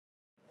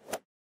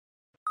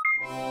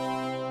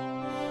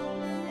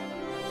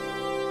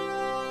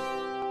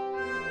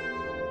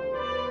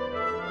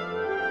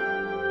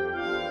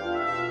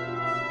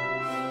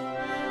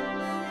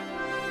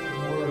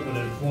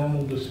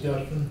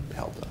discussion.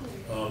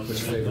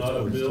 This is not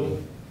a bill,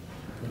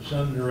 but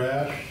Senator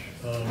Ash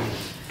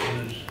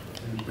is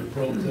the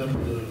pro temp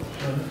of the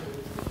Senate,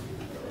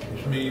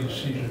 which means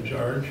he's in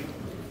charge.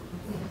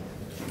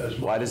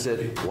 Why does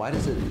it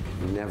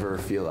never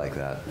feel like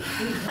that?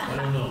 I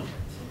don't know.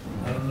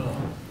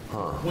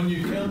 Huh. When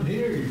you come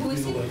here, you feel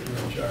like you're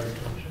in charge,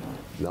 don't you?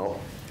 No.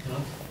 No?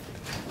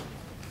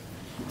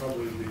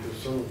 Probably because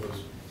some of us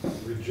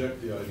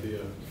reject the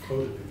idea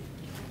totally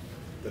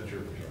that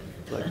you're in charge.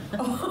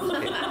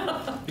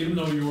 Even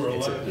though you were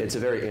elected. It's a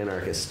very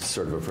anarchist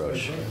sort of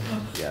approach.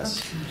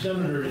 Yes.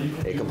 Senator,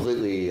 a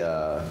completely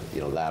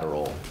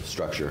lateral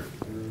structure.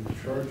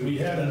 We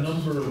had a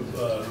number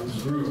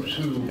of groups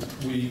who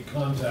we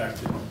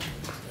contacted,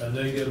 and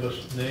they give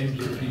us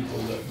names of people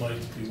that might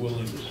be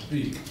willing to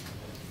speak.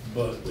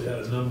 But we had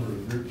a number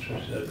of groups who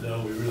said, no,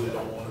 we really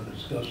don't want to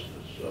discuss this.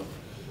 So,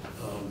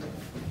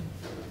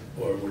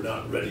 or we're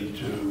not ready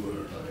to.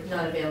 Or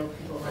not available.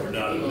 People or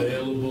not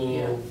available.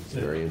 Yeah. It's a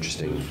very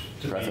interesting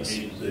preface. To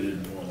me means they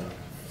didn't want to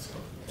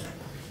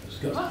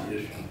discuss the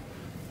issue.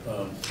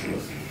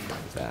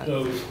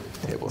 So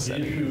the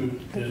issue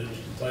is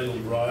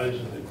titled Rise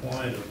and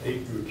Decline of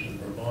Hate Groups in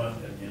Vermont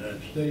and the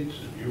United States,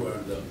 and you are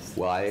the...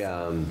 Well, I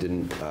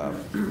didn't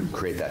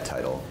create that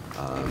title.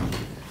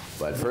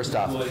 But first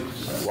off,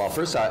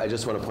 I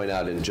just want to point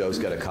out, and Joe's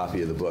got a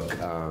copy of the book,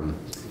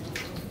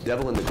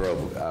 Devil in the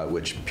Grove,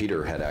 which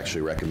Peter had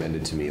actually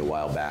recommended to me a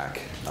while back,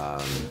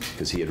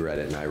 because he had read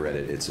it and I read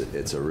it.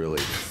 It's a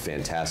really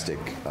fantastic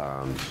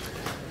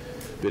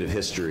bit of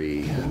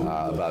history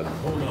about...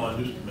 Hold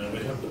on just a minute. We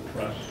have the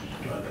press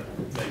trying to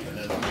make an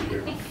entry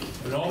here.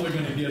 And all they're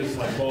going to get is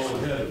my bald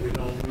head if we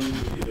don't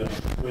move the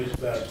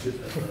wastebasket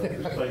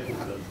and recycle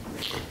them.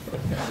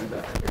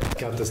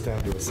 Got this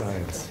down to a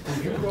science.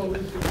 Did you roll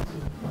into it?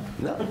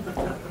 No.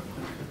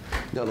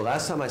 No, the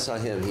last time I saw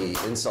him, he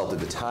insulted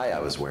the tie I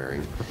was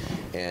wearing.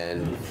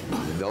 And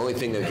the only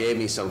thing that gave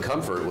me some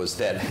comfort was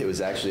that it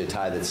was actually a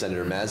tie that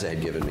Senator Mazza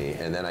had given me.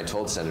 And then I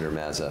told Senator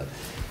Mazza,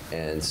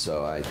 and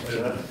so I...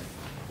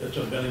 It's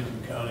a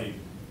Bennington County,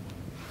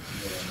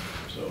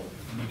 so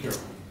be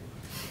careful.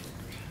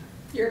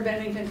 You're a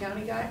Bennington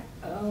County guy?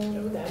 Oh,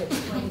 that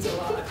explains a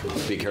lot.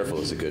 Be careful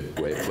is a good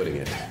way of putting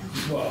it.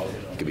 Well,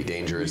 it could be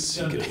dangerous.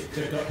 We tend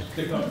to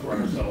stick up for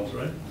ourselves,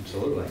 right?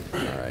 Absolutely.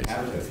 All right.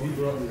 If you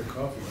brought me your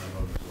coffee,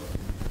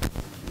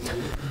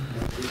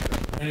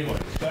 Anyway,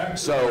 back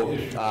to the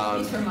issue.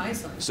 He's from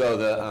Iceland.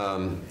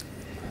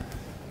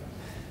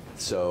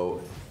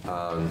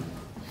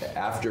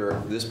 After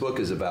this book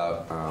is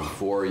about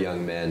 4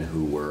 young men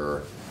who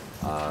were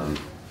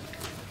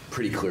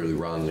pretty clearly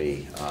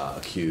wrongly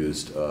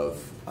accused of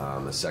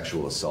a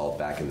sexual assault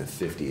back in the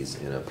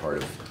 50s in a part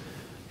of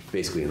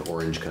basically an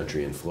orange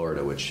country in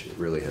Florida, which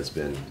really has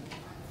been,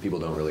 people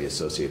don't really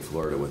associate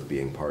Florida with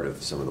being part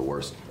of some of the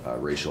worst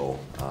racial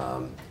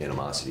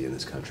animosity in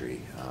this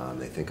country.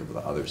 They think of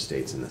the other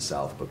states in the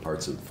South, but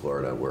parts of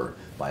Florida were,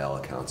 by all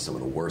accounts, some of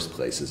the worst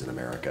places in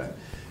America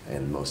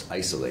and most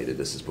isolated.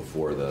 This is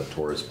before the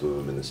tourist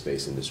boom and the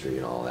space industry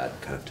and all that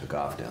kind of took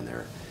off down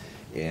there.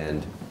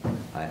 And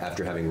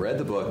after having read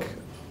the book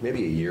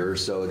maybe a year or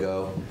so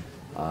ago,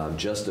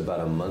 just about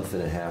a month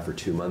and a half or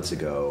 2 months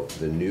ago,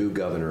 the new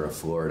governor of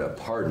Florida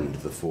pardoned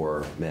the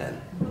 4 men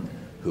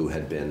who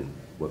had been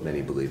what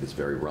many believe is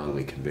very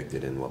wrongly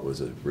convicted in what was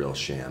a real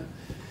sham.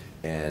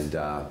 And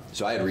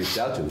so I had reached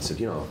out to him and said,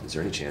 is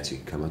there any chance you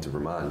could come up to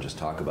Vermont and just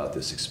talk about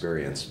this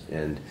experience?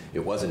 And it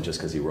wasn't just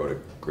because he wrote a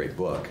great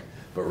book,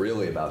 but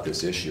really about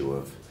this issue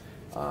of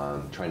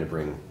trying to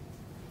bring,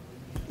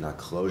 not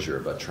closure,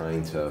 but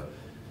trying to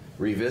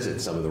revisit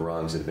some of the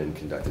wrongs that have been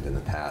conducted in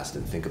the past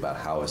and think about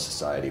how a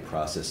society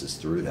processes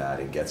through that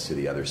and gets to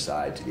the other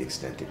side to the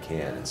extent it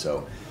can. And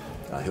so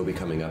he'll be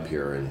coming up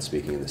here and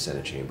speaking in the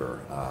Senate chamber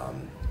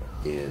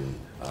in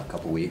a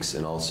couple weeks,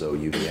 and also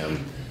UVM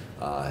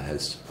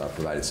has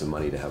provided some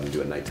money to have him do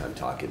a nighttime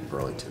talk in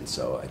Burlington.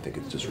 So I think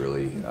it's just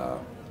really,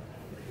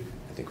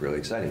 really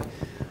exciting.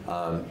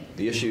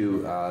 The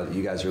issue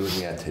you guys are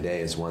looking at today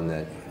is one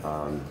that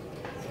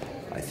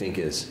I think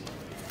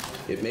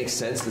it makes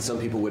sense that some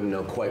people wouldn't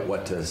know quite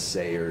what to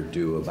say or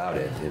do about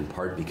it, in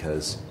part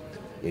because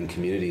in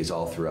communities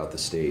all throughout the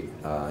state,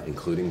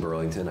 including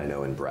Burlington, I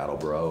know in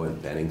Brattleboro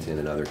and Bennington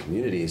and other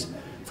communities,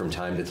 from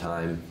time to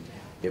time,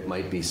 it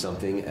might be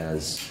something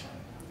as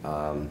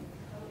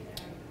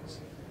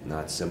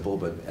not simple,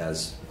 but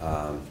as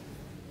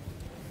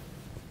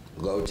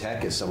low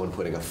tech as someone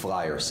putting a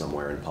flyer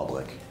somewhere in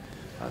public.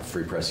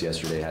 Free Press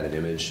yesterday had an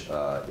image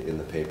in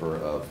the paper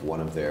of one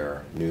of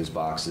their news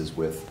boxes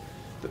with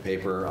the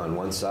paper on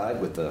one side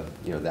with the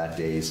that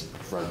day's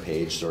front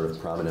page sort of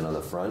prominent on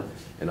the front,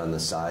 and on the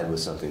side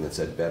was something that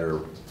said "Better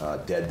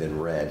dead than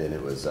red," and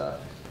it was a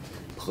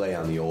play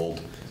on the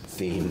old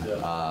theme,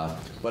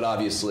 but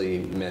obviously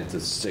meant to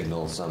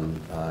signal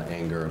some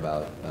anger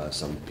about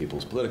some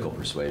people's political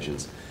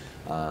persuasions.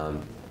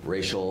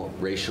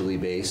 Racially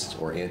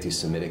based or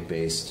anti-Semitic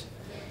based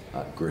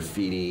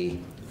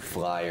graffiti,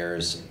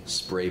 flyers,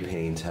 spray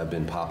paint have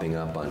been popping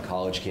up on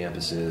college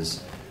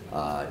campuses,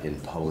 in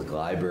public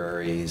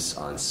libraries,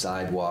 on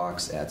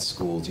sidewalks, at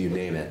schools, you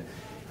name it.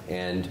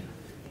 And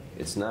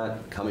it's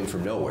not coming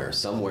from nowhere.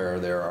 Somewhere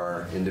there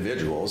are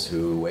individuals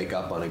who wake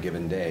up on a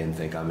given day and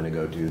think, I'm going to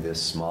go do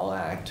this small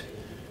act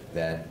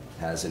that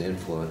has an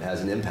influence,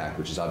 has an impact,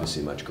 which is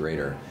obviously much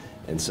greater.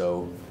 And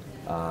so,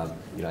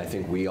 I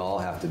think we all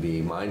have to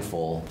be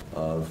mindful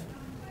of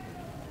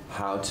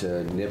how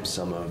to nip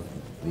some of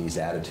these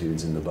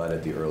attitudes in the bud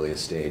at the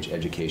earliest stage.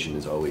 Education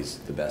is always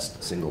the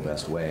single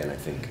best way, and I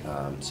think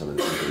some of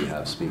the people you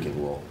have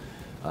speaking will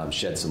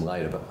shed some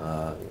light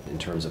about, in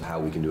terms of how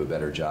we can do a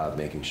better job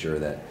making sure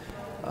that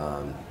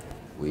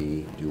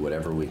we do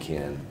whatever we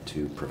can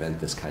to prevent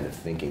this kind of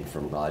thinking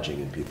from lodging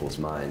in people's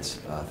minds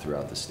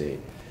throughout the state.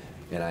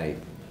 And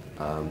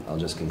I'll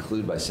just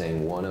conclude by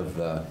saying one of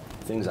the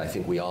things I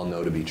think we all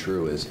know to be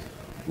true is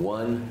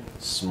one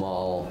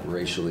small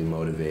racially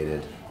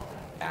motivated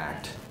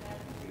act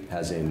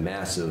has a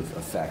massive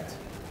effect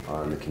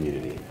on the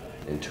community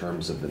in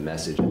terms of the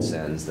message it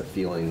sends, the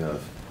feeling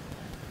of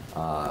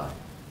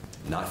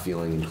not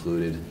feeling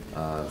included,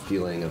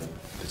 feeling of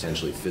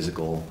potentially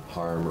physical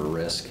harm or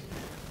risk.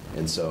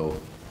 And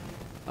so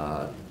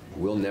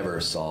we'll never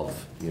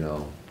solve,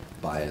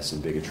 bias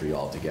and bigotry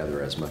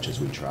altogether as much as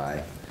we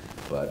try,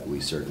 but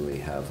we certainly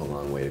have a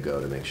long way to go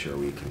to make sure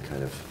we can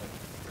kind of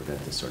prevent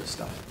this sort of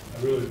stuff.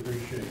 I really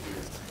appreciate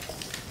your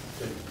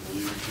taking the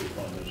leadership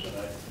on this, and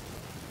I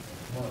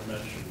want to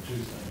mention two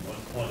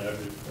things. One,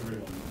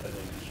 everyone, I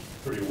think, is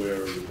pretty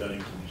aware of the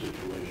Bennington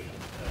situation,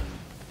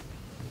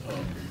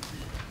 and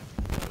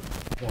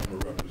former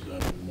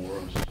Representative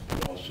Morris,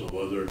 and also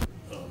other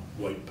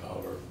white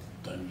power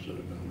things that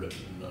have been written,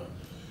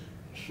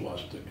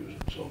 swastikas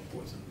and so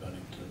forth in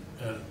Bennington.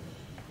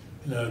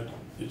 And,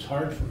 it's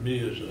hard for me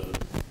as a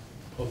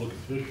public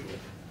official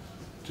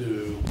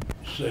to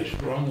say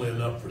strongly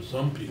enough for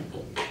some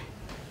people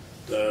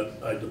that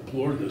I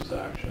deplore this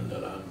action,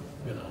 that I'm,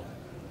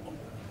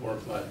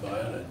 horrified by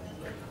it.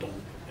 I don't,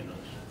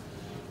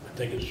 I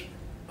think it's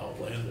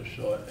outlandish.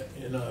 So,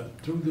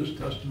 through this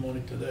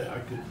testimony today, I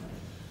could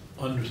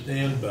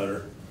understand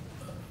better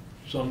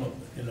some of,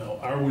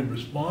 are we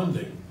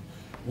responding,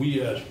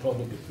 we as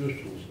public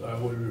officials, are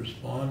we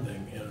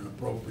responding in an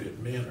appropriate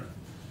manner?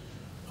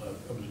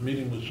 I was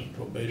meeting with some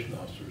probation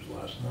officers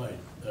last night,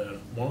 and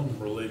one of them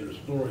related a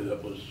story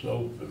that was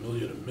so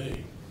familiar to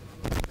me.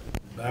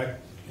 Back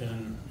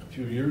in a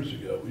few years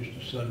ago, we used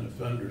to send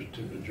offenders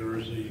to New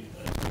Jersey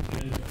and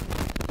Virginia,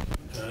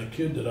 and a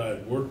kid that I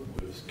had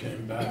worked with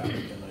came back,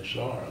 and I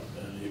saw him,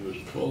 and he was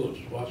full of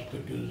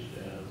swastikas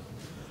and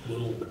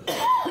little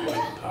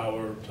white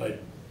power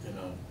type,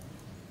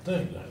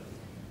 things.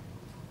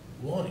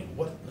 Lonnie,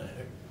 what in the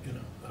heck?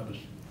 I was,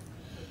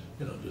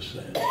 just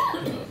saying,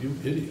 you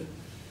idiot.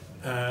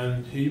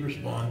 And he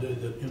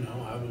responded that,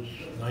 I was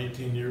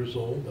 19 years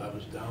old, I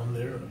was down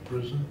there in a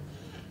prison,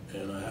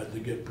 and I had to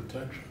get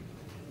protection.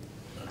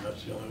 And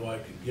that's the only way I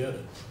could get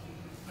it.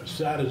 As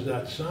sad as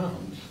that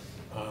sounds,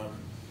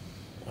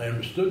 I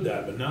understood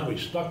that, but now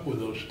he's stuck with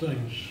those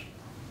things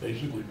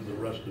basically for the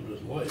rest of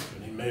his life,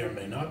 and he may or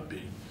may not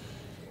be.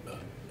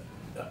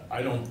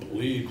 I don't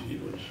believe he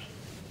was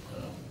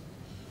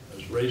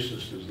as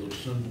racist as those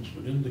symbols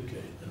would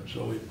indicate, and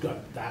so we've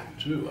got that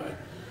too.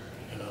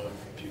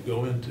 If you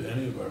go into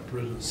any of our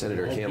prisons,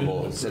 Senator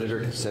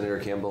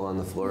Campbell on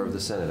the floor of the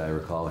Senate, I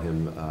recall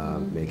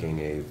him making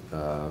a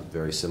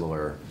very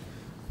similar,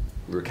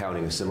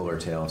 recounting a similar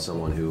tale of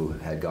someone who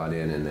had gone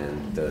in and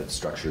then the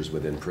structures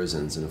within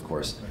prisons, and of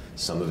course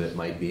some of it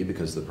might be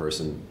because the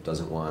person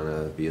doesn't want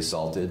to be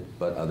assaulted,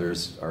 but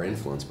others are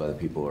influenced by the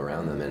people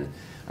around them. And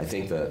I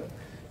think that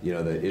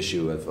the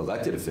issue of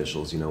elected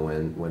officials,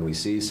 when we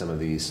see some of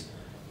these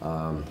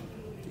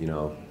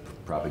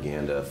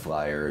propaganda,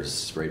 flyers,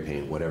 spray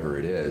paint, whatever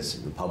it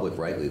is, the public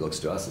rightly looks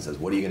to us and says,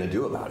 what are you going to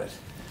do about it?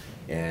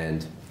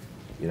 And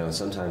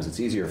sometimes it's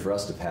easier for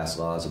us to pass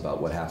laws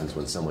about what happens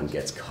when someone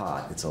gets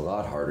caught. It's a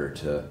lot harder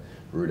to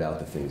root out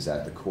the things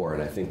at the core.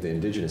 And I think the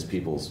Indigenous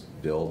Peoples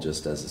Bill,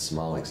 just as a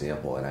small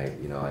example,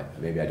 and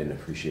maybe I didn't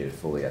appreciate it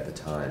fully at the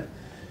time,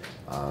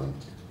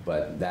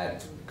 but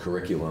that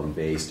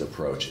curriculum-based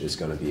approach is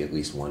going to be at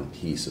least one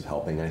piece of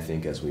helping, I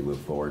think, as we move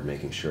forward,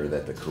 making sure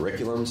that the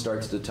curriculum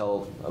starts to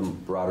tell a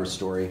broader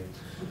story.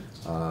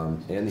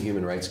 And the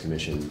Human Rights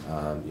Commission,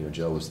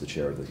 Joe was the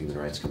chair of the Human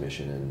Rights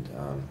Commission,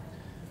 and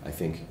I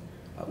think,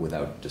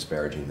 without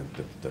disparaging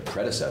the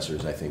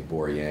predecessors, I think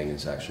Bor Yang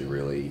is actually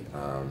really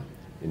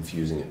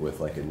infusing it with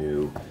like a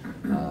new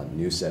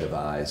set of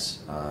eyes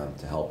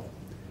to help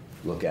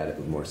look at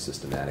it more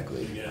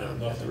systematically Yeah, at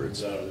nothing the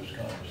roots. comes out of this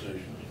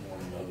conversation this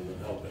morning other than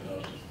helping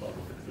us as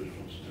public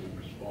officials to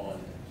respond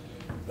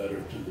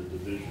better to the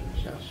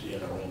divisions that we see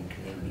in our own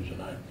communities.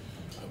 And I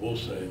will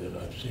say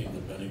that I've seen the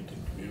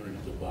Bennington community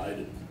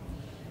divided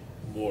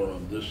more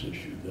on this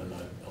issue than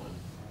on,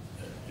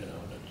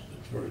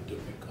 it's very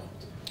difficult.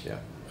 Yeah.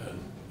 And,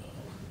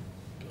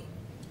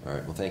 All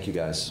right. Well, thank you,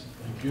 guys.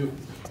 thank you.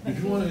 Did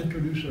you want to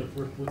introduce our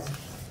first witness?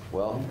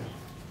 Well,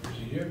 Is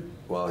he here?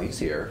 he's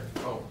here.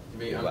 Oh,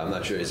 me. But I'm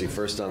not sure. Is he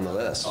first on the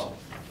list? Oh.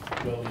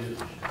 Well, he is.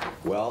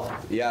 Well,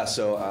 yeah,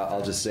 so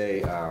I'll just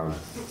say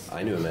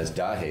I knew him as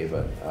Dahe,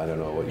 but I don't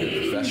know what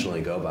you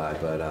professionally go by.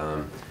 But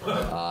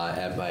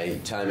at my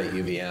time at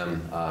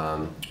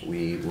UVM,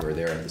 we were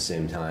there at the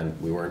same time.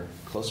 We weren't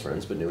close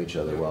friends, but knew each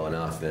other well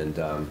enough. And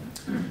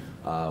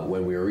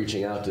when we were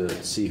reaching out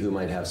to see who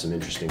might have some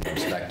interesting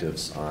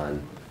perspectives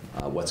on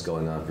what's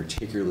going on,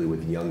 particularly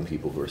with young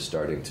people who are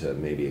starting to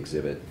maybe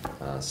exhibit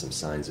some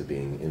signs of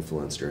being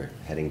influenced or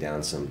heading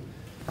down some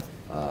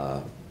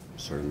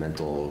sort of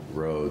mental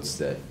roads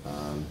that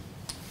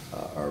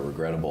are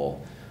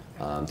regrettable.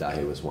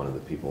 Dahe was one of the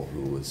people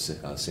who was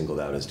singled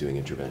out as doing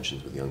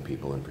interventions with young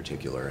people in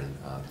particular, and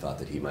thought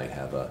that he might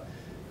have a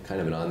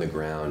kind of an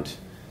on-the-ground,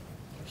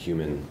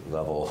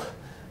 human-level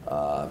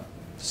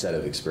set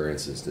of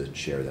experiences to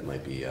share that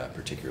might be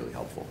particularly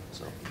helpful.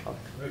 So I'll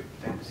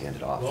hand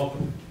it off.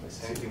 Welcome.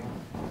 Thank you.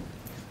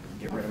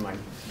 Get rid of my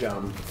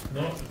gum.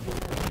 No,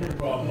 no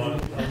problem.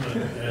 I'm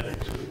an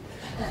addict too.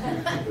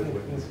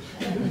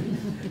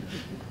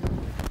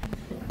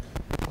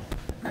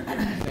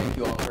 Thank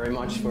you all very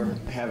much for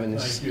having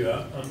this. Thank you.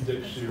 I'm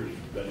Dick Sears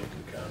from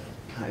Bennington County.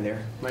 Hi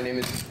there. My name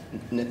is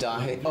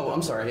Nadahe. Oh,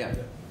 I'm sorry. Yeah.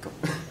 Go.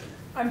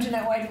 I'm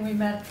Jeanette White, and we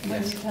met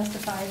when Yes. you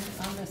testified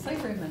on the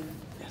slavery amendment.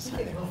 Yes.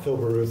 Hi there. Phil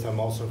Baruth, I'm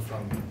also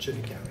from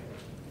Chittenden County.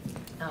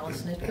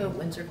 Alice Nitko,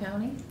 Windsor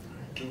County.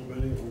 Joe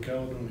Benning from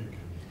Caledonia.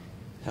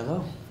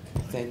 Hello.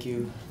 Thank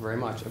you very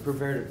much. I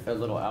prepared a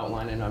little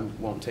outline, and I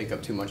won't take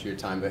up too much of your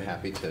time, but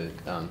happy to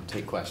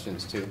take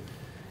questions too.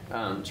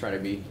 Try to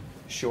be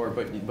short,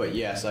 but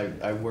yes,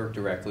 I work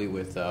directly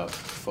with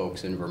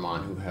folks in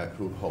Vermont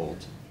who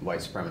hold white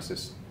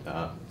supremacist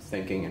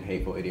thinking and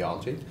hateful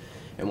ideology,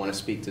 and want to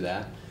speak to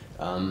that.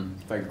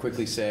 If I could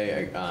quickly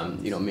say,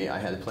 I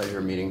had the pleasure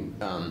of meeting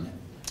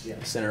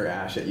Senator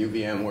Ash at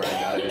UVM, where I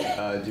got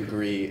a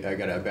degree. I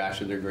got a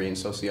bachelor's degree in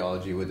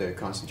sociology with a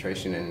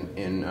concentration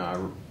in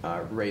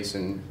race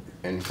and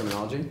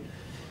criminology.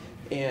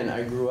 And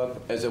I grew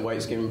up as a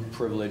white-skinned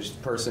privileged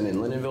person in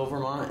Lyndonville,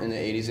 Vermont in the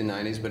 80s and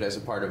 90s, but as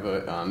a part of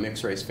a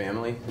mixed-race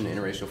family, an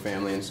interracial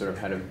family, and sort of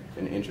had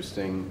an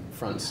interesting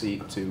front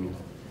seat to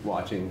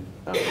watching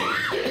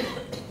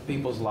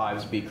people's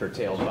lives be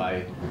curtailed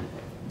by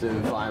the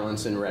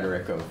violence and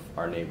rhetoric of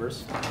our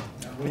neighbors.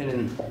 Are you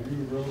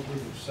a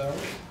relative of Sally?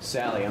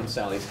 Sally, I'm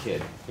Sally's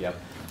kid. Yep.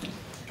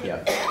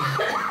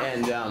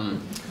 And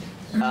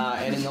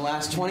in the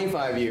last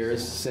 25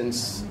 years,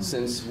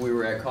 since we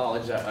were at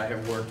college, I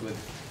have worked with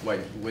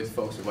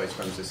folks with white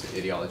supremacist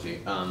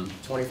ideology.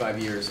 25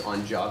 years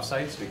on job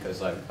sites,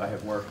 because I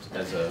have worked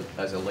as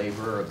a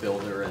laborer, a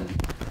builder, and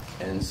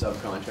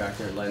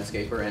subcontractor and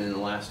landscaper, and in the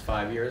last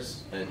 5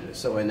 years, and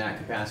so in that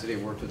capacity,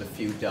 I've worked with a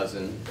few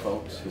dozen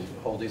folks who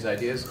hold these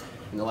ideas.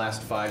 In the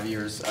last 5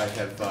 years, I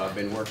have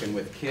been working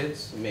with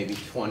kids, maybe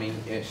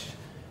 20-ish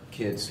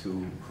kids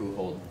who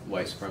hold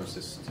white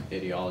supremacist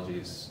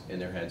ideologies in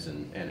their heads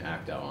and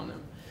act out on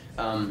them.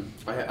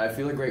 I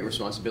feel a great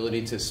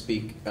responsibility to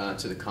speak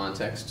to the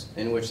context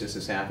in which this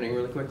is happening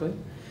really quickly,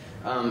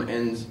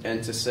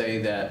 and to say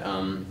that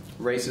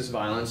racist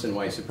violence and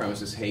white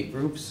supremacist hate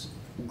groups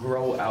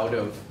grow out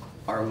of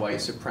our white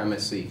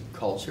supremacy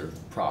culture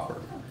proper,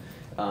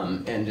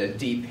 and a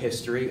deep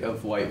history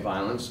of white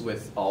violence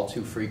with all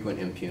too frequent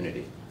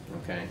impunity,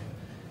 okay?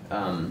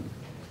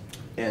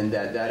 And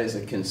that is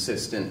a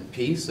consistent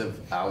piece of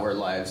our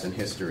lives and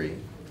history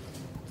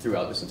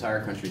throughout this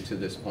entire country to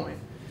this point.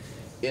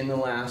 In the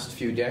last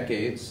few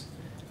decades,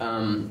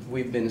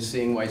 we've been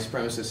seeing white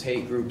supremacist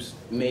hate groups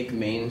make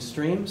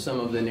mainstream some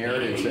of the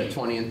narratives that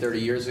 20 and 30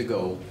 years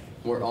ago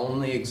were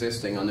only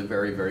existing on the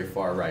very, very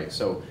far right.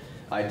 So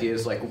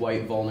ideas like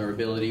white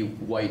vulnerability,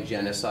 white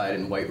genocide,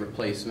 and white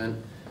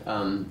replacement.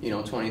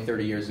 20,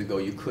 30 years ago,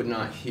 you could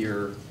not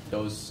hear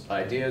those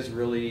ideas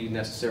really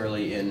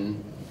necessarily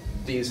in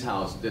these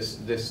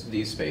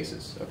these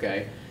spaces,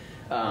 okay?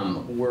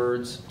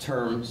 Words,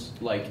 terms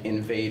like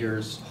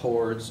invaders,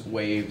 hordes,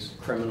 waves,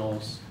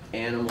 criminals,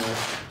 animals,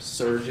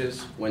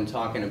 surges, when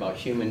talking about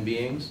human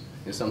beings,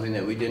 is something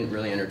that we didn't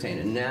really entertain.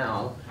 And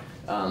now,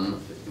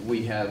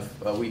 we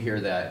hear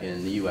that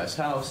in the U.S.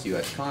 House,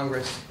 U.S.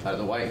 Congress, out of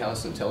the White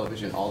House, and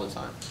television all the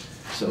time.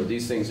 So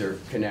these things are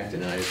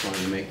connected, and I just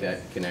wanted to make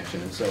that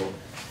connection. And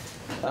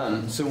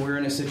so we're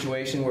in a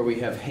situation where we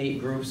have hate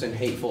groups and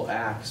hateful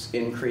acts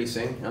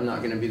increasing. I'm not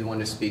going to be the one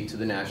to speak to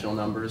the national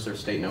numbers or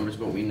state numbers,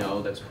 but we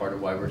know that's part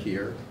of why we're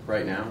here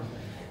right now.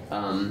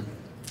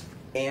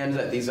 And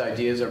that these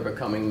ideas are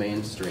becoming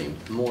mainstream,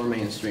 more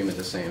mainstream at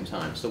the same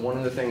time. So one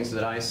of the things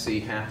that I see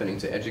happening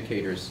to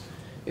educators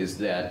is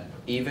that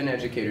even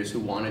educators who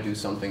want to do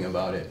something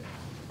about it,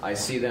 I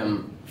see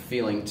them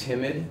feeling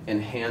timid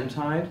and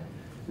hand-tied,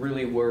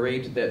 really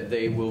worried that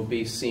they will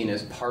be seen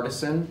as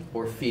partisan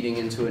or feeding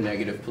into a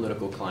negative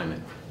political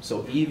climate.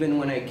 So even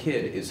when a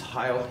kid is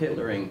Heil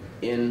Hitlering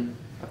in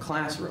a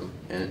classroom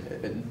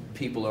and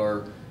people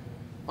are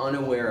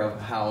unaware of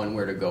how and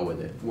where to go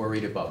with it,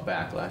 worried about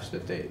backlash,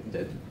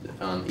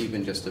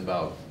 even just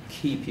about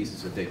key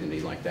pieces of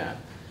dignity like that.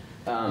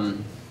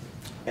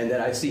 And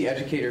that I see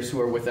educators who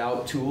are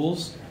without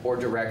tools or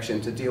direction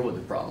to deal with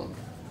the problem.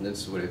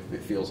 That's what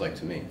it feels like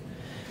to me.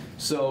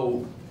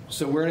 So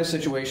we're in a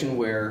situation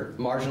where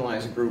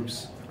marginalized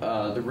groups,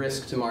 the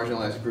risk to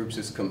marginalized groups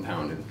is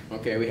compounded.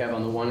 Okay, we have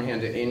on the one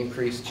hand an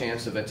increased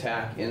chance of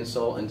attack,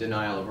 insult, and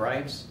denial of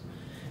rights.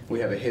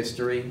 We have a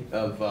history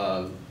of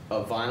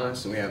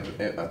violence, and we have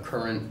a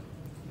current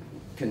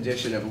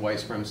condition of white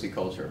supremacy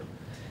culture.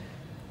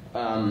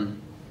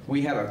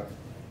 We have a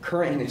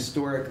current and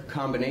historic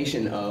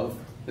combination of,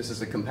 this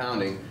is a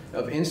compounding,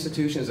 of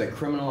institutions that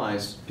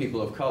criminalize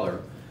people of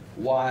color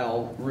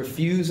while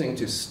refusing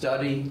to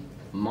study,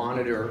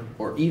 monitor,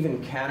 or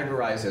even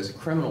categorize as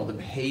criminal the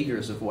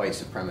behaviors of white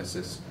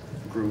supremacist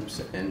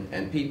groups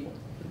and people.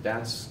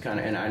 That's kind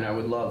of, and I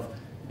would love,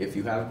 if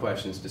you have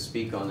questions, to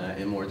speak on that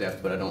in more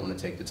depth, but I don't want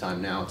to take the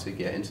time now to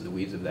get into the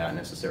weeds of that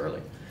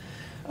necessarily.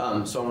 So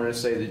I'm going to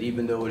say that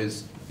even though it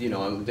is, I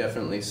would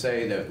definitely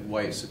say that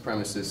white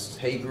supremacist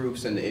hate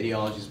groups and the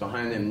ideologies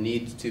behind them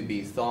need to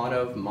be thought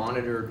of,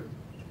 monitored,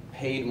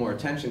 paid more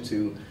attention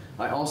to,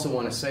 I also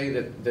want to say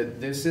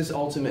that this is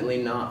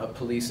ultimately not a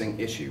policing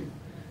issue.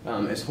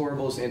 As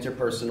horrible as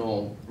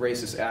interpersonal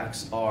racist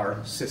acts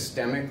are,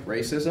 systemic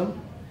racism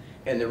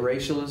and the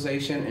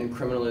racialization and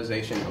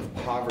criminalization of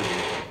poverty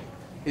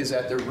is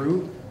at the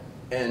root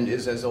and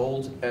is as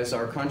old as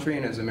our country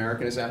and as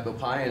American as apple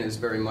pie, and is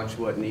very much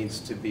what needs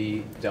to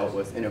be dealt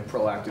with in a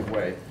proactive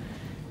way.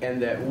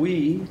 And that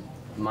we,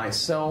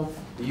 myself,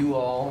 you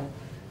all,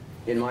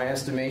 in my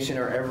estimation,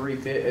 are every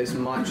bit as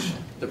much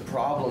the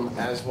problem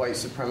as white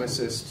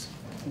supremacist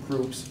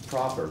groups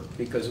proper,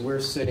 because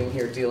we're sitting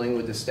here dealing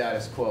with the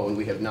status quo and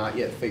we have not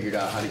yet figured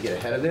out how to get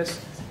ahead of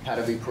this, how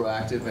to be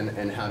proactive,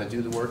 and how to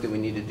do the work that we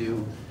need to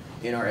do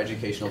in our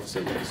educational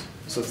facilities.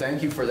 So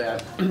thank you for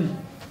that,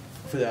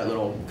 for that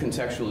little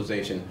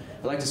contextualization.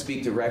 I'd like to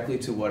speak directly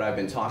to what I've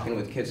been talking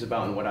with kids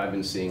about and what I've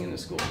been seeing in the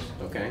schools,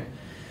 okay?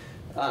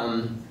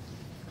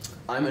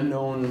 I'm a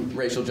known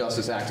racial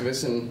justice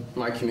activist in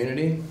my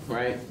community,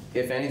 right?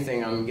 If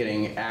anything, I'm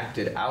getting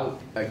acted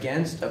out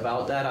against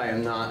about that.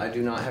 I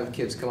do not have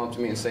kids come up to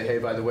me and say, hey,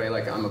 by the way,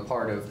 like, I'm a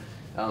part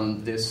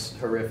of this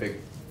horrific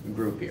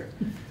group here.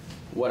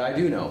 What I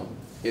do know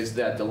is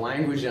that the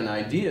language and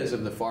ideas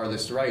of the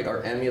farthest right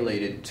are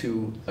emulated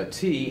to a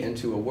T and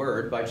to a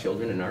word by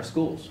children in our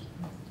schools.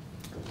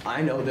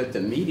 I know that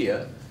the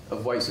media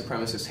of white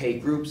supremacist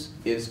hate groups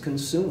is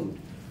consumed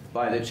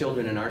by the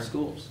children in our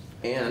schools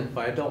and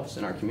by adults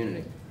in our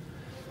community.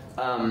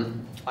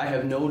 I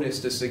have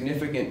noticed a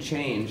significant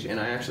change, and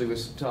I actually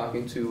was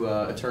talking to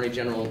Attorney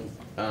General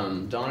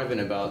Donovan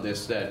about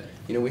this, that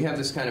we have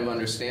this kind of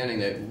understanding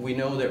that we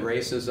know that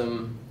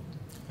racism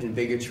and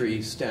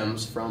bigotry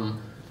stems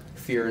from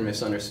fear and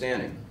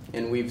misunderstanding.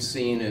 And we've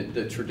seen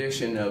the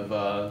tradition of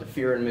the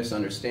fear and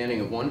misunderstanding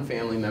of one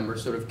family member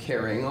sort of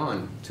carrying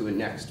on to a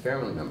next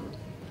family member.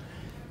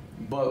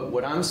 But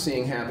what I'm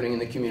seeing happening in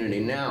the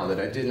community now that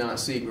I did not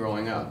see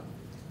growing up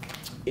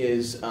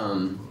is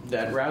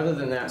that rather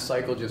than that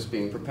cycle just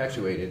being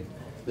perpetuated,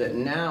 that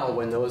now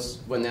when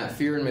that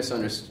fear and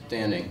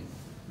misunderstanding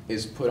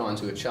is put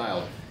onto a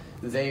child,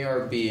 they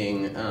are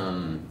being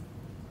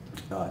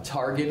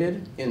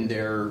targeted in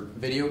their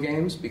video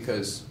games,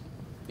 because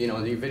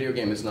the video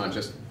game is not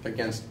just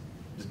against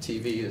the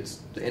TV,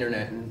 it's the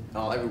internet and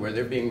all everywhere.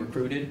 They're being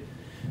recruited.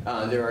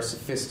 There are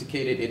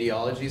sophisticated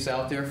ideologies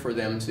out there for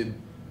them to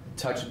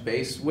touch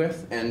base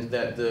with, and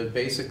that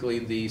basically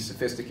the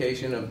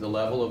sophistication of the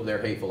level of their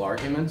hateful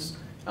arguments,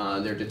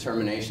 their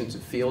determination to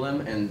feel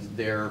them, and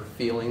their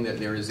feeling that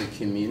there is a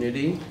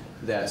community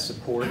that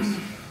supports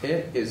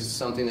it is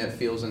something that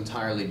feels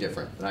entirely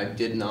different. I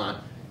did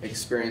not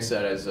experience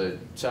that as a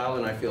child,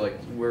 and I feel like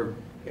we're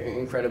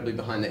incredibly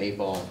behind the eight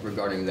ball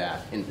regarding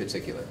that in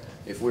particular.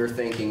 If we're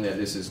thinking that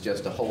this is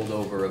just a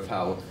holdover of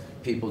how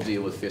people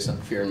deal with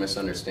fear and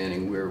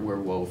misunderstanding, we're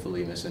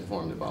woefully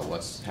misinformed about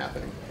what's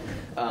happening.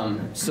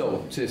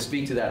 So to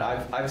speak to that,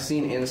 I've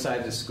seen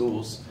inside the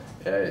schools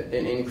an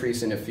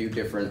increase in a few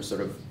different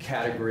sort of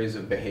categories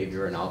of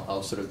behavior, and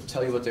I'll sort of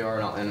tell you what they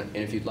are, and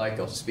if you'd like,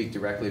 I'll speak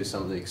directly to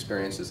some of the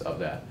experiences of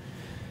that.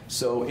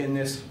 So in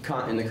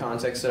the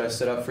context that I've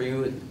set up for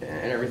you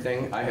and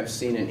everything, I have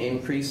seen an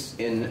increase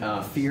in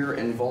fear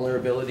and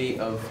vulnerability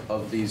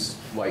of these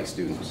white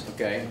students,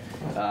 okay?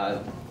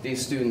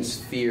 These students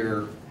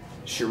fear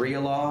Sharia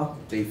law,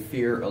 they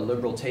fear a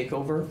liberal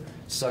takeover,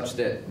 such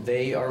that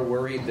they are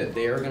worried that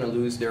they are going to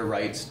lose their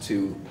rights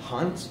to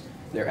hunt,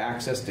 their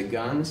access to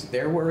guns.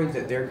 They're worried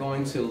that they're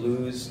going to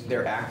lose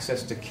their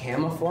access to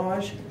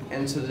camouflage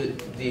and to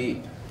the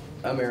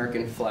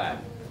American flag.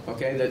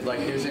 Okay, that like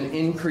there's an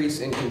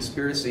increase in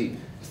conspiracy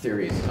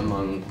theories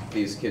among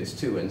these kids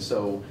too. And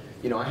so,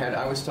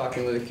 I was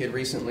talking with a kid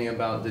recently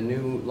about the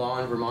new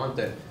law in Vermont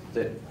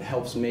that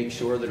helps make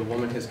sure that a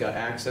woman has got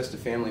access to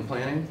family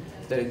planning.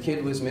 That a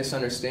kid was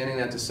misunderstanding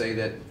that to say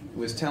that,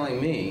 was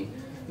telling me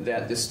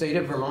that the state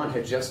of Vermont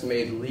had just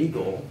made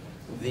legal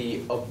the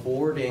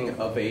aborting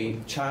of a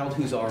child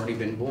who's already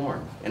been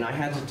born. And I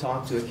had to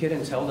talk to a kid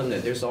and tell them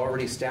that there's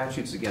already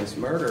statutes against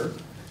murder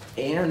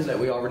and that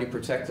we already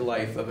protect the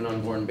life of an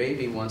unborn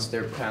baby once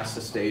they're past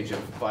the stage of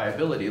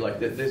viability.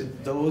 Like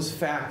those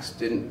facts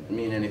didn't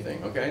mean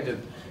anything, okay?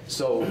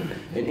 So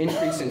an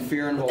increase in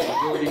fear and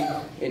vulnerability,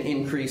 an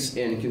increase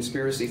in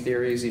conspiracy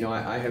theories. You know,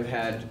 I have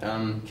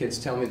had kids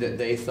tell me that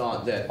they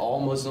thought that all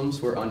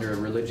Muslims were under a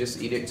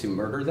religious edict to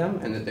murder them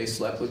and that they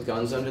slept with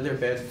guns under their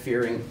bed,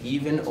 fearing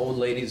even old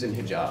ladies in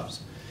hijabs.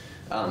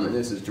 And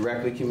this is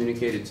directly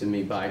communicated to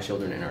me by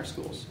children in our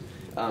schools.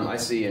 I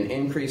see an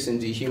increase in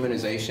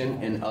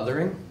dehumanization and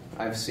othering.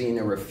 I've seen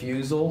a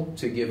refusal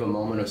to give a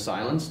moment of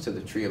silence to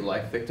the Tree of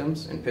Life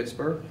victims in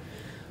Pittsburgh.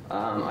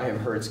 I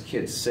have heard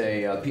kids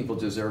say, people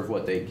deserve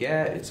what they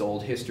get, it's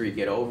old history,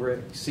 get over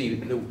it. See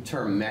the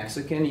term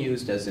Mexican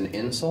used as an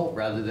insult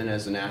rather than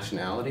as a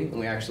nationality. And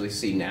we actually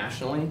see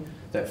nationally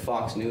that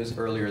Fox News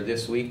earlier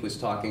this week was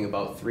talking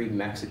about 3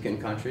 Mexican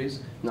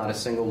countries. Not a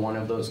single one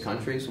of those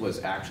countries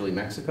was actually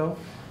Mexico.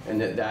 And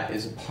that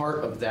is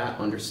part of that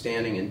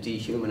understanding and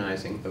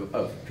dehumanizing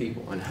of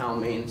people and how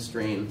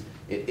mainstream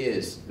it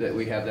is that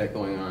we have that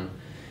going on.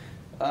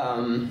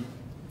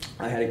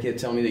 I had a kid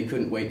tell me that he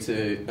couldn't wait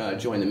to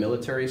join the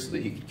military so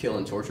that he could kill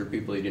and torture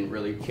people. He didn't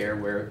really care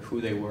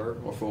who they were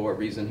or for what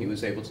reason he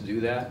was able to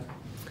do that.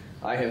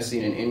 I have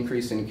seen an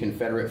increase in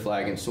Confederate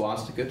flag and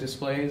swastika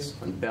displays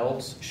on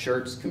belts,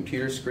 shirts,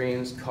 computer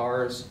screens,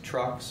 cars,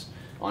 trucks,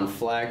 on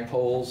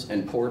flagpoles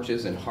and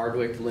porches in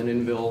Hardwick,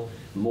 Lindenville,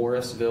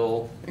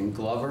 Morrisville, and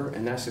Glover.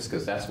 And that's just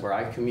because that's where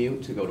I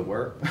commute to go to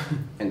work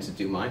and to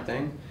do my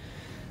thing.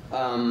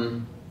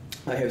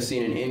 I have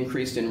seen an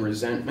increase in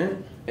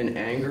resentment and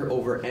anger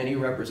over any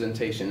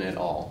representation at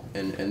all.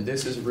 And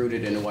this is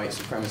rooted in a white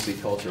supremacy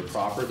culture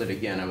proper that,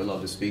 again, I would love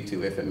to speak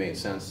to if it made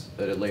sense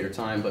at a later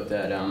time, but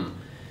that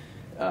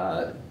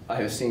I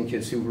have seen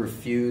kids who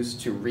refuse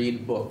to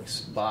read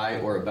books by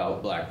or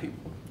about black people.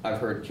 I've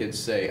heard kids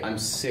say, I'm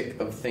sick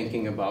of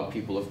thinking about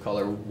people of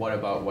color, what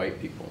about white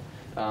people?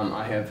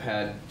 I have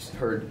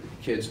heard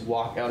kids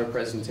walk out of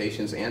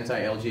presentations,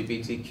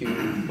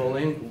 anti-LGBTQ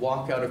bullying,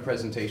 walk out of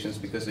presentations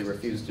because they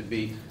refuse to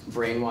be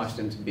brainwashed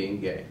into being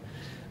gay.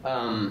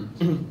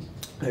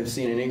 I've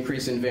seen an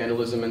increase in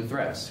vandalism and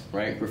threats,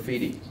 right?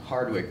 Graffiti,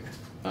 Hardwick,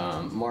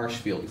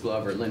 Marshfield,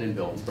 Glover,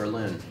 Lindenville,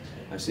 Berlin.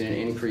 I've seen an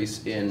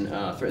increase in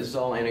threats. This is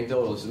all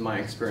anecdotal, this is my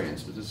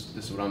experience, but this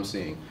is what I'm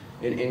seeing.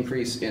 An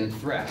increase in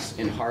threats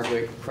in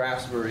Hardwick,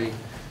 Craftsbury,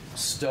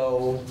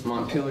 Stowe,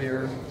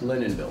 Montpelier,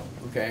 Lindenville,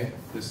 okay?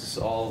 This is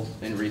all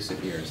in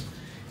recent years.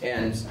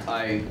 And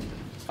I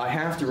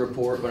have to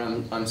report, but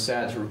I'm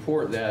sad to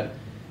report that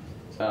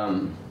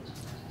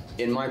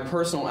in my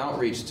personal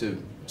outreach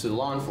to the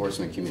law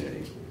enforcement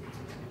community,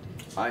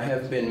 I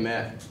have been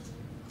met,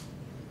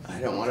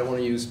 I don't want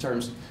to use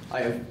terms,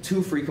 I have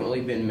too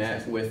frequently been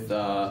met with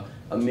a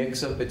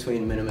mix-up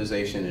between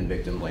minimization and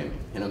victim blaming.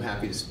 And I'm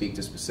happy to speak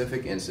to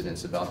specific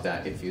incidents about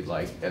that if you'd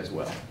like as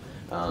well.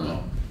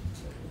 I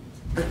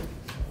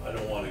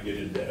don't want to get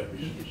into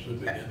every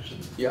specific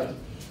incident. Yeah.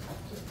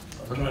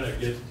 I'm trying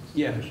to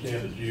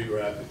understand the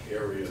geographic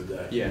area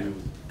that you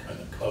kind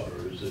of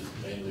cover. Is it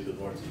mainly the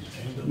Northeast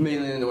Kingdom?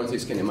 Mainly the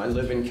Northeast Kingdom. I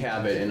live in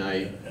Cabot, and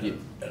you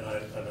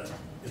know,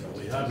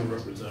 we have a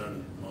representative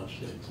of Vermont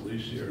State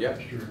Police here. Yep.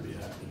 I'm sure we'd be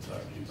happy to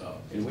talk to you about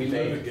and we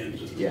specific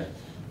incidents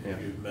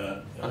if you've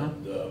met,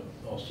 and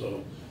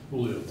also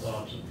Julio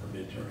Thompson from the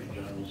Attorney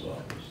General's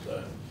office.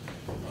 That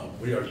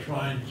we are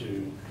trying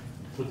to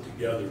put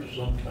together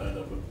some kind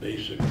of a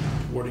basic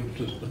reporting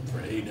system for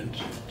hate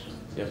incidents.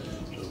 Yep.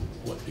 So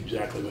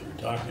exactly what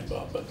you're talking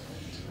about, but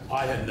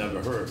I had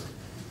never heard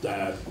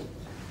that,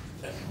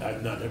 and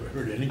I've not ever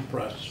heard any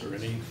press or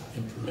any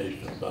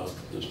information about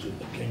this in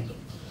the kingdom.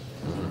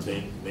 I've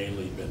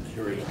mainly been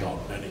hearing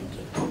about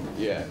Bennington.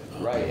 Yeah,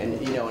 right,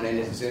 and you know, and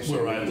it's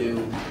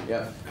interesting.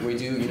 We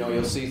do. You know,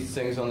 you'll see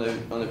things on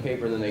the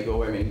paper, and then they go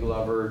away. I mean,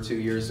 Glover 2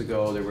 years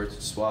ago, there were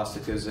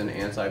swastikas and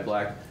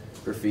anti-black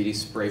graffiti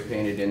spray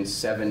painted in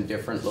 7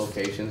 different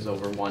locations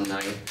over one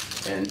night,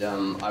 and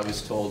I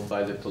was told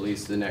by the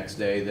police the next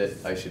day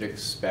that I should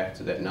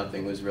expect that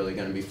nothing was really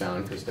going to be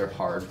found because they're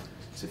hard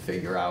to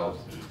figure out,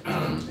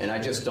 and I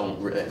just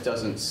don't. It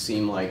doesn't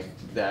seem like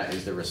that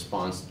is the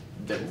response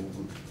that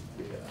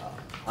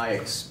I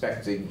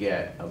expect to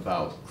get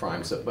about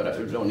crime. So, but I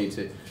don't need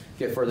to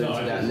get further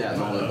into that in that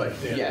moment. But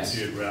yes,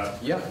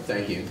 yep,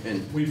 thank you.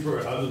 And we've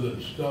heard, other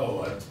than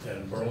Stowe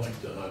and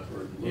Burlington, I've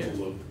heard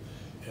little of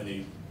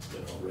any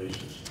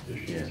racist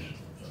issues.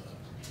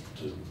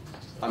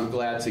 I'm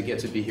glad to get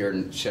to be here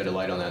and shed a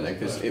light on that,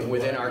 because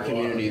within our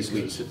communities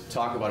we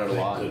talk about it a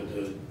lot.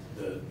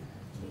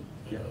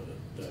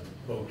 That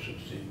folks have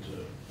seemed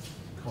to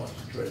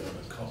concentrate on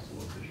a couple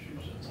of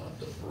issues and not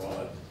the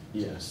broad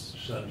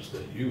sense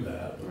that you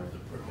have of the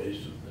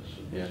pervasiveness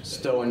of this.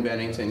 Stowe and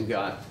Bennington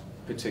got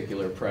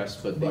particular press,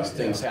 but these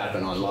things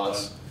happen on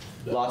lots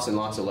and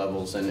lots of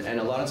levels, and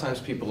a lot of times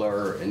people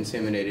are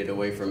intimidated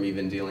away from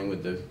even dealing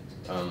with the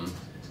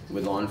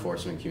with law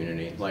enforcement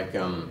community. Like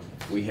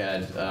we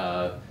had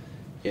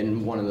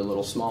in one of the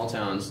little small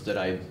towns that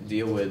I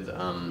deal with,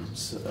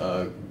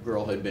 a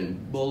girl had been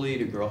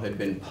bullied, a girl had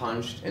been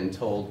punched and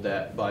told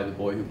that by the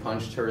boy who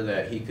punched her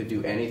that he could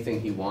do anything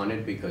he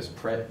wanted because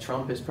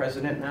Trump is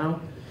president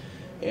now.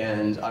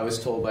 And I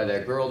was told by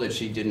that girl that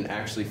she didn't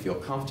actually feel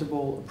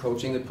comfortable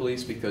approaching the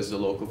police because the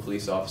local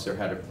police officer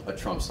had a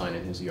Trump sign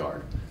in his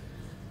yard.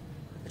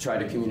 I tried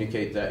to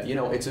communicate that, you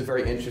know, it's a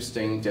very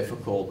interesting,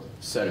 difficult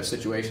set of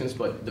situations,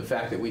 but the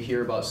fact that we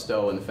hear about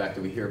Stowe and the fact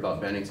that we hear about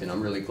Bennington,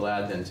 I'm really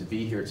glad then to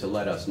be here to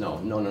let us know,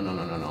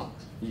 no.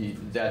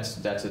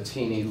 That's a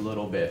teeny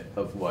little bit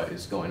of what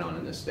is going on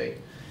in this state.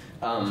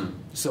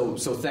 So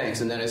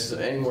thanks, and then is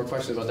any more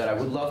questions about that? I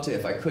would love to,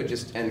 if I could,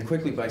 just end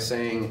quickly by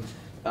saying,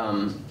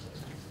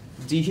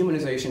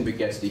 dehumanization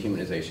begets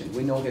dehumanization.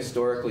 We know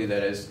historically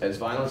that as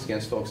violence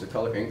against folks of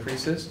color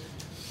increases,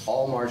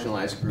 all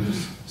marginalized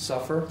groups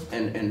suffer,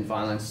 and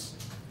violence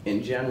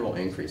in general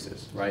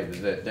increases, right?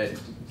 That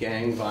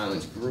gang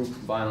violence, group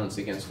violence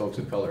against folks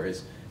of color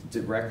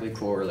directly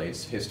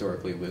correlates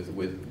historically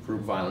with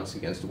group violence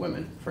against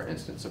women, for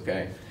instance,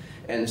 okay?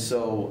 And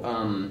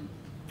so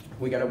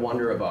we got to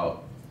wonder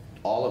about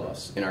all of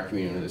us in our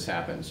community when this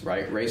happens,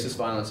 right? Racist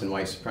violence and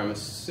white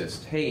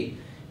supremacist hate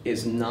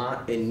is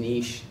not a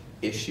niche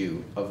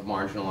issue of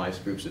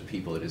marginalized groups of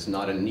people. It is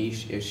not a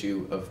niche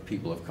issue of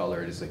people of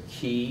color. It is a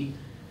key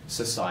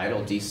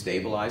societal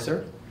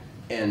destabilizer,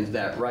 and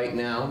that right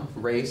now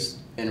race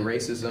and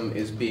racism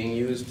is being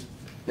used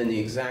in the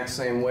exact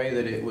same way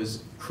that it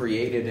was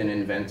created and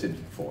invented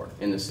for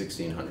in the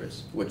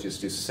 1600s, which is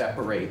to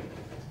separate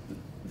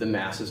the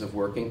masses of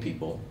working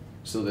people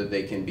so that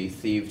they can be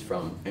thieved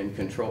from and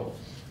controlled.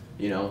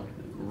 You know,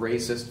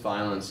 racist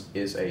violence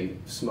is a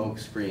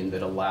smokescreen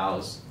that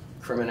allows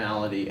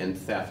criminality and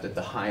theft at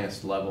the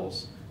highest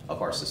levels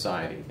of our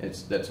society.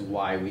 That's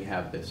why we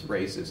have this.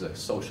 Race is a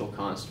social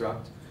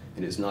construct.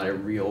 It is not a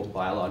real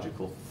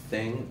biological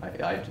thing.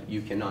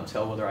 You cannot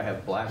tell whether I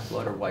have black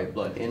blood or white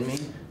blood in me.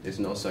 There's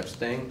no such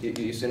thing.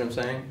 You see what I'm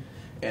saying?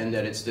 And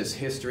that it's this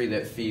history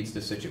that feeds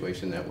the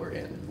situation that we're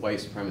in. White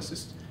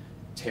supremacist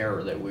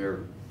terror that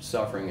we're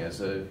suffering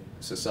as a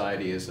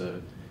society is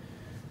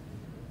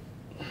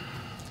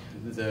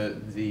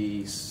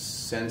the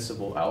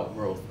sensible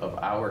outgrowth of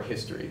our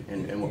history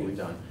and what we've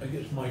done. I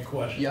guess my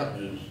question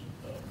is,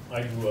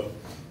 I grew up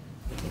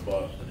in the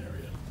Boston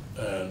area,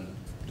 and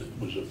it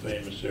was a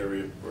famous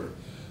area for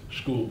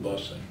school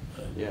busing.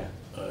 And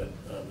I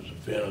was a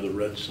fan of the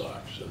Red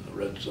Sox, and the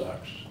Red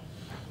Sox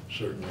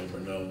certainly were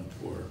known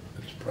for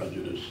its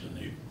prejudice in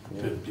the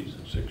 50s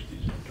and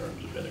 60s in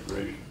terms of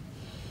integration.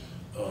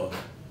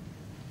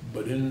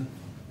 But in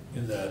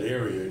that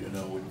area, you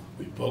know,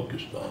 we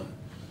focused on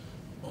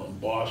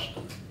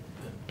Boston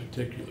in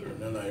particular, and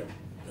then I,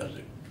 as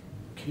a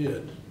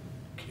kid,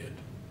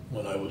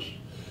 when I was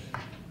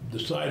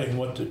deciding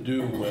what to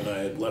do when I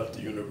had left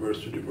the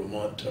University of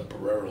Vermont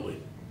temporarily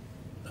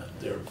at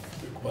their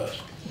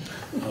request,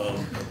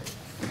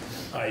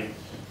 I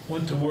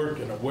went to work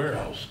in a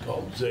warehouse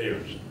called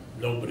Zayre's.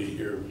 Nobody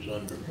here who's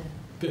under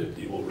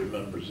 50 will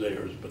remember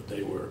Zayre's, but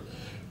they were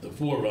the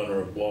forerunner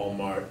of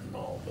Walmart and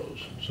all those.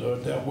 And so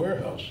at that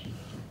warehouse,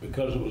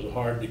 because it was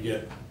hard to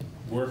get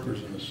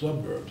workers in the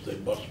suburbs, they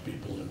bussed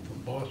people in from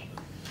Boston,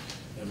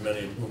 and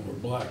many of whom were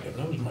black. And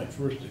that was my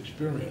first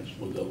experience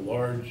with a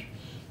large,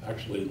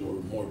 actually there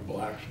were more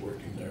blacks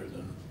working there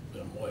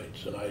than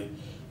whites, and I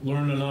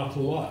learned an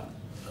awful lot.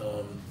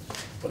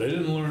 But I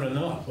didn't learn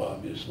enough,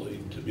 obviously,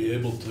 to be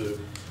able to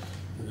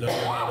know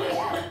how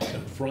to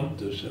confront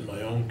this in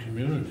my own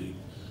community,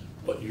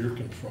 what you're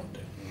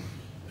confronting.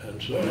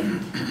 And so,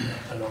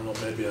 I don't know,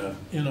 maybe I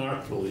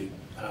inartfully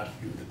asked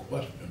you the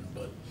question,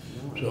 but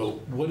so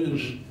what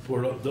is,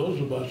 for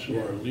those of us who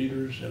are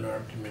leaders in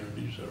our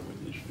communities, or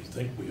at least we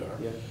think we are,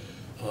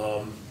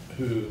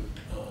 who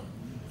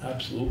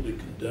absolutely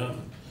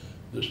condemn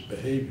this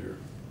behavior,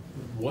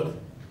 what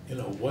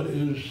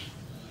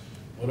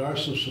are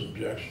some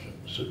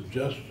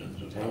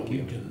suggestions of how we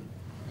can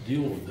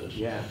deal with this?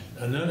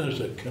 And then as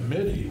a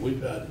committee,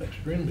 we've had an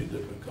extremely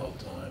difficult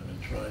time in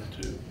trying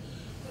to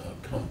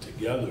come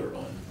together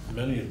on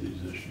many of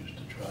these issues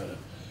to try to,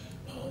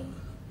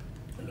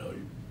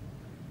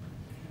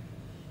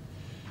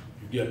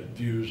 you get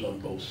views on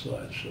both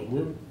sides. So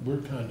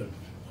we're kind of.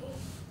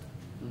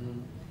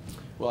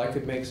 Well, I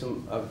could make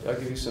some. I'll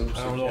give you some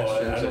suggestions.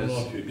 I don't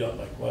know if you got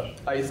my question.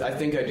 I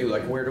think I do.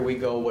 Like, where do we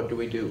go? What do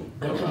we do?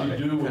 What do we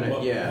do and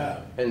what we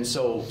have? And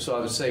so I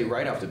would say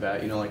right off the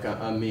bat, like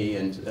on me,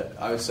 and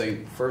I would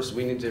say first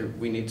we need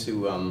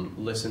to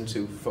listen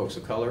to folks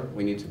of color.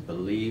 We need to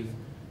believe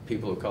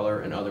people of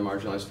color and other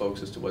marginalized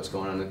folks as to what's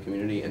going on in the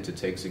community, and to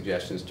take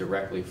suggestions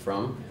directly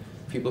from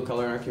people of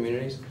color in our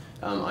communities.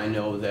 I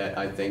know that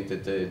I think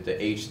that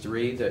the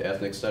H.3, the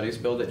ethnic studies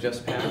bill that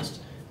just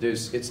passed,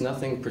 it's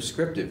nothing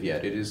prescriptive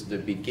yet. It is the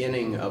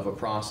beginning of a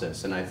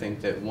process, and I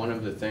think that one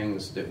of the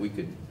things that we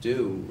could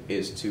do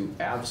is to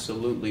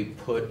absolutely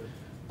put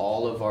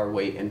all of our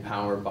weight and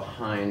power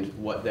behind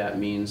what that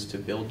means to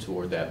build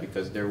toward that,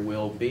 because there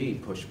will be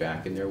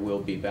pushback and there will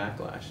be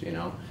backlash,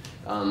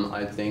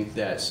 I think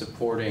that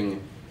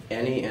supporting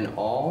any and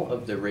all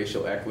of the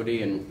racial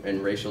equity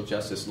and racial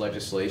justice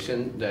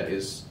legislation that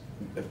is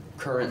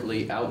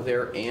currently out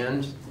there,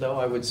 and though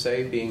I would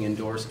say being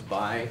endorsed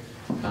by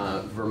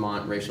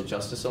Vermont Racial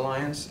Justice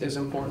Alliance is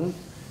important.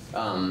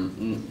 Not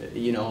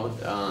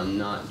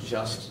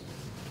just,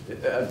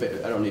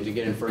 I don't need to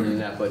get in further than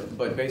that,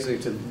 but basically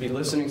to be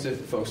listening to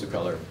folks of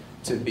color,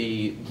 to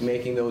be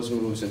making those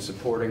moves and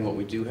supporting what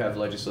we do have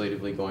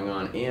legislatively going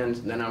on. And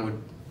then I would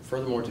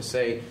furthermore to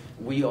say,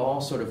 we all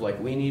sort of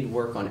we need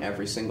work on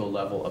every single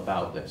level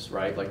about this,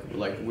 right?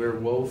 Like we're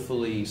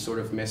woefully sort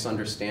of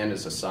misunderstand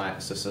as a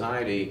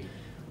society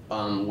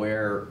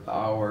where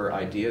our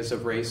ideas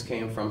of race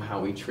came from,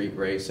 how we treat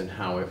race, and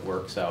how it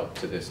works out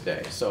to this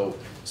day. So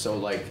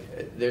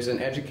there's an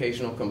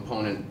educational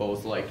component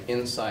both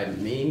inside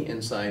me,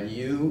 inside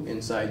you,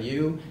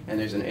 and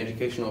there's an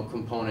educational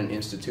component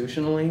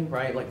institutionally,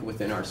 right?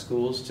 Within our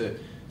schools to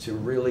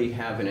really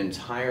have an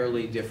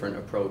entirely different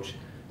approach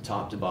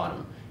top to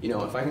bottom.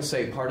 If I can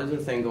say part of the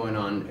thing going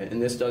on,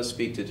 and this does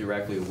speak to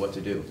directly what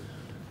to do,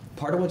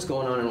 part of what's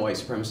going on in white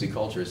supremacy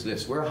culture is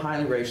this. We're a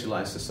highly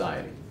racialized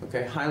society,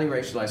 okay? Highly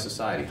racialized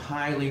society,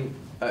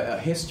 a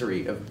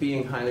history of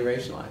being highly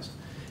racialized.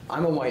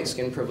 I'm a white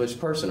skin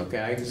privileged person, okay?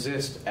 I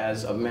exist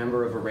as a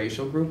member of a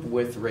racial group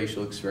with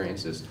racial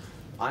experiences.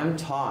 I'm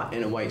taught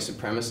in a white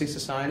supremacy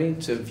society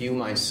to view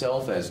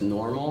myself as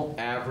normal,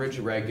 average,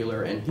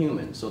 regular, and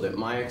human, so that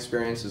my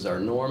experiences are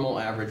normal,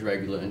 average,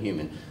 regular, and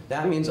human.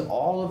 That means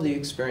all of the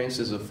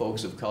experiences of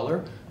folks of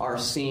color are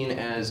seen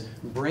as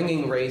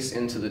bringing race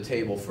onto the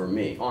table for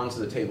me,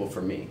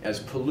 as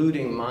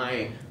polluting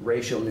my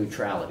racial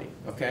neutrality,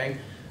 okay?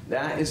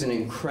 That is an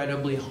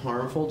incredibly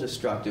harmful,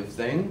 destructive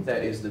thing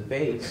that is the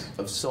base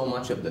of so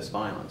much of this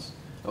violence,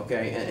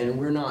 okay? And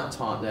we're not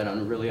taught that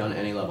really on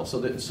any level. So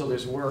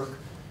there's work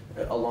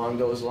along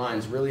those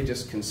lines, really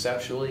just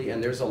conceptually,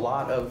 and there's a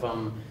lot of,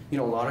 a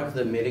lot of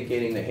the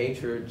mitigating the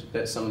hatred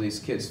that some of these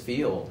kids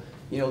feel.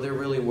 They're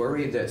really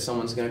worried that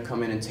someone's going to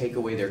come in and take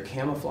away their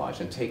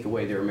camouflage and take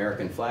away their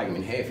American flag. I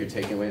mean, hey, if you're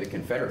taking away the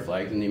Confederate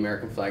flag, then the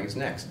American flag is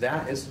next.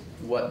 That is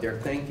what they're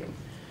thinking.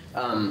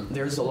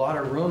 There's a lot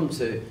of room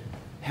to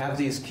have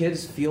these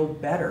kids feel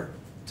better,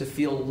 to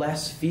feel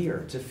less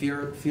fear, to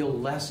feel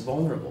less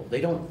vulnerable.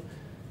 They don't,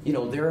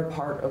 they're a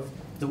part of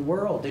the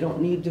world. They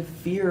don't need to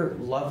fear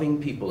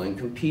loving people and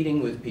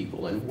competing with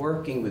people and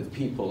working with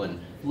people and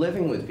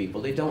living with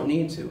people. They don't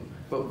need to.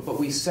 But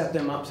we set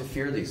them up to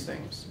fear these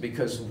things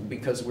because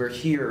we're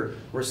here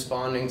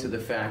responding to the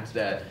fact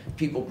that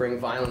people bring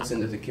violence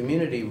into the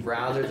community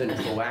rather than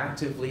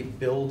proactively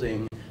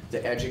building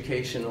the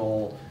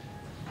educational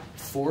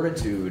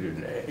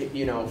fortitude,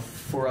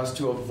 for us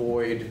to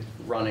avoid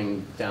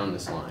running down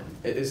this line.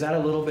 Is that a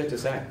little bit,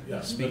 does that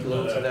speak a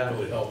little to that? That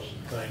really helps.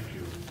 Thank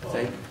you.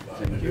 Thank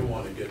I do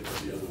want to get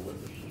to the other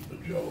witnesses,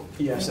 but Joe.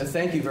 Yes,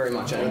 thank you very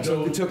much. It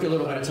took a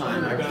little bit of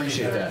time. I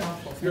appreciate that.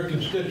 Your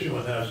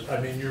constituent has,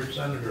 your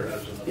senator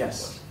has another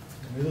Yes.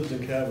 He lives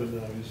in Cabot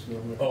now. He's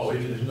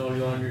he's no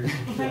longer.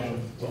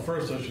 Well,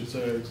 first I should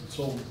say I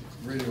sold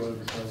radio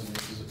advertising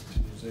to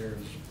his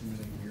heirs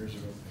many years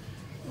ago.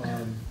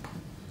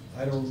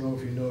 I don't know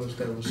if you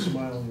noticed I was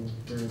smiling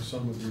during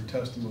some of your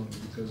testimony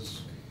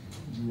because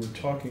you were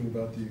talking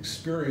about the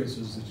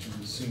experiences that you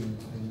had seen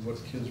and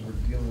what kids were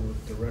dealing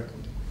with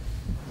directly.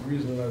 The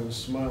reason that I was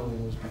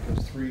smiling was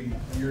because 3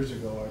 years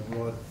ago I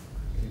brought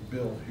a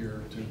bill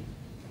here to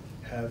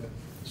have the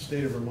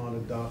state of Vermont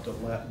adopt a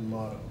Latin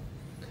motto.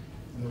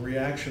 And the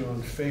reaction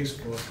on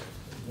Facebook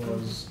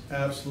was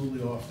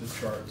absolutely off the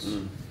charts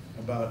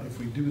about if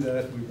we do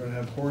that, we're going to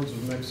have hordes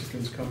of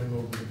Mexicans coming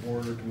over the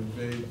border to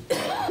invade.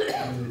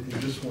 And it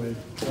just went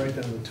right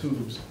down the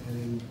tubes.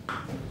 And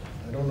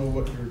I don't know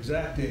what your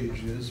exact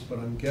age is, but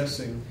I'm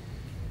guessing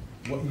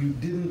what you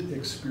didn't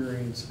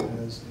experience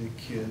as a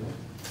kid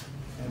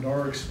and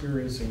are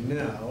experiencing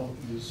now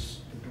is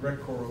a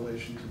direct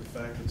correlation to the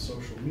fact that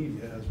social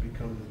media has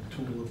become the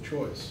tool of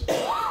choice.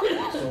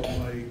 So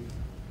my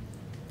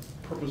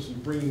purpose in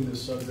bringing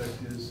this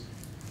subject is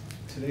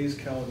today's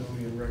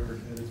Caledonian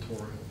Record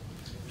editorial.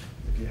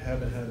 If you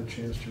haven't had a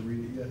chance to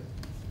read it yet,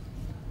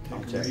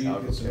 take a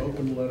read. It's an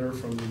open letter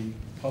from the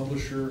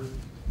publisher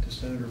to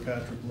Senator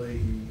Patrick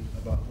Leahy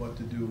about what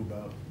to do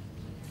about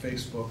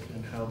Facebook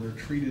and how they're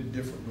treated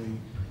differently,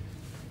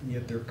 and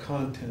yet their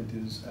content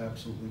is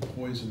absolutely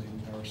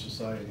poisoning our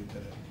society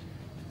today.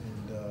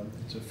 And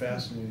it's a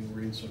fascinating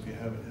read, so if you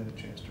haven't had a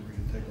chance to read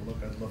it, take a look.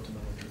 I'd love to know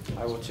what your thoughts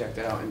are. I will check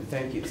that out, and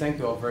thank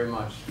you all very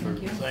much for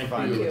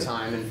finding the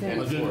time and for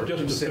Just to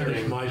considering.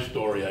 finish my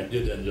story, I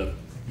did end up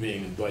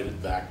being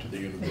invited back to the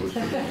university.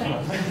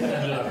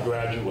 Ended up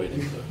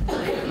graduating.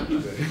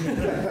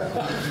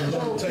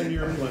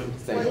 10-year plan.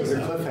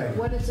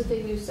 What is it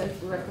that you said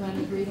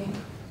recommended reading?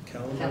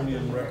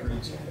 Caledonian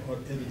Records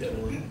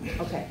editorial.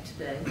 Okay,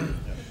 today.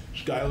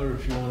 Skylar,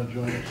 if you want to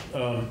join us.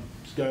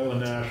 Skylar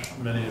Nash,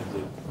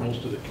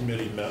 most of the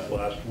committee met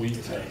last week,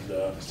 and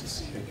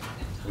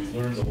we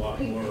learned a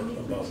lot more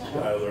about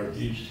Skylar.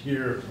 He's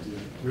here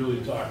really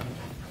talking.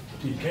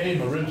 He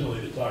came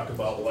originally to talk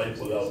about life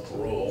without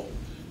parole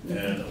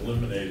and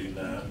eliminating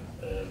that,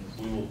 and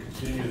we will continue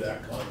continue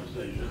that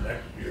conversation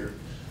next year,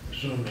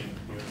 assuming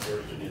the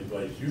university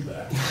invites you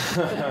back.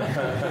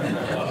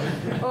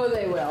 Oh,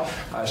 they will.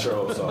 I sure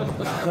hope so.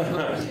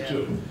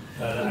 Too.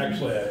 And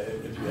actually,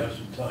 if you have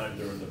some time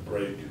during the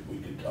break, if we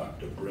could talk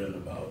to Bryn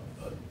about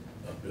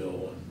a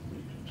bill and we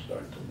can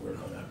start to work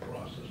on that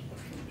process,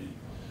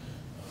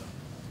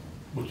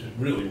 which is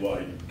really why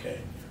you came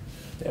here.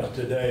 Yeah. But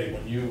today,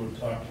 when you were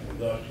talking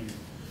with us,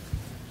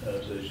 you,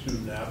 as a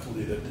student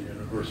athlete at the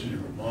University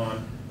of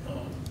Vermont,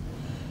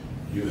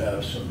 you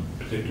have some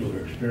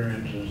particular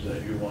experiences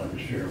that you wanted to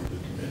share with the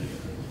committee,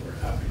 and we're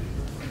happy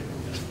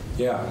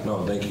to. Yeah,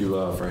 no, thank you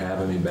for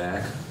having me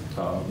back.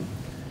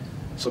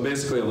 So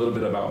basically, a little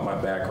bit about my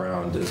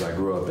background is I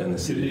grew up in the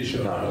city of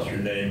Chicago. What's your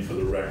name for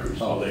the record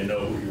so they know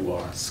who you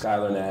are?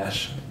 Skylar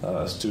Nash,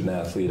 student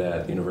athlete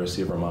at the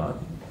University of Vermont.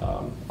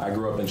 I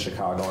grew up in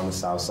Chicago on the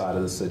south side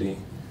of the city,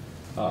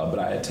 but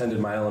I attended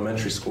my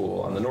elementary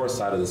school on the north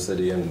side of the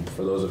city, and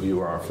for those of you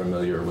who aren't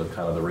familiar with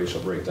kind of the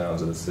racial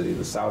breakdowns of the city,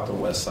 the south and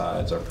west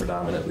sides are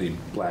predominantly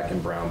black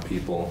and brown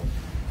people,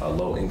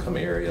 low-income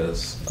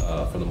areas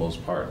for the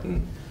most part.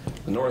 And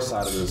the north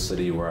side of the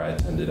city where I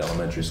attended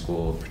elementary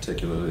school,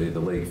 particularly the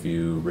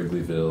Lakeview,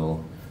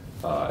 Wrigleyville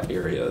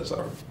areas,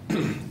 are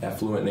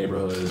affluent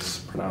neighborhoods,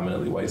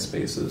 predominantly white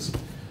spaces.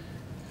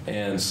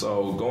 And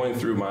so going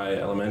through my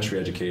elementary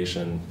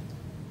education,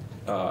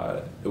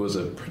 it was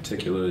a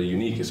particularly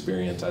unique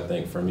experience, I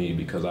think, for me,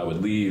 because I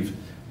would leave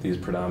these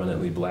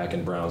predominantly black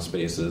and brown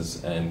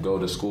spaces and go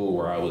to school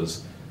where I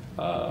was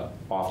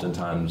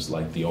oftentimes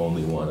like the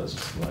only one, as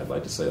I'd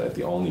like to say, like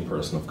the only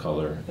person of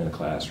color in a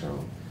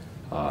classroom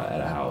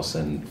at a house.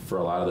 And for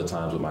a lot of the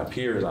times with my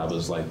peers, I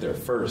was like their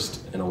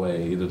first, in a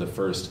way, either the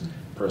first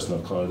person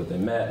of color that they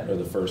met or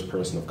the first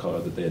person of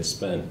color that they had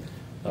spent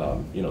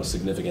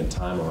significant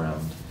time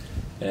around.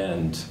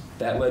 And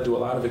that led to a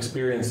lot of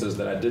experiences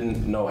that I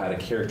didn't know how to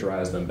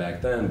characterize them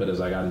back then, but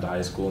as I got into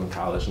high school and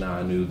college now,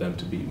 I knew them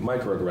to be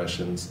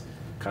microaggressions,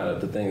 kind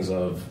of the things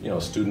of,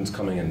 students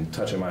coming and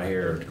touching my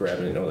hair,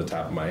 grabbing, the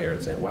top of my hair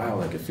and saying, wow,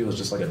 like it feels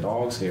just like a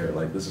dog's hair,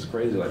 like this is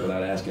crazy, like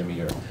without asking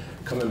me, or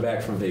coming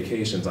back from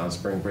vacations on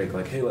spring break,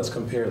 like, hey, let's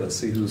compare, let's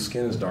see whose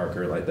skin is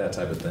darker, like that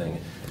type of thing.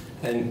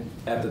 And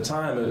at the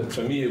time,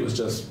 for me, it was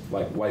just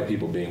like white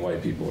people being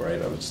white people,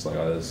 right? I was just like,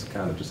 oh, this is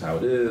kind of just how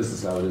it is, this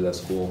is how it is at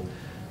school.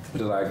 But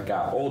as I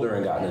got older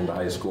and gotten into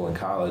high school and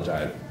college,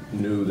 I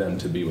knew them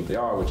to be what they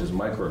are, which is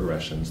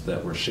microaggressions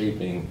that were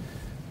shaping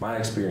my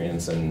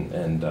experience and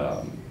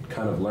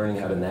kind of learning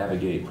how to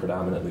navigate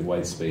predominantly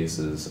white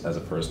spaces as a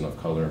person of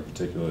color,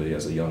 particularly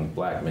as a young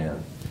black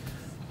man.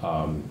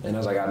 And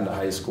as I got into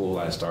high school,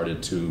 I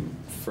started to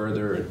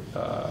further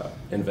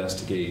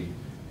investigate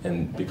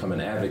and become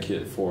an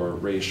advocate for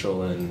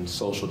racial and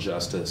social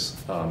justice.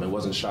 And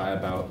wasn't shy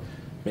about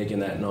making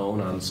that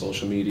known on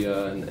social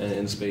media and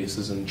in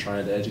spaces and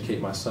trying to educate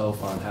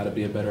myself on how to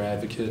be a better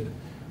advocate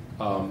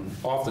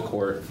off the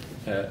court.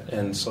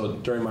 And so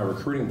during my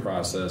recruiting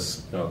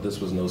process,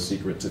 this was no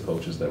secret to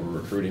coaches that were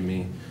recruiting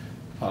me.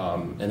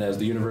 And as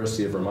the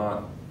University of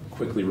Vermont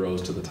quickly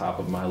rose to the top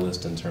of my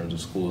list in terms of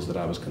schools that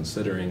I was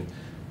considering,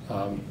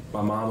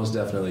 my mom was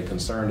definitely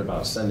concerned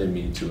about sending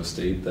me to a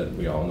state that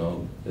we all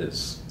know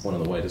is one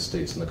of the whitest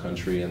states in the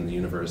country, and the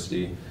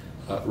university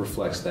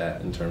reflects that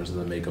in terms of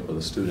the makeup of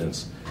the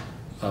students.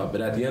 But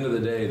at the end of the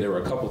day, there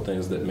were a couple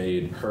things that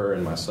made her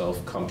and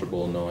myself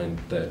comfortable knowing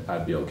that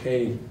I'd be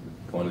okay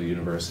going to the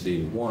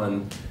university.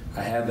 One,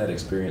 I had that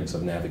experience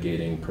of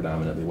navigating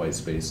predominantly white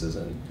spaces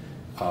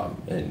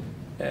and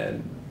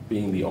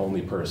being the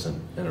only person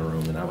in a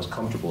room, and I was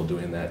comfortable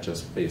doing that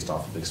just based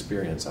off of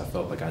experience. I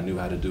felt like I knew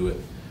how to do it.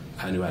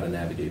 I knew how to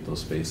navigate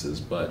those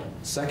spaces. But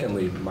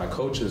secondly, my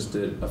coaches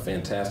did a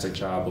fantastic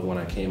job of when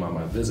I came on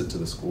my visit to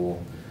the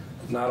school,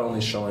 not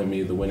only showing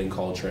me the winning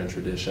culture and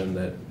tradition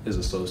that is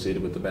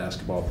associated with the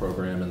basketball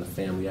program and the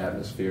family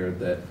atmosphere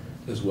that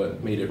is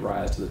what made it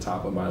rise to the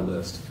top of my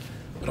list,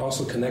 but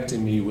also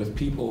connecting me with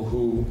people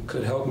who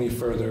could help me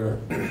further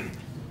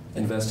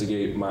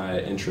investigate my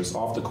interests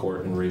off the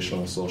court in racial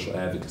and social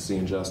advocacy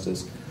and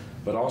justice,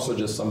 but also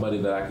just somebody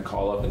that I could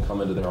call up and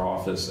come into their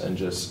office and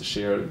just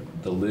share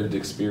the lived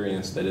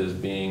experience that is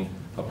being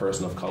a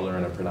person of color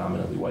in a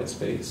predominantly white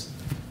space.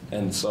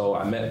 And so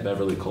I met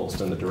Beverly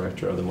Colston, the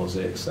director of the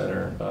Mosaic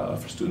Center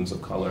for Students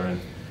of Color, and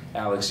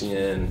Alex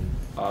Yin,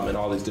 and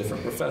all these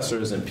different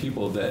professors and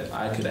people that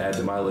I could add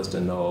to my list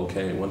and know,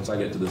 okay, once I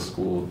get to this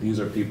school, these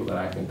are people that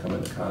I can come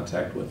into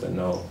contact with and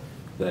know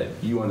that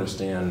you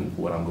understand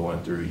what I'm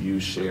going through. You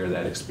share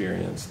that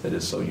experience that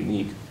is so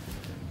unique.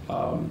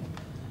 And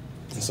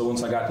so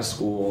once I got to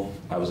school,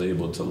 I was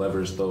able to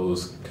leverage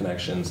those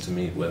connections to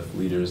meet with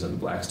leaders in the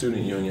Black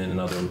Student Union and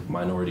other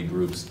minority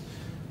groups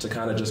to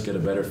kind of just get a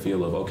better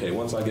feel of, okay,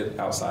 once I get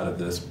outside of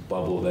this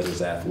bubble that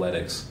is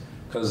athletics,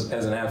 because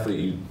as an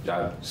athlete,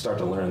 I start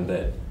to learn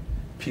that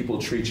people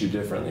treat you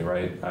differently,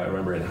 right? I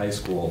remember in high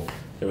school,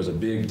 there was a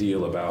big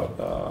deal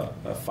about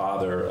a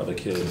father of a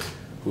kid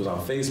who was on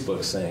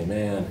Facebook saying,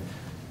 man,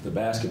 the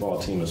basketball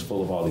team is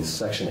full of all these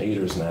Section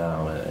 8ers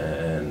now,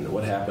 and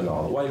what happened to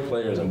all the white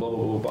players, and blah,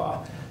 blah, blah,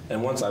 blah.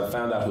 And once I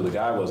found out who the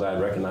guy was, I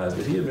had recognized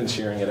that he had been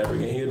cheering at every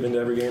game. He had been to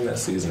every game that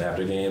season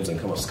after games and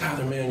come up,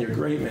 Skyler, man, you're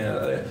great, man,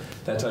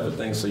 that type of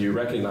thing. So you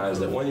recognize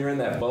that when you're in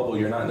that bubble,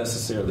 you're not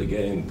necessarily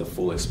getting the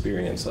full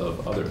experience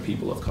of other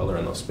people of color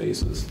in those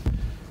spaces.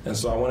 And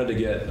so I wanted to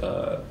get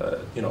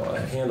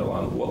a handle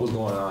on what was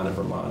going on in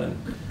Vermont.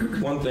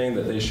 And one thing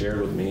that they shared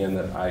with me and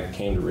that I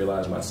came to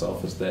realize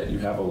myself is that you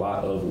have a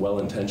lot of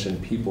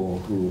well-intentioned people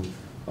who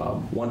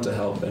want to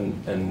help.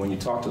 And when you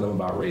talk to them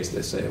about race,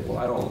 they say, well,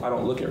 I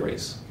don't look at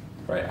race,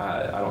 right?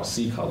 I don't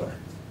see color.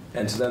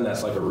 And to them,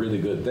 that's like a really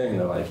good thing.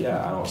 They're like,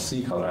 yeah, I don't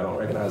see color. I don't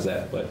recognize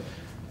that. But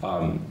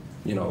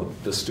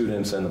the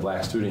students and the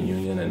Black Student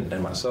Union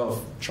and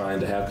myself trying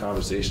to have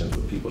conversations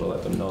with people to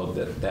let them know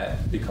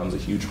that becomes a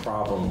huge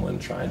problem when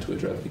trying to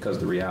address, because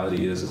the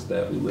reality is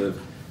that we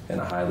live in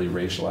a highly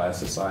racialized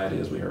society,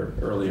 as we heard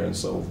earlier. And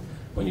so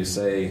when you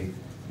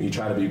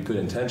try to be good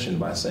intentioned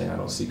by saying, I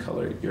don't see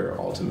color, you're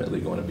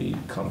ultimately going to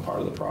become part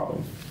of the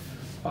problem.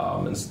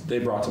 And they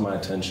brought to my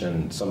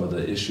attention some of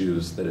the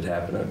issues that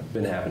had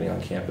been happening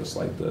on campus,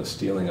 like the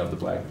stealing of the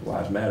Black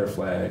Lives Matter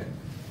flag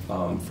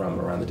from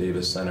around the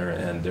Davis Center,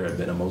 and there had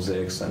been a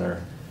Mosaic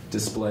Center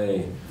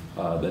display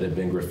that had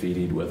been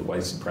graffitied with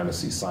white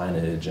supremacy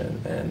signage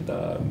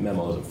and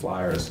memos and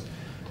flyers.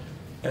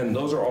 And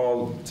those are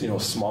all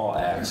small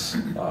acts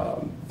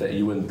that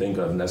you wouldn't think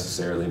of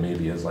necessarily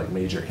maybe as like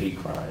major hate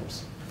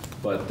crimes,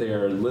 but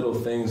they're little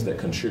things that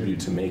contribute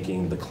to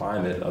making the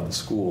climate of the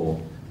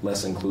school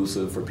less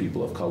inclusive for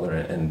people of color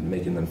and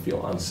making them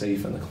feel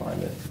unsafe in the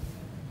climate.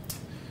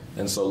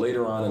 And so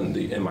later on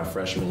in my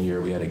freshman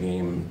year, we had a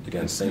game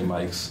against St.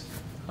 Mike's,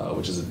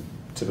 which is a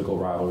typical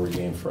rivalry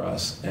game for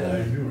us. And,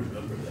 yeah, I do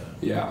remember that.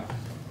 Yeah.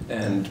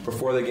 And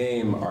before the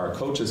game, our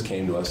coaches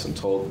came to us and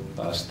told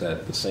us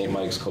that the St.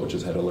 Mike's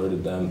coaches had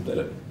alerted them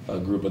that a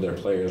group of their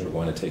players were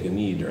going to take a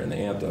knee during the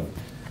anthem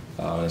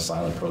in a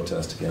silent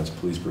protest against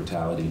police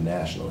brutality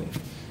nationally.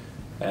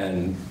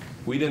 And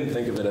we didn't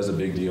think of it as a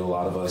big deal. A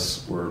lot of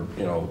us were,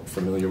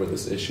 familiar with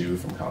this issue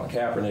from Colin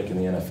Kaepernick in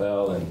the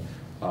NFL,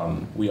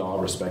 and we all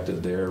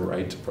respected their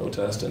right to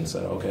protest and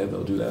said, okay,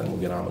 they'll do that and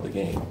we'll get on with the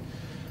game.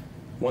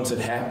 Once it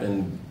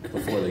happened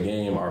before the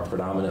game, our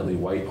predominantly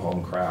white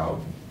home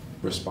crowd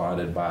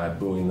responded by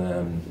booing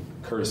them,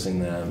 cursing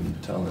them,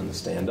 telling them to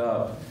stand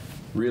up,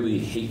 really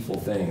hateful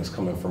things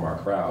coming from our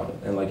crowd.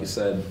 And like you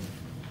said,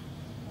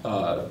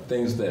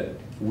 things that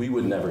we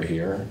would never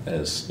hear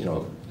as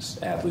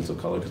athletes of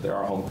color, because they're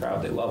our home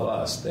crowd, they love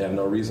us, they have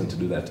no reason to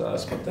do that to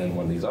us. But then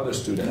when these other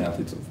student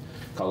athletes of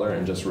color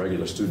and just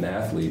regular student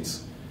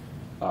athletes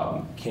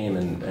came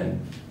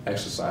and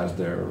exercised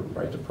their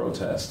right to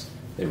protest,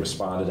 they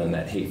responded in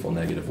that hateful,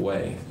 negative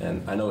way.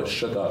 And I know it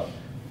shook up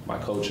my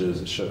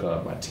coaches, it shook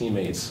up my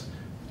teammates,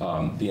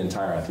 the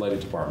entire athletic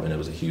department. It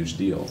was a huge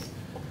deal.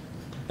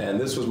 And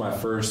this was my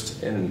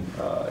first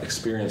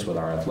experience with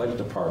our athletic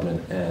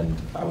department, and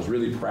I was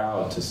really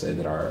proud to say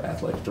that our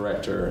athletic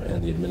director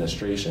and the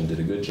administration did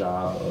a good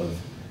job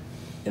of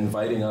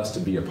inviting us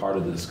to be a part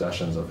of the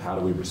discussions of how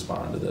do we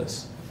respond to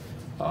this.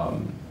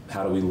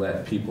 How do we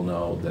let people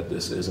know that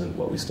this isn't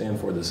what we stand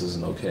for, this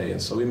isn't okay?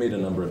 And so we made a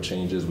number of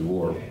changes. We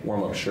wore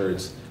warm-up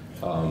shirts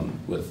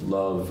with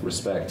love,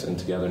 respect, and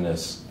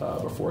togetherness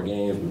before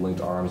games. We linked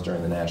arms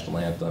during the national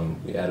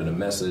anthem. We added a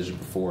message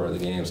before the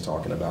games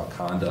talking about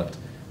conduct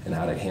and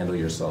how to handle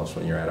yourselves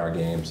when you're at our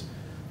games.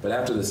 But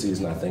after the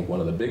season, I think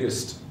one of the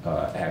biggest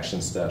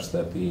action steps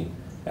that the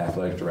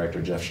athletic director,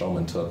 Jeff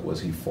Shulman, took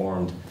was he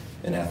formed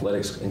an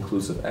athletics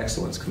inclusive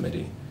excellence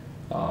committee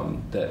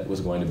that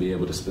was going to be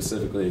able to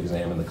specifically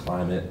examine the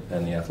climate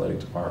and the athletic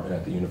department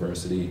at the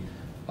university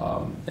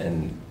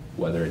and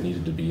whether it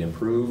needed to be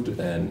improved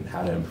and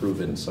how to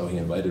improve it. And so he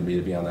invited me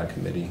to be on that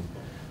committee.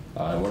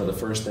 And one of the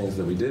first things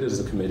that we did as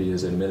a committee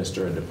is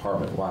administer a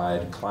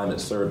department-wide climate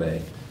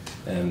survey.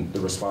 And the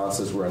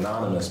responses were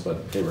anonymous,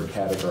 but they were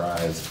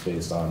categorized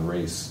based on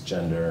race,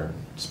 gender,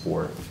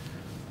 sport.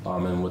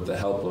 And with the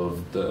help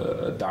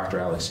of Dr.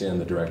 Alex Yin,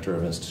 the director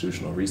of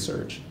institutional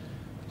research,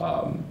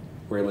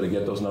 we're able to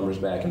get those numbers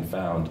back and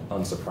found,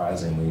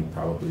 unsurprisingly,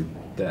 probably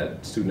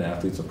that student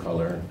athletes of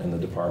color in the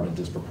department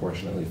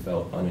disproportionately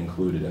felt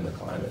unincluded in the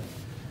climate.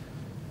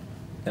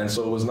 And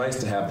so it was nice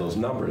to have those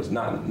numbers,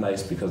 not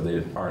nice because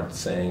they aren't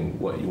saying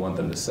what you want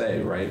them to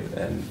say, right?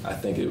 And I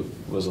think it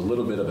was a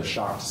little bit of a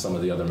shock to some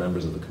of the other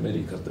members of the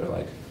committee because they're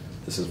like,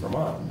 this is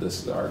Vermont.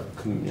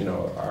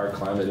 Our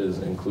climate is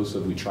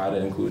inclusive. We try to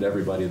include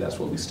everybody. That's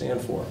what we stand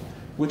for,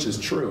 which is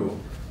true,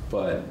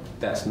 but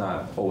that's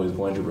not always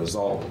going to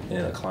result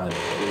in a climate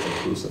that is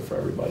inclusive for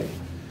everybody.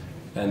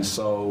 And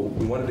so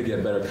we wanted to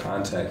get better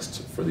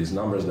context for these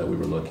numbers that we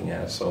were looking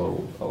at.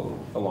 So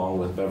along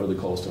with Beverly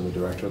Colston, the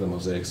director of the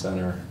Mosaic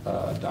Center,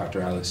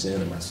 Dr. Alex Yin,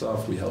 and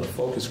myself, we held a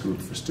focus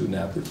group for student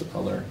athletes of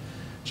color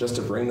just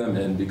to bring them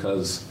in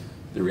because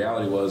the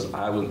reality was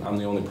I'm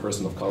the only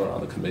person of color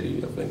on the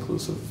committee of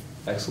inclusive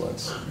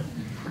excellence,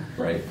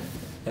 right?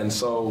 And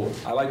so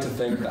I like to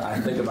think that I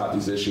think about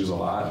these issues a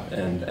lot,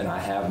 and I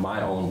have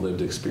my own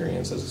lived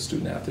experience as a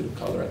student athlete of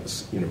color at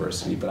this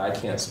university, but I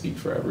can't speak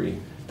for every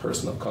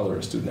person of color,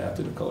 a student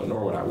athlete of color,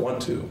 nor would I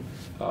want to,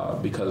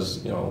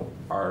 because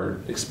our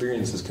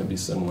experiences can be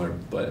similar,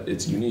 but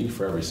it's unique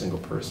for every single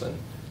person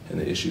and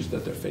the issues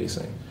that they're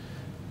facing.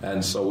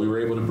 And so we were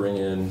able to bring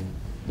in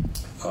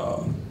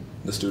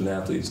the student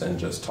athletes and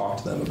just talk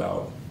to them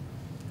about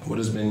what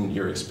has been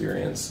your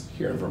experience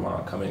here in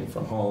Vermont, coming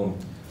from home,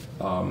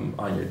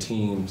 on your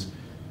teams.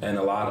 And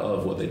a lot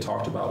of what they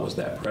talked about was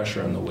that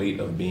pressure and the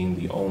weight of being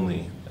the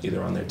only,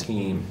 either on their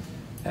team,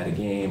 at a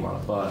game, on a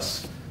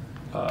bus,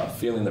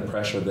 feeling the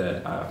pressure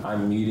that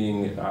I'm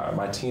meeting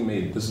my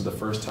teammate. This is the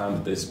first time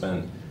that they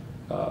spent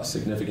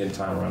significant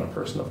time around a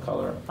person of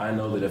color. I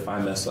know that if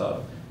I mess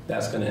up,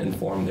 that's going to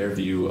inform their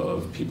view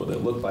of people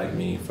that look like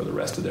me for the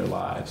rest of their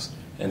lives.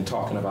 And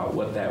talking about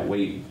what that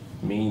weight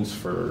means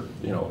for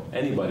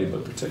anybody,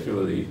 but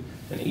particularly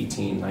an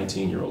 18,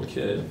 19-year-old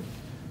kid.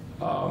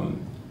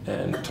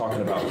 And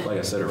talking about, like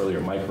I said earlier,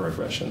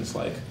 microaggressions,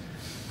 like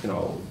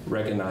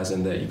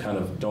recognizing that you kind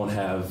of don't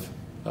have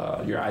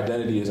your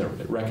identity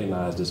isn't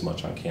recognized as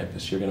much on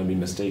campus. You're going to be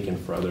mistaken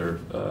for other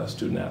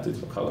student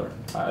athletes of color.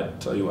 I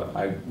tell you what,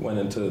 I went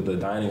into the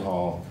dining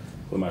hall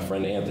with my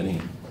friend Anthony.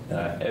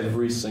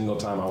 Every single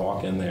time I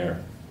walk in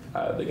there,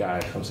 the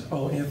guy comes,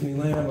 "Oh, Anthony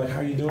Lamb, like,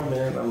 how you doing,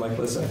 man?" I'm like,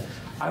 "Listen,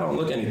 I don't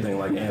look anything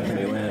like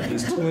Anthony Lamb.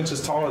 He's 2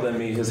 inches taller than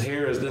me. His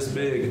hair is this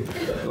big."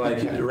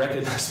 Like,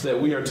 recognize that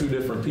we are two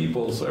different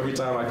people. So every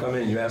time I come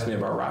in, you ask me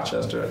about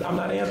Rochester. I'm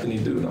not Anthony,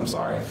 dude. I'm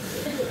sorry.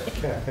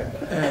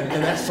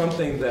 And that's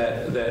something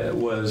that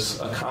was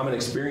a common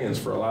experience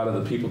for a lot of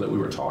the people that we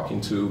were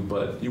talking to,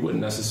 but you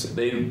wouldn't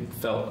necessarily, they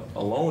felt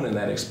alone in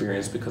that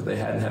experience because they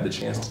hadn't had the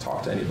chance to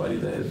talk to anybody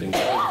that had been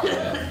going through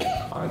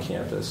that on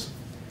campus.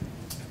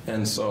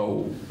 And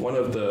so one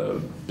of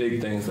the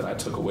big things that I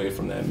took away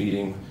from that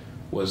meeting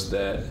was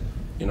that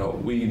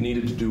we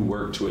needed to do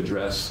work to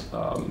address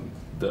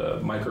the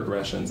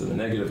microaggressions and the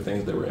negative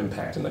things that were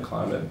impacting the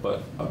climate.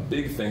 But a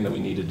big thing that we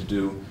needed to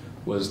do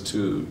was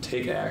to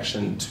take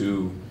action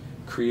to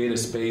create a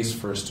space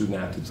for student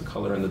athletes of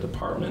color in the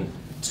department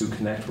to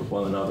connect with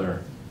one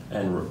another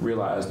and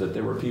realize that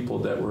there were people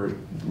that were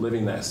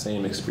living that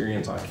same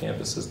experience on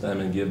campus as them,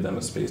 and give them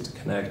a space to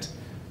connect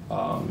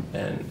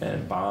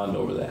and bond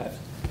over that.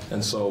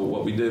 And so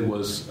what we did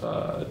was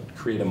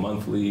create a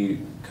monthly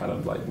kind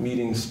of like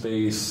meeting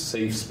space,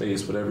 safe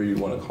space, whatever you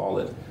want to call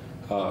it,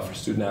 for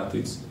student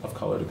athletes of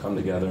color to come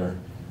together,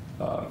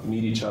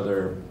 meet each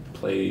other,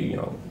 play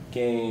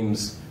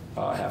games,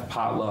 have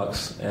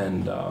potlucks,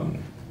 and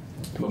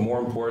but more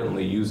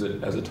importantly, use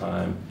it as a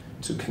time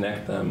to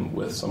connect them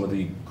with some of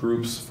the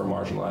groups for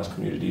marginalized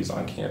communities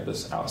on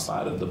campus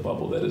outside of the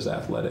bubble that is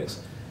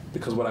athletics.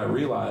 Because what I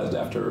realized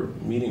after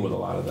meeting with a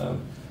lot of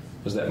them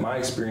was that my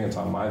experience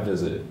on my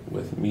visit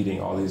with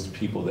meeting all these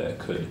people that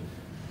could,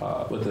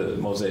 with the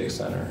Mosaic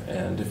Center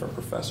and different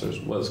professors,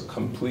 was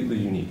completely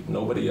unique.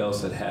 Nobody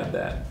else had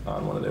that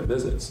on one of their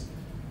visits.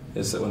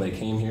 Is that when they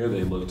came here,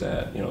 they looked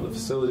at the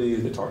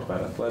facilities, they talked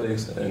about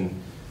athletics and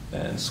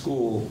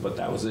school, but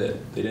that was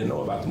it. They didn't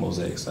know about the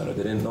Mosaic Center.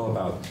 They didn't know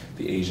about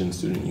the Asian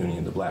Student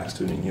Union, the Black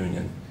Student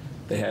Union.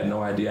 They had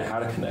no idea how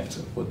to connect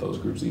with those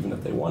groups, even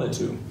if they wanted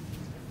to.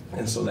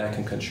 And so that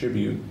can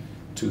contribute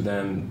to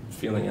them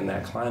feeling in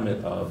that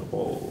climate of,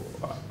 oh,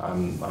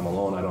 I'm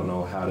alone. I don't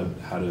know how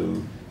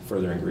to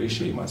further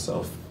ingratiate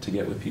myself to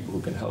get with people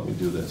who can help me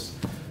do this.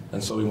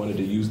 And so we wanted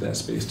to use that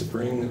space to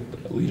bring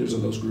leaders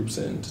of those groups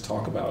in to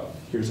talk about,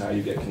 here's how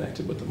you get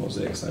connected with the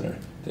Mosaic Center,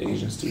 the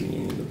Asian Student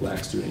Union, the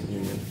Black Student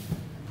Union.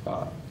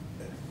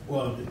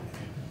 Well,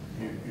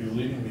 you're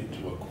leading me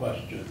to a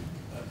question.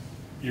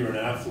 You're an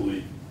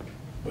athlete,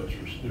 but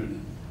you're a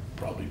student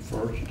probably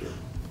first, or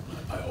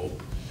I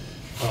hope.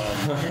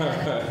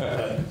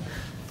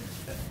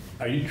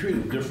 Are you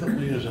treated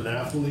differently as an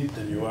athlete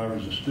than you are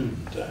as a student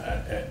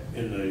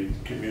in the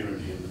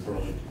community, in the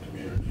Burlington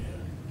community?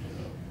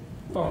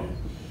 You're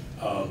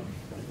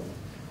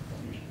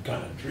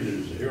kind of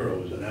treated as a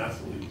hero as an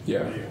athlete.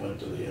 Yeah. You went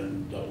to the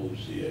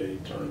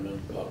NWCA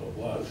tournament, blah, blah,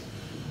 blah.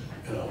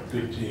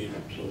 Good team,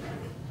 so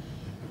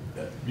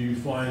forth. Do you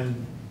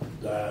find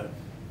that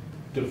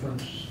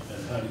difference,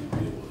 and how do you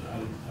deal with it?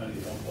 How do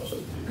you help us to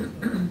deal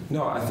with that?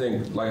 No, I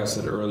think, like I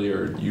said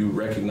earlier, you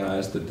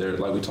recognize that there,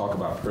 like we talk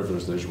about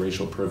privilege, there's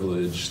racial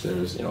privilege,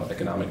 there's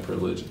economic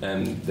privilege,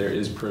 and there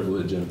is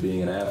privilege in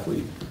being an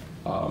athlete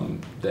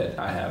that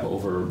I have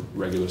over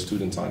regular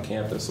students on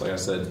campus. Like I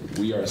said,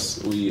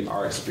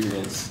 our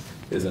experience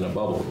is in a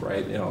bubble,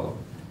 right?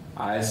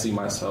 I see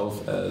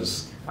myself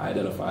I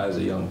identify as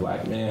a young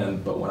black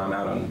man, but when I'm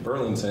out on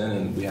Burlington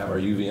and we have our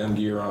UVM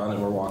gear on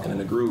and we're walking in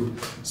a group,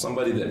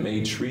 somebody that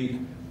may treat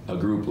a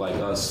group like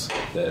us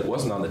that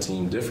wasn't on the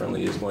team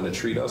differently is going to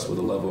treat us with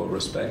a level of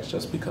respect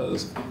just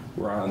because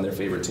we're on their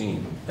favorite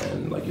team.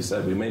 And like you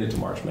said, we made it to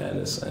March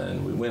Madness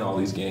and we win all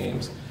these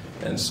games.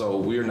 And so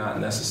we're not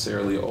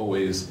necessarily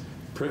always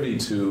privy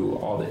to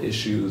all the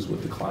issues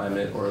with the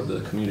climate or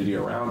the community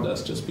around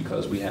us just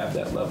because we have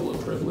that level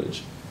of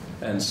privilege.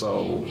 And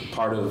so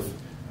part of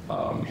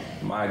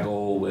my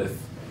goal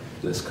with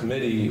this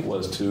committee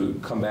was to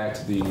come back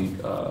to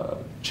the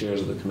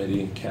chairs of the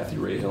committee, Kathy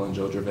Rahill and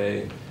Joe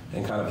Gervais,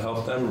 and kind of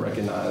help them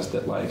recognize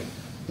that like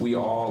we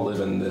all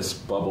live in this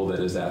bubble that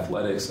is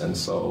athletics. And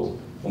so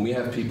when we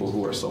have people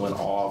who are so in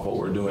awe of what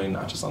we're doing,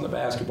 not just on the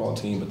basketball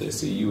team, but they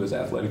see you as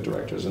athletic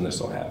directors and they're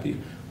so happy,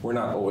 we're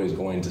not always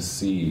going to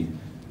see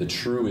the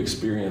true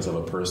experience of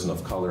a person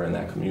of color in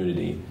that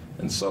community.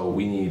 And so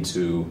we need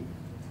to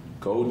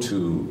go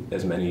to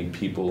as many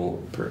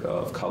people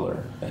of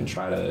color and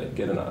try to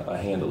get a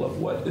handle of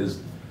what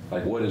is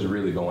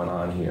really going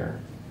on here,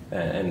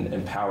 and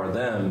empower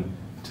them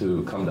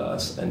to come to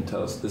us and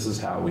tell us this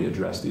is how we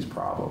address these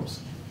problems.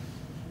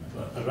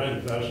 I find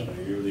it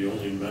fascinating. You're the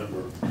only member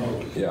of color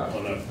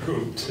on that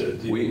group.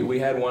 We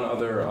had one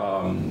other,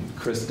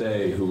 Chris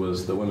Day, who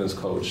was the women's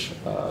coach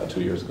 2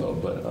 years ago,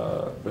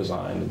 but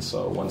resigned. And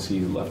so once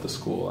he left the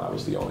school, I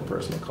was the only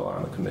person of color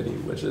on the committee,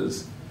 which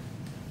is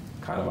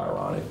kind of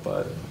ironic,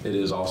 but it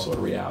is also a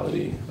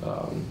reality,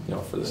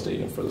 for the state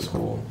and for the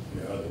school.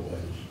 Yeah, the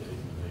whitest state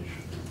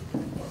in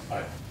the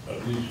nation.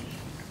 At least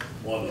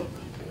one of the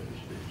whitest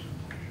states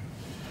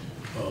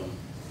in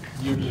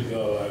the nation. Years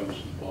ago, I was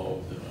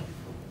involved in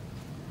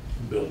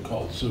a bill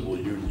called Civil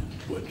Unions,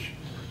 which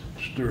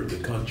stirred the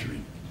country,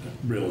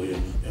 really,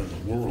 and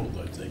the world,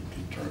 I think,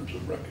 in terms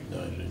of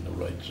recognizing the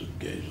rights of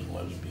gays and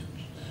lesbians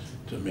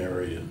to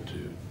marry and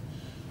to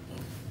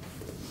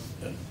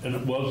and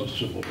it was a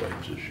civil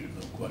rights issue,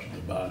 no question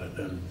about it.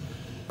 And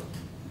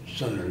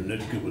Senator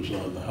Nitka was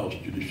on the House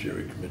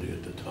Judiciary Committee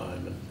at the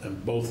time,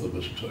 and both of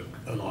us took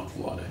an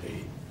awful lot of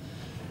hate.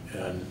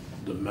 And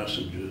the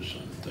messages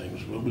and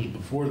things,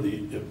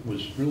 it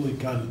was really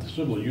kind of, the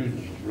civil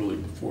unions was really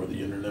before the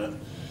internet.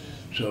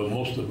 So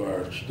most of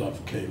our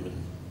stuff came in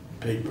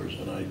papers,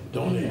 and I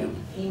donated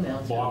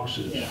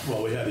boxes. Yeah.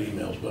 Well, we had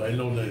emails, but I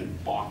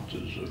donated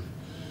boxes of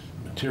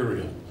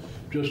material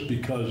just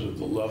because of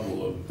the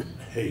level of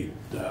hate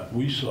that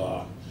we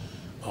saw.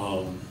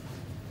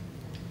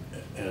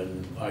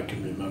 And I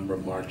can remember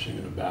marching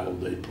in a Battle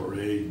Day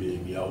parade,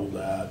 being yelled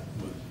at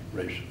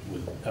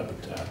with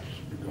epithets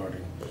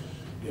regarding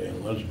gay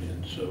and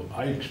lesbian. So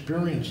I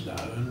experienced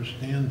that, I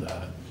understand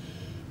that,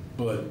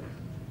 but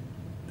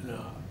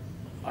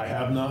I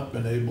have not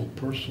been able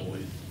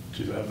personally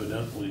to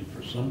evidently,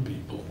 for some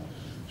people,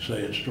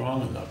 say it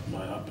strong enough.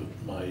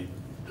 My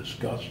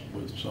disgust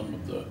with some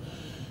of the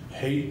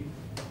hate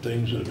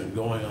things that have been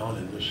going on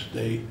in this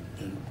state,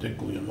 and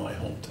particularly in my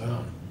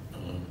hometown.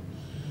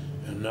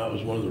 And that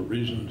was one of the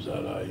reasons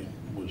that I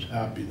was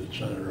happy that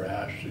Senator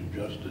Ashe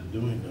suggested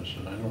doing this.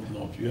 And I don't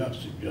know if you have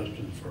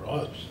suggestions for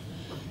us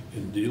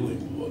in dealing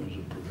with what is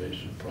a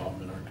pervasive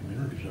problem in our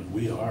communities. And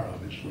we are,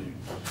 obviously,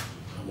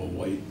 I'm a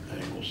white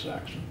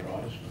Anglo-Saxon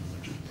Protestant,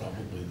 which is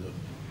probably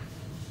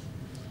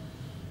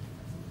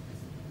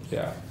the...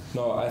 Yeah.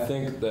 No, I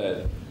think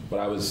that what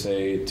I would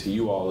say to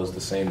you all is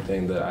the same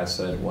thing that I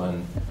said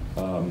when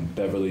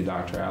Beverly,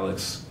 Dr.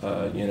 Alex,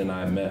 Yin and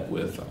I met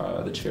with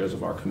the chairs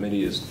of our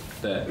committee, is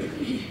that,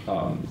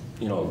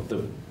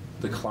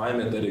 the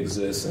climate that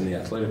exists in the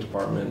athletic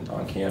department,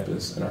 on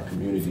campus, in our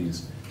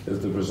communities, is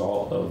the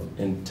result of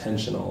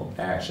intentional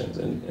actions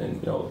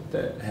and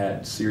that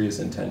had serious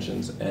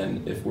intentions.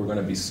 And if we're going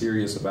to be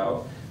serious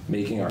about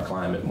making our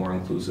climate more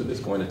inclusive,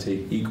 it's going to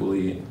take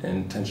equally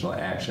intentional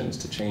actions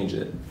to change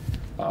it,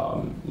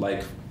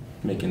 like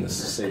making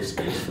this a safe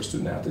space for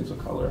student athletes of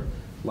color,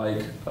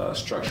 like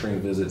structuring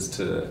visits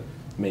to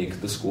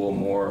make the school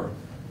more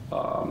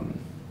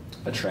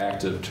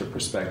attractive to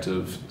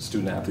prospective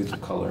student athletes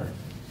of color.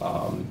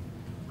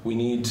 We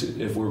need to,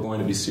 if we're going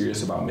to be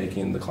serious about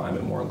making the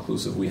climate more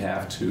inclusive, we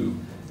have to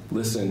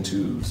listen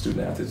to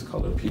student athletes of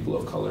color, people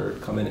of color,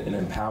 come in and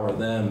empower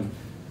them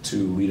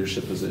to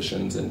leadership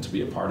positions and to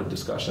be a part of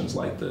discussions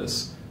like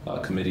this,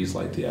 committees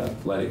like the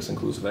Athletics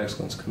Inclusive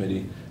Excellence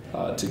Committee,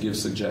 to give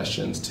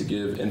suggestions, to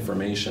give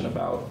information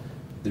about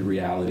the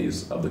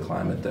realities of the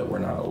climate that we're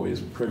not always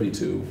privy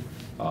to,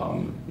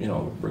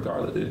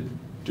 regardless,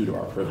 due to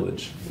our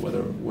privilege,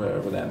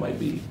 wherever that might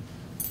be.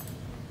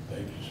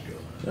 Thank you,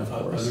 Scott. Yeah, of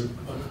course.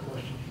 Other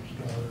questions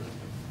for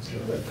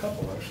Scott? Yeah, a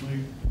couple,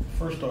 actually.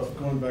 First off,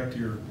 going back to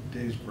your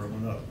days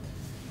growing up,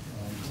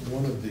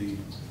 one of the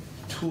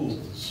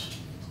tools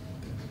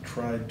that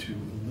tried to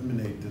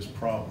eliminate this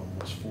problem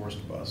was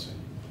forced busing.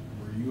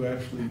 Were you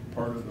actually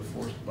part of the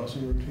forced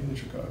busing routine in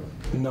Chicago?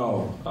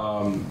 No.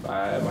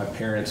 My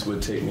parents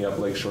would take me up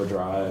Lakeshore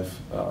Drive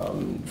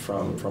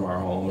from our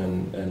home,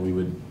 and we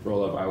would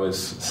roll up. I always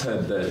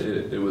said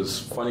that it was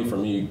funny for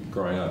me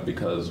growing up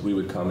because we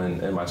would come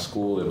in my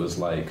school, it was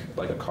like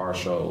a car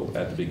show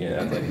at the beginning,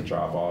 at like the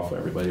drop off.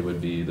 Everybody would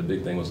be, the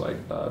big thing was like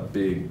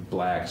big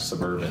black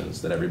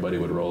Suburbans that everybody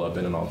would roll up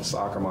in, and all the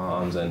soccer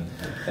moms and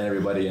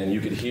everybody, and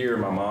you could hear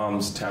my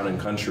mom's Town and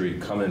Country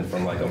coming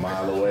from like a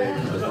mile away.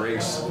 The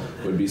brakes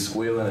would be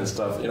squealing and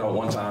stuff.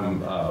 One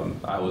time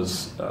I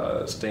was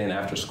staying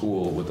after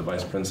school with the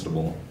vice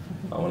principal,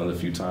 one of the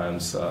few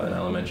times in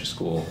elementary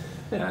school,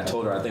 And I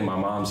told her, I think my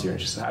mom's here. And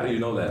she said, how do you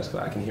know that? Because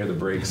I can hear the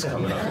brakes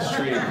coming up the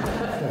street.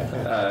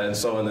 And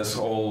so in this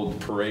whole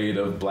parade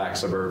of black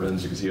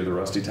Suburbans, you can hear the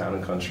rusty town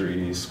and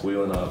country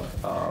squealing up.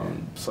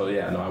 So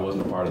yeah, no, I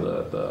wasn't a part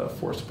of the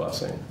forced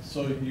busing.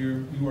 So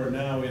you are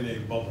now in a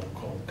bubble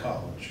called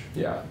college.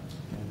 Yeah.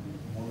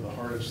 And one of the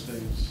hardest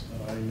things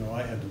that I know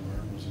I had to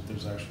learn was that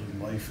there's actually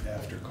life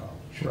after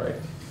college. Right.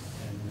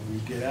 And when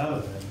you get out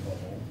of that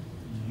bubble,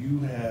 you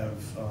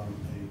have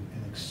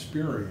an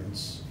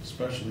experience,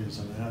 especially as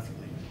an athlete,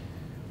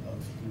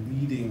 of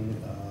leading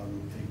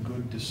a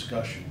good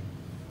discussion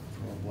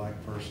from a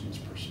black person's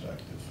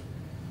perspective.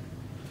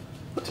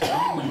 To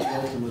me,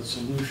 the ultimate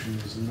solution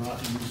is not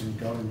using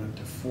government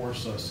to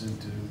force us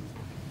into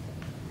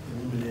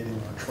eliminating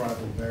our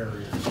tribal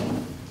barriers,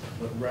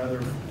 but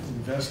rather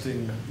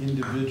investing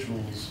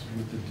individuals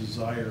with the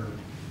desire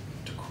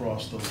to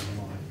cross those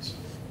lines.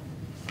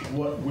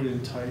 What would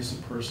entice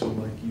a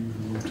person like you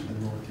who moved to the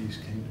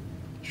Northeast Kingdom?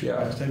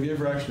 Yeah. Have you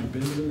ever actually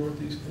been to the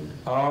Northeast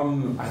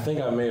Kingdom? I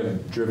think I may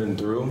have driven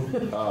through.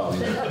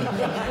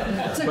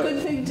 It's a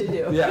good thing to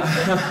do.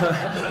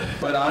 Yeah.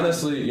 But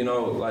honestly, you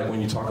know, like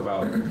when you talk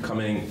about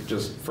coming,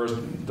 just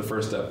the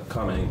first step,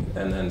 coming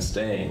and then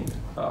staying,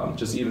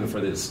 just even for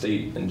the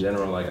state in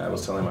general, like I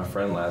was telling my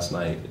friend last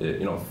night,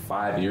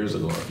 5 years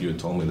ago, if you had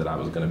told me that I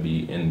was going to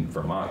be in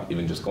Vermont,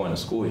 even just going to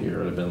school here, it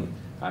would have been,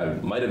 I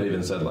might have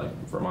even said, like,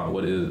 Vermont,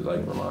 what is,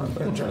 like, Vermont?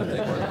 I'm trying to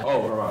think, like,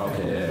 oh, Vermont,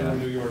 okay, yeah.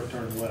 New York,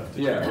 turn left.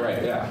 Yeah,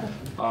 right, yeah.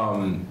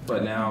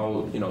 But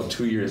now,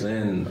 2 years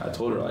in, I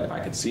told her, like,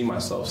 I could see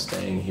myself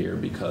staying here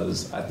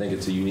because I think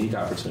it's a unique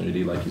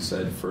opportunity, like you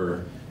said,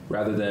 for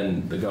rather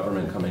than the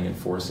government coming and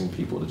forcing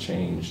people to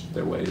change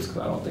their ways,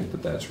 because I don't think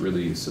that that's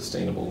really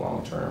sustainable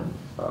long term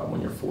when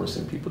you're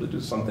forcing people to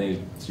do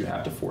something you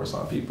have to force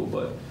on people,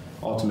 but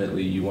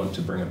ultimately you want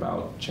to bring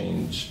about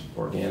change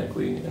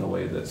organically in a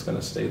way that's going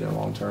to stay there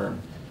long term.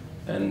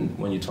 And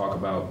when you talk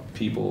about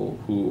people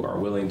who are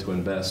willing to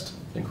invest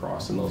in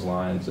crossing those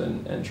lines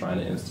and trying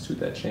to institute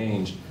that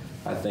change,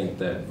 I think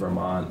that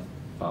Vermont,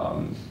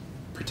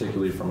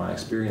 particularly from my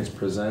experience,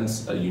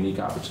 presents a unique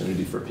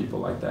opportunity for people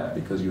like that,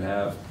 because you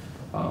have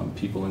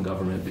people in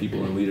government,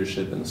 people in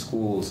leadership in the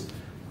schools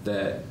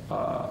that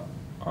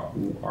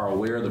are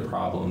aware of the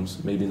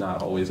problems, maybe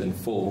not always in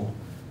full,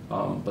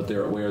 but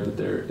they're aware that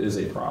there is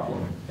a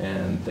problem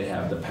and they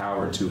have the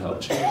power to help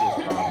change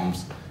those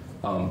problems,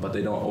 but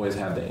they don't always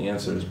have the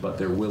answers, but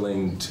they're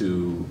willing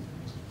to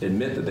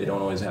admit that they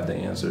don't always have the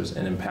answers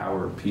and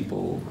empower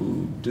people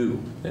who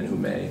do and who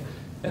may.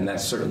 And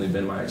that's certainly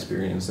been my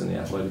experience in the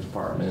athletic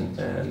department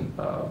and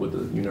with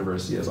the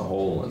university as a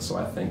whole. And so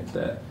I think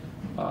that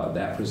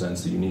that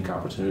presents a unique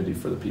opportunity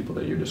for the people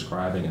that you're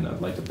describing, and I'd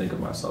like to think of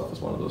myself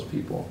as one of those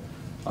people,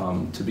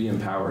 to be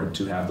empowered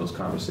to have those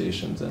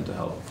conversations and to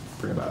help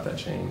bring about that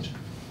change.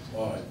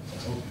 Well,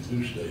 I hope you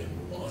do stay in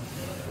Vermont,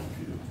 and I hope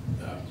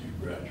you, after you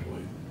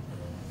graduate,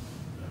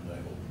 and I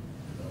hope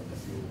that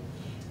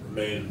you'll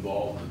remain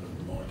involved in the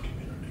Vermont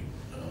community.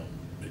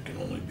 It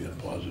can only be a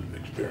positive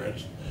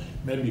experience.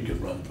 Maybe you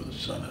could run for the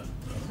Senate.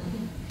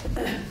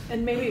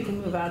 And maybe you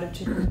can move out of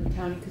Chittenden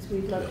County, because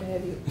we'd love to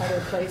have you other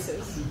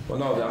places. Well,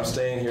 no, I'm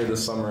staying here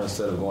this summer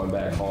instead of going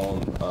back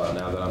home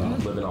now that I'm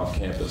living off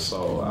campus.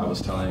 So I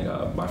was telling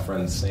my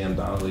friend Sam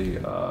Donnelly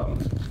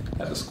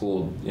at the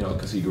school,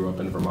 because he grew up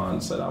in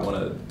Vermont, said I want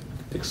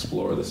to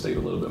explore the state a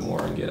little bit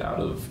more and get out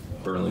of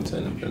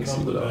Burlington and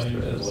see what else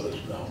there is. Let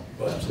us know.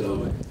 But,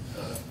 absolutely.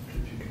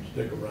 If you can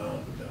stick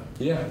around,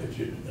 yeah. Unless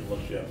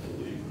you have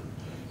to leave,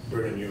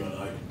 Brennan, you and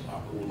I can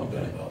talk a little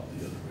bit about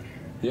the other issue.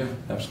 Yeah,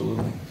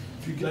 absolutely.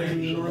 If you get to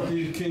the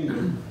Northeast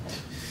Kingdom,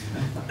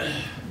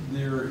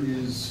 there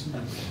is the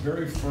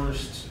very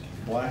first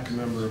black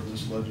member of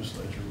this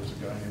legislature was a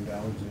guy named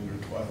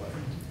Alexander Twilight,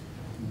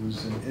 who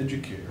was an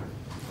educator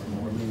from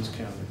Orleans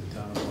County, the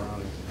town of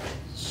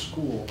Brownington,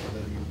 school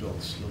that he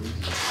built still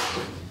exists.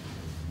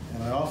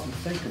 And I often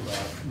think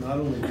about, not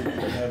only did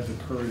he have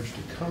the courage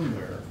to come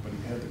there, but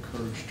he had the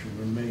courage to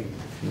remain.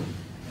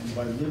 And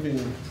by living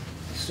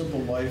a simple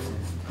life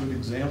of good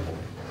example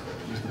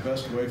was the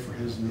best way for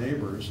his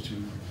neighbors to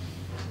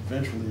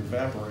eventually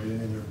evaporate any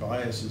of their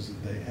biases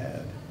that they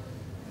had.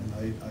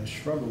 And I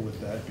struggle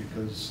with that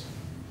because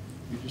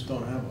we just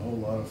don't have a whole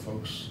lot of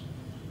folks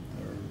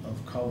that are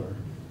of color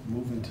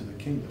moving to the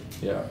kingdom.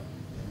 Yeah.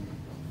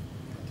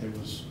 And I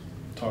was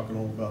talking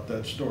all about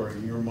that story.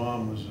 Your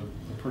mom was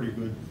a pretty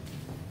good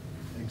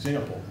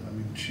example. I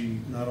mean, she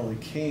not only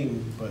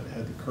came, but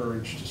had the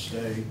courage to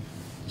stay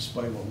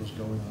despite what was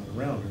going on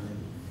around her.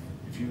 And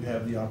if you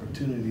have the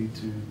opportunity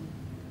to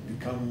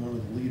become one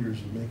of the leaders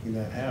in making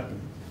that happen,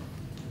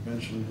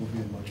 eventually we'll be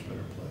in a much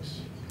better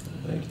place.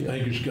 Thank you.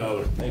 Thank you,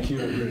 Scholar. Thank you.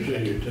 I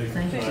appreciate you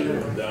taking the time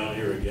to come down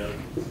here again.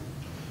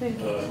 Thank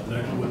you.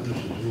 Next witness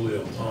is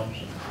Julio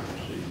Thompson.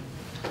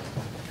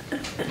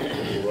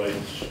 Civil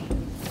rights.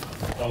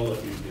 I'll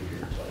let you give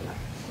your title.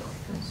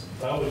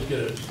 I always get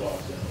it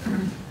stopped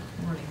down.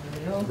 Morning,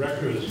 Julio.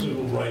 Director of the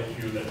Civil Rights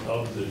Unit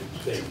of the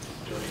State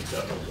Attorney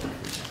General's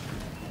Office.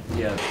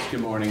 Yeah,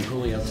 good morning.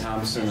 Julio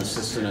Thompson,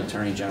 Assistant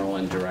Attorney General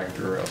and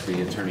Director of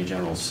the Attorney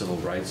General's Civil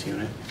Rights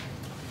Unit.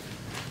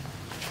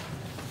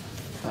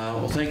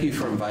 Well, thank you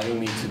for inviting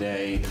me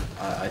today.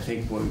 I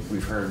think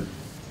we've heard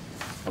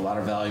a lot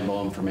of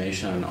valuable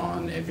information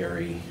on a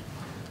very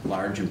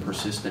large and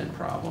persistent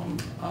problem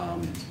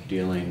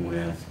dealing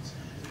with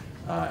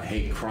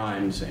hate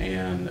crimes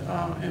and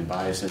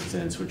bias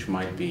incidents, which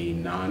might be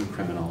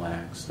non-criminal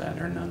acts that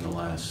are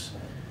nonetheless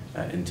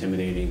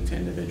intimidating to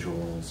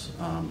individuals,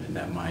 and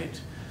that might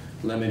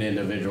limit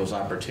individuals'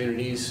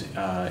 opportunities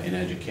in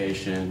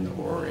education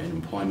or in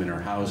employment or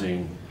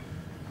housing.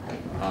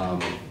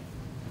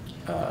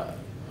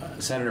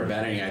 Senator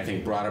Benning, I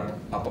think, brought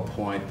up a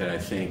point that I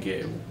think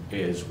it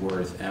is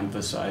worth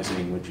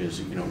emphasizing, which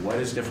is, what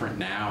is different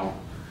now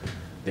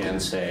than,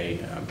 say,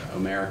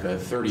 America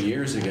 30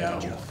 years ago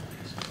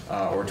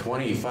or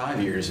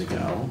 25 years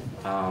ago.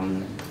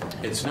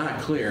 It's not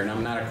clear, and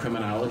I'm not a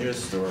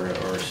criminologist or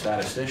a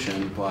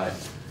statistician, but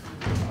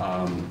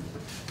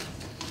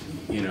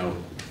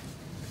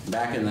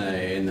back in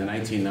the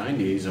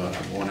 1990s,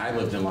 when I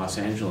lived in Los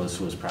Angeles,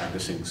 was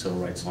practicing civil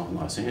rights law in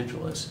Los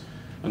Angeles,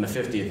 on the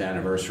 50th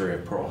anniversary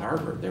of Pearl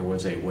Harbor, there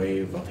was a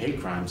wave of hate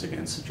crimes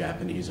against the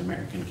Japanese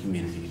American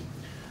community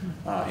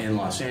in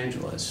Los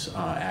Angeles,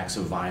 acts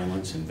of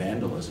violence and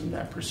vandalism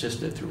that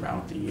persisted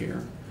throughout the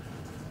year.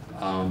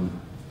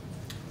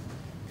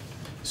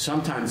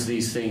 Sometimes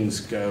these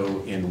things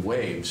go in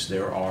waves.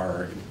 There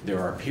are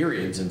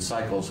periods and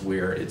cycles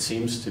where it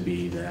seems to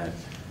be that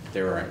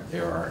there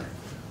are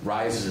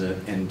rises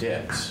and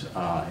dips,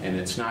 and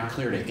it's not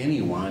clear to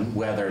anyone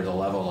whether the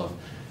level of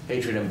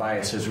hatred and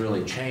bias has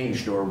really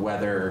changed, or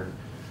whether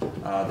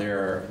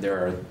there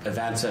are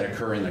events that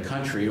occur in the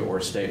country or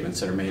statements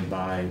that are made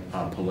by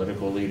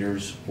political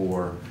leaders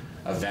or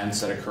events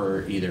that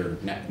occur either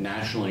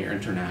nationally or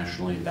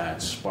internationally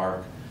that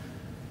spark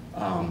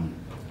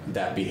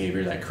that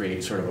behavior, that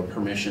create sort of a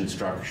permission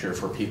structure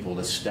for people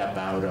to step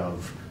out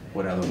of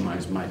what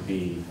otherwise might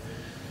be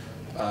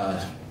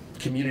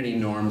community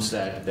norms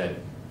that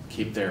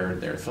keep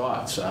their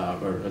thoughts,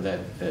 or that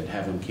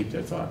have them keep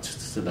their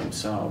thoughts to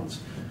themselves.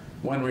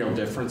 One real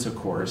difference, of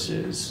course,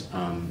 is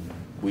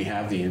we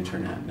have the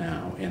internet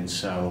now, and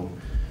so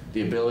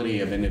the ability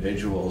of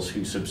individuals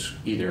who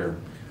either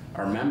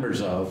are members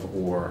of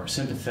or are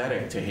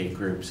sympathetic to hate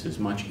groups is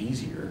much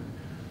easier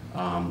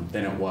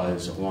than it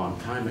was a long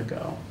time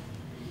ago.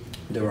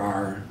 There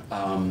are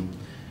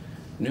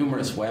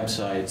numerous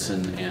websites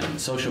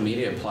and social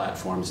media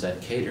platforms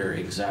that cater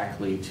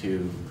exactly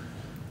to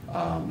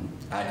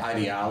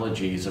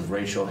ideologies of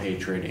racial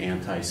hatred,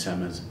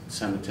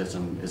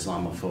 anti-Semitism,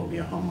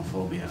 Islamophobia,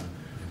 homophobia,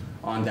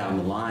 on down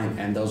the line,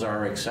 and those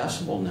are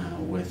accessible now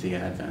with the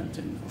advent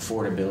and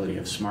affordability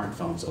of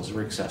smartphones. Those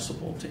are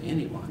accessible to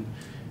anyone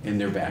in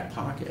their back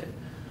pocket,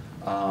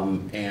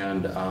 and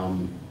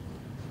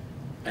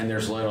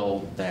there's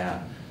little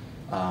that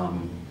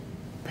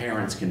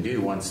parents can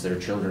do once their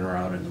children are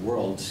out in the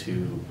world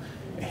to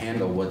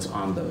handle what's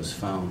on those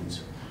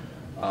phones.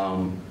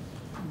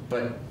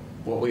 But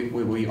what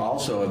we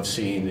also have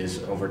seen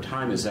is over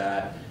time is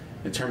that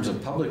in terms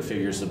of public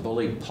figures, the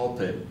bullied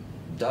pulpit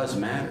does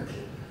matter.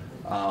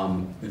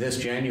 This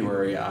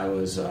January, I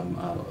was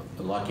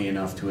lucky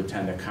enough to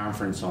attend a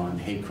conference on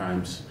hate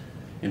crimes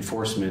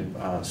enforcement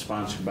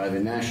sponsored by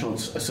the National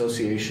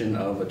Association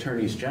of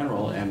Attorneys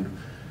General, and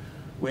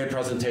we had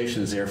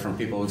presentations there from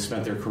people who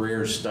spent their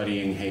careers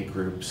studying hate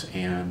groups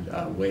and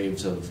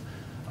waves of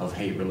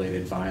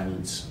hate-related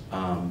violence.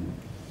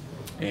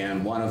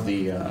 And one of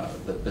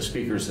the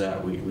speakers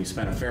that we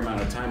spent a fair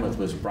amount of time with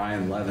was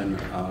Brian Levin,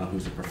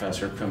 who's a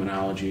professor of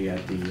criminology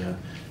at the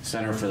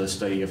Center for the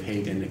Study of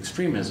Hate and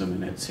Extremism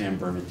and at San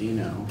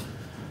Bernardino.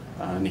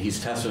 And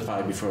he's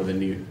testified before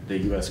the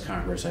U.S.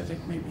 Congress, I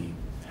think maybe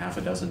half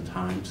a dozen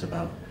times,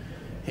 about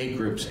hate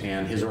groups,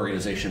 and his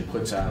organization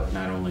puts out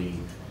not only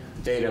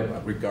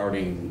data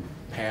regarding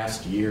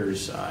past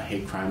years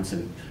hate crimes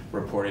and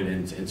reported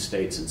in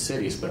states and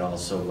cities, but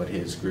also what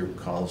his group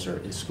calls, or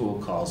his school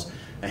calls,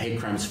 a hate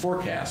crimes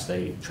forecast.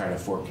 They try to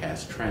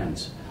forecast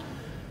trends.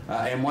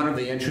 And one of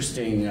the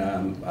interesting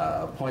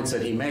points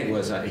that he made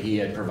was that he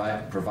had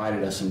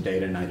provided us some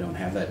data, and I don't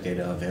have that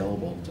data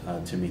available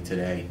to me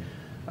today,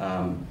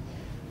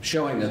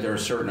 showing that there are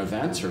certain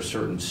events or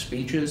certain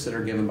speeches that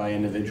are given by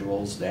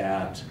individuals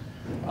that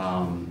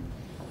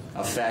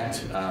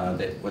affect,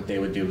 that what they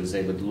would do is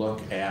they would look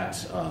at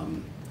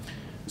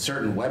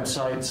certain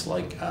websites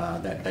like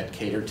that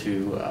cater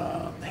to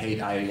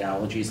hate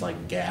ideologies,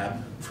 like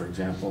Gab, for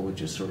example,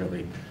 which is sort of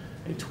a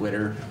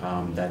Twitter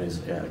that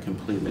is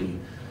completely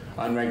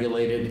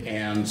unregulated,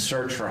 and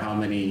search for how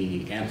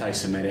many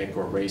anti-Semitic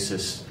or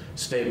racist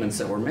statements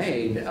that were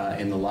made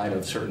in the light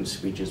of certain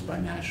speeches by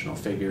national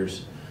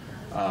figures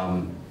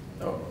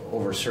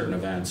over certain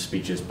events,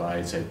 speeches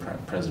by, say,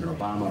 President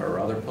Obama or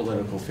other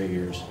political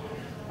figures.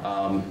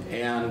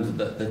 And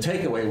the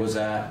takeaway was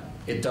that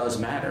it does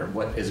matter.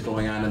 What is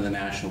going on in the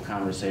national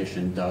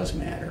conversation does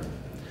matter.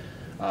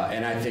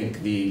 And I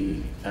think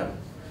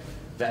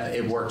that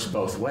it works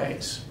both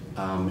ways.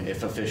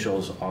 If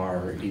officials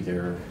are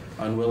either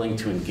unwilling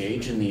to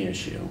engage in the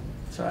issue,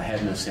 so a head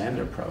in the sand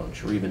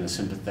approach, or even a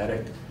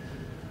sympathetic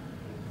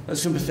a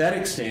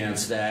sympathetic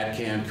stance that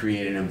can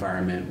create an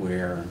environment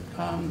where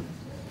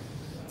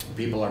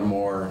people are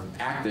more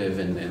active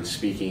in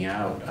speaking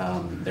out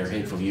their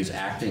hateful views,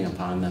 acting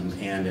upon them.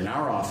 And in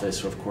our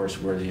office, of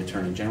course, we're the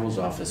Attorney General's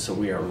office, so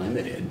we are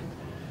limited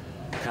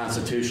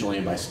constitutionally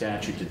and by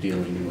statute to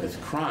dealing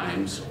with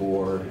crimes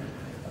or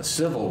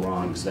civil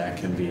wrongs that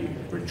can be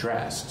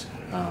redressed.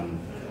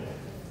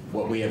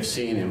 What we have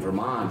seen in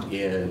Vermont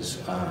is,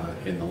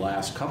 in the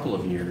last couple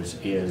of years,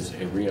 is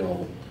a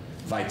real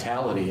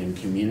vitality in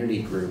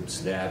community groups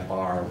that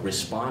are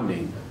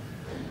responding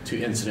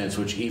to incidents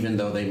which, even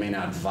though they may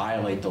not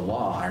violate the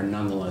law, are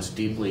nonetheless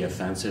deeply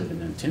offensive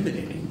and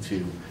intimidating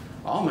to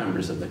all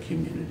members of the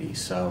community.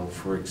 So,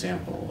 for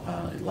example,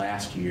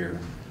 last year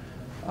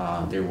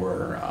there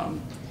were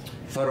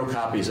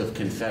photocopies of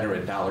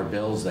Confederate dollar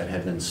bills that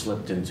had been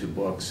slipped into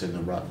books in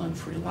the Rutland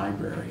Free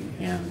Library,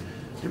 and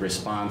the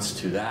response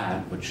to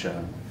that, which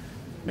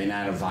may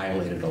not have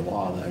violated a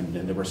law, and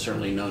there were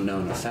certainly no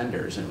known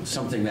offenders, and it was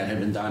something that had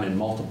been done in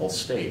multiple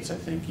states. I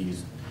think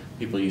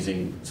people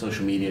using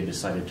social media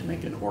decided to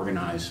make an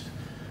organized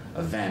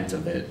event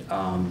of it.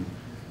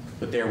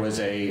 But there was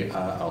a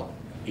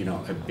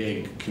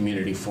big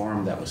community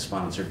forum that was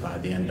sponsored by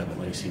the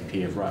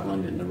NAACP of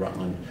Rutland and the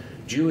Rutland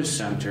Jewish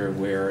Center,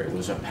 where it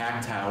was a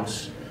packed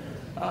house,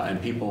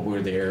 and people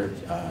were there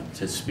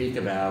to speak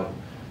about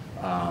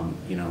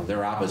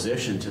their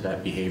opposition to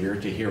that behavior,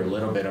 to hear a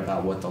little bit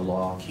about what the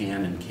law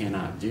can and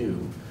cannot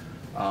do,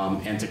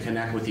 and to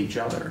connect with each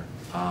other.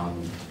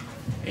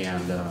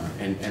 And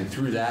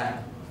through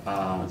that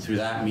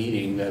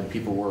meeting, that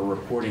people were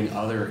reporting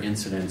other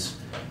incidents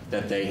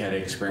that they had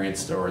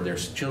experienced or their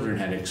children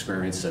had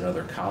experienced at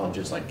other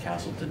colleges, like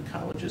Castleton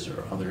colleges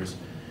or others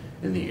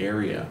in the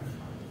area.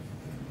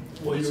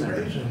 Well, you're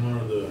raising one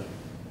of the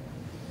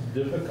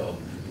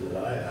difficulties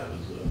that I have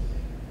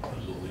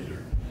as a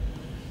leader,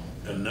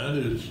 and that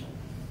is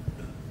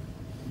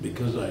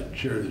because I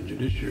chair the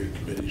Judiciary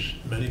Committees,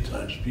 many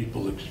times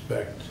people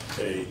expect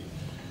a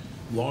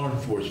law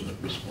enforcement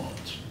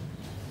response.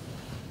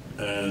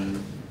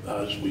 And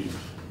as we've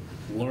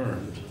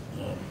learned,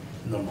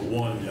 number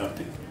one, you have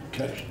to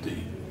catch the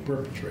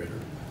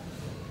perpetrator.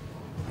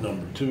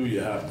 Number two,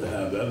 you have to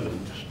have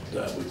evidence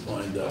that would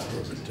find that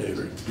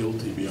perpetrator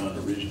guilty beyond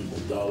a reasonable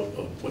doubt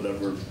of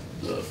whatever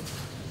the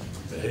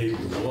behavior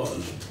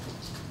was.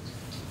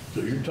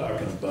 So you're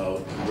talking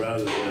about,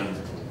 rather than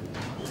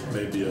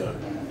maybe a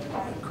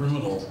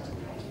criminal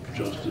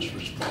justice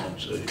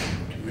response, a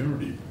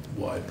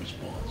community-wide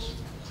response.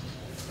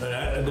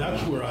 And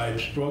that's where I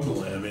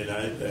struggle. I mean,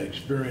 I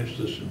experienced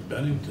this in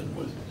Bennington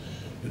with,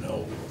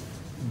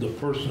 the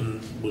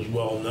person was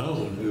well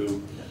known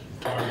who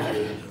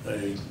targeted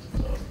a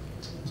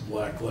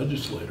black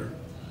legislator,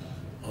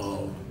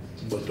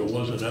 but there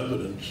wasn't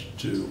evidence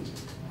to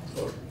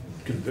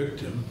convict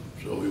him,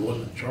 so he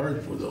wasn't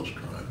charged with those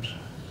crimes.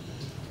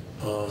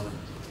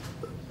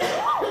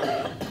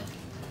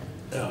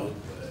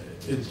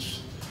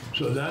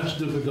 So that's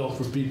difficult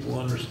for people to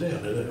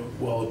understand.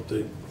 Well,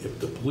 if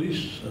the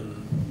police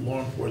and law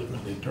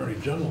enforcement and the Attorney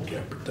General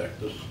can't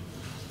protect us,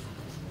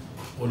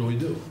 what do we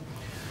do?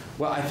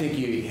 Well, I think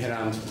you hit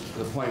on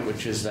the point,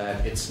 which is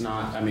that it's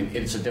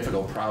a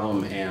difficult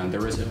problem, and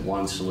there isn't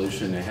one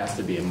solution. It has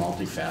to be a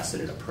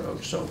multifaceted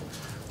approach. So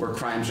where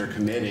crimes are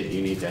committed,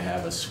 you need to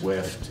have a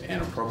swift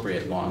and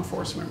appropriate law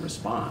enforcement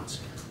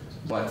response.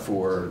 But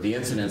for the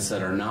incidents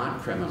that are not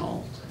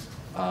criminal,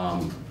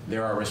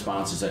 there are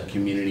responses that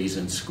communities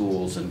and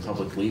schools and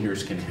public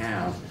leaders can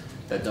have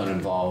that don't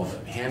involve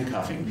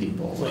handcuffing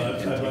people. Well,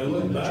 if I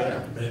look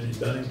back, maybe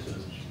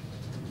Bennington's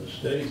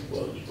mistake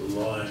was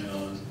relying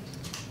on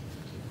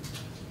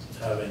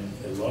having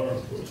a law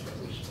enforcement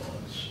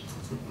response.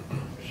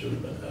 Should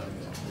have been having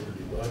a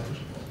community-wide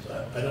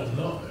response. I don't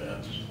know.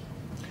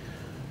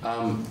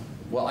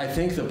 Well, I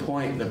think the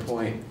point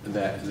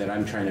that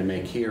I'm trying to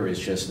make here is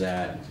just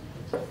that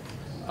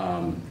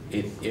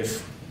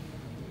if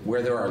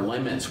where there are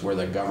limits where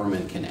the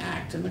government can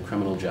act in the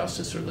criminal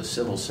justice or the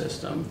civil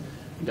system,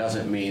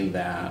 doesn't mean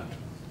that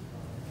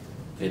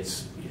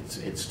it's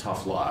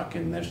tough luck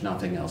and there's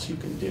nothing else you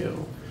can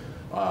do.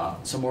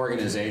 Some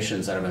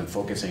organizations that have been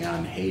focusing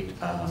on hate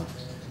on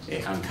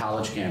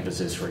college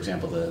campuses, for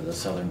example, the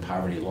Southern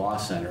Poverty Law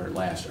Center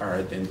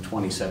in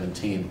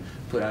 2017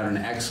 put out an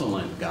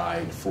excellent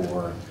guide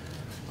for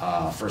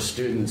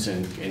students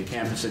and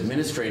campus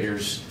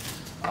administrators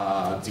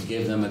to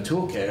give them a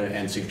toolkit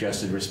and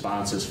suggested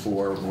responses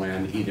for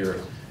when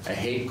either a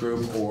hate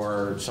group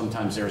or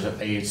sometimes there's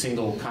a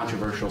single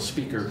controversial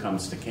speaker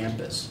comes to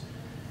campus,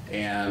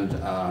 and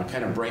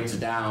kind of breaks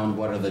down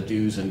what are the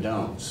do's and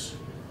don'ts.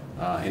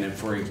 And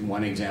for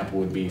one example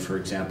would be, for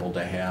example,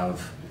 to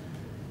have,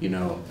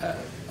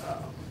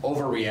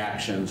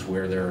 overreactions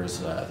where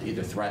there's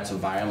either threats of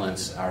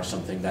violence are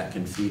something that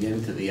can feed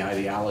into the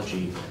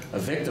ideology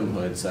of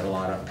victimhoods that a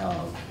lot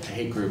of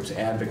hate groups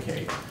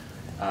advocate.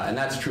 And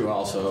that's true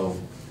also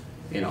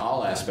in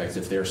all aspects.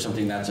 If there's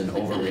something that's an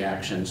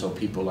overreaction, so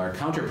people are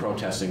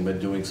counter-protesting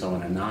but doing so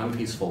in a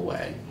non-peaceful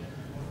way,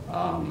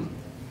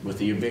 with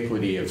the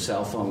ubiquity of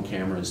cell phone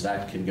cameras,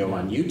 that can go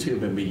on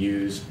YouTube and be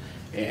used,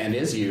 and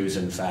is used,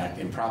 in fact,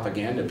 in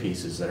propaganda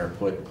pieces that are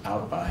put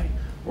out by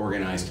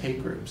organized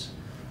hate groups.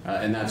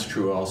 And that's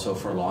true also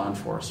for law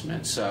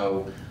enforcement.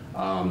 So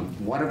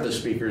one of the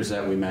speakers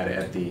that we met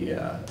at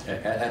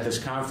this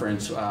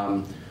conference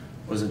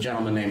was a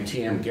gentleman named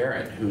T.M.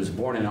 Garrett, who was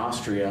born in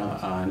Austria,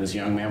 and as a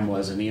young man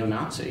was a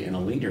neo-Nazi and a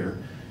leader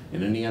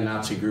in a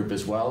neo-Nazi group,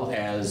 as well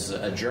as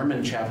a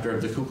German chapter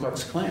of the Ku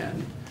Klux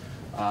Klan,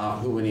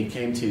 who, when he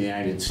came to the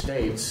United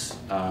States,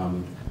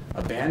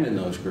 abandoned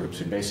those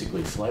groups and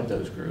basically fled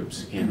those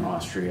groups in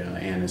Austria,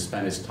 and has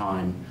spent his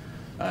time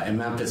in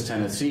Memphis,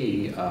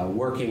 Tennessee,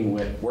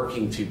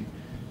 working to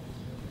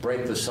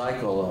break the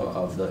cycle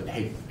of the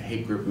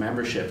hate group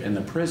membership in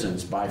the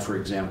prisons by, for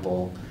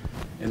example,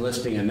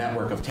 enlisting a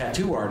network of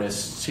tattoo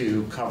artists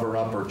to cover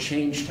up or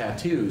change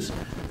tattoos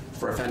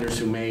for offenders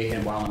who may,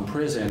 and while in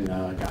prison,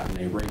 gotten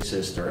a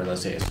racist or,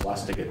 let's say, a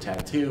swastika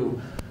tattoo,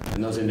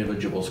 and those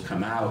individuals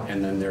come out,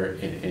 and then they're,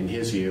 in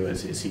his view,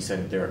 as he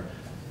said, they're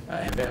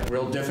have had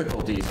real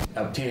difficulties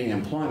obtaining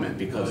employment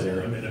because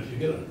they're... I mean, if you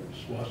get a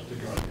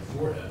swastika on your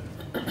forehead,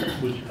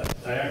 which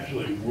I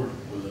actually worked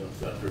with an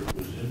offender who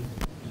was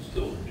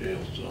still in jail,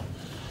 so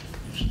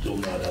he's still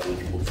not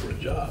eligible for a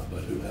job,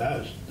 but who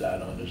has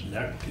that on his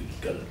neck, he's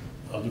got it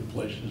other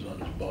places on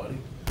his body.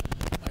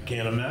 I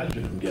can't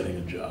imagine him getting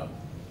a job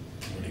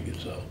when he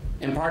gets out.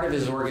 And part of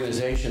his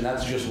organization,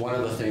 that's just one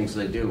of the things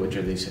they do, which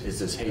is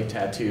this hate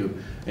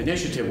tattoo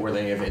initiative where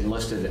they have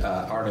enlisted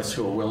artists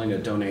who are willing to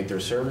donate their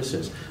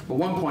services. But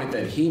one point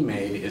that he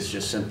made is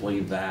just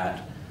simply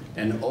that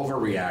an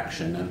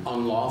overreaction, an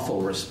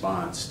unlawful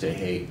response to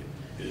hate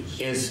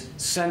is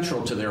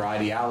central to their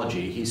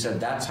ideology. He said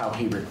that's how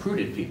he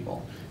recruited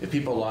people. If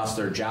people lost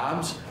their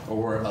jobs or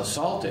were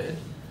assaulted,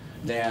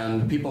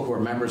 then people who are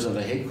members of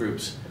the hate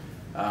groups,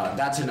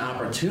 that's an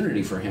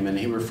opportunity for him. And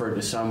he referred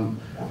to some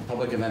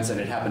public events that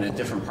had happened in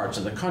different parts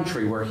of the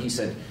country where he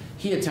said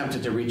he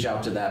attempted to reach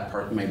out to that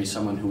part, maybe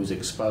someone who was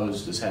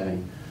exposed as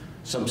having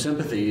some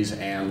sympathies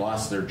and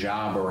lost their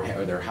job or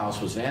their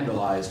house was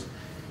vandalized.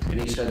 And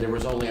he said there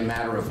was only a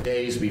matter of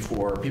days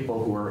before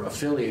people who were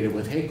affiliated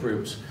with hate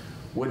groups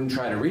wouldn't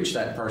try to reach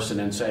that person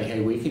and say,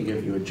 hey, we can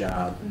give you a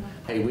job,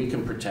 hey, we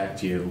can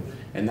protect you,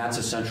 and that's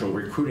a central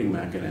recruiting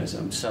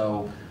mechanism.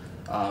 So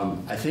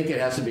I think it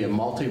has to be a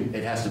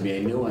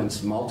nuanced,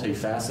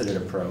 multifaceted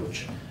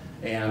approach.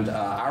 And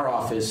our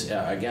office,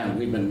 again,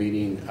 we've been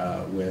meeting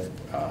with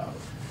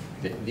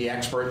the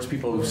experts,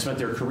 people who've spent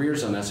their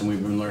careers on this, and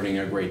we've been learning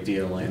a great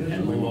deal. And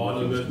a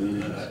lot of it,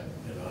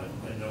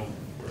 I know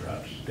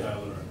perhaps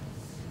Skylar,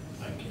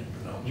 I can't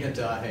pronounce it.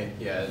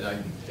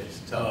 It's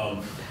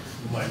tough.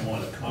 You might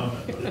want to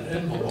comment, but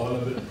and a lot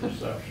of it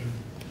perception.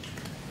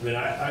 I mean,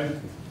 I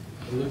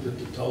looked at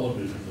the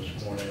television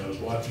this morning. I was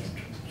watching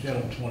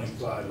Channel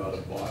 25 out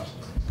of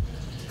Boston,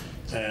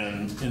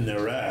 and in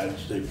their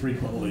ads, they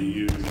frequently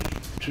use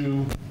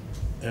 2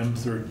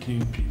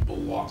 M13 people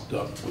locked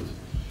up with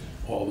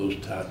all those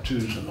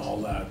tattoos and all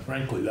that.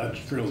 Frankly, that's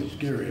fairly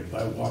scary. If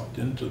I walked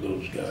into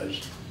those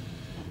guys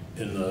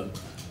in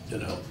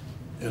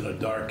a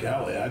dark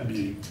alley, I'd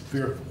be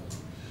fearful.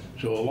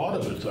 So a lot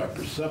of it's our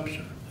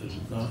perception, is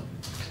it not?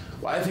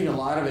 Well, I think a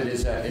lot of it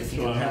is that if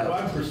you have... If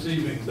I'm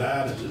perceiving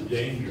that as a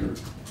danger,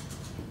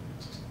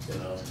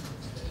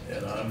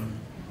 and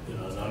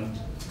I'm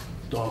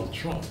Donald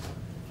Trump,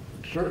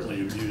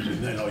 certainly abusing,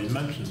 he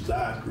mentions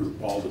that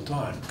group all the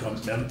time,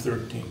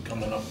 M13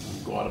 coming up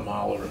from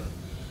Guatemala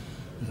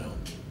and,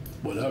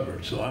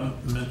 whatever. So I'm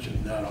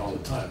mentioning that all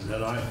the time.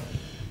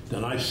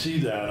 Then I see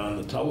that on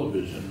the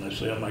television, and I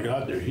say, oh my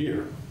God, they're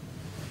here.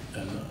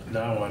 And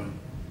now I'm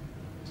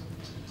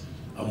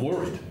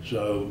worried.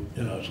 So,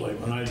 it's like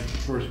when I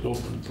first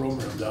opened the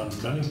program down in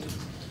Bennington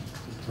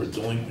for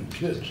delinquent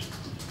kids,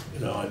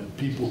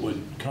 people would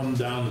come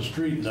down the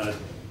street and I'd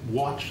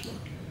watch them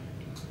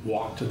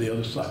walk to the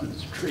other side of the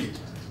street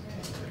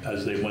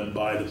as they went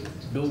by the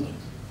building.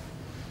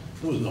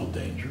 There was no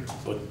danger,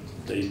 but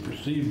they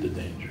perceived the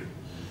danger.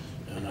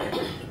 And I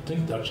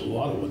think that's a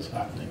lot of what's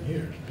happening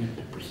here, is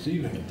people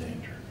perceiving a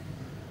danger.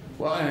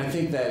 Well, and I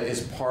think that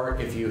is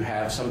part, if you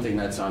have something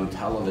that's on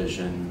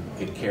television,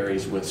 it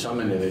carries with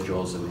some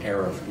individuals an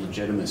air of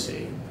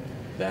legitimacy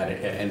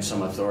and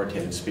some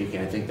authoritative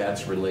speaking. I think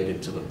that's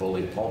related to the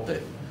bully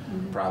pulpit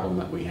problem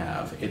that we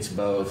have. It's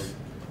both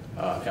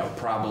a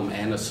problem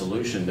and a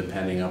solution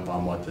depending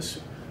upon what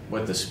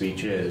the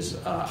speech is.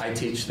 I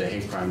teach the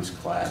hate crimes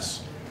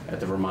class at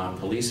the Vermont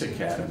Police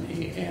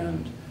Academy,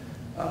 and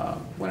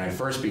when I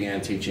first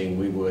began teaching,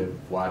 we would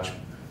watch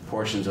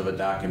portions of a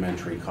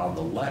documentary called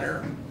The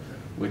Letter,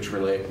 which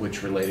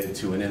related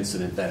to an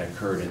incident that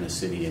occurred in a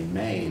city in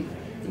Maine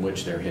in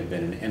which there had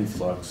been an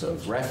influx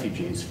of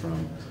refugees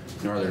from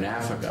northern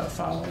Africa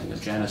following the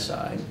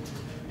genocide.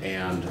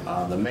 And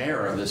the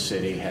mayor of the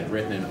city had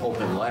written an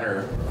open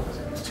letter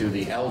to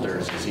the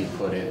elders, as he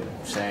put it,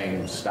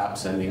 saying, stop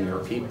sending your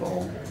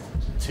people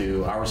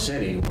to our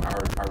city.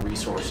 Our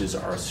resources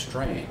are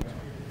strained.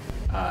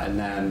 And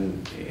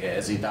then,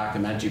 as the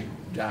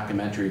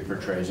documentary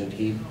portrays it,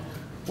 he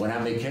went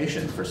on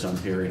vacation for some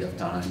period of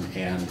time,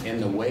 and in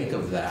the wake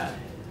of that,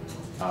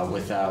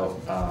 without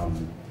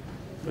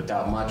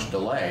much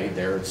delay,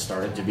 there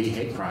started to be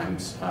hate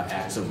crimes,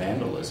 acts of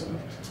vandalism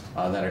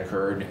that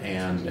occurred,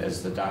 and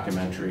as the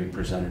documentary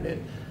presented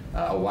it,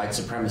 a white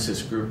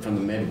supremacist group from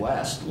the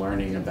Midwest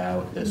learning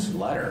about this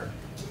letter.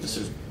 This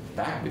is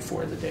back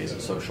before the days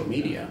of social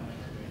media.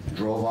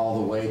 Drove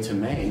all the way to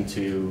Maine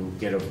to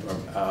get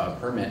a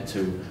permit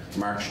to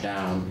march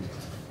down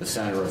the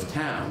center of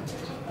town.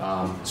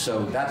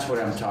 So that's what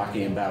I'm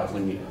talking about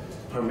when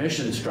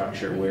permission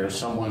structure, where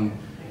someone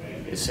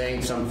is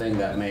saying something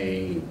that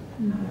may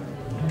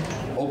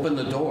open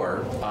the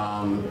door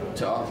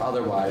to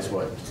otherwise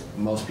what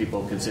most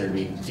people consider to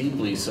be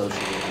deeply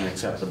socially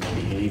unacceptable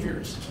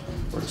behaviors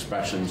or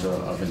expressions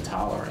of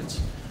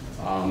intolerance.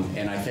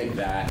 And I think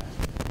that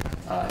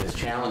is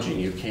challenging.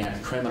 You can't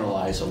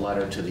criminalize a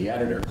letter to the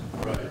editor.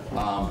 Right.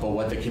 But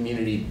what the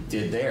community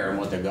did there and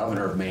what the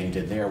governor of Maine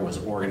did there was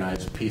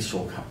organize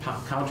peaceful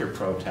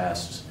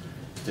counter-protests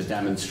to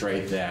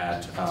demonstrate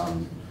that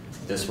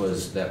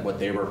that what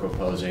they were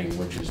proposing,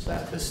 which is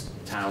that this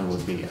town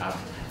would be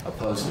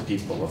opposed to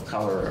people of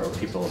color or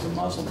people of the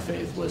Muslim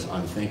faith, was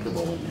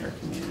unthinkable in their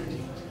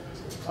community.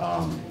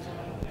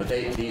 But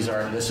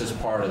this is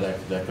part of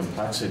the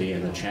complexity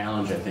and the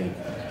challenge, I think.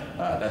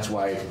 That's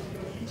why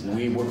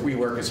we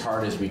work as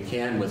hard as we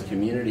can with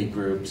community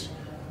groups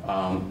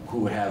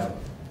who have,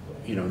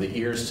 the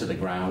ears to the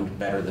ground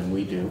better than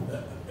we do,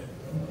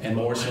 and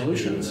more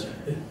solutions.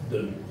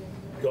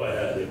 Go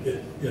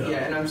ahead.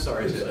 Yeah, and I'm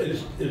sorry.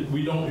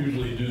 We don't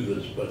usually do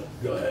this, but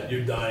go ahead.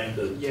 You're dying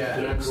to. Yeah,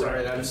 and I'm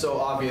sorry that I'm so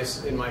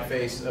obvious in my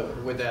face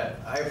with that.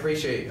 I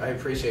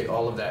appreciate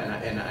all of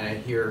that, and I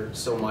hear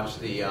so much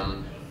the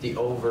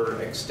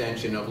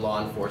overextension of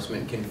law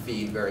enforcement can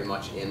feed very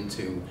much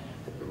into.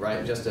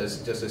 Right, just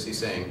as he's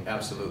saying,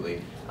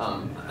 absolutely.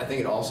 I think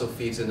it also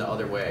feeds in the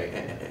other way,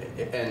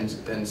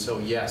 and so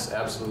yes,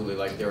 absolutely.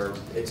 Like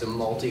it's a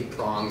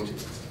multi-pronged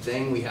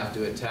thing we have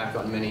to attack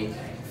on many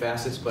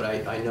facets. But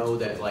I know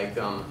that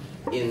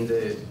in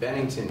the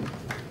Bennington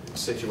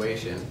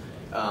situation,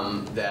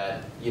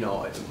 that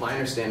my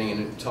understanding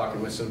and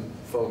talking with some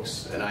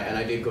folks, and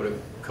I did go to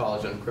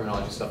college on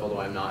criminology stuff, although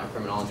I'm not a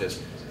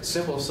criminologist.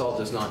 Simple assault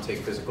does not take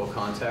physical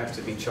contact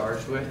to be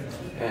charged with,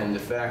 and the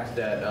fact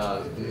that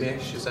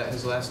Mitch, is that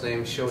his last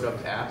name, showed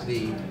up at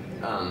the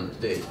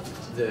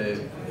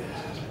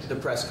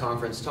press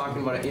conference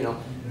talking about it,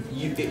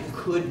 it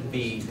could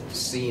be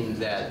seen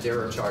that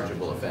there are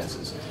chargeable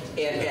offenses,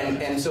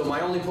 and so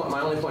my only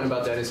point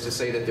about that is to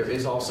say that there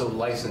is also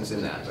license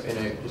in that. In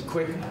a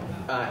quick,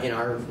 in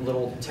our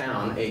little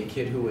town, a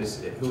kid who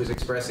was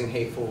expressing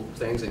hateful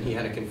things, and he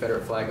had a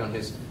Confederate flag on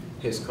his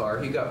car.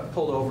 He got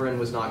pulled over and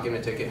was not given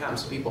a ticket. It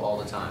happens to people all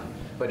the time.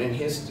 But in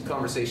his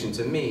conversation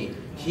to me,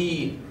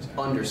 he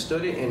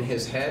understood it in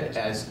his head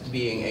as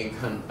being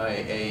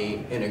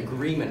an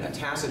agreement, a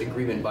tacit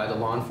agreement by the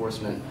law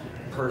enforcement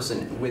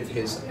person with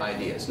his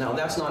ideas. Now,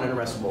 that's not an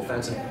arrestable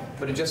offense,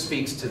 but it just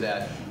speaks to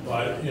that. Well,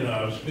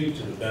 I would speak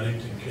to the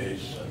Bennington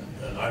case,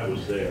 and I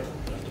was there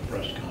at the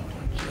press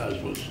conference,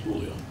 as was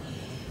Julio.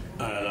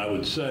 And I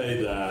would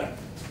say that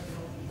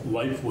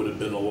life would have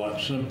been a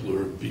lot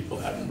simpler if people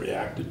hadn't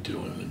reacted to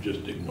him and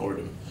just ignored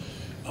him.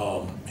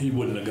 He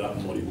wouldn't have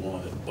gotten what he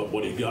wanted, but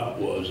what he got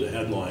was a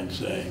headline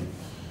saying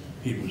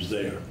he was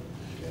there,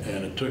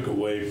 and it took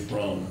away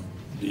from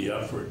the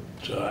effort.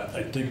 So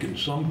I think in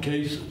some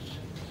cases,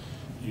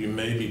 you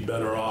may be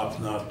better off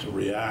not to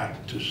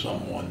react to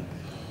someone.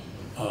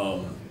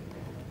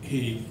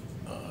 He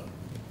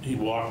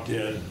walked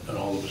in, and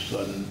all of a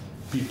sudden,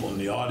 people in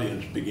the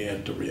audience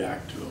began to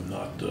react to him,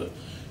 not the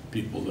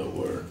people that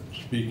were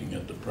speaking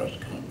at the press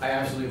conference. I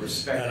absolutely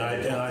respect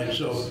that.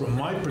 So from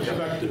my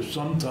perspective,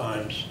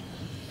 sometimes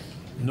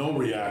no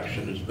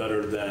reaction is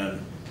better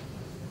than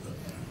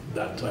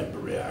that type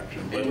of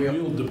reaction. But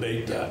we'll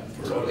debate that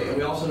forever. Totally. And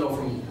we also know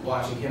from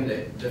watching him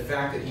that the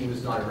fact that he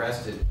was not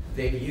arrested,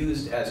 they've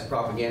used as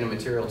propaganda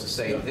material to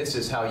say this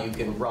is how you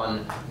can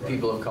run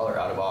people of color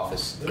out of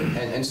office.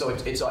 And so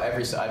it's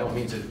every side. I don't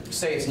mean to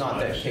say it's not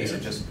that case.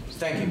 It just,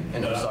 thank you.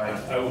 And I'm sorry.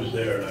 I was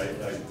there,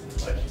 and I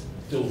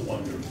still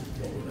wonder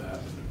what would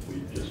happen if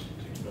we just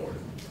ignored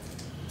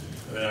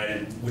it. I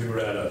mean, we were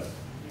at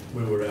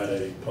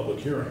a public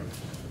hearing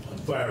on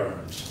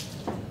firearms.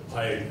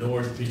 I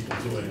ignored people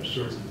doing a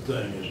certain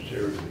thing as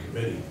chair of the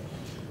committee.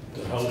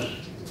 The House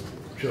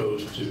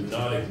chose to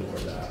not ignore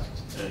that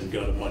and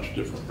got a much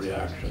different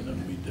reaction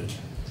than we did.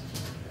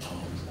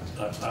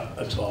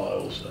 That's all I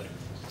will say.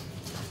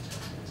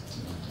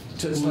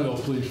 Julio,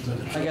 please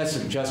finish. I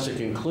guess just to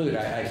conclude,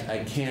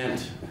 I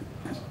can't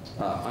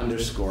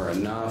underscore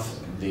enough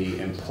the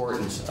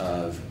importance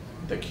of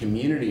the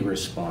community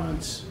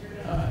response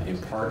in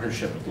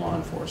partnership with law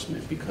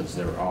enforcement, because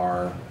there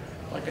are,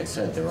 like I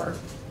said, there are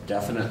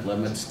definite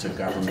limits to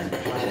government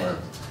power,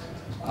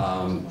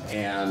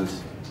 and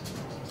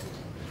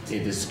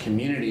it is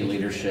community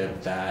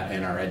leadership that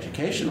in our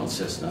educational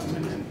system,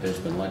 and there's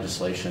been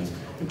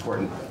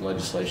important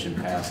legislation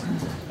passed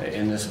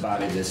in this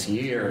body this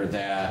year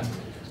that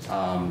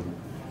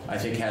I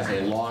think has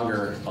a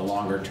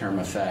longer term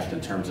effect in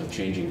terms of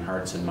changing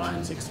hearts and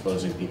minds,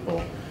 exposing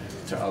people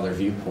to other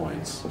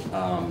viewpoints.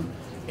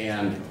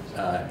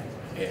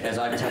 As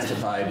I've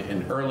testified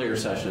in earlier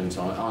sessions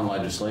on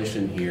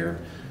legislation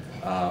here,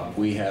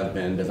 we have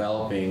been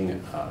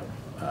developing,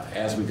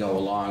 as we go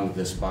along,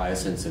 this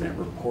bias incident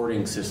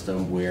reporting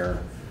system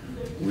where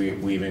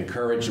we've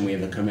encouraged and we have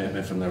the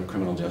commitment from the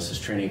Criminal Justice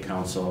Training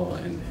Council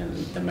and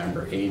the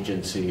member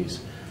agencies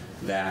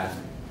that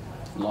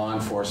law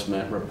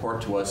enforcement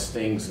report to us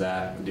things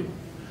that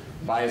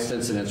biased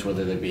incidents,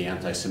 whether they be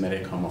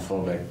anti-Semitic,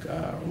 homophobic,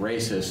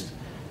 racist,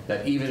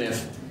 that even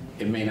if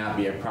it may not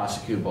be a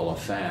prosecutable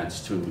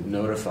offense, to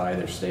notify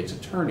their state's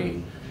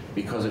attorney,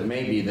 because it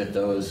may be that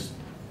those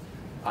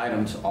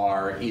items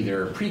are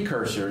either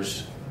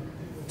precursors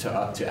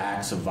to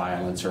acts of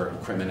violence or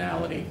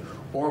criminality,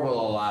 or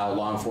will allow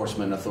law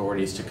enforcement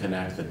authorities to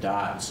connect the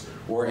dots,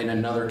 or in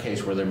another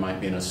case where there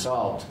might be an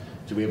assault,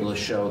 to be able to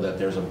show that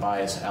there's a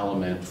bias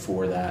element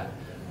for that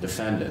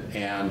defendant.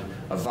 And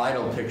a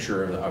vital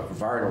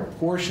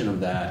portion of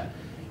that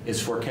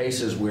is for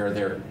cases where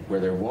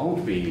there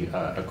won't be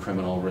a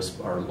criminal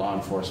or law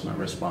enforcement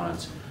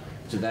response,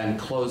 to then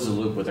close the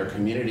loop with their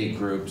community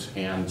groups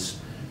and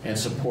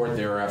support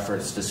their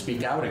efforts to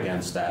speak out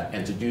against that,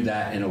 and to do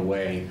that in a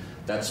way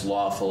that's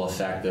lawful,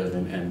 effective,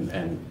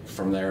 and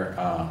from their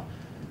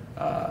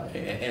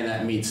and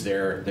that meets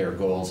their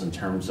goals in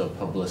terms of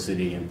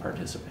publicity and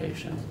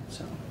participation.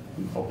 So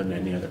I'm open to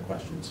any other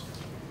questions.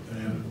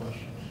 Any other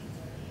questions?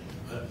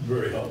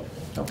 Very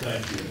helpful. Okay.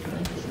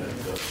 Thank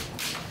you.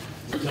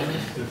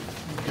 Lieutenant,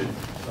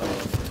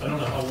 I don't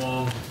know how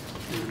long.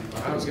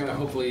 I was going to,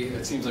 hopefully,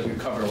 it seems like we've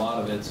covered a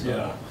lot of it. So.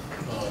 Yeah,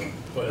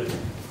 but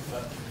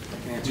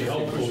it'd be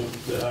helpful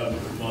to have the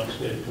Vermont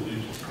State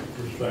Police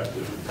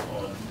perspective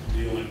on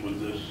dealing with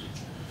this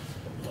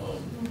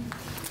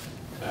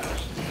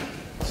past.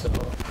 So,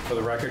 for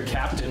the record,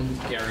 Captain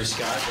Gary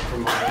Scott,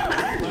 promoted.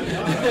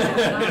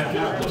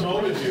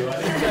 Promoted you. I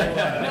didn't know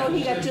that. No,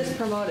 he got just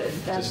promoted.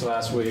 Just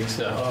last week,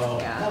 so.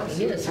 Yeah.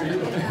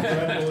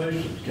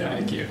 Congratulations.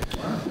 Thank you.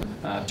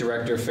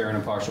 Director of Fair and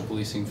Impartial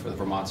Policing for the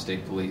Vermont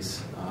State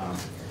Police.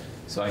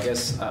 So I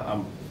guess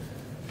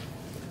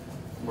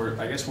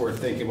we're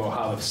thinking about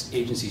how the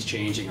agency's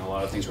changing. A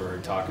lot of things we're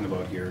talking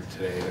about here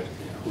today that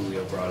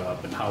Julio brought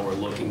up, and how we're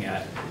looking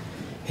at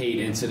hate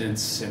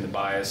incidents and the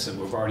bias, and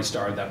we've already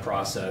started that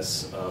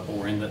process, but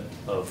we're in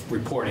of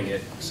reporting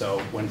it. So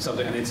when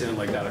an incident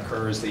like that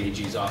occurs, the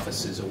AG's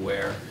office is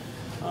aware.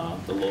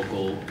 The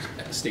local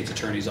state's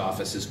attorney's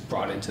office is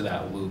brought into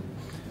that loop.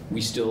 We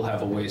still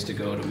have a ways to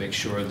go to make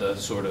sure the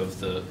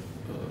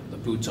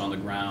boots on the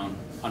ground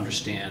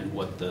understand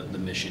what the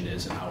mission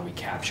is and how we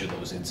capture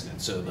those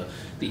incidents. So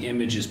the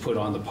image is put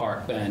on the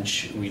park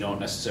bench. We don't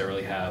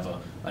necessarily have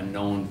a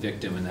known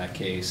victim in that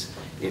case.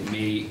 It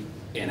may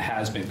and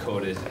has been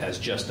coded as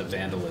just a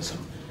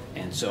vandalism.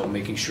 And so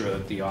making sure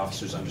that the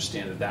officers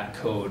understand that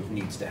code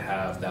needs to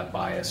have that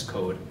bias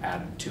code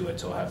added to it.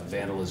 So I'll have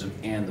vandalism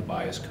and the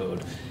bias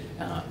code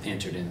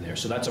entered in there.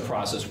 So that's a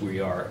process we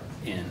are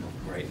in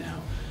right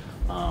now.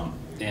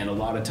 And a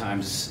lot of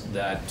times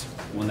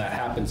when that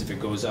happens, if it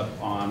goes up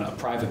on a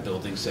private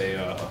building, say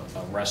a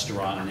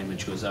restaurant, an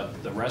image goes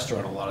up, the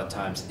restaurant a lot of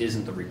times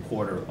isn't the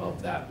reporter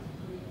of that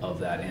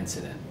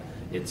incident.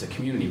 It's a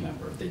community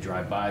member. If they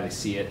drive by, they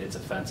see it, it's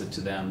offensive to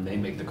them, they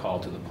make the call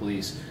to the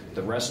police.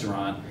 The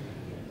restaurant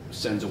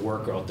sends a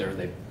worker out there,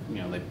 they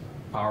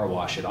power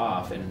wash it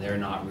off, and they're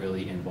not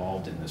really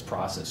involved in this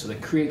process. So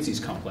that creates these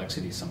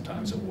complexities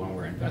sometimes of when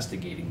we're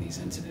investigating these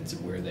incidents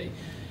and where they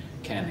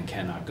can and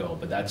cannot go.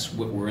 But that's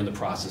what we're in the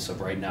process of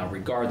right now.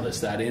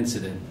 Regardless, that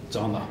incident, it's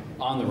on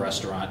the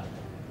restaurant,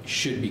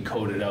 should be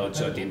coded out,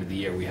 so at the end of the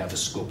year we have a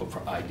scope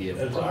of idea.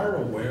 As our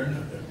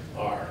awareness,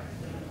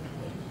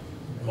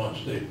 Vermont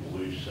State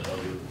Police and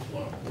other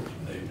law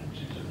enforcement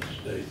agencies in the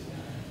state,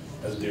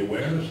 has the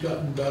awareness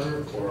gotten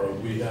better, or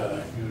have we had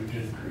a huge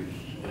increase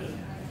in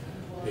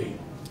hate?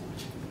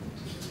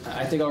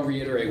 I think I'll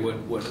reiterate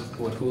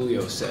what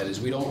Julio said, is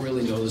we don't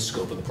really know the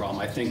scope of the problem.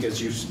 I think,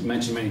 as you've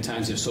mentioned many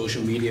times, if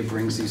social media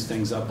brings these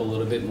things up a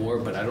little bit more,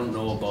 but I don't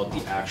know about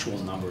the actual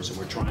numbers, and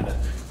we're trying to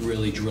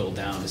really drill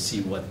down to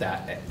see what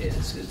that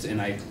is.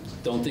 And I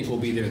don't think we'll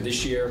be there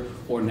this year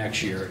or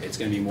next year. It's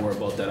going to be more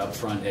about that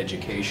upfront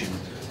education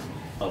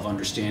of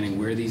understanding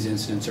where these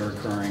incidents are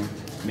occurring,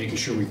 making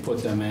sure we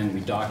put them in,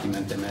 we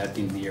document them, at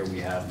the end of the year we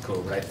have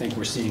code. But I think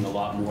we're seeing a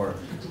lot more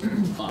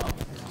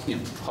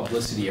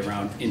publicity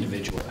around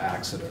individual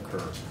acts that occur.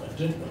 I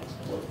think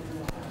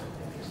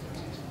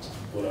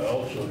what I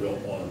also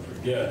don't want to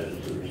forget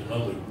is there's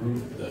another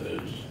group that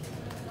has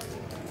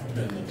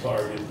been the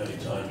target many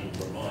times in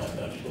Vermont.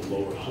 That's the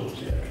lower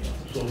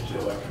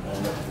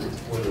socioeconomic group,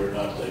 whether or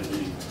not they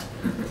leave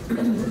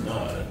or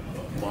not.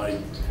 My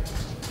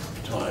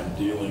time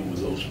dealing with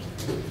those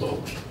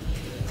folks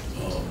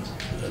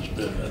has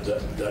been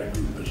that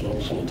group is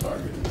also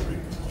targeted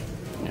frequently.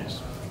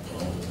 Yes.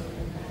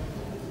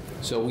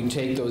 So we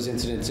take those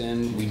incidents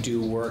in. We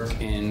do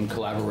work in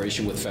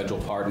collaboration with federal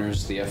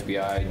partners, the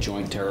FBI,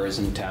 Joint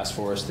Terrorism Task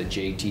Force, the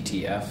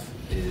JTTF,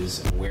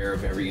 is aware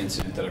of every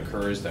incident that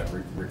occurs, that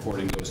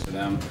recording goes to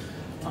them,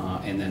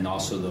 and then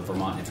also the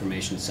Vermont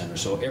Information Center.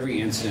 So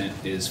every incident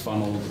is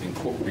funneled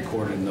and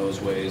recorded in those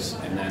ways,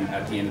 and then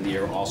at the end of the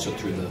year, also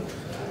through the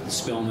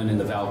Spillman and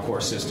the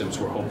Valcor systems,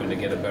 we're hoping to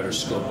get a better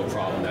scope of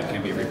problem that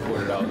can be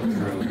reported out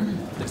through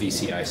the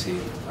VCIC.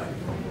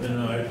 And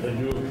I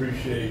do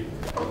appreciate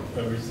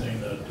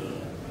everything that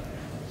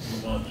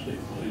Vermont State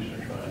Police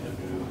are trying to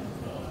do.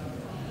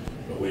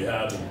 But we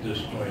have a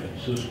disjointed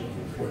system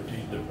with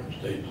 14 different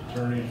state's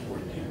attorneys,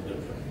 14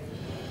 different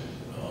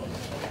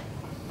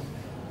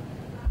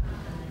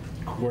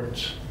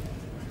courts,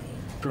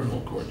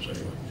 criminal courts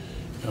anyway.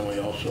 And we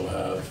also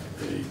have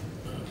a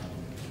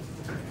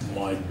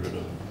migrant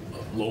of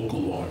local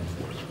law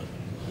enforcement.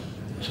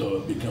 So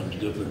it becomes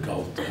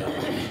difficult to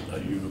have a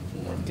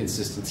uniform.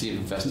 Consistency of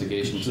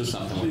investigations is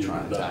something we're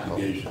trying to tackle.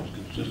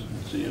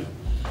 Consistency of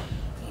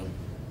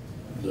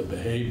the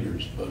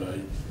behaviors, but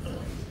I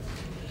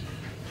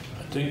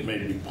think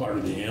maybe part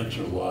of the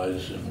answer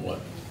lies in what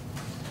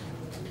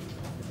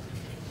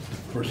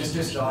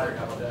Just daughter,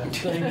 how about that?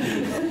 Thank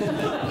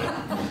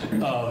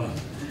you.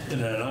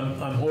 And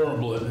I'm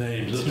horrible at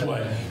names. That's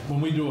why when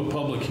we do a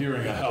public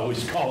hearing, I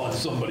always call on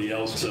somebody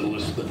else to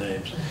list the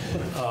names.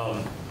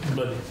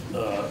 But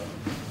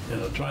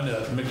trying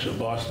to mix a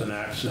Boston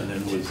accent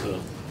in with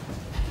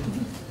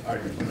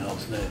hard to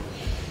pronounce name.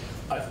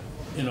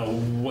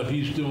 What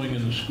he's doing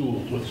in the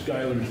schools, what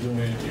Skylar's doing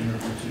at the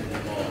University of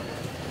Vermont,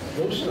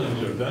 those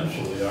things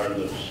eventually are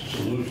the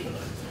solution.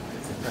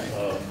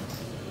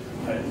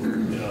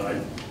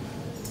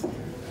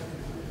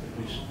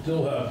 We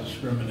still have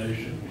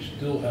discrimination, we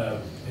still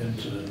have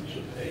incidents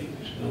of hate,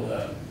 we still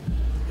have,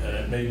 and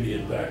it may be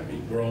in fact be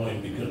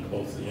growing because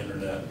both the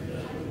internet and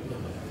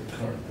the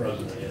current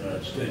president of the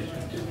United States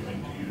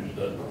continuing to use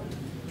the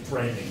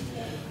framing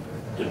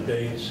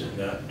debates in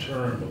that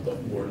term of the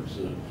towards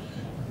the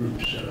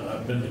groups. And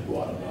I've been to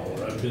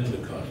Guatemala, I've been to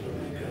Costa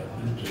Rica, I've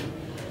been to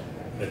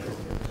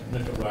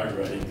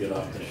Nicaragua. I didn't get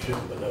off the ship,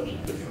 but that was a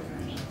different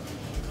reason.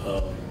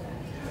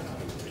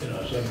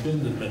 So I've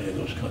been to many of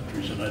those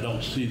countries, and I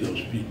don't see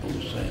those people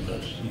the same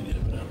as he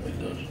evidently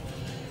does,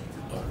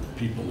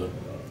 people that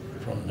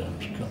from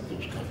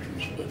those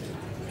countries. But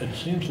it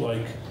seems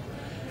like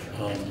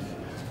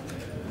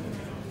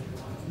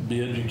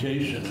the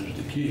education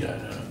is the key.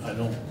 I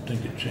don't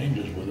think it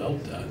changes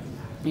without that.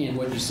 And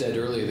what you said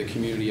earlier, the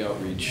community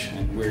outreach,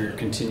 and we're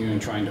continuing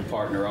trying to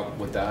partner up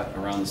with that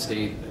around the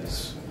state.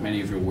 As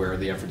many of you are aware of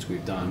the efforts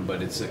we've done,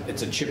 but it's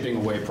a chipping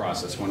away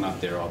process. We're not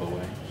there all the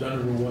way.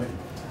 Senator White.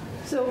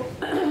 So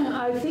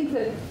I think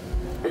that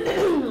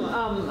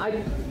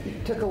I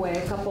took away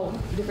a couple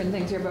different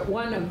things here, but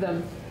one of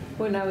them,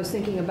 when I was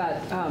thinking about,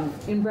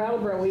 in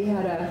Brattleboro, we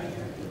had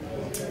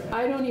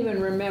I don't even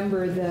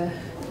remember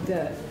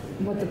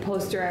what the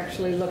poster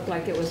actually looked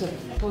like. It was a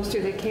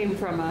poster that came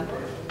from a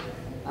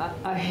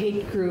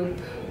hate group.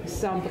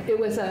 It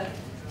was a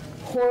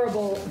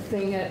horrible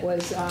thing. It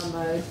was,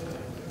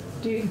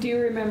 do you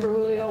remember,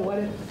 Julio,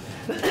 what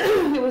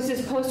it was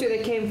this poster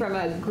that came from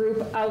a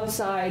group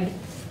outside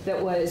that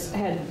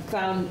had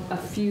found a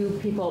few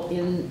people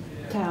in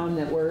town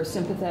that were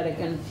sympathetic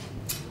and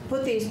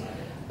put these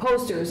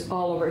posters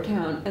all over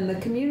town. And the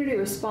community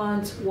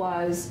response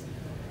was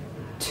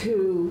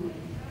to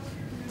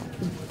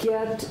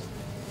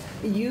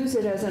use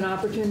it as an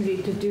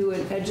opportunity to do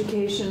an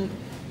education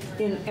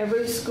in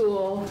every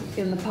school,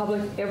 in the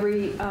public,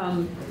 every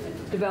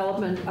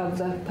development of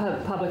the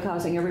public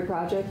housing, every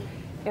project,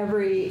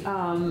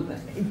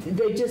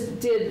 they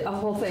just did a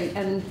whole thing,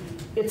 and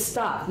it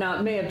stopped. Now,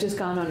 it may have just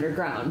gone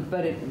underground,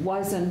 but it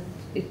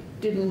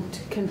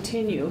didn't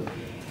continue.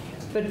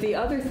 But the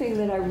other thing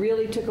that I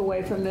really took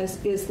away from this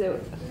is that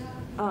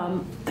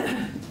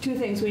two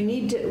things. We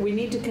need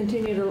to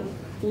continue to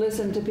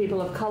listen to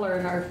people of color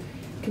in our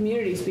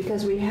communities,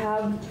 because we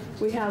have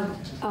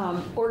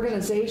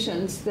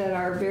organizations that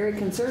are very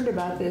concerned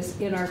about this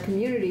in our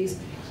communities.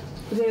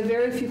 They have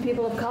very few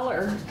people of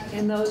color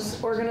in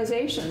those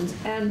organizations,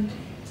 and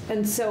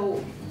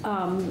so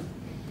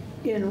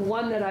in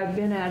one that I've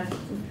been at,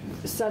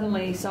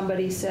 suddenly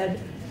somebody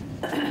said,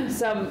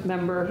 some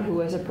member who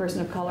was a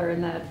person of color in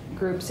that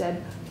group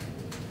said,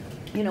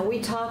 we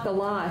talk a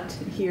lot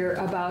here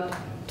about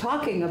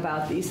talking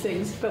about these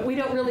things, but we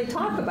don't really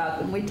talk about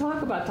them. We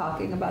talk about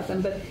talking about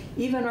them, but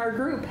even our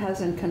group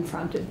hasn't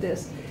confronted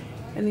this.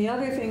 And the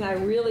other thing I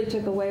really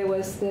took away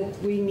was that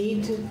we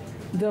need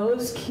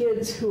those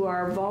kids who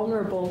are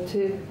vulnerable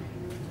to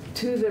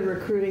the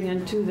recruiting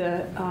and to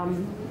the,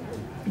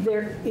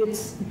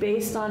 it's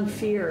based on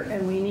fear,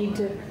 and we need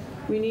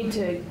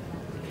to,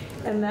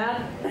 and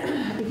that,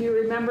 if you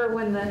remember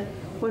when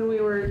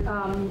we were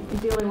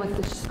dealing with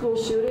the school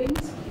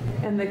shootings,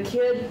 and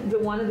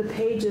one of the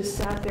pages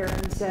sat there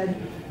and said,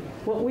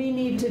 what we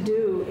need to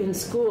do in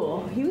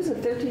school, he was a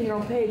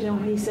 13-year-old page,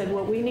 and he said,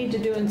 what we need to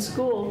do in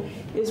school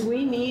is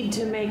we need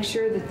to make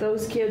sure that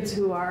those kids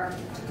who are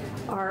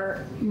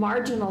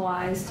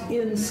marginalized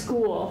in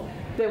school,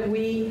 that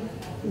we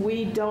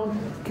don't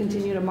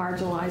continue to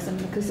marginalize them,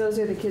 because those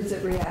are the kids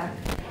that react.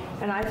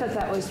 And I thought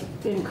that was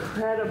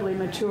incredibly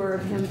mature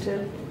of him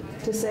to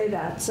say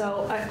that.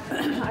 So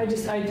I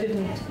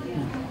didn't.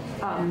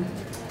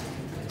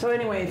 So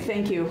anyway,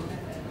 thank you.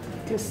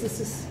 Because this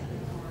is.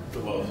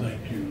 Well,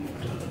 thank you,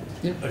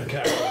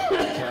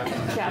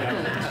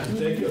 Captain.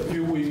 Take a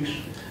few weeks.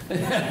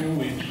 At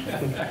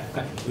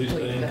least I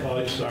didn't call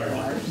you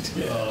Sergeant.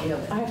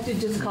 I have to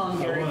just call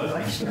him Gary.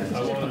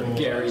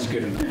 Gary's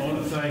good enough. I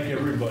want to thank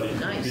everybody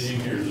for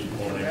being here this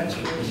morning.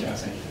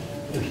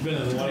 It's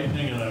been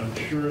enlightening, and I'm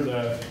sure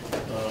that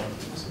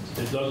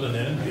it doesn't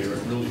end here.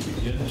 It really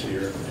begins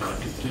here,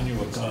 and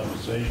continue a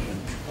conversation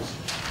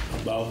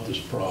about this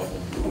problem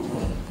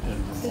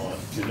in Vermont.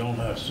 You don't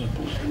have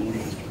simple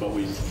solutions, but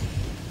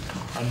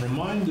I'm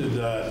reminded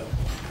that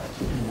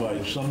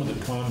by some of the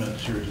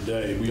comments here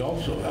today, we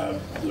also have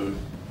the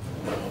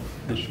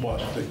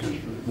swastikas,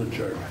 which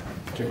are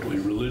particularly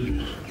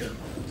religious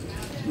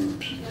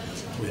groups.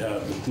 We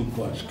have the Ku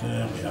Klux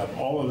Klan. We have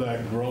all of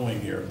that growing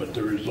here, but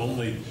there is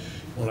only,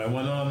 when I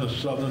went on the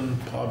Southern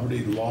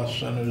Poverty Law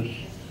Center's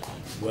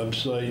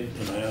website,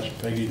 and I asked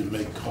Peggy to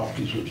make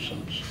copies of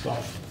some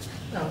stuff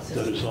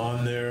that is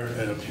on there,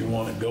 and if you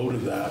want to go to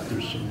that,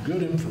 there's some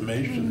good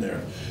information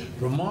there.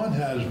 Vermont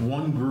has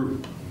one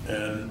group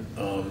and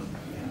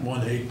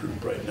one hate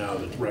group right now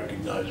that's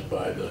recognized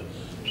by the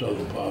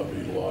Southern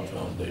Poverty Law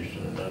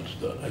Foundation, and that's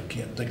I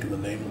can't think of the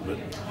name of it.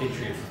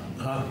 Patriot Front.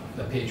 Huh?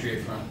 The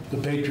Patriot Front. The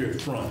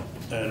Patriot Front,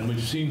 and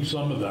we've seen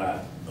some of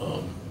that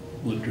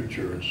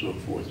literature and so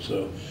forth.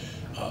 So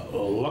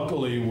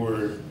luckily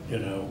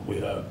we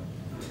have,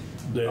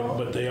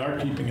 but they are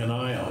keeping an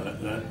eye on it,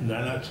 and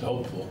that's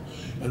helpful.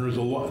 And there's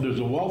a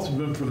wealth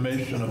of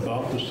information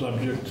about the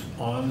subject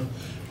on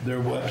their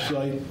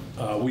website.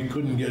 We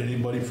couldn't get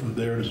anybody from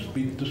there to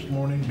speak this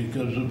morning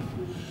because of,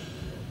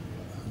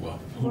 well,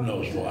 who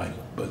knows why,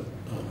 but.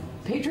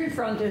 Patriot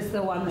Front is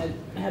the one that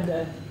had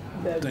the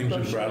things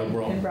in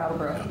Brattleboro. In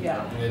Brattleboro,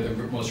 yeah.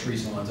 The most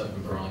recent one's up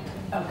in Vermont.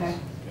 Okay.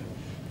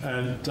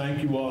 And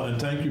thank you all, and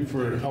thank you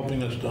for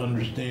helping us to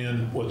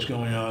understand what's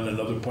going on in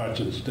other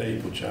parts of the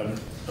state, which we haven't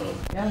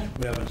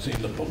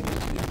seen the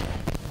publicity.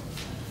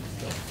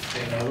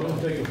 We're going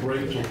to take a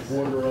break till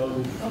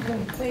 4:40. Okay,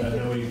 thank you. And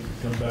then we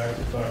come back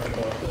to talk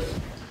about that.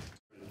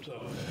 So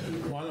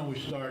why don't we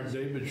start?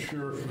 David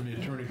Scher from the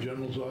Attorney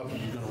General's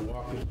office is going to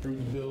walk us through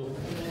the bill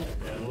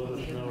and let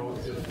us know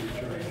if the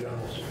Attorney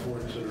General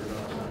supports it or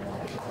not.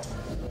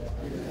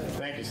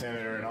 Thank you,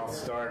 Senator, and I'll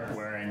start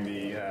wearing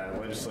the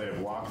legislative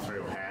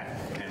walkthrough hat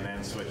and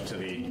then switch to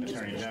the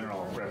Attorney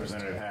General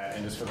representative hat.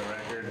 And just for the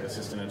record,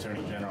 Assistant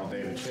Attorney General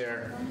David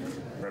Scher,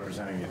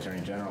 representing the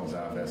Attorney General's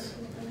office.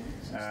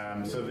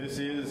 So this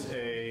is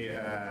a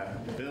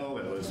bill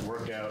that was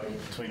worked out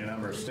between a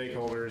number of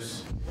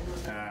stakeholders,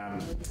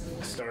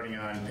 starting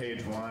on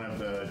page 1 of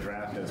the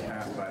draft as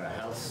passed by the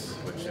House,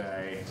 which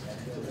I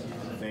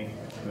think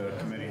the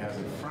committee has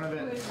in front of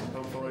it,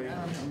 hopefully.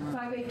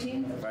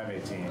 518?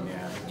 518,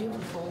 yeah. Do you have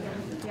a folder?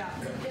 Yeah.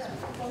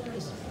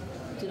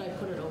 Did I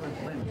put it over?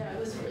 Yeah,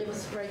 it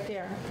was right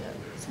there.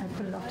 So I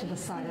put it off to the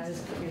side. I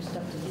just put your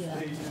stuff to the side.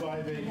 Page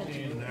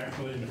 518,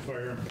 enacted in the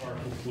fire and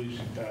partial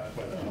policing passed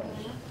by the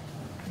House.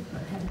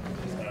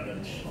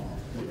 And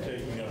we're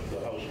taking up the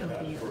House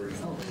passed version.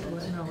 Oh,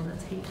 no,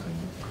 that's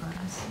H.518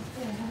 crimes.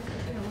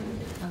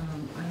 I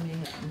may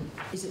have,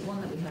 is it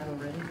one that we have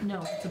already?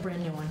 No, it's a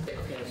brand new one.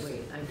 Okay,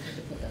 wait, I have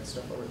to put that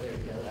stuff over there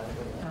together.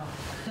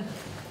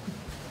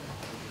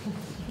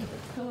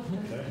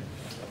 Okay.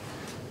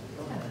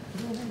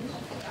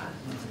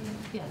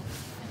 Yeah,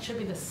 it should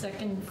be the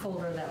second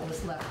folder that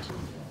was left on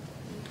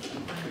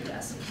your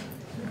desk.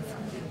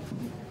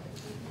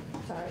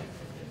 Sorry.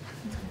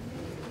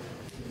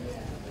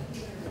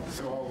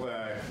 So I'll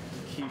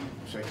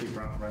should I keep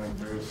running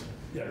through?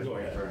 Yeah, go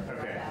ahead.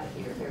 Okay.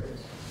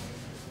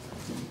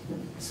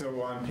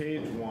 So on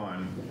page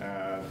 1,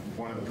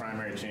 one of the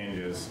primary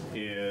changes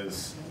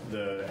is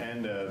the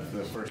end of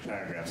the first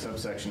paragraph,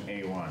 subsection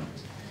A1.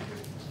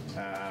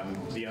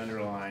 The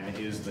underline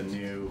is the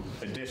new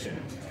addition.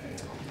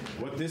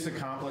 What this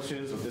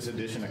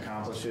addition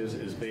accomplishes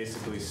is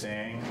basically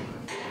saying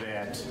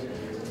that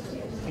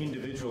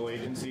individual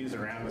agencies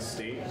around the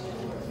state,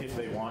 if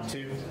they want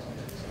to,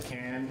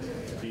 can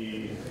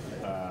be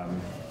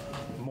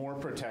more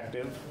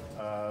protective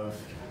of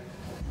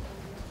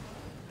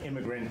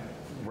immigrant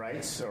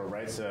rights or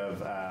rights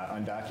of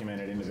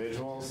undocumented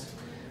individuals.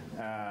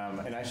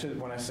 And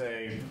when I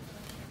say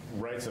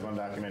rights of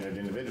undocumented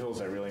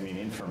individuals, I really mean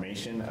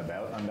information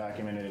about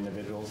undocumented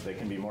individuals. They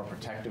can be more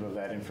protective of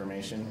that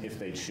information if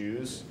they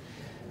choose,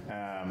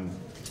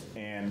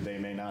 and they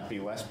may not be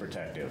less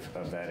protective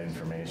of that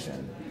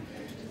information.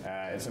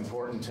 It's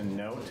important to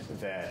note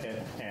that,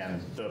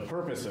 and the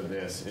purpose of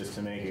this is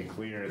to make it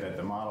clear that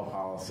the model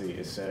policy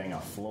is setting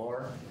a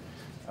floor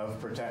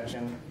of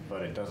protection,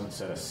 but it doesn't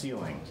set a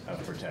ceiling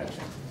of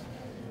protection.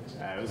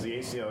 It was the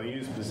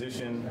ACLU's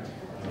position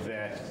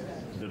that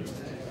the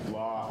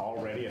law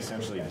already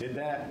essentially did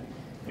that.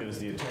 It was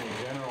the Attorney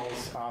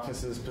General's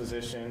office's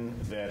position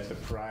that the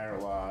prior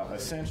law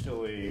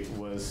essentially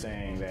was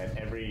saying that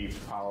every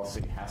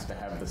policy has to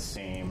have the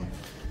same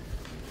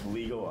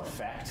legal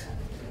effect.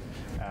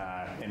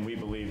 And we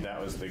believe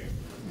that was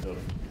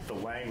the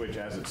language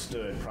as it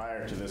stood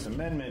prior to this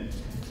amendment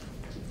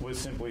was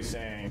simply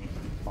saying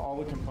all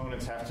the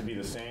components have to be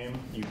the same.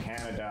 You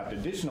can adopt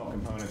additional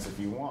components if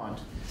you want,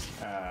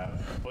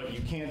 but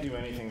you can't do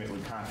anything that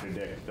would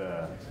contradict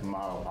the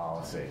model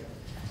policy.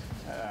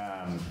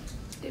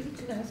 David,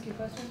 can I ask you a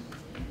question?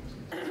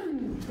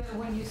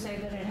 When you say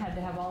that it had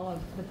to have all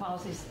of the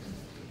policies,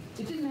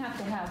 it didn't have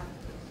to have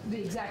the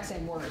exact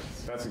same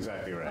words. That's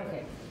exactly right.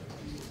 Okay.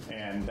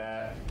 And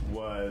that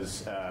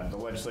was the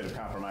legislative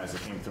compromise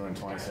that came through in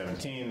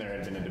 2017. There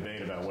had been a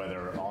debate about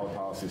whether all the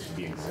policies should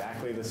be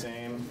exactly the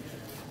same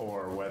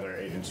or whether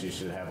agencies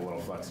should have a little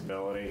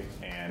flexibility.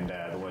 And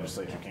the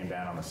legislature came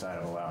down on the side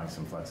of allowing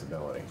some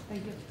flexibility.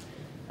 Thank you.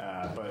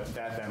 But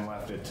that then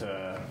left it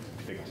to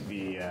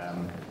the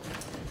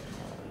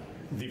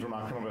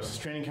Vermont Criminal Justice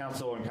Training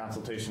Council in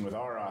consultation with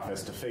our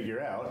office to figure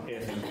out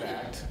if, in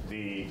fact,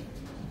 the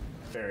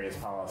various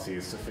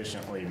policies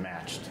sufficiently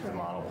matched the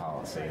model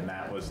policy, and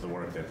that was the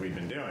work that we've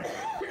been doing.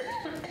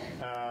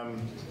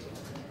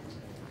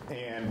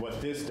 And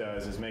what this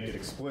does is make it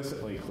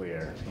explicitly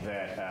clear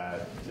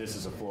that this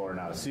is a floor,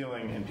 not a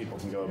ceiling, and people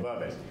can go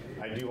above it.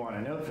 I do want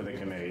to note for the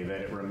committee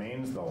that it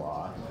remains the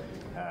law,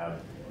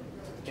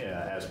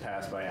 as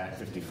passed by Act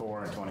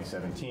 54 in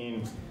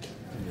 2017,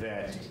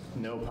 that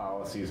no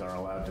policies are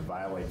allowed to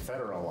violate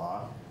federal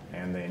law,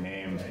 and they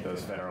named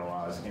those federal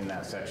laws in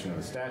that section of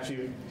the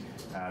statute.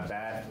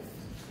 That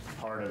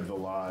part of the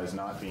law is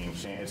not being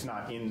changed. It's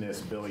not in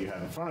this bill you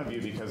have in front of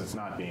you because it's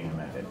not being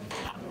amended.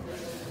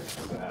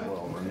 So that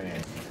will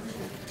remain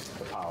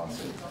the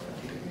policy.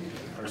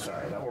 Or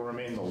sorry, that will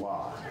remain the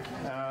law.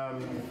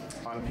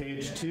 On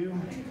page 2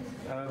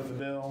 of the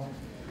bill,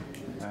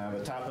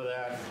 the top of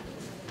that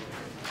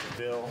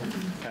bill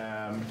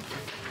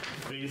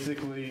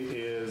basically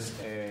is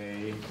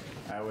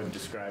I would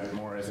describe it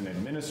more as an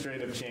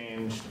administrative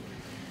change,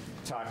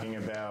 talking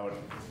about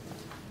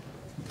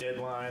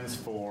deadlines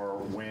for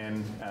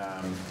when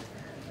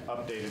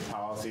updated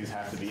policies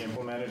have to be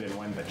implemented and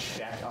when the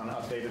check on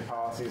updated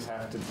policies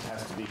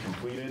has to be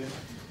completed.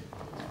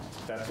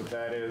 That's what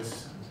that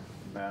is.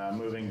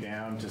 Moving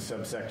down to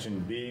subsection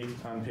B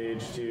on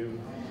page 2,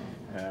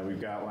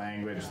 we've got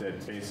language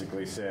that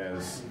basically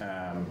says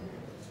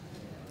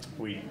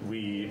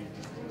we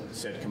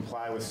said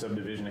comply with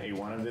subdivision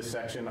A1 of this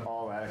section.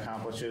 All that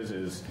accomplishes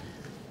is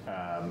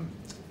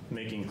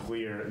making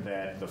clear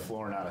that the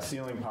floor, not a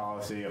ceiling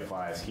policy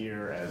applies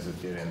here as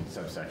it did in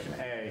subsection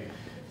A.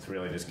 It's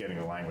really just getting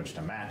the language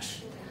to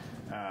match.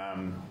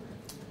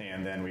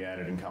 And then we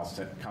added in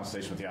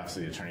consultation with the Office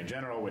of the Attorney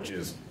General, which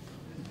is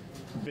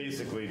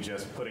basically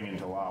just putting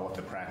into law what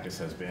the practice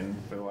has been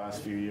for the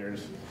last few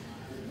years.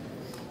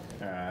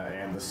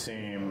 And the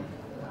same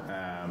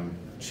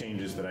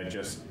changes that I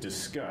just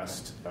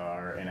discussed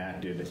are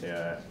enacted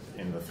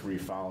in the 3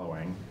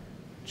 following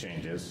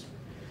changes.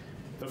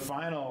 The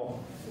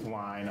final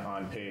line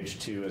on page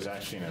 2 is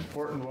actually an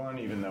important one,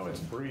 even though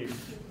it's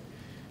brief,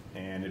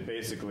 and it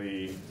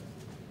basically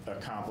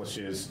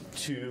accomplishes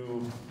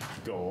 2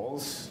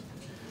 goals.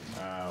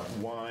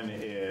 One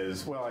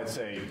is, well, I'd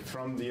say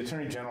from the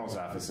Attorney General's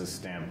office's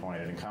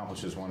standpoint, it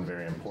accomplishes one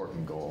very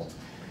important goal,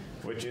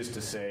 which is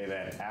to say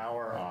that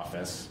our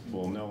office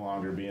will no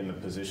longer be in the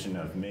position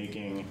of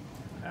making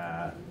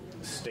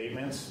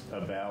statements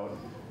about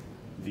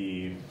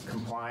the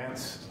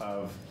compliance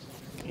of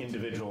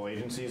individual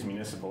agencies,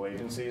 municipal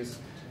agencies,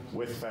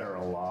 with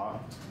federal law.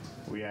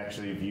 We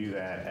actually view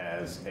that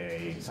as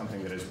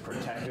something that is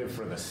protective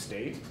for the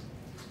state.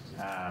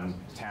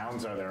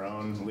 Towns are their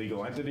own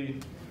legal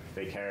entity.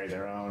 They carry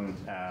their own,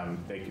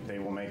 they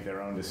will make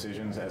their own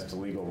decisions as to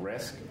legal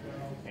risk.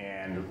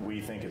 And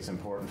we think it's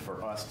important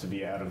for us to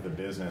be out of the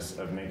business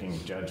of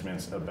making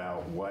judgments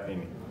about what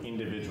an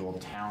individual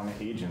town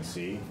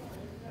agency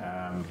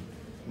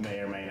may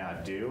or may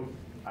not do.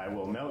 I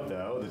will note,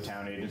 though, the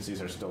town agencies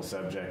are still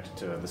subject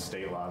to the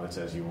state law that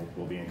says you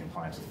will be in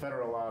compliance with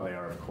federal law. They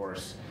are, of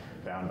course,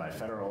 bound by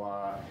federal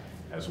law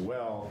as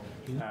well.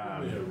 Can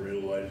you give me a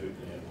real-life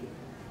example?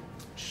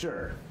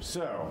 Sure.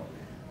 So,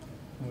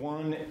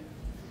 one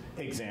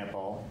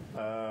example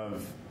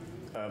of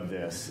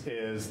this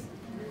is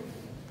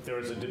there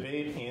was a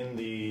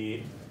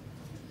debate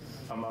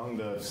among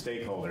the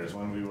stakeholders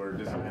when we were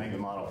designing the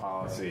model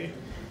policy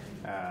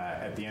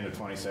at the end of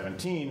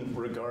 2017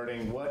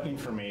 regarding what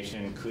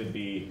information could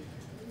be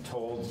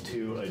told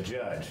to a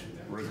judge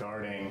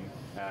regarding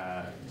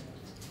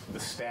the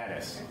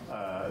status,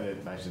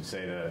 I should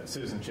say the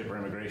citizenship or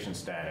immigration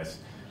status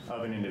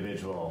of an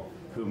individual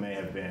who may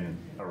have been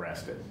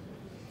arrested.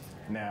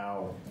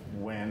 Now,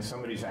 when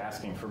somebody's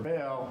asking for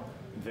bail,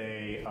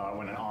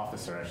 when an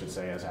officer, I should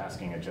say, is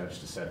asking a judge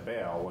to set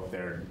bail, what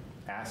they're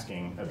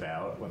asking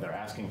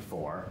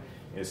for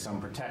is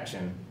some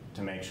protection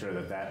to make sure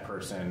that that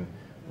person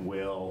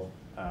will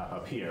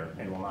appear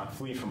and will not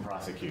flee from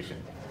prosecution.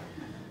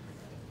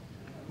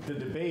 The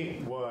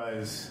debate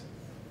was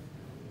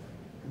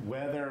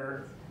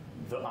whether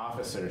the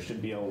officer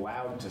should be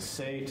allowed to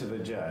say to the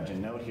judge,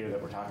 and note here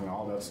that we're talking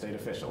all about state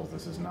officials,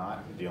 this is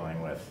not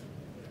dealing with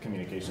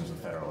communications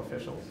with federal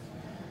officials,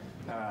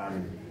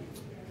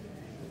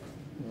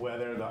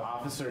 whether the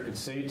officer could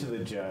say to the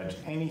judge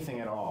anything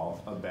at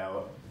all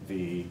about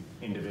the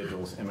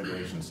individual's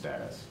immigration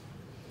status.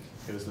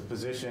 It was the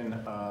position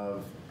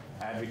of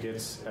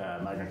advocates,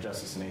 migrant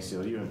justice and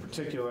ACLU in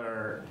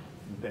particular,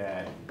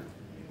 that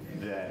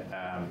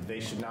they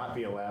should not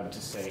be allowed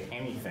to say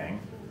anything,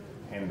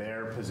 and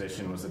their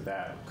position was that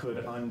that could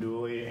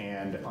unduly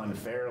and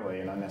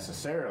unfairly and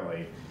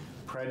unnecessarily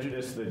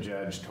prejudice the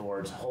judge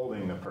towards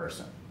holding the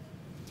person.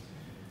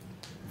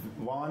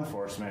 Law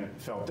enforcement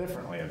felt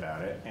differently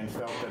about it and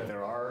felt that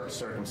there are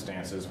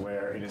circumstances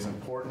where it is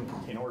important,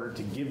 in order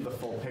to give the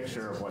full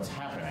picture of what's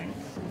happening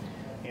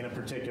in a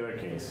particular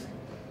case,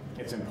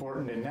 it's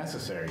important and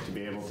necessary to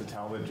be able to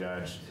tell the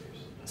judge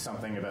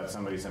something about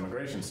somebody's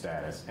immigration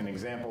status. An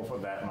example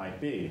of that might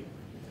be,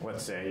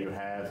 let's say you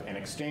have an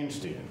exchange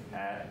student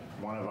at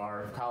one of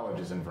our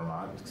colleges in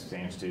Vermont,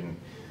 exchange student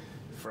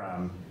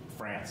from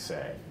France,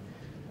 say.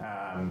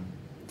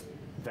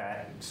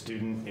 That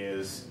student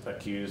is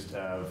accused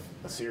of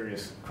a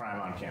serious crime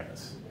on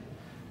campus,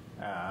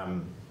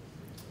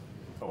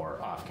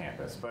 or off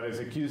campus, but is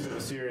accused of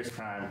a serious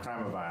crime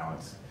of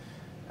violence.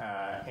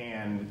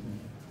 And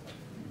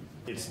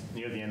it's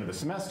near the end of the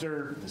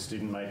semester, the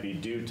student might be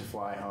due to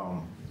fly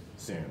home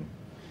soon.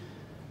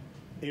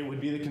 It would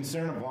be the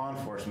concern of law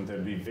enforcement that it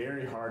would be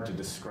very hard to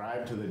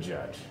describe to the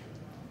judge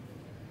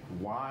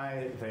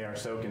why they are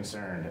so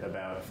concerned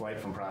about flight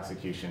from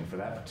prosecution for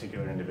that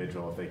particular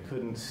individual if they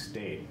couldn't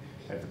state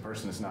that the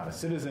person is not a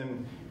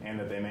citizen and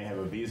that they may have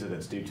a visa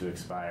that's due to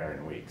expire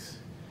in weeks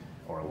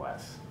or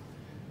less.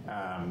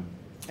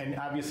 And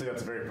obviously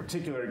that's a very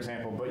particular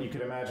example, but you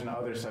could imagine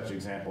other such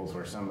examples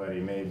where somebody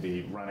may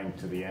be running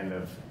to the end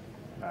of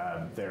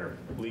their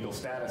legal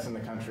status in the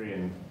country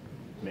and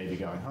maybe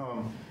going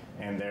home,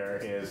 and there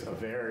is a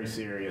very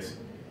serious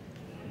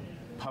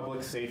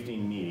public safety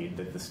need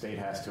that the state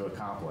has to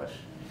accomplish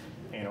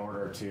in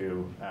order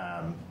to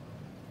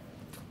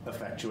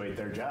effectuate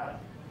their job.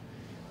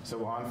 So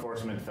law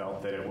enforcement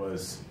felt that it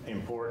was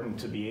important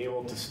to be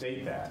able to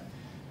state that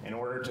in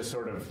order to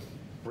sort of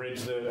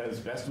bridge as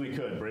best we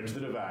could, bridge the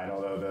divide,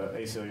 although the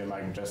ACLU and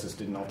Migrant Justice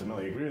didn't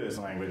ultimately agree with this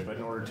language, but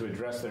in order to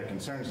address their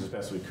concerns as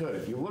best we could.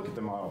 If you look at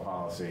the model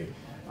policy,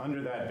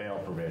 under that bail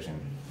provision,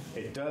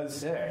 it does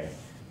say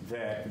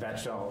that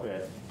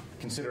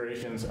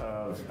considerations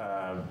of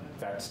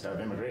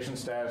immigration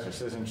status or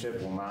citizenship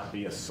will not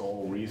be a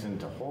sole reason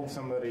to hold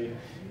somebody.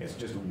 It's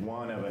just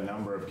one of a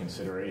number of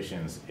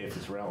considerations if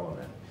it's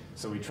relevant.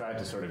 So we tried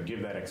to sort of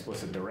give that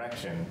explicit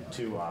direction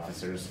to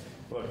officers.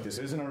 Look, this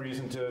isn't a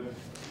reason to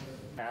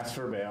ask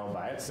for bail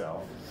by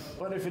itself,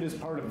 but if it is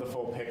part of the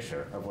full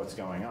picture of what's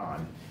going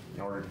on,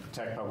 in order to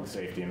protect public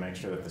safety and make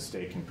sure that the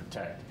state can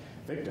protect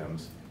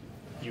victims,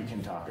 you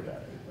can talk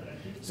about it.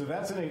 So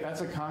that's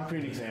a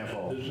concrete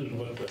example. This is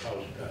what the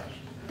House passed.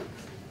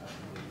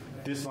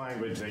 This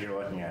language that you're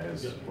looking at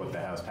is what the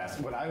House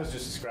passed. What I was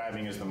just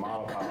describing is the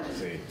model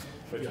policy,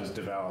 which was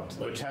developed,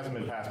 which hasn't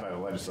been passed by the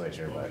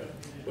legislature, but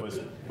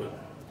was... But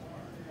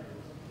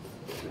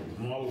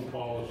model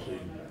policy,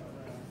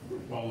 we're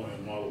following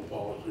a model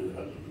policy that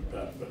hasn't been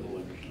passed by the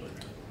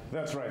legislature.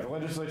 That's right. The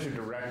legislature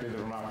directed the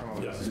Vermont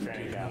Criminal Justice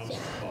Training Council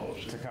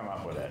to come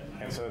up with it.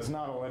 And so it's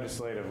not a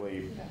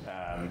legislatively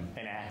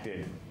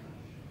enacted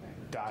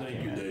document.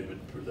 Thank you, David,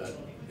 for that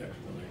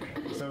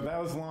explanation. So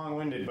that was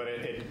long-winded, but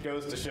it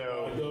goes to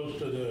show... It goes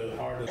to the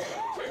heart of the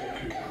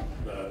issue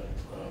that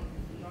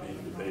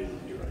being debated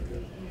here, I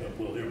guess. But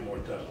we'll hear more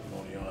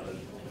testimony on it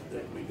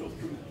as we go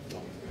through.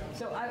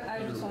 So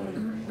I just want to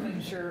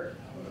make sure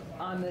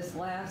on this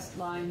last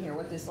line here,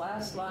 what this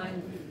last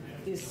line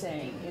is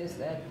saying is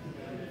that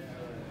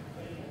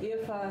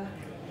if a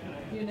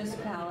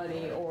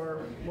municipality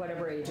or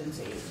whatever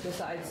agency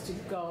decides to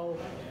go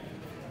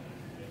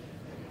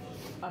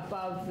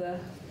above the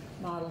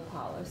model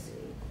policy,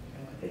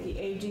 that the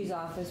AG's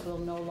office will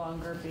no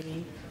longer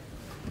be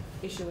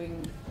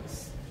issuing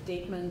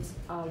statements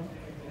of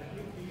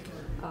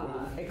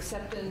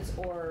acceptance,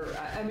 or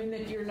I mean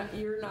that you're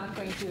not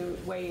going to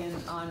weigh in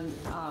on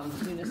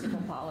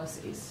municipal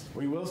policies.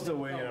 We will still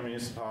weigh in on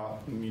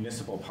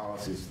municipal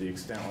policies to the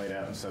extent laid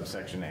out in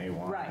subsection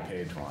A1 on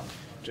page 1.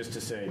 Just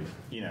to say,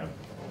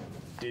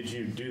 did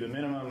you do the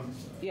minimum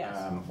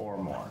or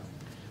more?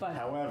 But,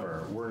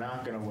 however, we're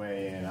not going to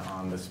weigh in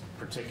on this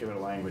particular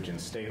language in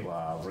state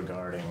law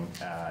regarding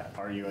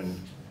are you in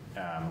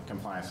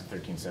compliance with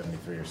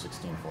 1373 or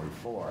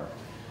 1644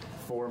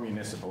 for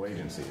municipal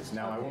agencies.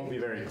 Now, I will be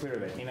very clear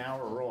that in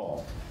our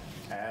role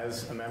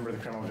as a member of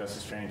the Criminal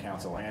Justice Training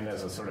Council and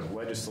as a sort of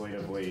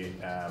legislatively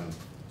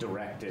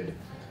directed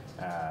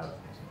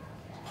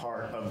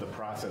part of the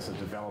process of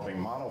developing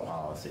model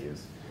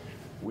policies,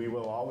 we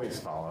will always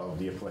follow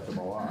the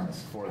applicable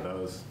laws for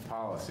those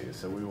policies.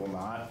 So we will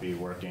not be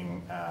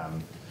working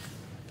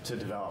to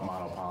develop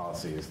model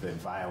policies that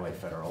violate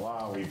federal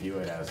law. We view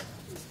it as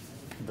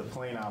the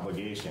plain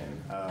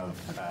obligation of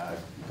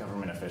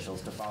government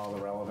officials to follow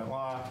the relevant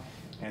law,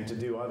 and to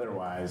do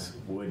otherwise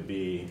would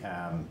be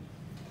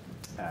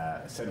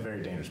set a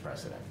very dangerous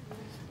precedent.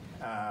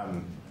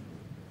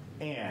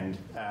 And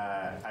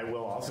I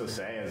will also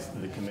say, as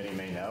the committee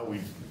may know,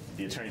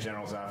 the Attorney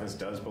General's office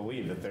does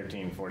believe that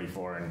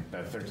 1344 and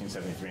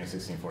 1373 and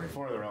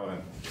 1644, the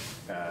relevant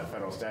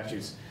federal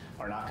statutes,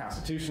 are not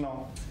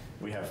constitutional.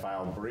 We have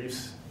filed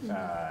briefs,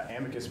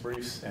 amicus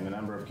briefs, in a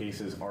number of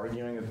cases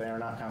arguing that they are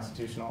not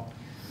constitutional,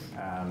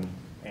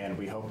 and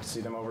we hope to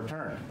see them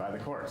overturned by the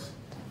courts.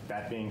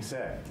 That being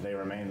said, they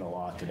remain the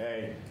law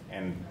today,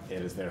 and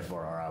it is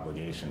therefore our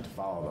obligation to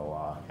follow the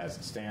law as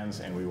it stands,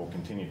 and we will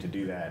continue to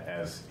do that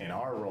as in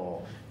our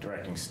role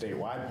directing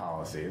statewide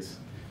policies.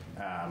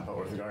 But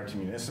with regard to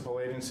municipal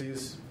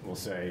agencies, we'll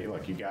say,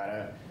 look, you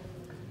gotta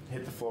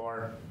hit the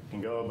floor, you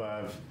can go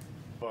above,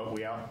 but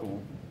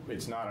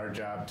it's not our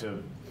job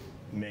to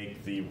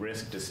make the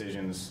risk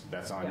decisions.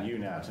 That's on you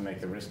now to make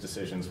the risk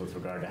decisions with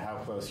regard to how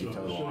close you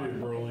toe the line. So the city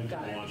of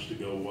Burlington wants to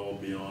go well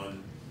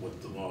beyond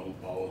what the model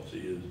policy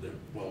is, they're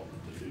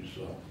welcome to do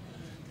so,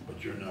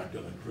 but you're not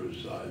going to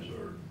criticize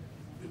or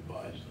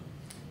advise them.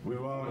 We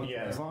won't,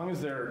 yeah, as long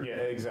as they're, yeah,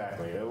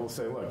 exactly. It will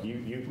say, look,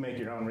 you make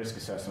your own risk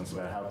assessments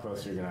about how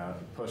close you're going to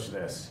push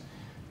this.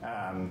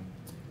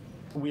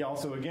 We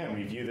also, again,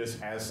 we view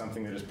this as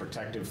something that is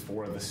protective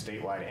for the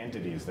statewide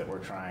entities that we're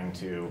trying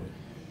to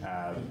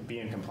be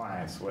in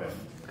compliance with.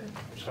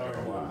 Sorry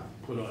to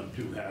put on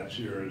two hats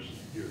here as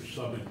you're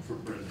subbing for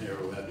Bryn Hare,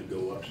 who had to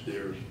go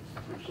upstairs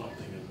for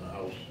something in the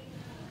house.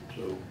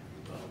 So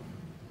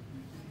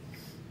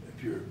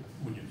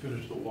when you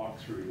finish the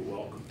walkthrough, you're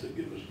welcome to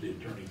give us the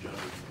Attorney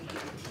General's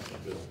position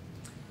on the bill.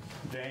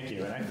 Thank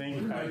you, and I think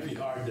it might be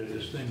hard to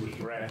distinguish.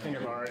 Right, I think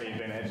I've already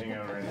been edging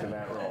over into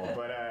that role,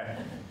 but I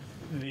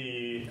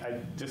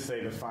just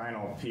say the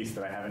final piece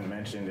that I haven't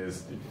mentioned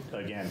is,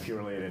 again,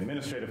 purely an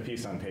administrative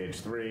piece on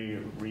page 3,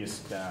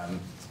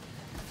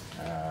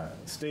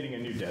 stating a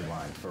new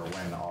deadline for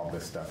when all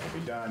this stuff will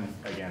be done.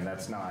 Again,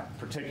 that's not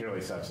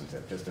particularly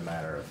substantive, just a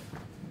matter of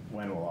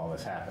when will all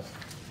this happen.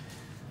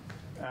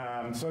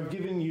 So I've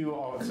given you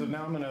all, so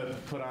now I'm going to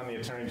put on the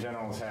Attorney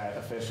General's hat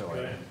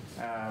officially.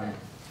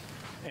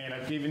 And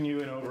I've given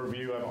you an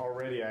overview. I've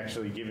already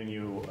actually given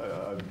you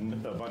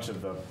a bunch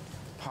of the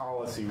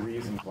policy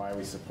reasons why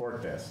we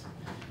support this.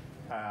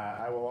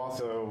 I will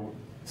also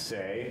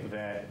say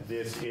that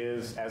this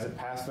is, as it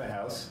passed the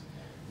House,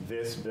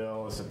 this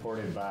bill is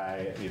supported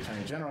by the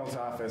Attorney General's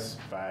office,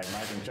 by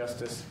Migrant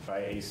Justice,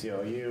 by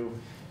ACLU,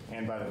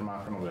 and by the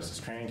Vermont Criminal Justice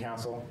Training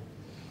Council.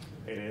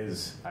 It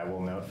is, I will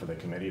note for the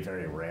committee,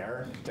 very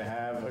rare to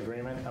have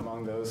agreement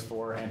among those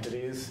 4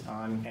 entities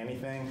on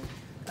anything.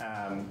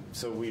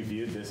 So we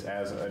viewed this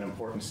as an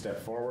important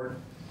step forward.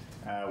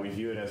 We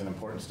view it as an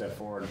important step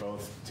forward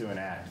both to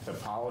enact the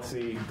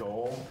policy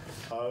goal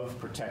of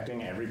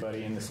protecting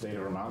everybody in the state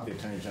of Vermont. The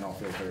Attorney General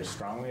feels very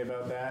strongly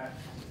about that.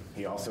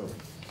 He also,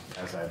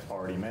 as I've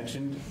already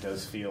mentioned,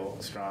 does feel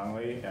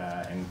strongly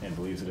and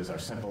believes it is our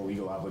simple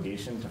legal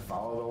obligation to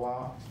follow the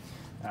law.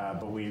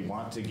 But we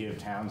want to give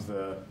towns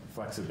the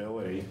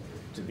flexibility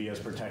to be as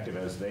protective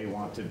as they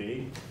want to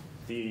be.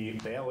 The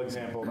bail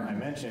example that I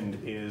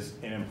mentioned is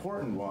an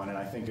important one, and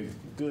I think a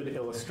good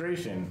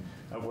illustration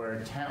of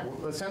where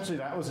essentially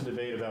that was a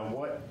debate about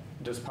what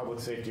does public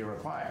safety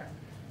require.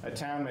 A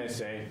town may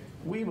say,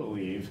 we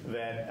believe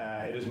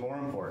that it is more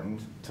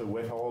important to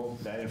withhold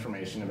that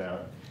information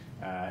about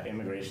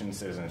immigration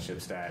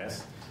citizenship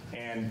status,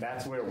 and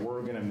that's where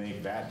we're going to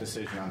make that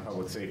decision on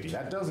public safety.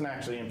 That doesn't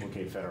actually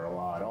implicate federal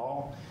law at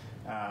all.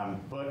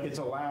 But it's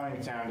allowing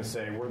a town to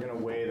say, we're going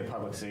to weigh the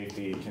public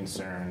safety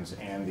concerns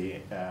and the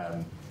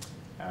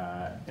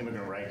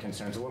immigrant right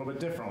concerns a little bit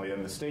differently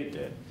than the state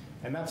did.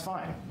 And that's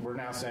fine. We're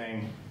now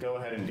saying, go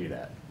ahead and do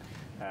that.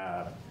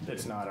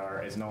 It's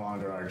no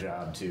longer our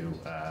job to,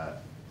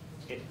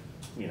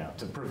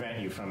 to prevent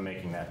you from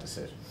making that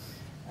decision.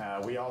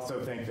 We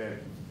also think that,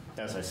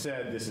 as I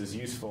said, this is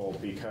useful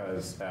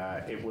because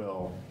it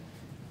will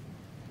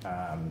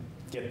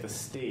get the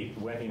state,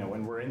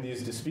 when we're in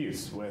these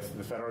disputes with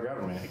the federal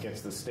government, it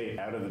gets the state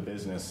out of the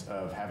business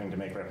of having to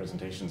make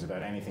representations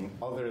about anything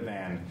other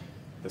than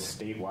the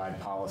statewide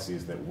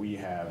policies that we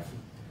have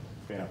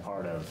been a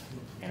part of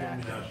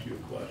enacting. Let me ask you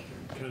a question.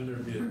 Can there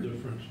be a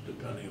difference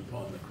depending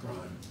upon the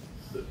crime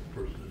that the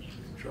person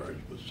is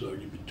charged with? So I'll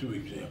give you 2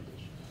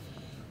 examples.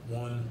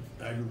 1,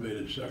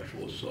 aggravated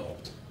sexual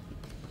assault.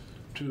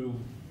 2,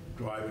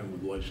 driving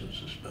with license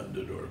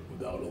suspended or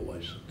without a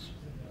license.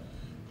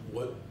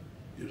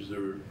 Is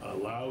there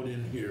allowed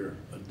in here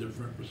a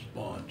different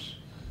response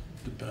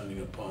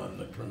depending upon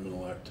the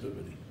criminal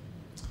activity?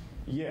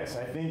 Yes,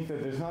 I think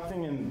that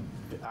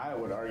I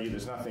would argue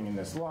there's nothing in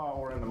this law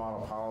or in the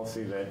model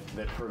policy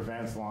that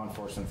prevents law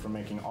enforcement from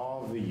making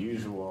all of the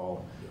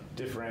usual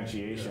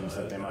differentiations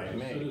that they might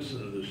make. As a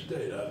citizen of the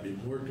state, I'd be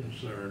more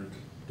concerned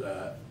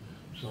that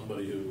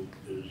somebody who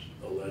is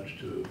alleged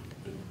to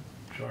have been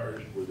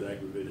charged with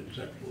aggravated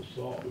sexual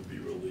assault would be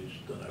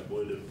released than I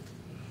would if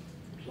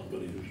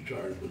somebody who's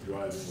charged with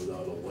driving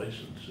without a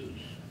license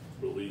is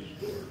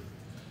released or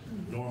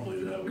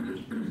normally that would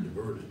just be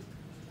diverted.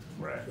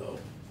 Right. So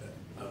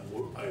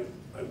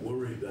I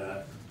worry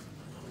that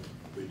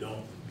we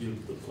don't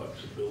give the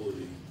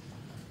flexibility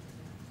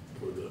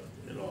for the,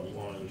 as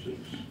long as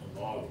it's a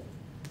model.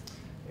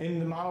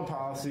 And the model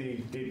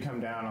policy did come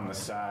down on the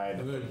side.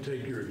 I'm going to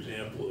take your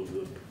example of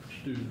the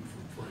student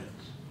from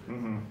France.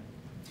 Mm-hmm.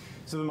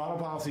 So the model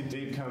policy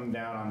did come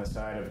down on the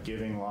side of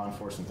giving law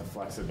enforcement the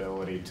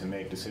flexibility to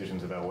make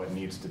decisions about what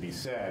needs to be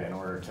said in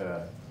order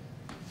to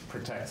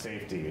protect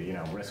safety,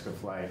 risk of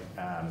flight.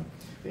 And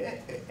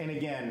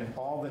again,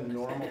 all the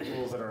normal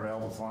tools that are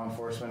available to law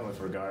enforcement with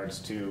regards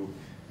to,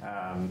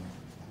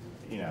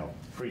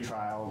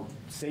 pretrial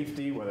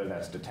safety, whether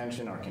that's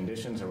detention or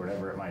conditions or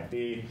whatever it might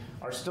be,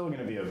 are still going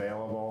to be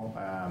available.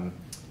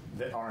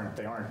 They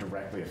aren't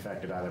directly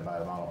affected either by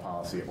the model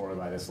policy or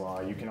by this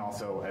law. You can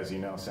also, as you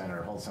know,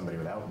 Senator, hold somebody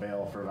without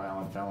bail for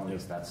violent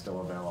felonies. That's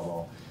still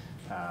available.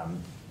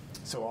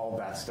 So all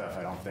that stuff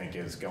I don't think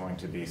is going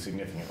to be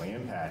significantly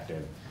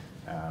impacted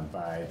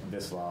by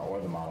this law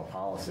or the model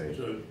policy.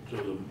 So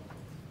the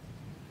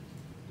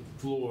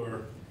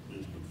floor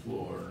is the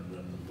floor, and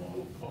then the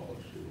model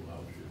policy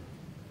allows you.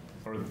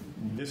 Or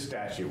this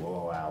statute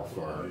will allow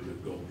for to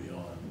go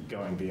beyond.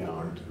 Going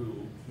beyond.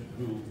 Who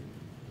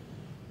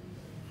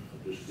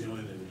just the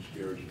only thing that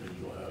scares me is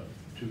we'll have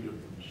two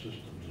different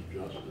systems of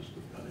justice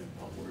depending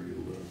upon where you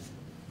live.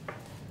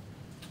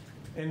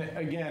 And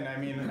again,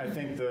 I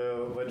think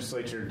the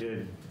legislature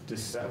did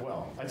decide,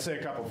 well, I'd say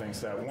a couple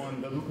things. That one,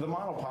 the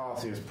model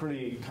policy is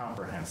pretty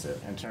comprehensive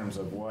in terms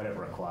of what it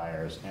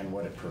requires and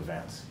what it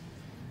prevents.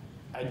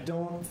 I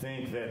don't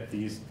think that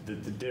the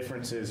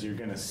differences you're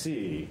going to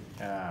see,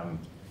 I'd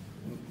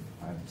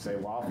say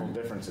lawful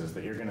differences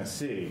that you're going to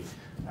see,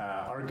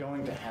 are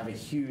going to have a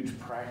huge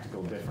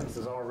practical difference.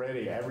 There's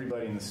already,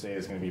 everybody in the state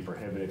is going to be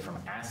prohibited from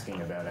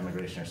asking about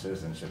immigration or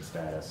citizenship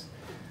status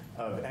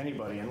of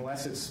anybody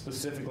unless it's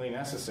specifically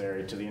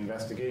necessary to the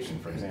investigation,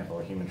 for example,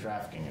 a human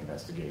trafficking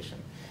investigation,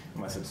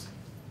 unless it's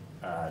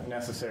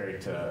necessary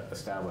to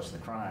establish the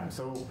crime.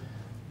 So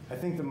I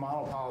think the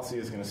model policy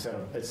is going to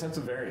it sets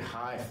a very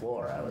high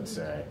floor, I would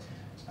say,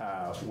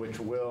 which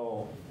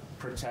will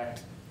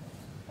protect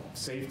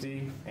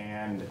safety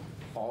and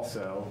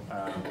also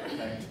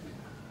protect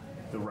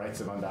the rights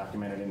of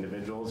undocumented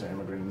individuals or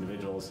immigrant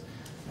individuals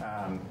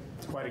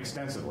quite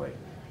extensely.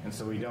 And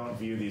so we don't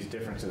view these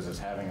differences as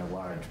having a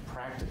large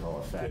practical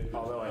effect,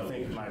 although I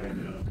think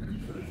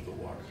finish the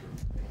walkthrough.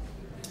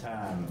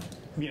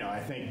 I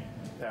think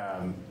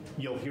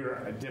you'll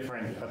hear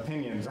different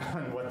opinions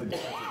on what the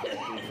differences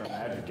might be from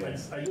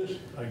advocates. I just,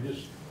 I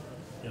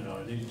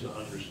need to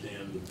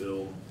understand the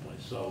bill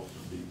myself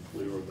and be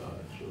clear about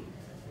it. So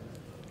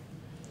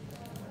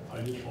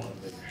I just want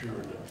to make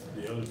sure that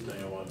the other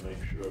thing I want to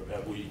make sure of,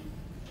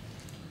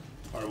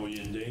 are we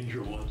in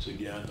danger once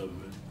again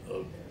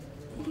of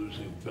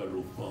losing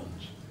federal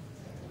funds?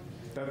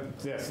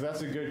 Yes,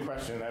 that's a good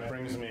question. That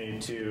brings me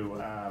to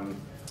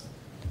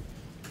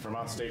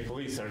Vermont State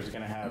Police. Are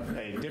going to have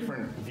a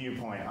different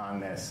viewpoint on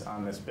this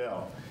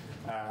bill.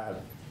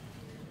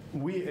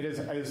 It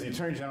is the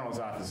Attorney General's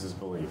office's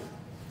belief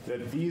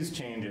that these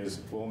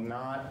changes will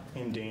not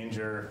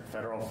endanger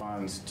federal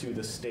funds to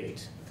the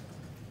state.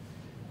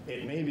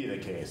 It may be the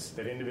case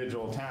that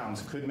individual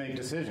towns could make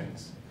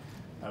decisions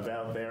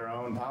about their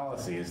own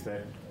policies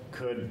that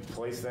could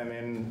place them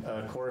in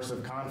a course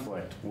of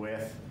conflict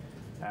with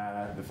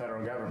the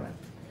federal government.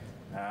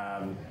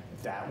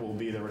 That will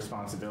be the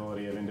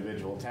responsibility of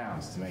individual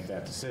towns to make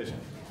that decision.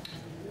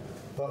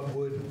 But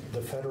would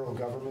the federal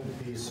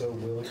government be so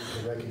willing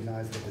to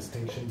recognize the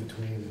distinction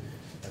between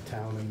a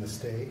town and the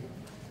state?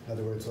 In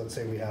other words, let's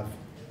say we have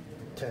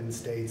 10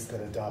 states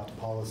that adopt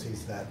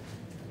policies that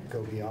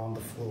go beyond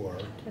the floor.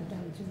 10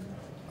 towns.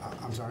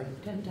 I'm sorry?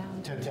 10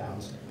 towns. 10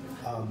 towns.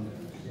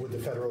 Would the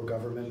federal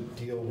government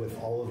deal with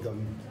all of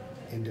them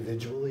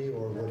individually,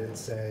 or would it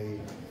say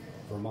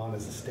Vermont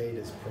as a state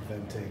is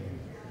preventing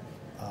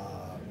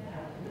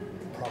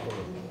proper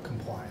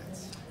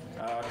compliance?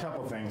 A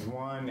couple things.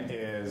 One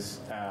is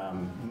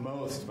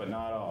most, but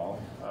not all,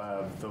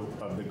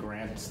 of the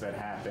grants that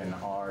happen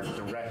are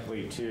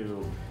directly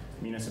to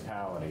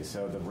municipalities.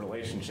 So the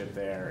relationship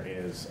there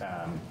is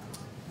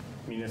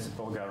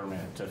municipal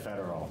government to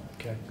federal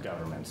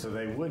government. So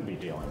they would be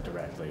dealing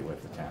directly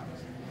with the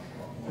towns.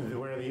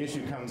 Where the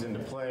issue comes into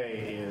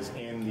play is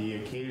in the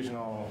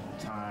occasional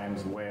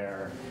times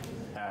where,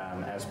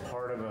 as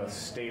part of a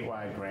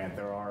statewide grant,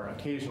 there are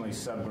occasionally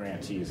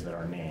sub-grantees that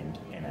are named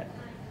in it.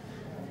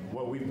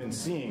 What we've been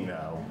seeing,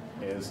 though,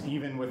 is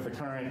even with the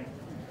current,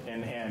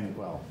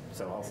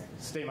 so I'll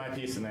state my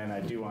piece, and then I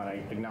do want to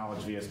acknowledge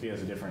VSB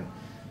as a different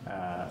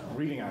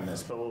reading on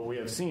this, but what we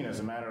have seen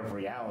as a matter of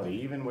reality,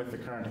 even with the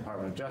current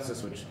Department of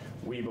Justice, which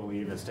we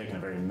believe has taken a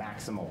very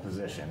maximal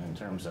position in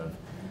terms of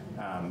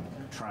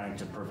trying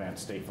to prevent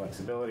state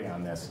flexibility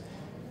on this,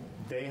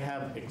 they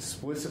have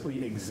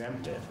explicitly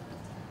exempted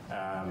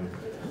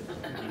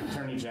the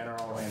Attorney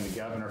General and the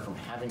Governor from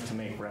having to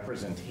make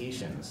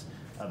representations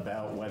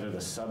about whether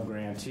the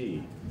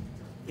sub-grantee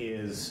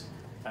is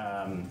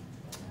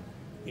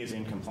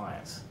in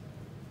compliance.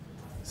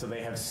 So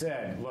they have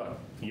said, look,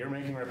 you're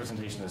making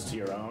representations as to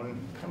your own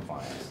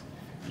compliance.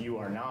 You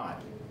are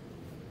not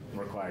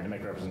required to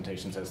make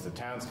representations as to the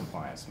town's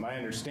compliance. My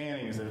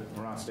understanding is that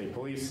Vermont State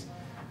Police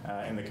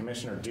and the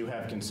commissioner do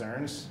have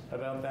concerns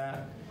about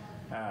that,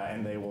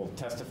 and they will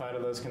testify to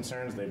those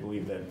concerns. They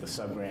believe that the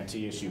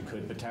sub-grantee issue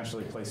could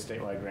potentially place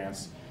statewide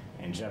grants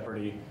in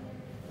jeopardy.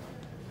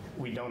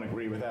 We don't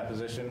agree with that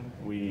position.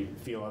 We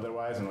feel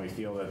otherwise, and we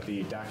feel that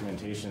the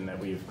documentation that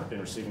we've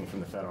been receiving from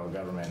the federal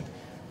government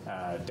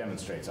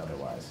demonstrates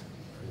otherwise.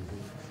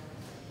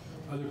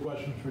 Other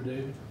questions for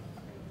David?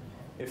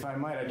 If I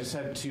might, I just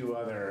had two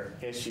other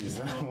issues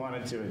that I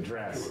wanted to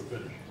address.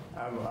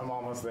 I'm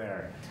almost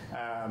there.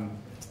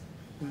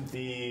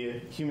 The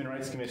Human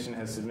Rights Commission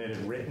has submitted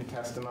written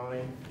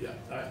testimony. Yeah,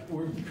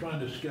 we're trying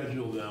to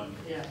schedule them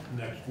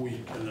next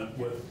week, and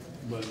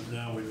but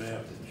now we may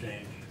have to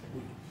change.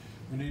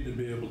 We need to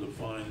be able to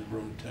find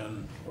room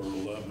 10 or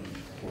 11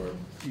 for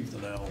Keith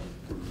and Alan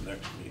for the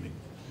next meeting.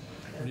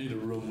 We need a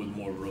room with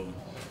more room.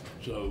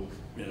 So,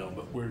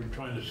 but we're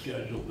trying to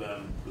schedule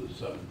them for the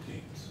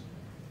 17th.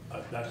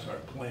 That's our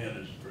plan,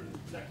 is for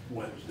next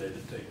Wednesday to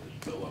take this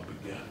bill up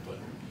again, but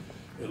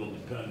it'll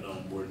depend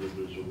on whether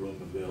there's a room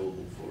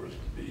available for us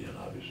to be in.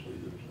 Obviously,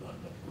 there's not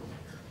enough room.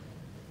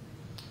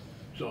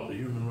 So the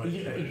Human Rights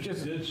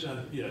Commission did send,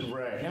 yes,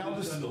 right. She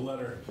did send a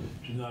letter.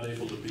 She's not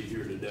able to be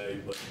here today,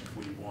 but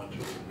we want to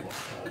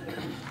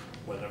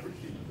whenever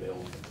she's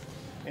available.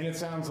 And it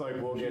sounds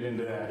like we'll get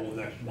into that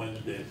next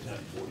Wednesday at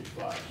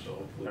 10:45. So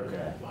hopefully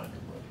we'll find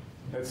a room.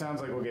 It sounds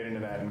like we'll get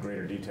into that in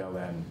greater detail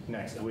then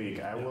next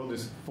week. I will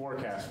just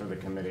forecast for the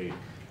committee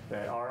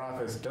that our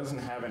office doesn't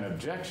have an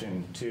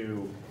objection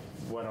to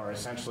what are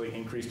essentially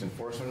increased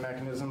enforcement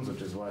mechanisms,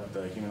 which is what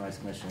the Human Rights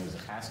Commission is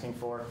asking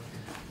for.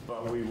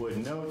 But we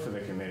would note for the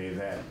committee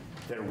that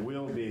there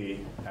will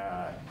be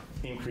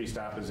increased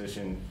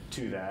opposition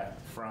to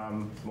that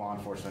from law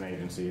enforcement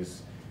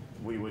agencies.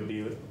 We would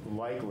be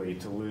likely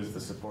to lose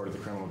the support of the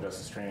Criminal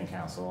Justice Training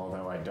Council,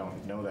 although I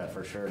don't know that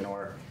for sure,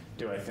 nor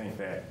do I think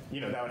that,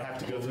 that would have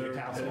to go through the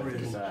council to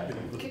decide.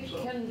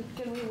 Can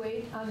we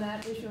wait on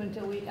that issue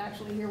until we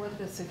actually hear what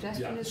the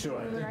suggestion is from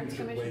the Human Rights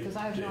Commission? Because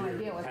I have no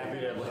idea what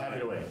Happy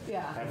to wait.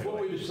 Yeah. Before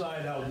we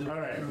decide how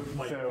different groups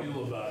might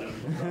feel about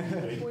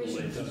it, we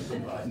should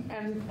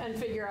and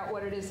figure out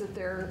what it is that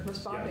they're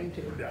responding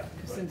to,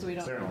 since we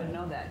don't even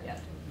know that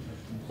yet.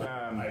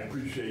 I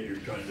appreciate you're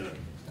trying to.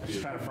 I'm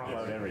just trying to front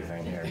load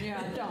everything here.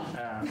 Yeah, don't.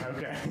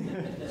 Okay.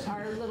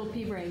 Our little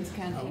pea brains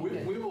can't take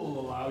it. We will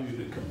allow you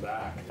to come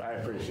back. I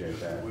appreciate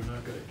that. We're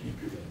not going to keep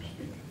you from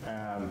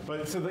speaking.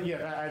 But so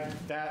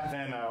that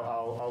then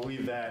I'll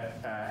leave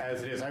that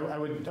as it is. I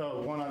would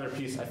one other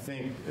piece. I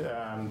think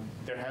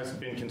there has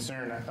been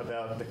concern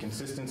about the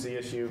consistency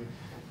issue,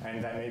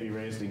 and that may be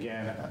raised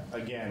again.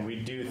 Again, we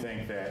do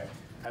think that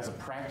as a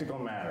practical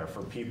matter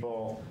for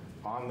people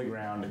on the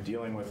ground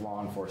dealing with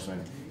law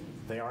enforcement,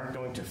 they aren't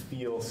going to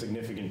feel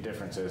significant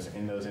differences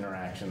in those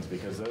interactions,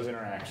 because those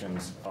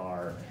interactions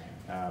are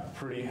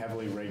pretty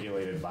heavily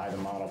regulated by the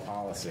model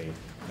policy.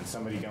 And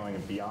somebody going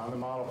beyond the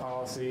model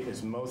policy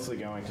is mostly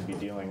going to be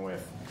dealing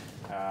with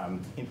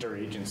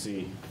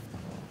interagency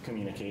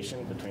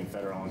communication between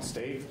federal and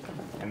state.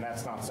 And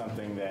that's not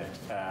something that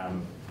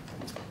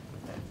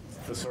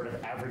the sort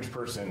of average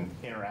person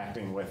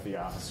interacting with the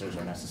officers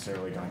are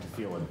necessarily going to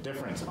feel a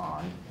difference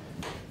on.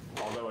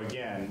 Although,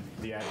 again,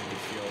 the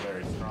advocates feel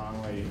very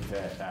strongly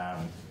that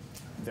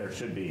there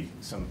should be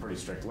some pretty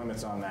strict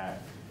limits on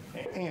that.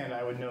 And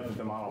I would note that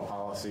the model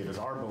policy, it is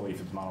our belief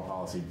that the model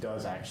policy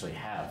does actually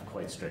have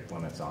quite strict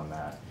limits on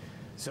that.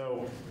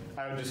 So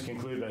I would just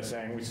conclude by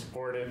saying we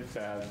support it.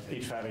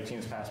 H.518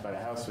 is passed by the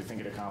House. We think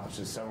it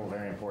accomplishes several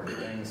very important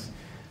things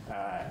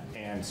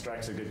and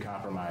strikes a good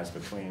compromise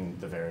between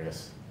the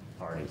various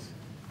parties.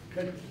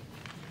 Okay.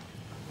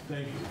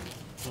 Thank you.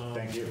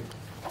 Thank you.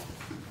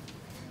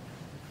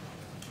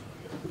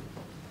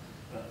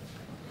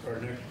 Our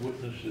next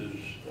witness is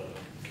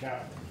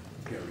Captain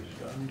Gary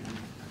Scott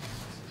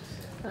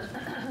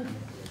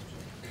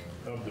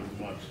of the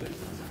Vermont State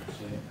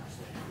Police.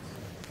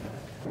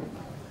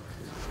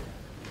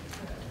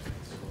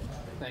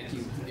 Thank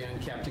you again,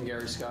 Captain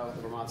Gary Scott with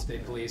the Vermont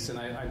State Police, and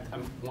I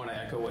want to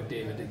echo what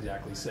David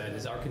exactly said.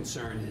 Is our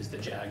concern is the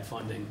JAG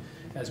funding,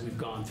 as we've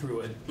gone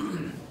through it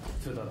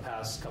for the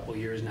past couple of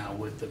years now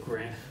with the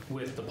grant,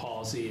 with the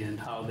policy and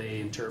how they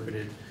interpret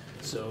it.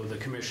 So the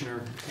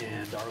commissioner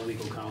and our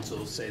legal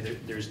counsel say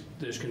that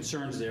there's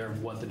concerns there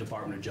of what the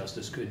Department of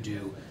Justice could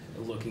do,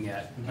 looking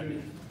at.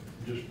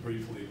 Just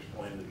briefly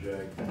explain the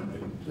JAG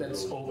funding.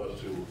 That's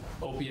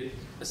opiate,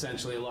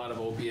 essentially a lot of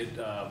opiate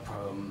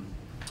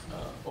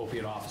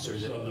opiate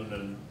officers. Southern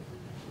and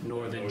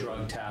Northern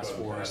Drug Task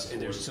Force, and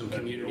there's some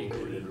community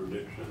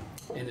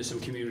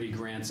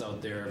grants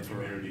out there for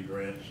community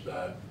grants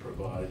that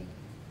provide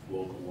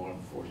local law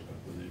enforcement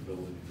with the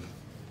ability to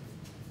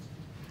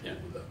deal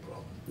with that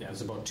problem. Yeah,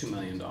 it's about $2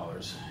 million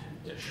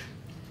ish.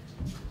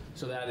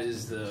 So that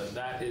is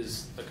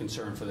a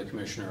concern for the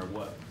commissioner of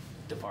what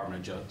Department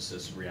of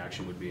Justice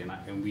reaction would be,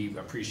 and we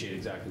appreciate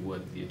exactly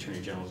what the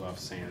Attorney General's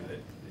office is saying, that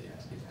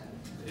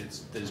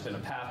there's been a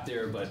path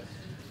there, but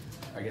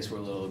I guess we're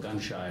a little gun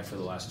shy for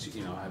the last,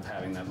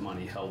 having that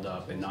money held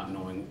up and not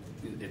knowing.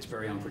 It's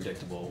very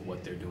unpredictable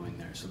what they're doing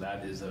there. So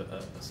that is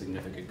a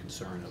significant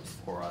concern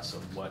for us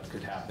of what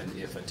could happen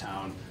if a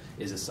town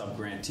is a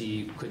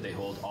sub-grantee. Could they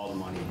hold all the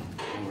money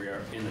when we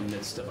are in the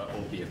midst of an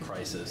opiate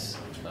crisis?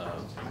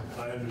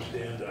 I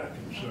understand that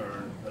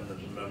concern, and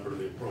as a member of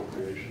the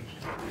Appropriations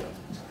Committee,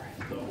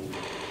 I'm doubly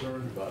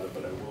concerned about it,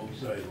 but I will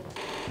say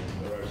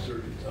there are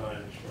certain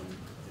times when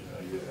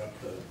you have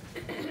to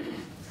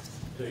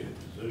take a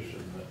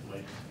position that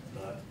might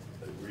not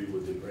agree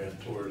with the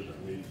grantors, and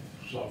we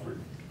suffered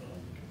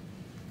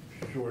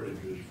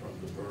shortages from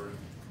the burn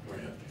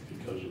grant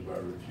because of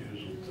our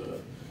refusal to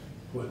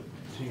put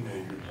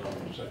teenagers on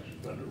the sex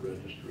offender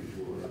registry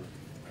who were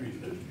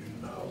treated as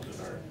juveniles in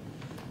our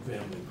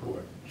family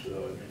court. So, I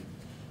mean,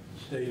 the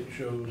state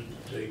chose to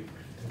take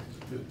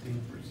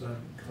 15%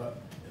 cut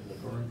in the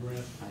burn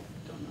grant. I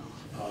don't know.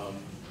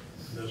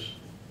 This,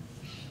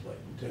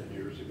 like 10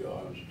 years ago,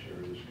 I was chair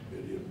of this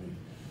committee, and we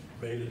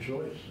made a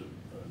choice,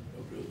 a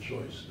real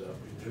choice, that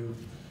we knew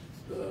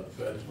the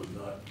feds would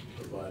not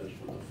provide us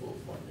with the full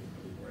funding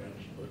for the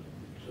grants, but we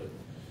said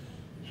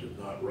it's just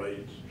not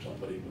right.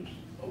 Somebody was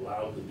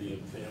allowed to be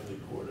in family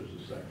court as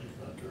a sex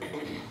offender.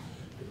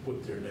 To put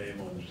their name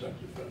on the sex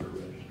offender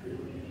registry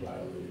would be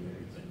violating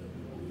everything that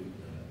we believed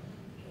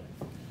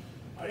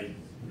in.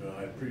 So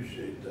I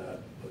appreciate that,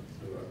 but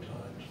there are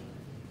times when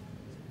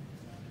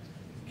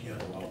you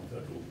can't allow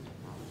federal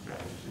policy to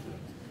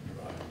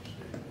drive the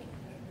state law.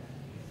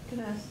 Can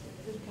I ask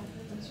a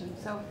question?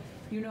 So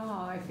you know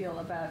how I feel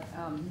about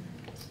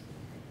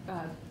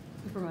the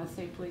Vermont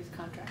State Police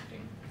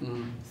contracting.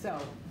 Mm-hmm. So,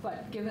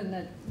 but given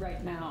that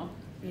right now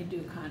you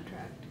do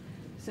contract,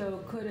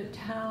 so could a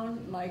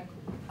town like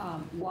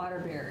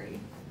Waterbury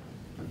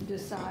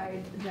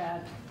decide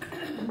that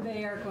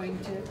they are going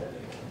to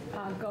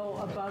go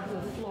above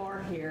the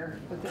floor here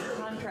with a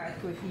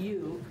contract with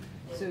you,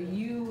 so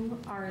you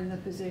are in the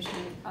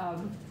position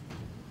of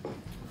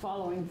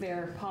following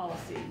their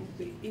policy?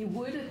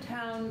 Would a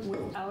town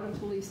without a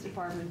police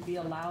department be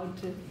allowed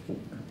to,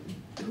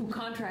 who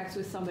contracts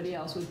with somebody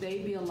else, would they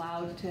be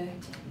allowed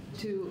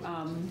to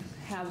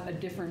have a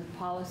different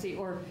policy,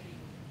 or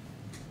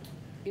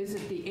is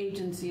it the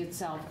agency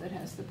itself that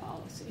has the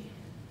policy?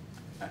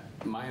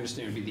 My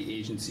understanding would be the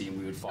agency, and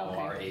we would follow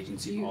our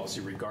agency policy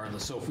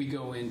regardless. So if we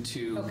go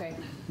into,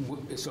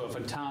 so if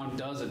a town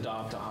does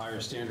adopt a higher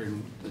standard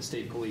in the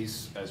state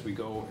police as we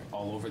go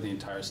all over the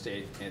entire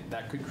state,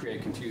 that could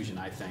create confusion,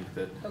 I think,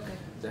 that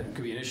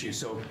could be an issue.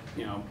 So,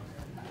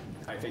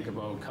 I think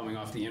about coming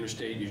off the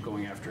interstate, you're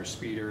going after a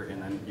speeder, and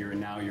then you're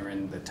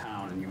in the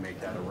town and you make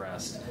that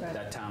arrest. Right.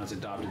 That town has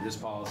adopted this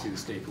policy, the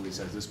state police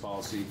has this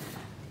policy,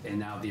 and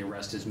now the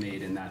arrest is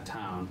made in that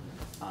town.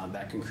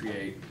 That can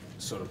create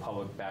sort of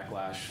public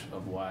backlash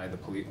of why the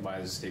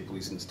state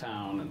police in this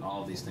town, and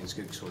all of these things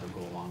could sort of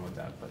go along with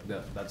that. But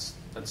that's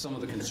some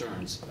of the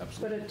concerns,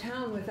 absolutely. But a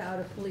town without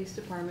a police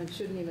department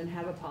shouldn't even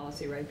have a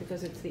policy, right?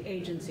 Because it's the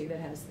agency that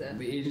has the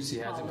agency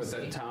has policy. it, but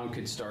that town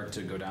could start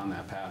to go down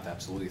that path,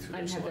 absolutely, through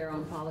and have their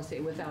own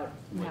policy without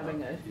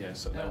having a... Yeah,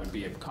 so that would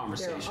be a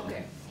conversation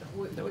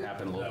that would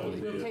happen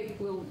locally.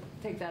 We'll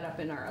take that up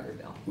in our other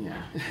bill.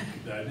 Yeah.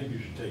 I think you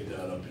should take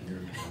that up in your...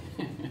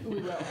 We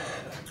will.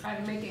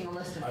 I'm making a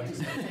list of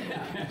things.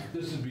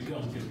 This has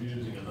become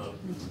confusing enough.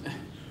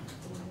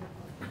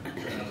 To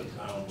have a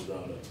town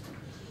without a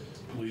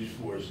police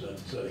force and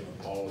setting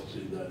a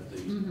policy that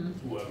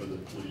whoever the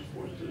police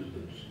force is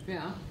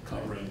that's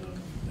covering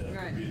them, it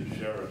could be the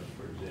sheriff,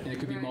 for example. And it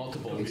could be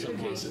multiple in some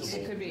cases.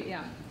 It could be,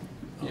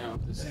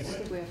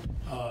 Anyway,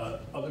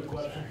 other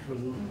questions for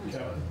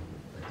Captain?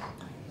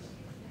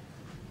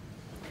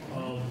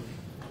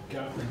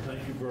 Captain,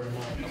 thank you very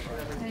much.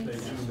 Thanks.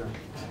 Stay tuned. All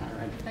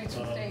right. Thanks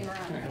for staying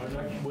around.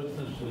 Our next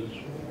witness is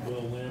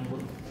Will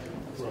Lambert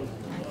from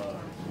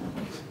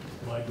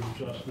Migrant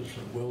Justice,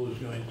 and Will is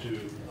going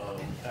to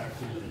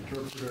act as an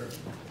interpreter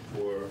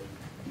for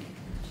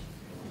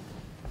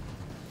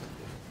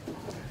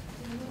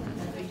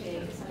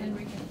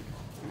Enrique.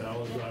 Did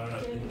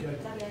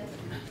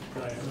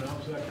I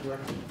pronounce that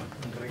correctly?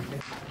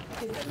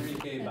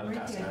 Enrique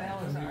Balcázar.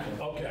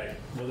 Okay,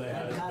 well, they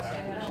had it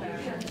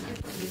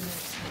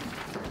backwards.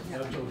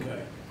 That's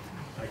okay.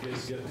 I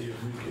guess get the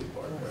Enrique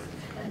part right.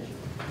 I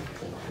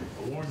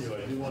warn you, I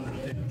do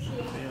understand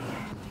some Spanish.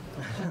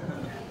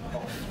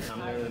 I'm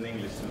learning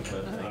English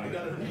too, but I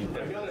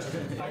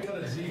got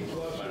a Z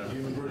plus at the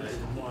University of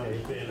Vermont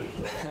in Spanish,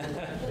 so I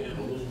understand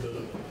a little bit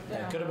of it.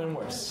 Yeah, it could have been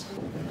worse.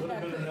 Could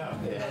have been an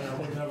F, and I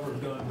would never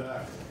have gone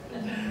back.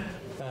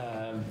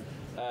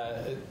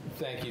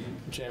 Thank you,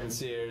 Chairman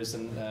Sears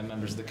and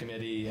members of the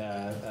committee.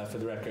 For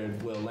the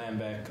record, Will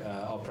Lambeck.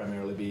 I'll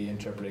primarily be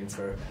interpreting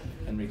for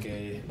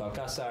Enrique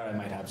Balcázar. I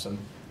might have some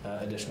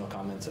additional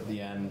comments at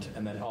the end.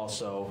 And then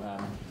also,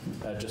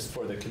 just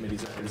for the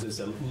committee's records, there's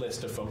a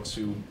list of folks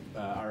who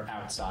are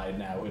outside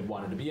now who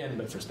wanted to be in,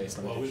 but for space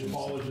limitations.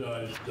 Well, we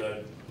apologize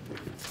that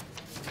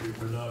we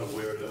were not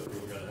aware that we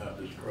were going to have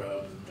this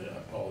crowd, and I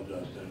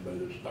apologize to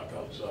anybody that's stuck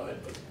outside,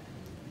 but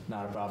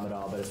Not a problem at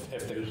all, but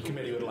if the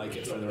committee would like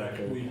it for the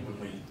record.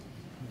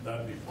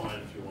 That'd be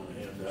fine if you want to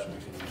hand that, we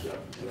can use that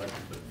for the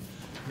record. But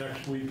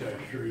next week,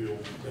 I'm sure you'll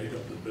make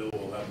up the bill,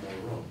 we'll have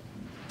more room.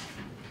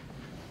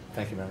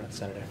 Thank you very much,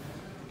 Senator.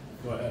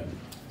 Go ahead.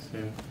 Sí.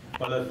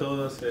 Hola a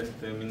todos,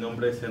 mi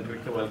nombre es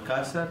Enrique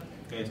Balcázar,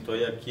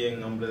 estoy aquí en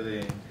nombre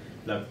de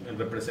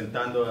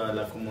representando a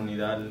la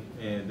comunidad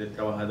de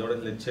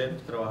trabajadores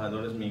lecheros,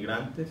 trabajadores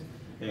migrantes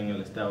en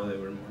el estado de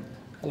Vermont.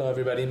 Hello,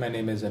 everybody. My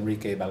name is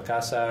Enrique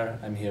Balcázar.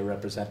 I'm here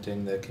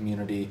representing the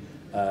community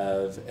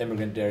of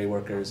immigrant dairy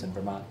workers in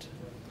Vermont.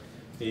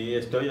 Y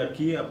estoy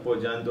aquí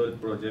apoyando el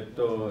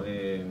proyecto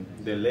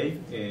de ley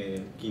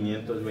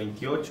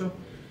 528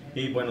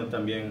 y bueno,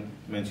 también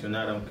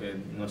mencionar, aunque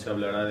no se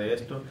hablará de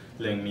esto,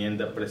 la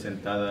enmienda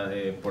presentada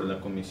por la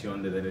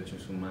Comisión de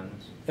Derechos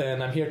Humanos.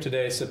 And I'm here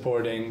today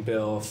supporting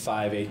Bill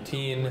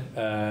 518,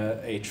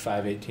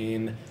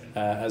 H.518,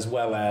 as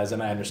well as,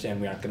 and I understand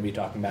we aren't going to be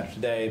talking about it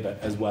today, but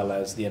as well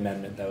as the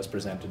amendment that was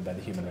presented by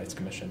the Human Rights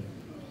Commission.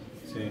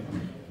 Sí,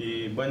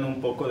 y bueno,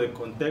 un poco de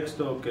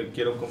contexto que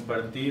quiero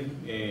compartir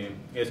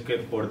es que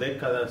por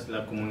décadas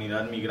la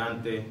comunidad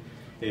migrante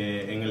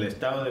en el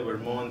estado de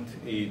Vermont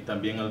y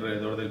también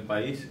alrededor del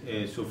país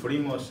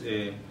sufrimos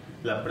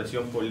la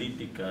presión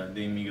política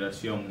de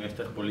inmigración,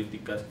 estas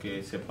políticas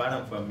que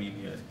separan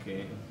familias,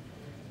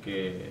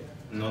 que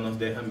no nos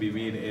dejan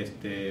vivir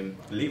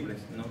libres,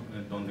 ¿no?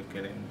 Donde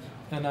queremos.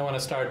 And I want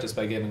to start just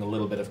by giving a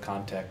little bit of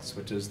context,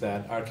 which is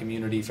that our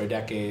community for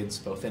decades,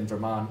 both in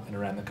Vermont and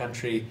around the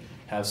country,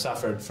 have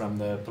suffered from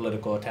the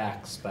political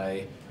attacks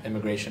by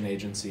immigration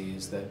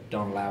agencies that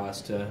don't allow us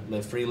to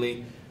live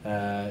freely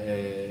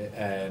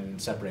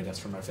and separate us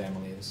from our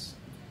families.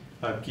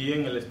 Aquí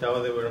en el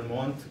estado de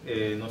Vermont,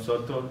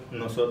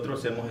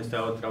 nosotros hemos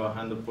estado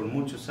trabajando por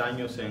muchos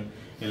años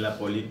en la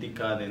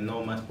política de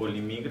no más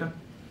polimigra,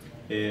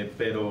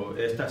 pero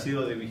esta ha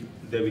sido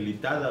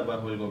debilitada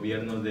bajo el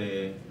gobierno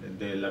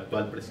del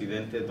actual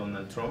presidente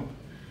Donald Trump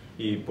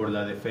y por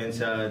la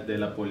defensa de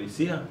la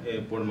policía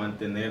por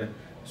mantener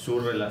su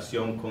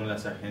relación con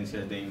las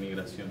agencias de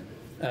inmigración.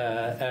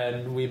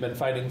 And we've been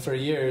fighting for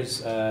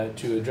years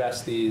to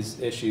address these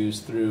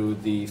issues through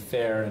the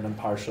fair and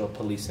impartial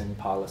policing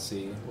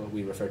policy, what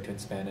we refer to in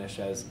Spanish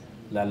as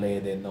la ley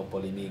de no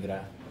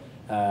polimigra.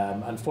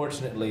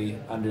 Unfortunately,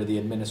 under the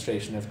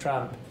administration of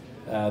Trump,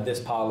 this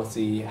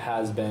policy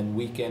has been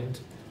weakened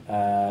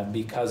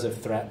because of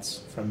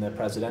threats from the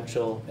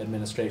presidential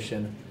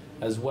administration,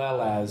 as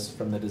well as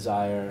from the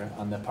desire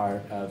on the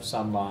part of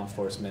some law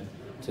enforcement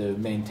to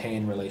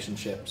maintain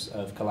relationships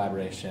of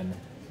collaboration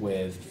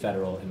with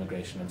federal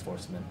immigration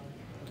enforcement.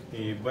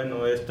 Y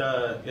bueno,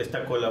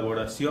 esta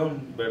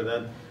colaboración,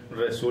 ¿verdad?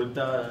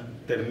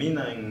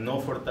 Termina en no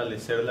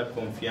fortalecer la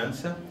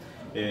confianza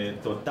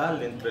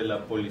total entre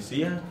la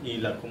policía y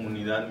la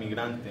comunidad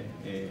migrante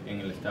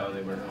en el estado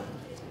de Vermont.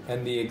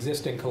 And the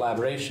existing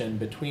collaboration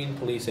between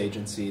police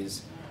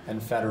agencies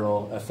and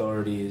federal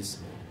authorities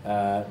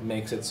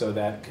makes it so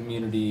that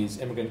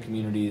immigrant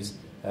communities,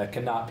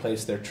 cannot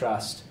place their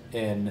trust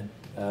in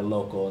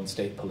local and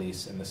state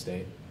police in the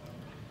sate.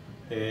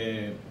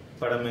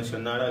 Para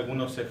mencionar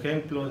algunos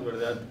ejemplos,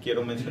 ¿verdad?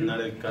 Quiero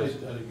mencionar el caso.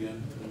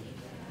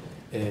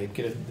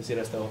 ¿Quieres decir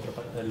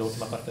la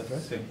última parte otra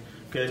vez? Sí.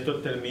 Que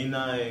esto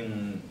termina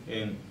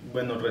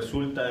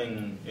resulta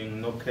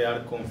en no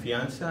crear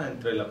confianza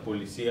entre la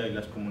policía y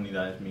las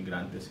comunidades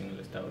migrantes en el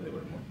estado de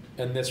Vermont.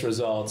 And this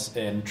results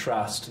in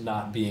trust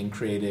not being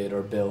created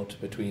or built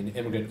between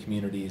immigrant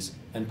communities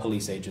and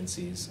police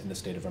agencies in the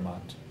state of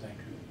Vermont. Thank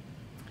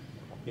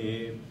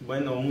you.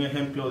 Un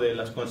ejemplo de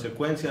las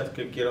consecuencias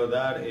que quiero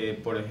dar,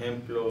 por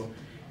ejemplo,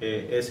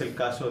 es el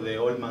caso de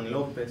Olman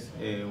López,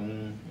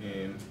 un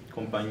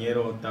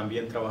compañero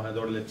también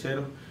trabajador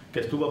lechero, que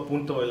estuvo a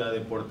punto de la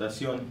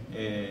deportación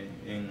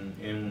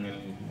en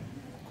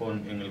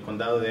el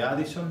condado de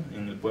Addison,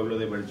 en el pueblo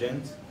de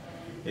Vermont.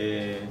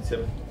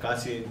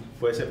 Casi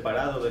fue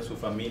separado de su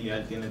familia,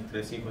 él tiene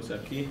 3 hijos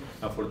aquí,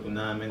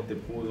 afortunadamente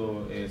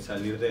pudo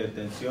salir de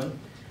detención,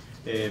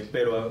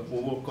 pero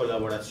hubo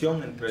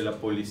colaboración entre la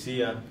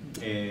policía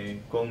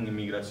con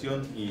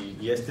inmigración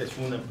y esta es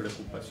una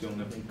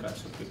preocupación, es un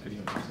caso que quería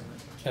mencionar.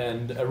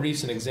 And a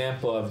recent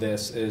example of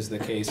this is the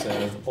case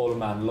of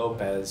Olman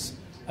Lopez,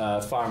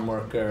 a farm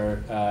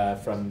worker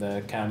from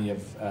the county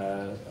of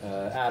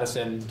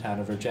Addison, town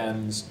of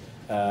Vergennes,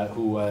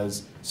 who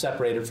was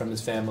separated from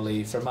his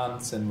family for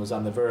months and was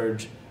on the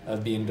verge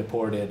of being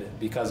deported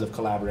because of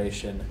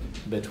collaboration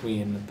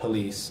between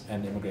police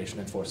and immigration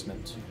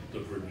enforcement. The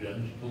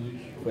Vergennes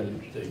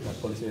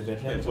police?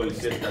 El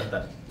policía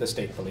estatal. The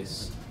state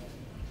police.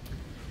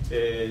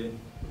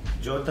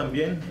 Yo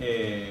también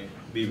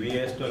viví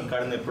esto en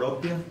carne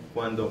propia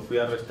cuando fui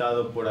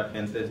arrestado por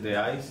agentes de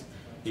ICE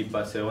y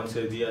pasé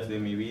 11 días de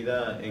mi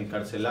vida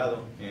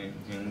encarcelado en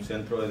un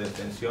centro de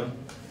detención.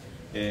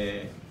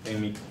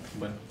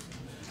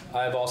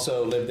 I've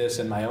also lived this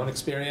in my own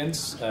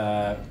experience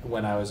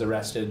when I was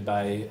arrested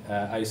by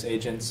ICE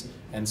agents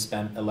and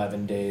spent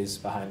 11 days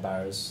behind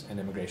bars in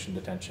immigration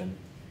detention.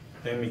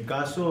 En mi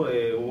caso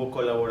hubo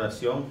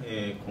colaboración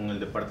con el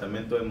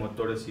Departamento de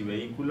Motores y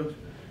Vehículos,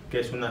 que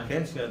es una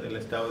agencia del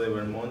estado de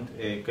Vermont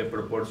que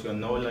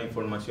proporcionó la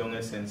información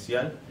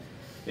esencial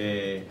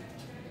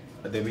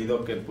debido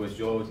a que pues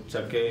yo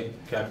saqué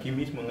que aquí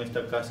mismo en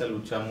esta casa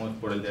luchamos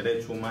por el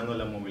derecho humano a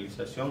la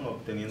movilización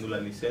obteniendo la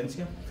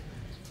licencia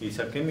y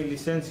saqué mi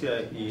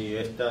licencia y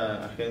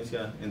esta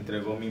agencia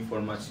entregó mi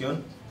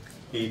información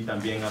y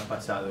también ha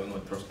pasado en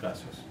otros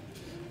casos.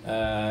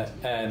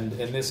 And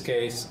in this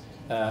case,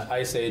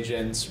 ICE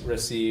agents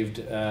received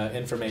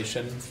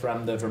information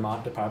from the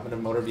Vermont Department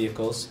of Motor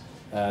Vehicles,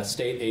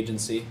 state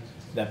agency,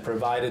 that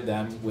provided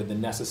them with the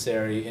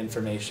necessary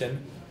information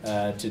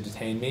to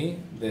detain me.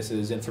 This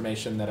is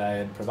information that I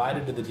had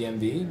provided to the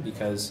DMV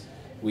because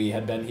we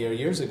had been here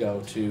years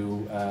ago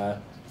to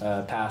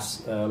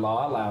pass a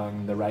law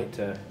allowing the right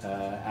to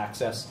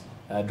access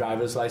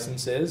driver's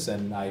licenses,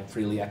 and I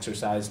freely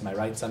exercised my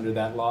rights under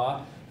that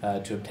law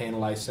to obtain a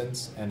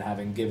license, and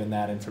having given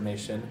that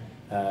information,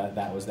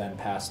 that was then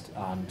passed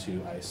on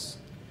to ICE.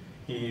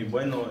 Y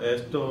bueno,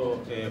 esto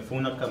fue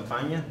una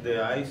campaña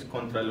de ICE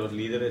contra los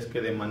líderes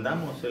que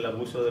demandamos el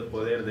abuso de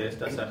poder de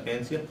estas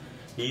agencias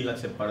y la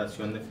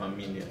separación de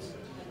familias.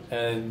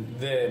 And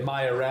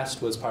my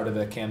arrest was part of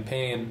a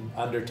campaign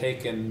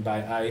undertaken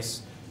by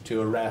ICE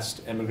to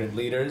arrest immigrant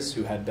leaders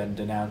who had been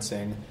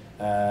denouncing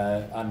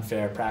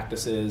unfair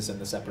practices and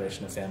the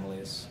separation of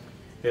families.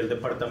 El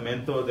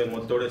Departamento de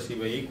Motores y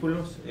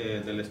Vehículos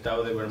del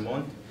estado de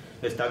Vermont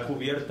está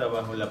cubierta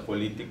bajo la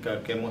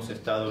política que hemos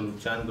estado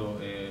luchando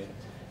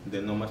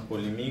de no más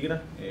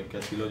polimigra, que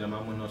así lo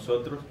llamamos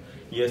nosotros,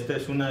 y esta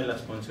es una de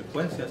las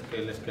consecuencias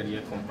que les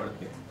quería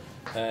compartir.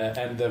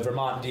 And the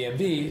Vermont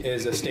DMV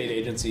is a state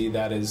agency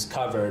that is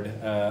covered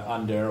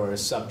under or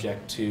is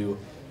subject to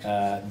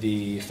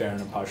the fair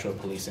and impartial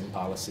policing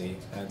policy,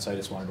 and so I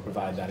just wanted to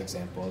provide that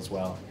example as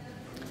well.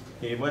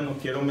 Y bueno,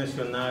 quiero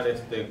mencionar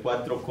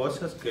 4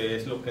 cosas que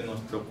es lo que nos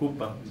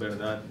preocupa,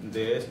 ¿verdad?,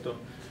 de esto.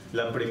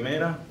 La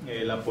primera,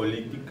 la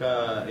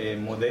política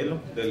modelo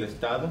del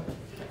Estado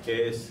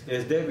es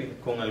débil,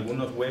 con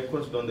algunos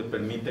huecos donde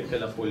permite que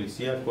la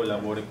policía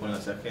colabore con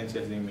las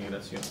agencias de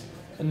inmigración.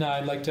 Now,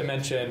 I'd like to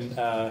mention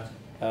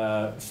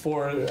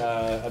 4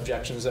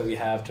 objections that we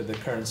have to the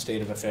current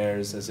state of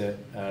affairs as it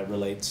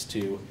relates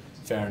to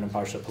fair and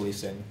impartial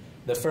policing.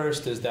 The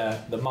first is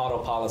that the model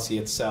policy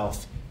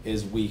itself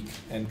is weak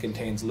and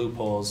contains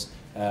loopholes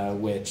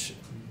which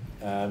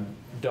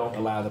don't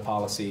allow the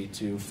policy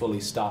to fully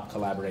stop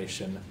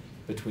collaboration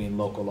between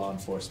local law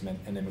enforcement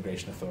and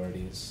immigration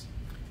authorities.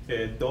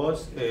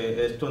 2,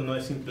 esto no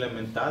es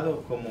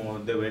implementado como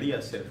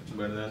debería ser,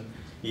 ¿verdad?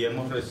 Y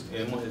hemos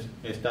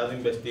estado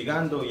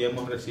investigando y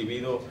hemos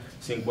recibido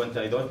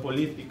 52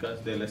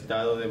 políticas del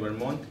estado de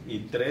Vermont y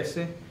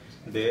 13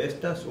 de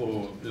estas,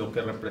 o lo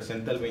que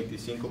representa el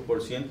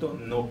 25%,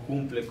 no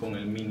cumple con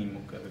el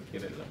mínimo que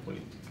requiere la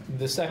política.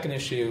 The second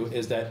issue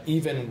is that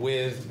even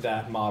with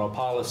that model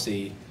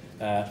policy,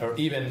 or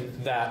even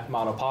that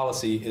model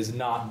policy is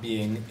not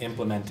being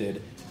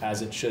implemented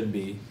as it should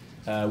be.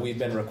 We've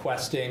been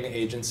requesting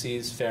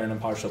agencies fair and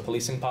impartial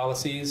policing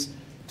policies.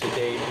 To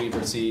date, we've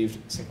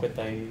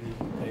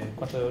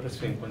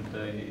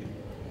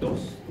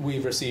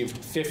received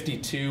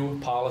 52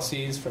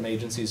 policies from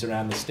agencies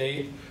around the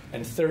state,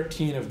 and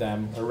 13 of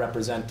them are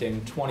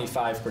representing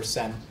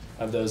 25%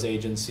 of those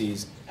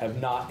agencies have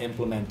not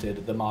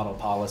implemented the model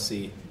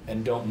policy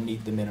and don't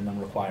meet the minimum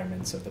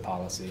requirements of the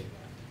policy.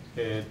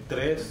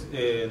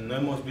 3, no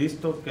hemos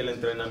visto que el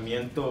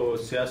entrenamiento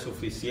sea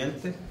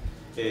suficiente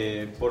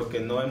porque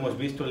no hemos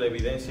visto la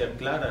evidencia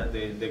clara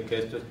de que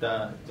esto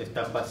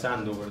está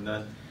pasando,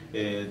 ¿verdad?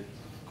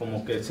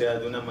 Como que sea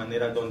de una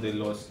manera donde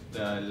los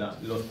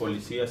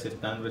policías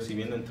están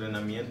recibiendo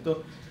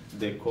entrenamiento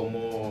de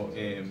cómo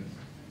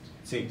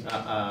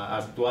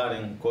actuar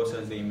en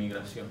cosas de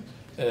inmigración.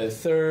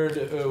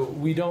 Third,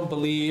 we don't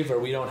believe, or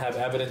we don't have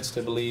evidence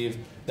to believe,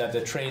 that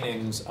the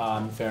trainings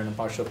on fair and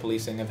impartial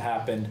policing have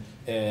happened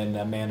in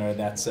a manner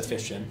that's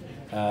sufficient.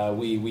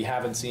 We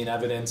haven't seen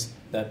evidence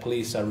that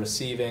police are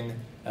receiving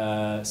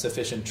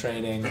sufficient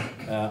training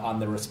on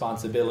the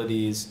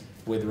responsibilities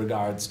with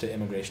regards to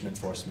immigration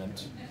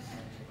enforcement.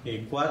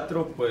 Y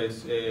 4,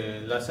 pues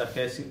las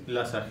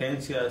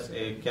agencias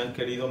que han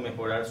querido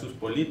mejorar sus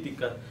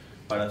políticas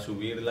para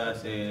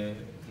subirlas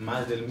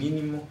más del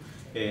mínimo,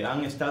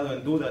 han estado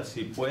en duda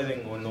si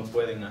pueden o no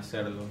pueden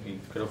hacerlo, y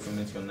creo que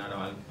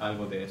mencionaron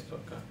algo de esto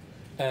acá.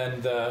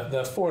 And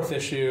the fourth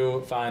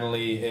issue,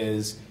 finally,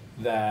 is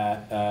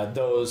that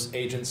those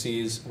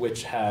agencies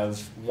which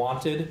have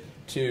wanted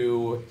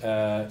to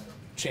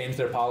change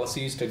their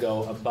policies to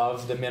go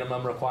above the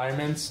minimum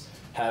requirements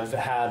have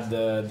had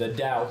the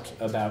doubt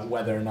about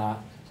whether or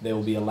not they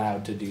will be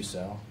allowed to do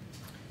so.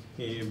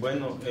 Y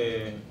bueno,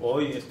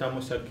 hoy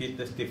estamos aquí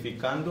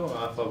testificando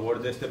a favor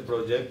de este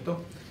proyecto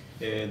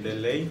de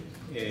ley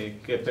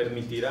que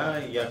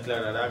permitirá y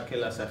aclarará que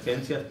las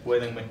agencias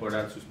pueden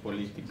mejorar sus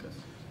políticas.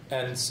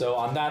 And so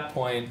on that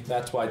point,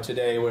 that's why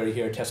today we're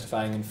here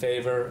testifying in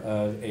favor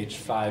of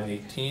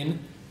H.518,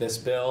 this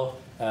bill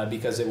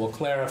because it will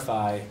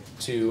clarify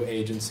to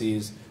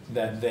agencies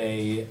that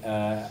they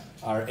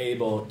are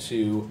able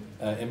to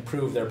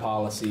improve their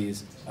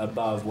policies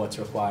above what's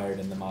required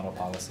in the model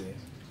policy.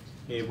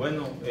 Y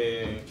bueno,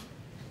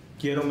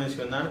 quiero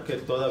mencionar que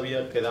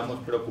todavía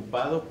quedamos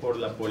preocupados por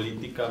la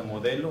política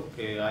modelo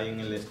que hay en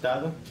el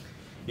Estado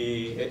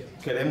y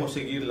queremos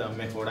seguirla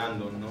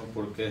mejorando, ¿no?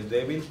 Porque es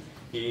débil,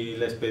 y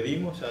les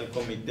pedimos al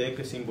comité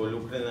que se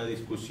involucre en la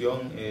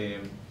discusión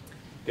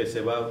que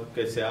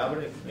se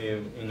abre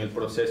en el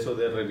proceso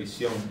de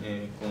revisión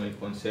con el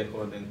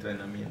Consejo de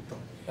Entrenamiento.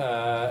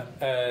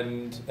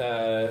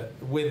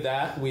 With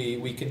that,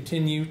 we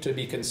continue to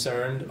be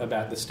concerned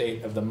about the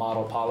state of the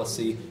model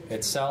policy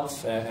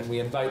itself, and we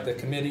invite the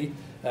committee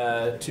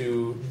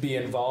to be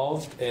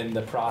involved in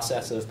the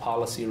process of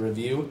policy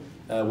review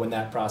when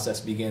that process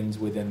begins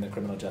within the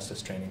Criminal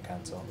Justice Training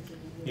Council.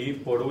 Y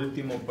por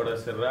último, para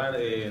cerrar,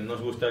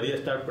 nos gustaría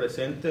estar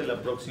presente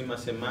la próxima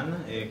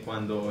semana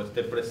cuando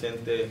esté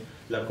presente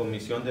la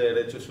Comisión de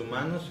Derechos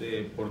Humanos,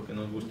 porque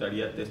nos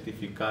gustaría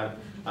testificar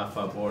a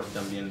favor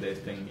también de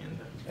esta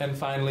enmienda. And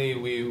finally,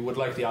 we would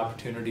like the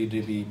opportunity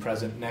to be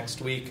present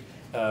next week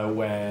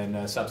when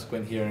a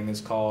subsequent hearing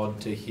is called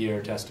to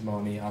hear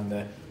testimony on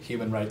the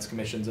Human Rights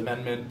Commission's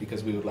amendment,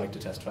 because we would like to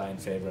testify in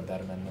favor of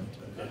that amendment.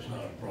 That's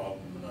not a problem,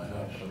 and I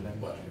have some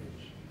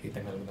questions. ¿Y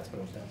tengo algunas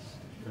preguntas?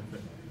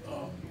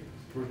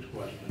 First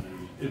question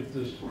is, if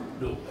this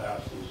bill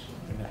passes,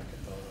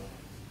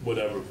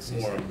 whatever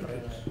form,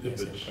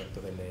 if it's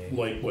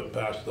like what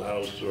passed the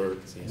House or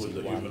with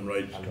the Human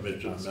Rights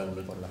Commission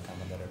amendment,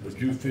 would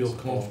you feel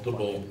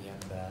comfortable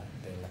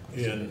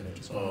in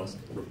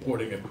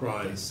reporting a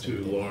crime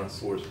to law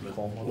enforcement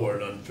or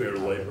an unfair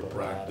labor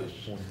practice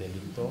to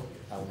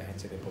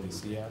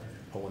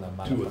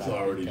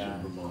authorities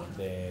in Vermont?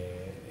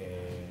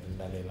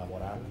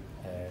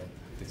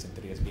 ¿Te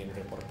sentirías bien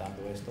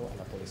reportando esto a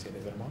la policía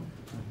de Vermont?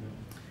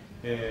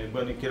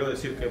 Bueno, y quiero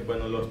decir que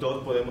bueno, los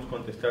dos podemos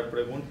contestar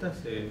preguntas.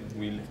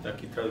 Will está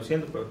aquí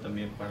traduciendo, pero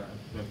también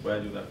me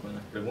puede ayudar con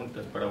las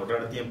preguntas para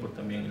ahorrar tiempo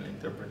también en la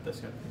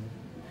interpretación.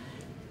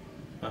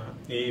 Ajá.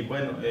 Y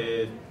bueno,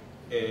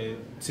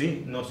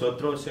 sí,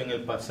 nosotros en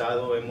el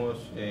pasado hemos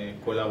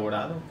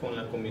colaborado con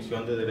la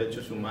Comisión de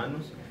Derechos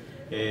Humanos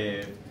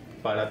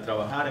para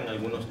trabajar en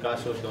algunos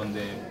casos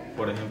donde,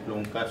 por ejemplo,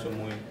 un caso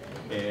muy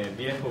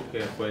viejo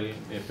que fue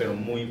pero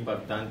muy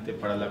impactante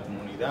para la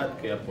comunidad,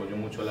 que apoyó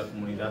mucho a la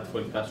comunidad,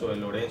 fue el caso de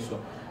Lorenzo,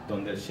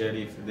 donde el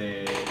sheriff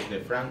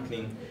de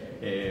Franklin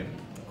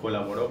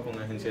colaboró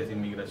con agencias de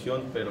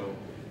inmigración, pero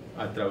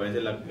a través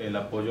del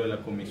apoyo de la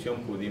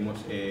comisión pudimos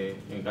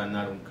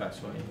ganar un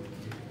caso ahí.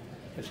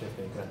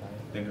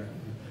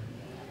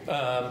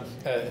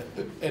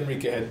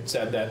 Enrique had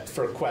said that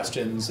for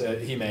questions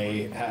he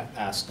may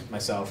ask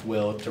myself,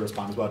 Will, to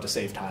respond as well to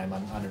save time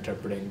on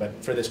interpreting. But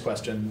for this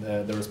question,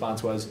 the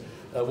response was,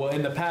 well,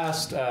 in the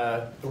past,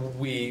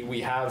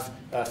 we have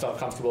felt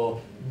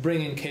comfortable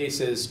bringing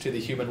cases to the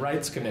Human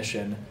Rights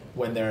Commission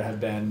when there have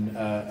been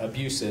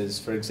abuses.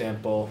 For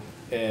example,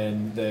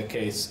 in the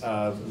case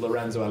of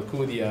Lorenzo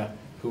Alcudia,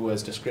 who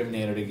was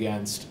discriminated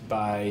against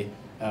by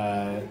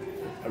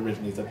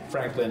originally the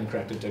Franklin,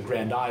 corrected to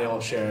Grand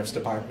Isle Sheriff's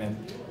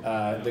Department,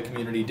 the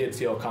community did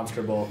feel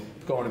comfortable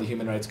going to the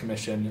Human Rights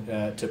Commission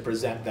to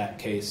present that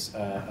case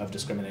of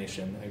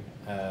discrimination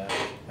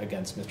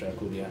against Mr.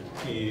 Alcudia.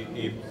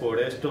 Y por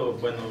esto,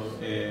 bueno,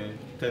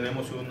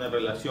 tenemos una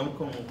relación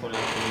con la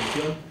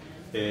comisión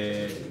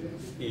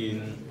y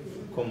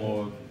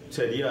como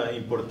sería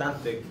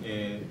importante,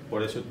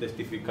 por eso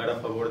testificar a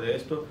favor de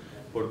esto,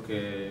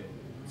 porque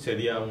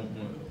sería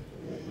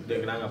de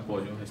gran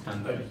apoyo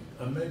estando ahí.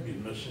 I may be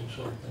missing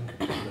something.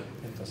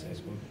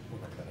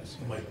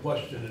 My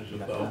question is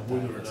about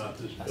whether or not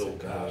this bill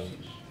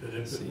passes. And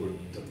if it were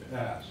to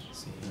pass,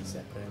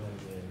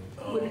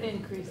 would it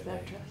increase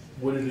that trust?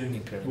 Would it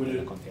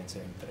la confianza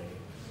entre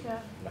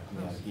la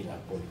comunidad y la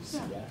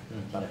policía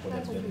para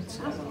poder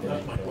denunciar?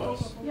 That's my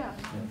question. Yeah.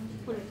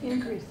 Would it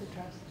increase the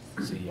trust?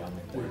 Sí,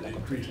 aumenta Would it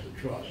increase the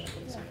trust?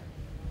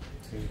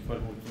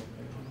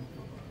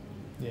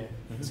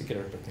 Si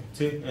quiero repetir.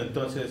 Sí,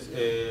 entonces,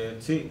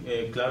 sí,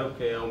 claro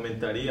que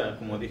aumentaría,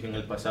 como dije, en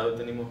el pasado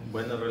tenemos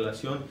buena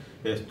relación,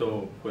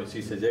 esto, pues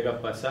si se llega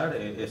a pasar,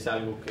 es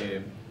algo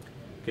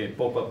que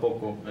poco a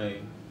poco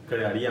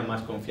crearía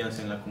más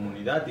confianza en la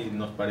comunidad y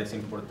nos parece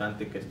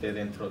importante que esté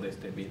dentro de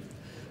este bill.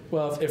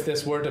 Well, if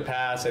this were to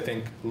pass, I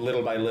think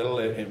little by little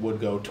it would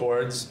go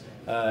towards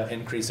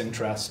increasing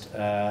trust,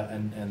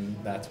 and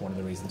that's one of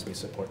the reasons we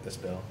support this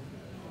bill.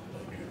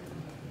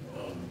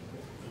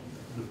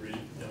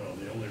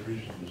 The only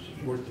reason to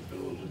support the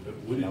bill is if it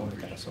would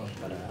increase trust.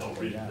 There's no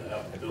reason to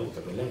have the bill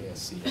to go.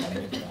 Si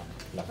aumenta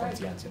la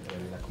confianza entre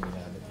la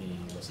comunidad y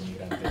los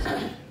inmigrantes,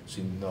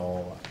 si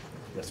no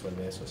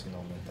resuelve eso, si no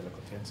aumenta la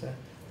confianza,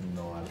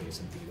 no habría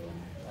sentido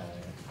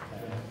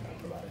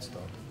aprobar esto.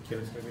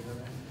 ¿Quieres escribir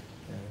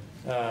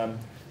nada?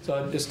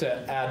 So just to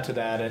add to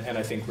that, and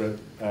I think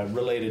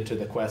related to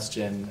the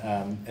question,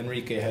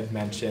 Enrique had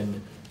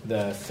mentioned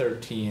the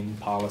 13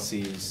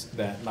 policies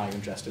that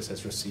migrant justice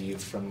has received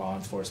from law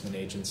enforcement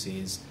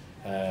agencies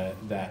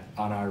that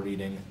on our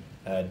reading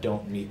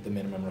don't meet the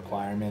minimum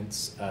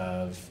requirements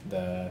of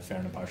the Fair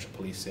and Impartial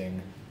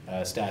Policing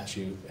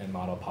statute and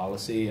model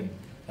policy. And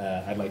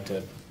I'd like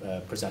to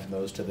present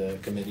those to the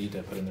committee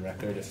to put in the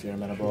record if you're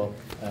amenable.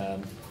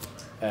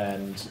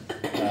 From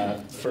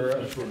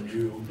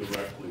you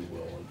directly,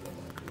 Will.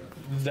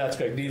 That's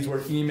correct. These were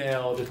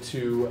emailed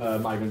to a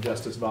migrant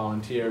justice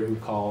volunteer who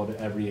called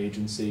every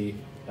agency,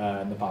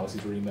 and the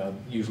policies were emailed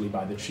usually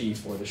by the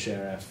chief or the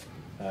sheriff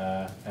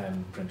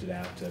and printed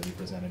out to be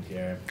presented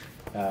here.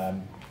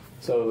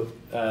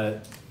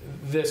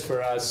 This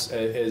for us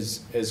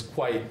is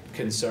quite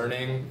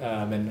concerning,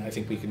 and I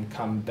think we can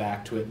come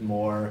back to it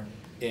more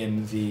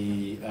in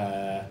the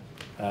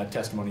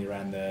testimony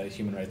around the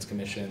Human Rights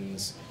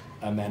Commission's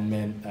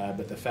amendment,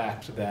 but the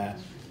fact that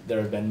there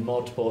have been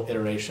multiple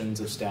iterations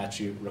of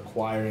statute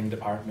requiring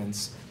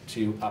departments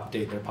to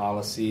update their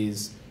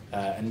policies,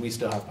 and we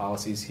still have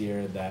policies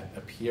here that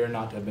appear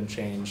not to have been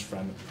changed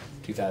from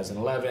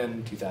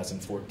 2011,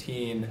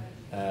 2014,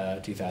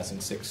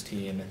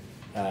 2016.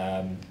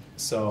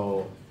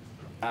 So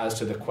as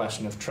to the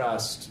question of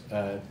trust,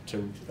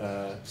 to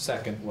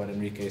second what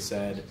Enrique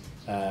said,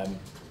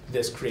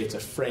 this creates a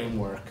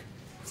framework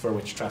for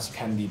which trust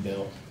can be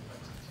built.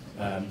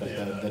 But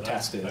the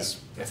test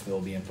is if they'll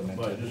be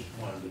implemented. I just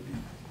wanted to be,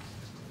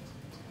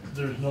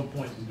 there's no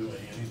point in doing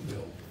any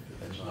bill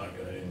if it's not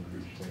going to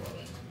increase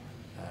trust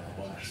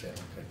amongst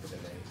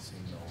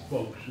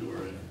folks who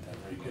are in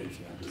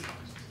vacation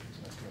positions.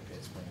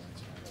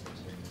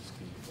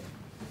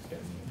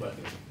 But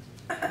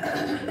I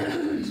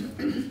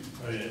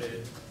mean,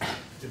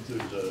 if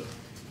there's a,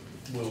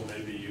 well,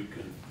 maybe you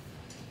can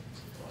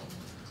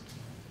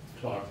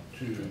talk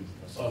to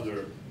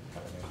other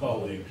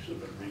colleagues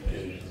of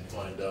Enrique's and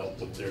find out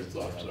what their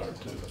thoughts are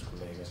too.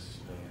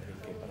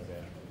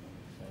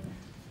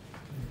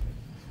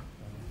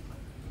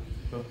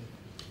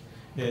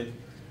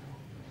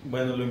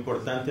 Bueno, lo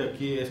importante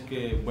aquí es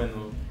que,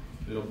 bueno,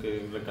 lo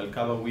que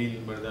recalcaba Will,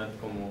 ¿verdad?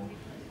 Como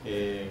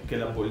que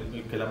la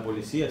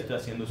policía está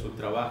haciendo su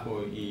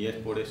trabajo, y es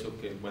por eso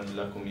que, bueno,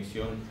 la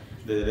Comisión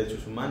de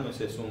Derechos Humanos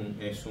es un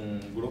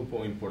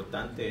grupo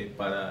importante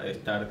para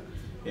estar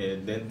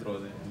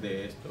dentro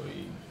de esto,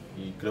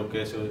 y creo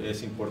que eso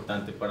es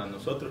importante para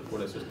nosotros,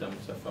 por eso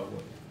estamos a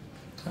favor.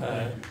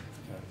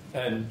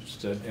 And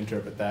just to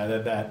interpret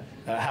that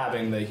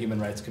having the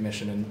Human Rights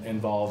Commission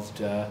involved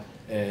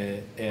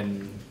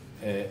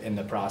in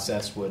the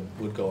process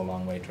would go a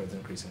long way towards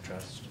increasing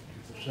trust.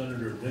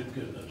 Senator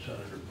Nitkin and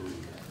Senator Brewer.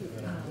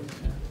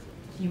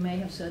 You may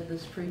have said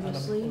this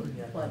previously,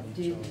 but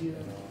did you,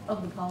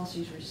 of the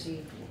policies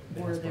received,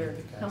 were there,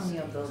 how many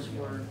of those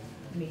were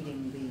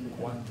meeting the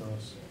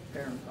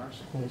fair and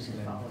impartial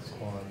policing policy?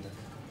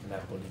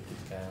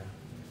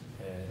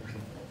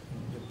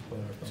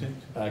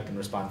 I can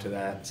respond to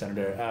that,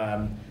 Senator.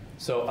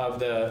 So of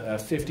the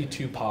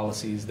 52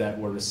 policies that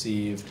were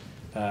received,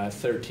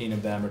 13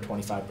 of them, or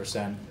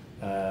 25%,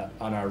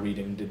 on our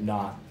reading did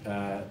not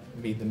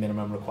meet the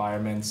minimum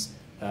requirements.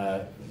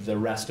 The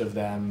rest of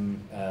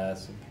them,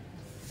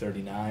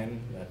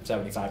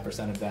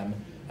 75% of them,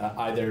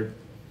 either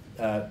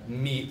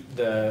meet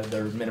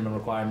their minimum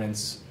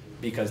requirements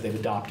because they've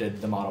adopted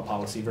the model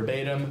policy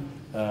verbatim,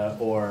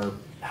 or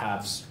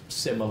have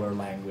similar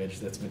language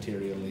that's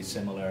materially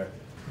similar.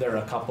 There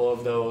are a couple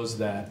of those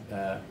that,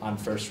 on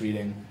first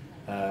reading,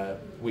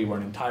 we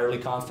weren't entirely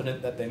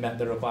confident that they met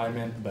the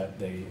requirement, but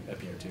they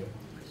appear to.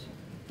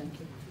 Thank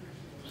you.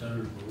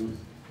 Senator Booth.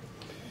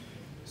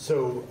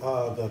 So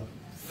the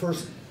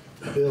first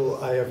bill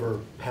I ever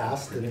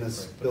passed in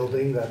this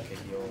building that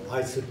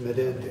I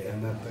submitted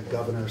and that the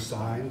governor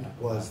signed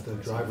was the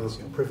driver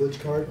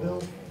privilege card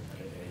bill.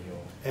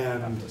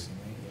 And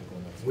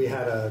we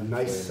had a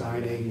nice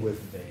signing with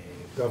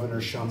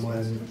Governor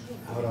Shumlin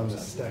out on the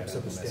steps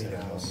of the State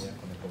House.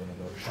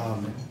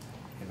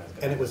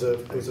 And it was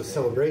a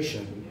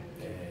celebration.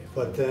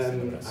 But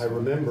then I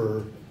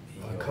remember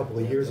a couple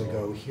of years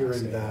ago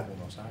hearing that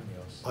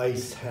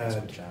ICE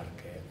had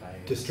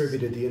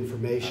distributed the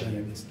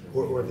information,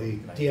 or the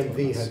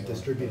DMV had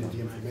distributed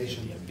the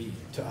information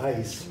to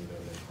ICE.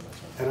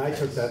 And I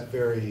took that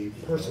very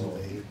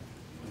personally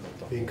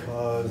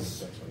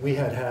because we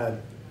had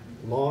had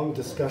long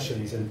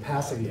discussions in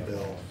passing the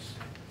bill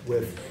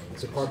with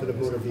the Department of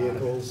Motor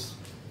Vehicles,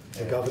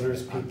 the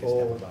governor's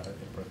people,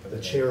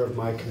 the chair of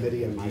my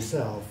committee, and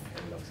myself.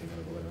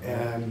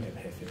 And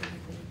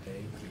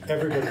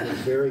everybody was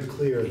very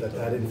clear that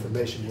that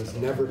information was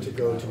never to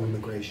go to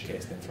immigration.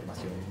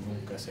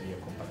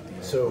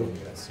 So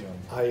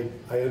I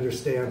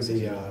understand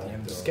the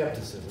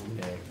skepticism,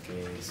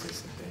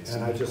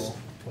 and I just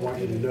want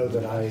you to know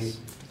that I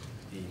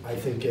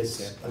think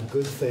it's a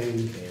good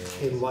thing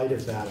in light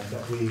of that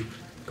we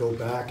go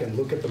back and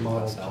look at the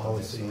model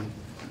policy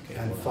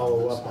and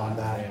follow up on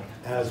that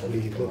as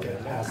we look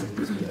at passing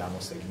this bill.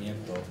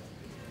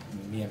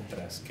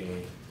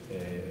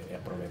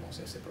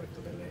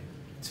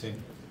 Sí.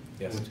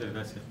 Yes. Muchas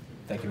gracias.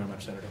 Thank you very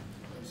much, Senator.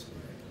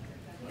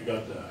 I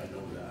got that, I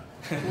know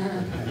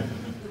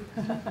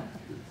that.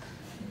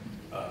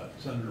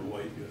 Senator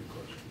White, you had a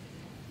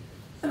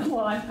question.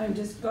 Well, I'm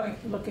just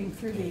looking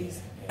through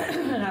these,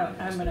 and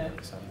I'm going to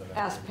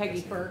ask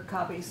Peggy for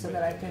copies so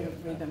that I can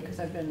read them, because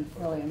I've been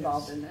really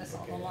involved in this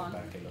all along.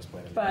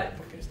 But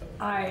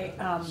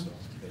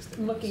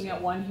looking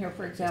at one here,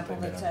 for example,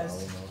 that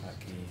says,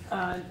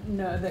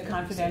 no, the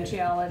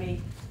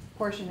confidentiality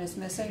portion is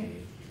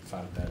missing.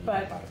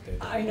 But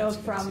I know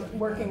from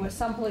working with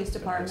some police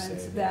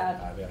departments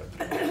that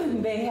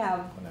they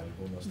have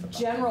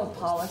general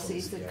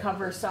policies that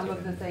cover some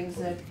of the things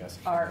that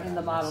are in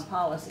the model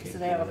policy. So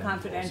they have a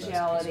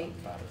confidentiality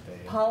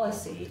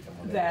policy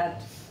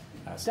that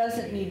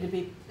doesn't need to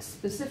be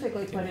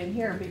specifically put in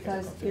here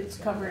because it's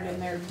covered in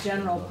their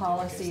general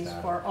policies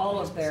for all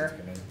of their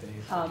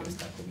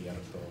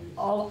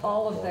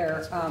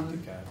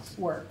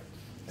work.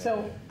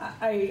 So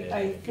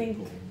I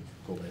think.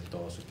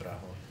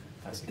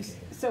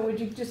 So would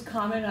you just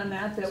comment on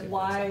that? That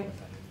why,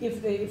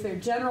 if their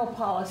general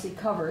policy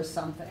covers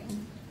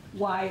something,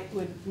 why it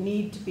would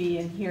need to be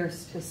in here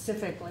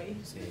specifically?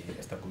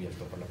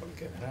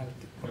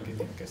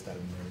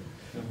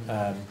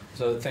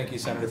 So thank you,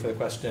 Senator, for the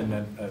question,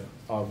 and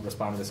I'll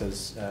respond to this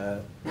as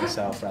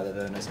myself rather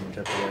than as an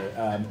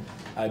interpreter.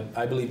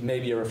 I believe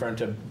maybe you're referring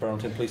to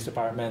Burlington Police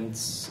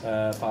Department's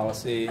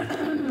policy.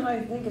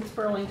 I think it's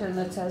Burlington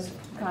that says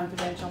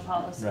confidential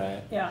policy.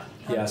 Right. Yeah.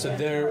 Yeah. So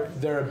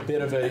they're a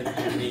bit of a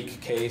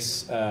unique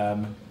case.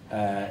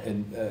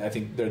 And I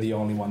think they're the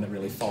only one that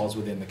really falls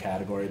within the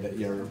category that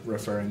you're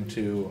referring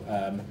to.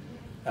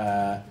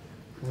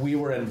 We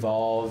were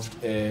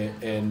involved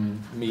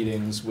in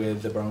meetings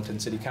with the Burlington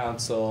City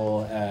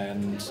Council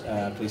and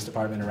Police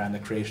Department around the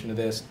creation of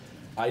this.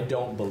 I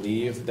don't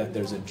believe that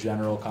there's a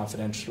general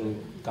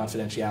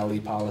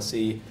confidentiality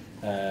policy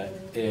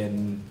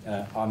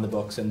on the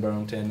books in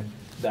Burlington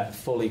that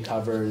fully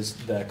covers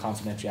the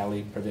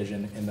confidentiality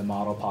provision in the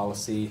model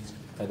policy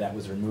that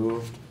was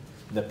removed.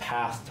 The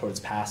path towards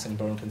passing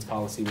Burlington's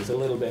policy was a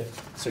little bit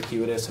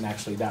circuitous, and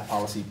actually that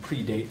policy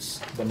predates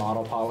the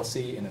model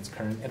policy in its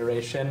current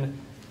iteration.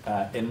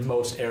 In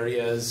most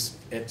areas,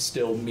 it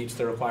still meets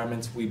the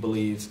requirements. We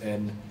believe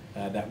in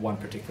that one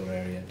particular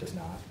area it does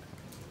not.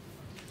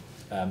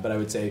 But I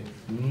would say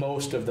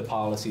most of the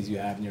policies you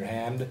have in your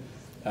hand,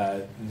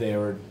 they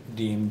were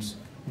deemed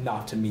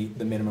not to meet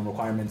the minimum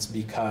requirements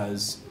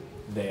because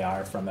they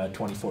are from a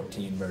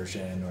 2014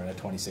 version or a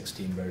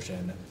 2016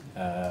 version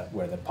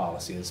where the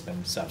policy has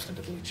been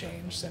substantively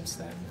changed since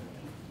then.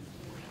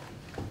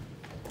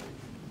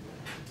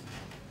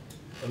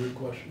 Other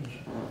questions?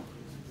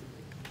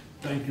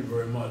 Thank you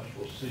very much.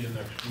 We'll see you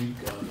next week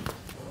on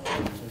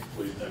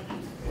hopefully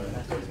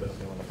next Wednesday.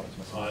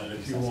 And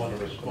if you want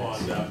to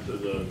respond after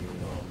the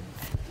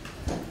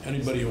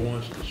anybody who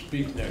wants to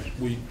speak next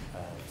week,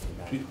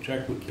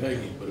 check with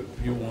Peggy. But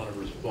if you want to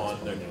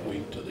respond next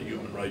week to the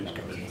Human Rights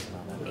Commission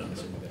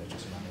amendment,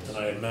 and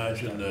I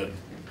imagine that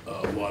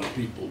a lot of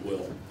people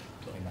will.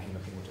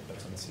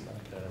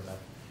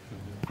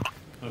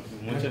 Okay,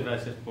 muchas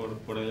gracias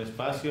por el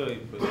espacio y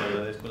pues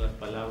agradezco las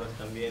palabras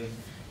también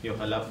y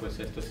ojalá pues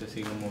esto se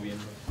siga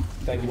moviendo.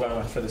 Thank you very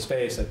much for the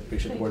space. I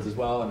appreciate the words as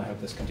well, and I hope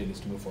this continues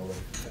to move forward.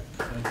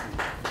 Thank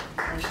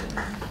you.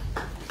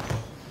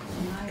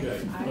 Okay.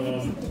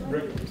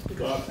 Rick,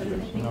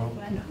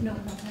 No.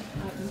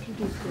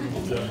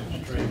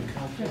 Justice Training.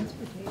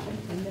 Transportation,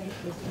 and then it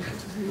was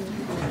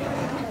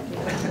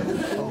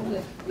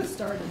that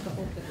started the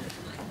whole thing.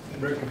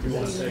 Rick, if you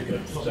want to take a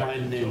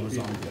second, so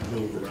people can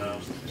move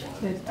around.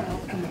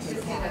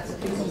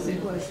 Because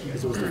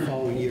it was the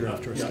following year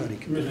after a study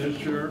committee. Mr.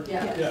 Chair?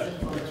 Yeah.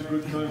 It's a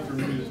good time for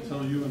me to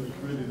tell you and the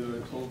committee that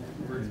I told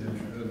Rick that you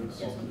had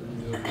insulted him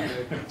the other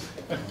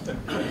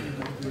day.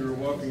 We were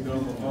walking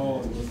down the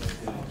hall and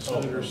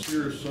Senator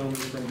Sears saw me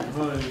from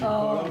behind and he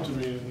caught up to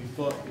me and he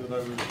thought that I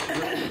was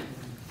Rick.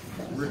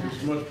 Rick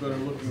is much better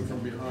looking from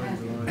behind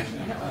than I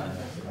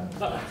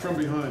am. From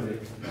behind me.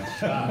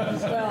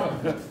 Well,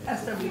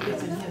 SW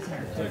gets in his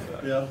hair.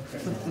 Yeah.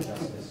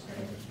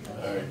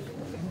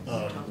 All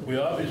right. We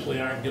obviously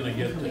aren't going to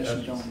get to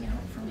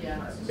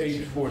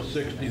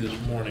H.518 this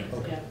morning.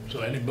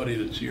 So anybody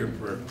that's here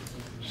for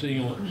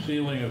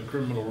sealing of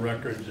criminal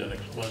records and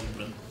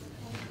expungement,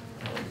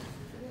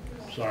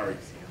 sorry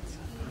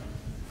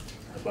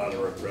about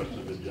our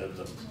aggressive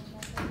agenda.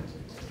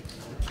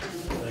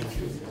 Thank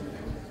you.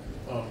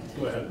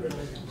 Go ahead, Rick.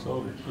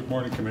 So, good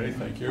morning, committee.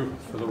 Thank you.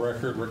 For the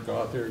record, Rick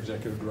Gauthier,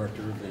 Executive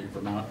Director of the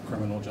Vermont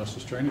Criminal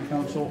Justice Training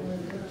Council.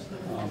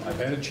 I've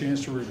had a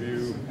chance to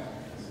review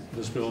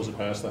this bill as it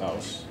passed the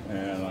House,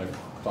 and I've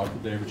talked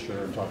with David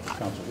Scher and talked with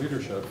council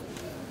leadership,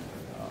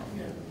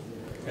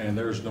 and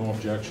there's no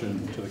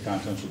objection to the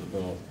contents of the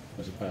bill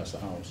as it passed the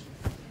House.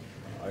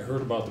 I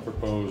heard about the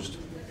proposed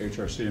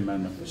HRC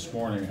amendment this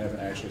morning. I haven't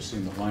actually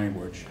seen the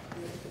language,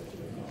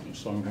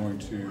 so I'm going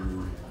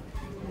to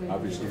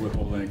obviously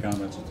withhold any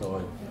comments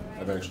until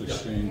I've actually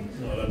seen.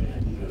 No, that's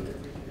good.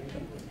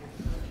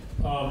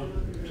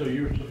 So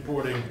you're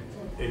supporting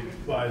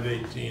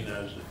H.518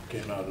 as it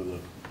came out of the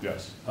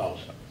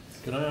House?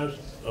 Can I ask,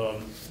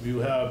 you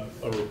have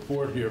a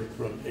report here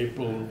from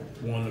April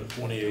 1 of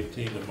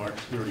 2018 to March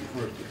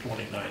 31st of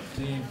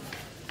 2019.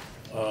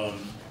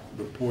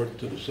 Report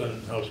to the Senate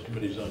and House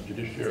Committees on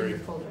Judiciary.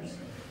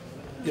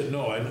 Yeah,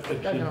 no, it's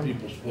in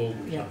people's folders.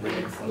 Yeah, I'm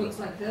reading it from looks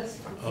like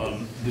this.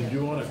 Did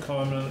you want to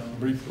comment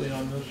briefly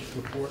on this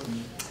report?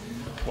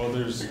 Well,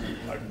 there's,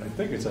 I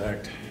think it's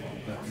Act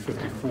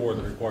 54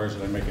 that requires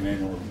that I make an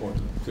annual report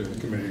to the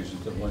committees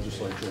and to the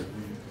legislature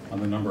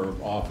on the number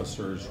of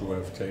officers who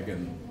have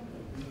taken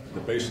the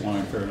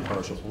baseline fair and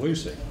impartial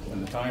policing.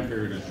 And the time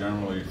period is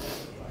generally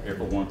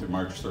April 1 through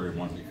March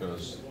 31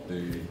 because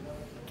the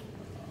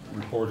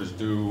report is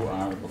due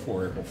on or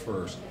before April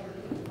 1st.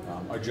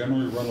 I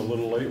generally run a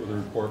little late with the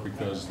report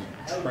because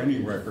the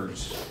training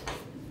records,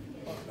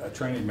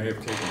 training may have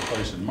taken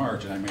place in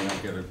March and I may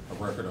not get a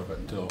record of it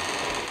until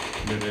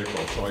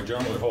mid-April. So I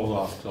generally hold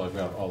off until I've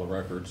got all the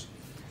records.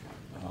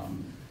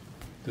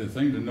 The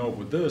thing to note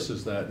with this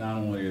is that not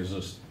only is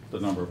this the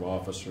number of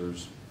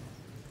officers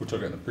who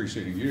took it in the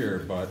preceding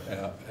year, but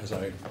as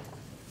I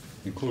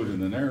included in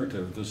the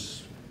narrative,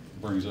 this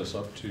brings us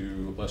up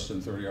to less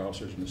than 30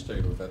 officers in the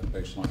state who have had the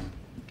baseline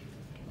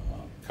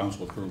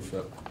council-approved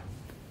FIP.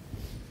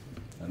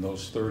 And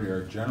those 30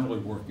 are generally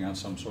working on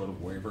some sort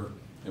of waiver.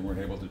 They weren't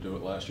able to do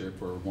it last year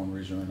for one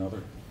reason or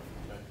another.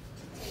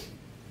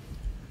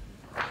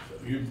 So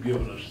you've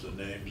given us the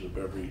names of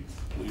every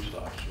police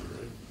officer,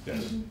 right?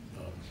 Yes.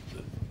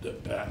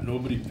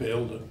 Nobody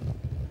failed it.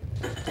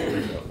 I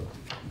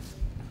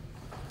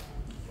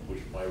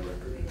wish my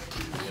record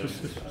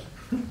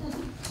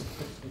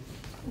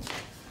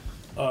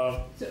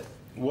had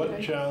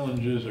what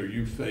challenges are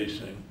you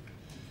facing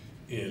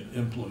in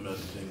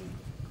implementing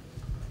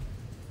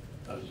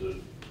at the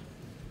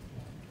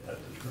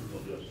Criminal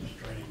Justice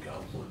Training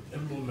Council,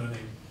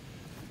 implementing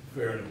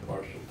fair and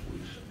impartial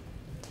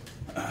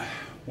policing?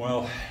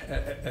 Well,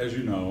 as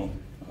you know,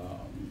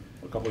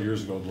 a couple of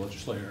years ago, the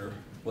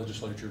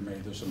legislature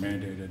made this a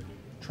mandated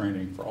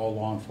training for all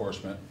law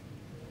enforcement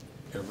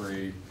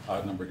every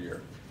odd-numbered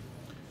year.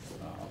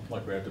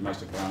 Like we have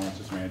domestic violence,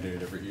 it's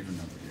mandated every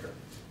even-numbered year.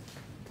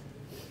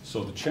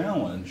 So the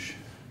challenge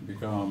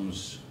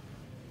becomes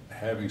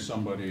having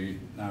somebody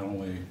not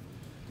only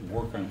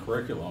work on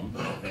curriculum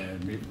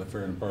and meet with the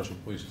Fair and Impartial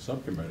Policing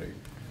Subcommittee,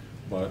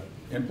 but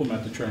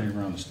implement the training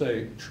around the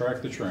state,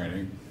 track the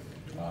training.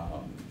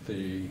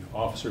 The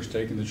officers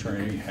taking the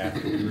training have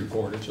to be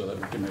recorded so that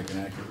we can make an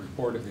accurate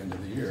report at the end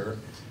of the year.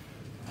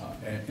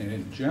 And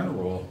in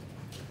general,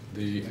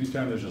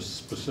 anytime there's a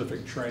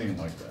specific training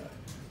like that,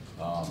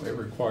 it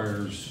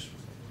requires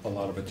a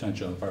lot of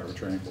attention on the part of a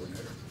training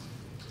coordinator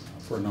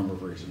for a number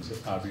of reasons.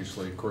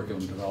 Obviously,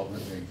 curriculum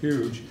development being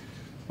huge,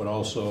 but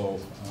also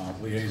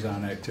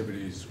liaison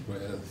activities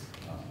with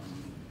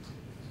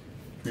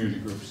community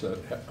groups that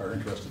are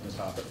interested in the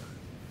topic.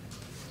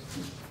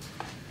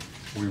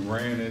 We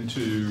ran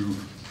into,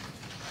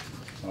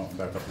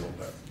 back up a little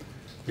bit.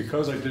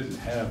 Because I didn't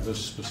have this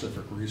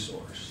specific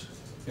resource,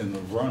 in the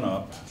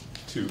run-up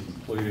to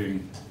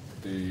completing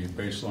the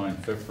baseline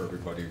FIP for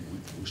everybody,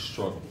 we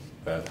struggled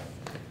badly.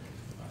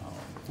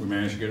 We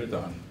managed to get it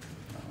done,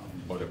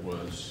 but it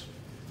was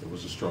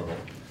a struggle.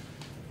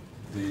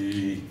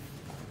 The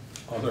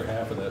other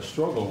half of that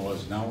struggle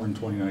was now we're in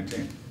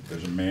 2019.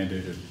 There's a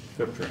mandated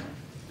FIP training.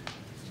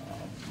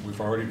 We've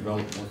already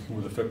developed, working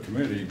with the FIP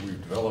committee, we've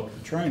developed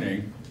the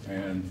training,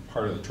 and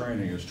part of the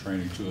training is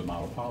training to the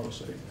model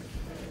policy.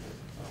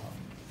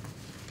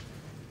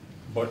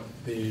 But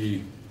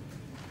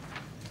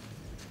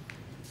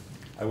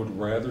I would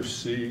rather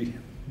see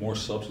more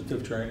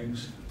substantive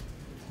trainings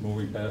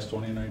moving past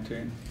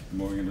 2019,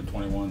 moving into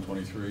 21,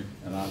 23,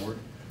 and onward.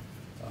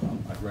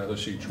 I'd rather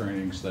see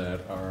trainings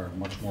that are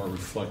much more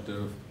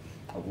reflective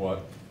of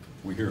what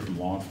we hear from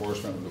law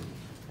enforcement,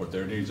 what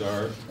their needs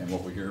are, and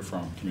what we hear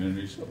from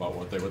communities about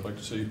what they would like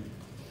to see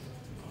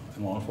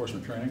in law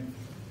enforcement training.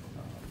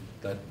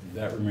 That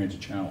remains a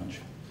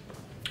challenge.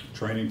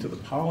 Training to the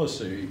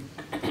policy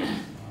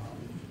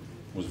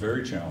was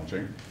very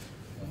challenging.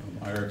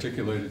 I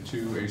articulated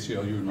to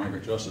ACLU and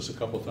Margaret Justice a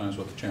couple of times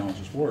what the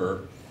challenges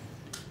were,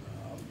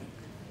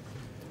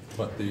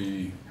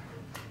 in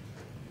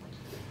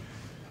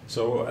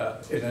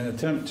an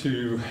attempt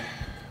to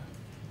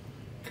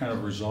kind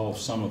of resolve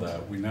some of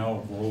that, we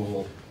now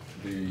roll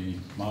the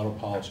model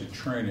policy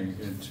training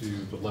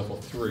into the level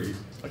 3,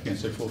 I can't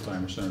say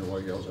full-time, or Senator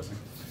White yells at me,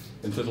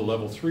 into the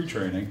level 3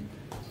 training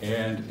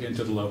and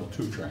into the level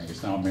 2 training.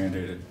 It's now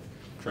mandated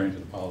training to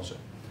the policy.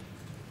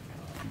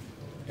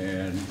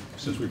 And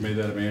since we've made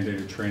that a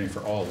mandated training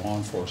for all law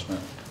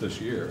enforcement this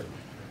year,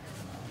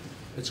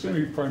 it's going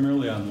to be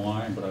primarily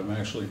online, but I'm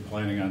actually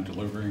planning on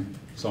delivering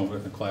some of it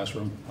in the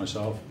classroom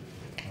myself.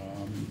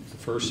 The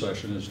first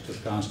session is to the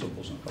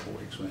constables in a couple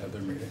weeks when they have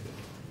their meeting.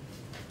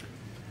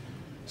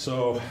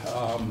 So,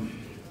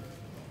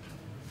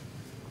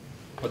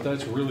 but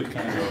that's really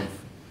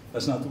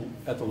that's not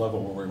at the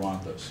level where we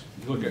want this.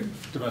 You look at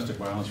domestic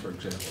violence, for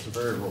example, it's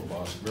very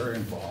robust, very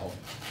involved.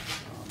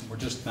 We're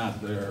just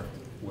not there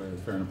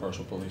with fair and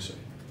impartial policing,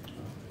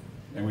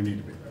 and we need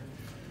to be there.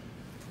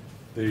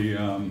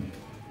 So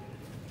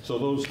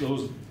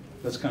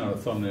that's kind of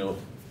a thumbnail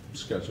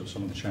sketch of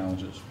some of the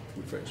challenges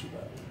we face with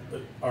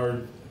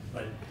that.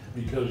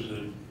 Because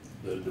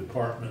the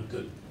department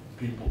that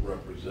people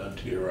represent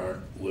here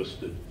aren't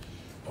listed,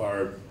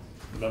 are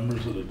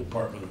members of the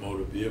Department of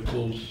Motor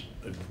Vehicles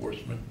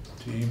enforcement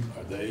team,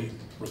 are they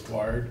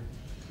required?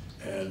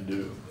 And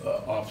do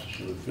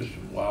officers of Fish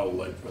and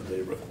Wildlife, are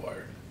they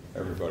required?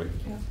 Everybody.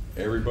 Yeah.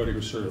 Everybody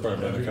who's certified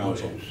by the Everybody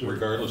council, who's certified.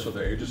 regardless of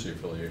the agency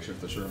affiliation,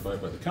 if they're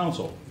certified by the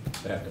council,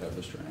 they have to have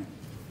this training.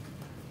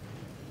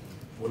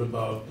 What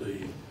about the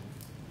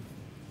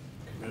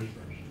commissioners?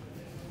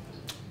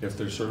 If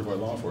they're certified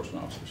law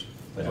enforcement officers,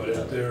 they have But to if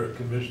have it. they're a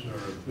commissioner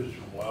of Fish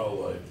and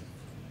Wildlife,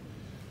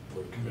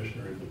 or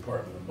commissioner of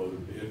Department of Motor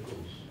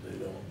Vehicles, they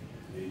don't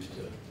need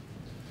to.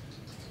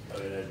 I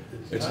mean,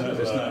 It's kind not- of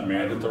it's not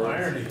mandatory. An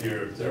irony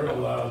here, if they're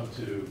allowed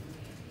to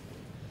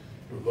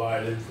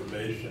provide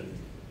information,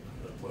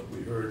 what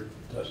we heard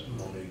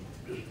testimony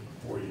just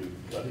before you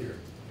got here.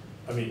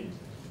 I mean,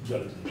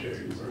 got in the chair,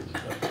 you heard the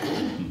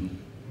testimony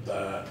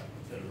that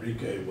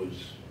Enrique was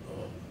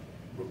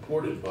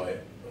reported to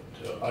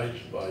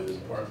ICE by the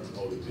Department of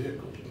Motor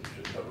Vehicles, which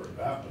should never have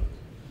happened.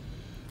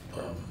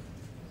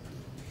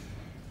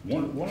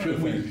 One of the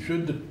things-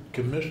 Should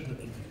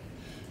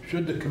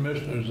the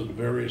commissioners of the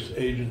various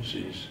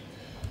agencies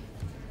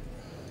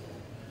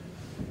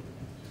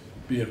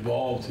be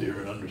involved here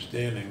in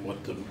understanding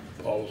what the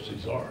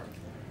policies are?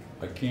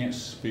 I can't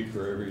speak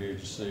for every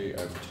agency.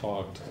 I've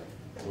talked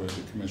with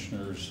the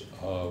commissioners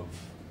of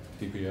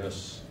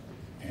DPS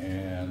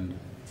and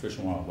Fish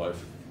and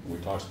Wildlife. We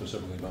talked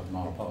specifically about the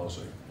model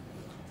policy.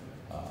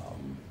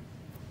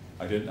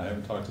 I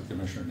haven't talked to the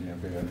commissioner in the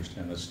MPA. I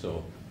understand that's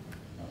still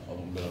a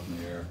little bit up in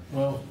the air.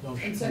 Well, no, And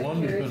she's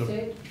Secretary of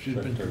State? she's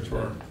been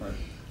confirmed. Right.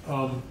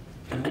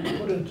 Can we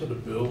put into the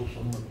bill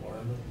some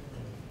requirement?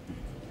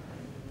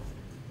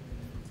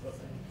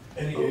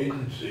 Any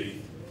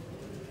agency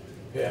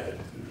head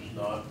who's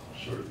not a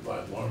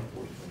certified law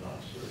enforcement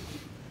officer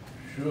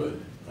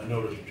should, I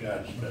noticed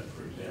Chad Smith,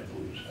 for example,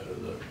 who's head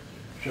of the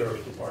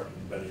Sheriff's Department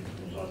in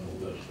Bennington, was on the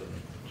list, and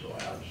so I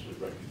obviously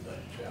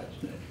recognize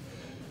Chad's name.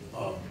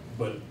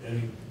 But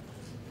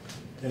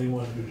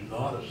anyone who's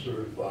not a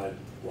certified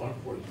law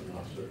enforcement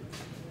officer,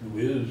 who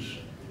is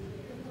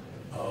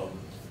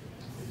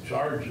in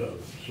charge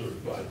of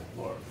certified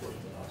law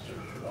enforcement officers,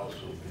 should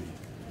also be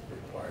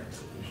required to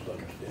at least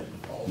understand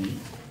the policy.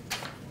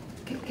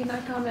 Can I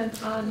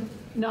comment on,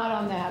 not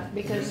on that,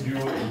 because.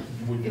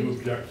 Would you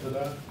object to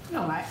that?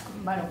 No, I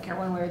don't care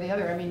one way or the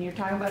other. I mean, you're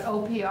talking about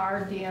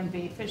OPR,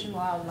 DMV, Fish and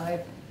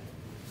Wildlife,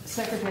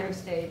 Secretary of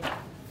State.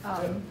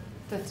 I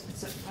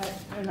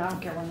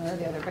don't care one way or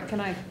the other, but can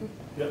I?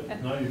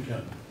 Yep, now you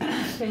can.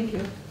 Thank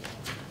you.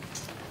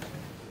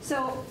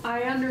 So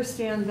I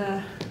understand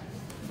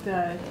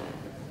the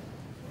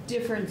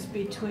difference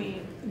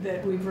between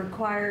that we've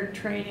required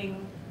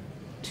training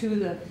to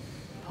the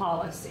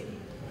policy.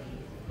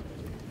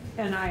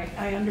 And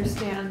I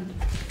understand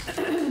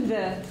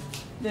the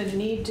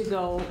need to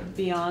go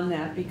beyond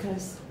that,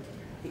 because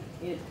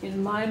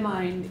in my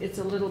mind, it's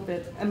a little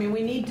bit, I mean,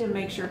 we need to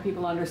make sure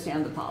people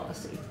understand the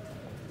policy.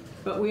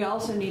 But we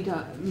also need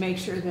to make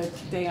sure that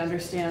they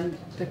understand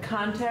the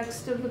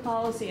context of the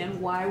policy and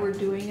why we're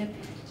doing it.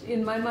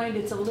 In my mind,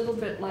 it's a little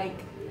bit like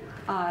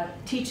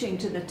teaching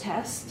to the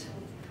test.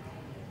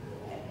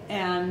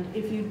 And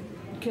if you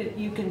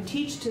can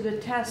teach to the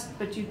test,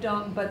 but you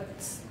don't, but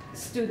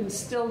students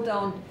still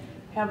don't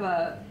have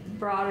a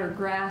broader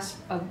grasp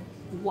of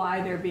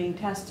why they're being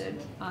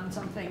tested on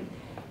something.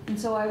 And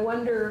so I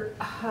wonder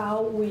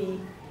how we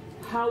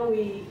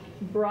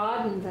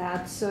broaden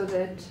that so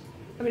that,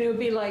 I mean, it would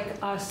be like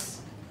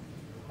us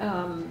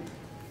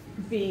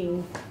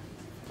being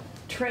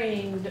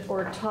trained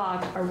or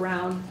taught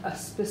around a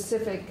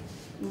specific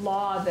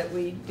law that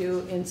we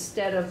do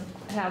instead of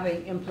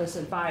having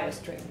implicit bias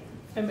training.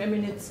 I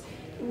mean,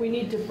 we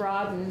need to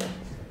broaden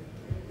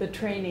the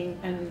training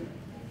and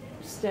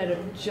instead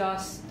of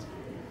just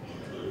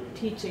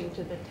teaching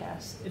to the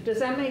test. Does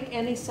that make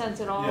any sense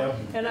at all? Yeah.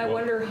 And I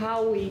wonder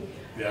how we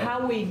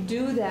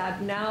do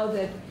that now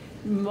that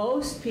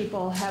most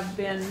people have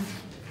been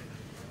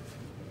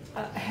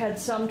had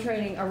some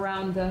training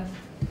around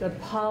the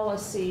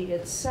policy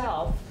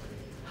itself.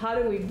 How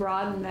do we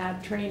broaden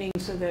that training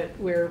so that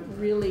we're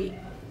really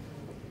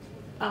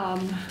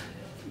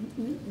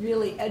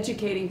really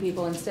educating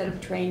people instead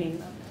of training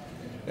them?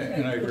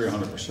 And I agree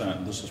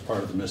 100%. This is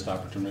part of the missed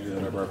opportunity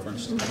that I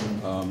referenced.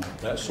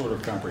 That sort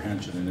of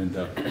comprehension and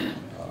in-depth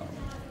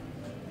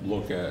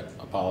look at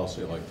a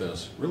policy like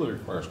this really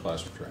requires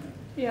classroom training.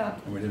 Yeah.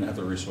 And we didn't have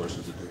the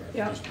resources to do it.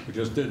 Yeah. We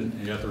just didn't,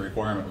 and yet the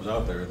requirement was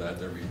out there that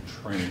there be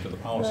training to the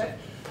policy. Right.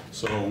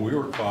 So we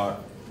were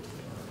caught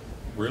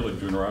really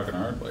between a rock and a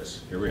hard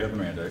place. Here we have the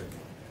mandate.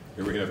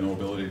 Here we have no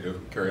ability to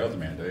carry out the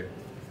mandate.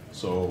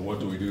 So what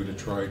do we do to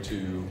try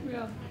to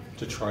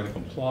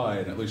comply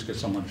and at least get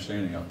some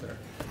understanding out there?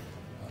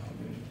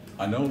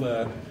 I know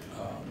that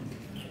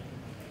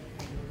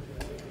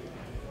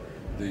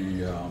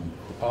the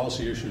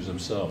policy issues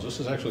themselves, this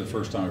is actually the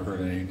first time I've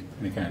heard any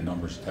kind of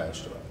numbers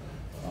attached to it.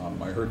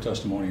 I heard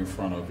testimony in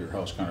front of your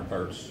House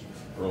counterparts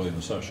early in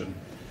the session,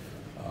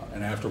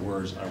 and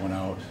afterwards I went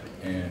out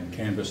and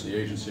canvassed the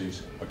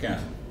agencies,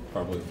 again,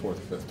 probably the fourth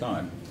or fifth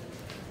time,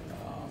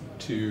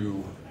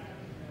 to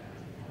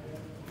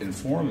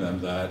inform them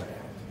that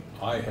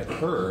I had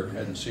heard,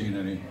 hadn't seen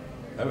any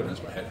evidence,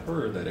 but had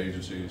heard that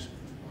agencies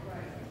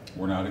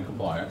were not in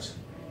compliance.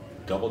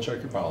 Double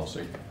check your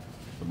policy.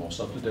 The most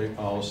up-to-date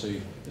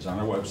policy is on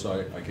our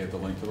website. I gave the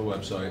link to the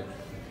website.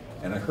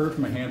 And I heard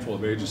from a handful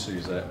of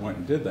agencies that went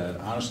and did that,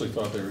 honestly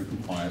thought they were in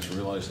compliance,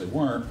 realized they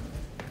weren't,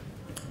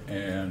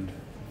 and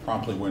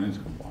promptly went into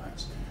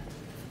compliance.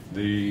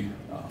 The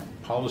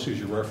policies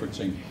you're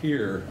referencing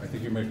here, I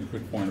think you make a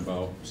good point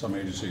about some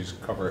agencies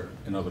cover it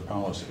in other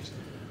policies.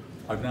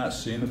 I've not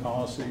seen the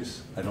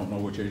policies. I don't know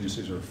which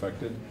agencies are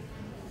affected.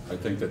 I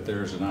think that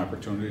there's an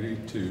opportunity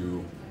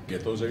to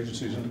get those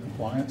agencies into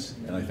compliance,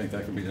 and I think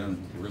that can be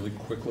done really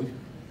quickly.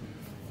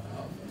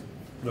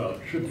 No,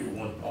 it should be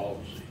one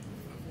policy.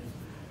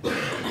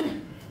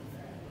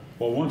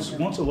 Well,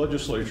 once the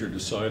legislature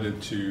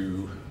decided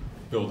to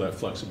build that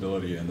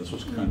flexibility in, this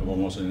was kind of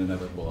almost an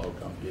inevitable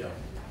outcome. Yeah.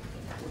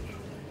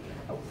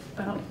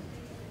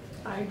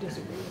 I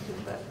disagree with you,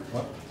 but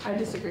What? I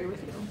disagree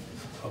with you.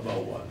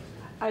 About what?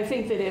 I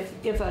think that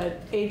if an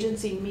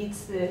agency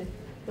meets the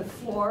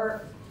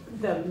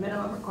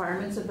minimum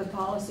requirements of the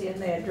policy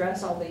and they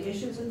address all the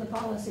issues in the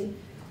policy,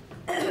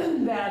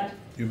 that...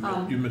 You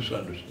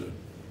misunderstood.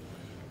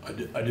 I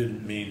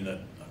didn't mean that.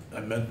 I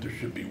meant there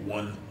should be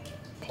one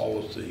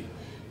policy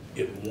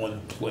in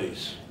one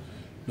place,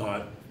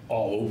 not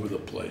all over the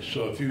place.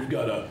 So if you've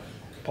got a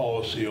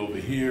policy over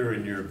here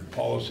in your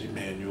policy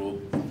manual,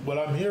 what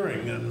I'm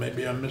hearing, and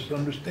maybe I'm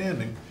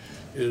misunderstanding,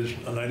 is,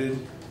 and I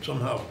didn't,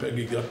 somehow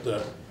Peggy got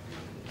that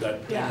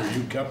thing, or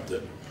you kept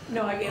it.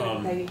 No, I gave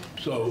it, Peggy.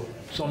 So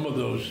some of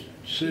those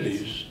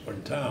cities or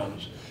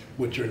towns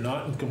which are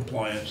not in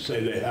compliance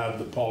say they have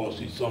the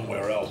policy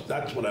somewhere else.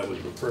 That's what I was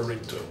referring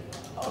to.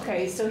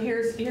 Okay, so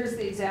here's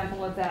the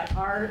example of that.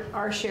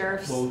 Our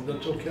sheriffs... Well,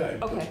 that's okay.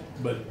 Okay.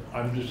 But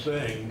I'm just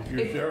saying,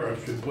 your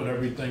sheriff should put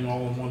everything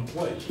all in one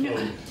place. So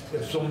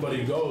if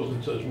somebody goes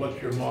and says,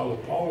 what's your model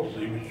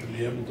policy, we should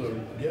be able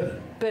to get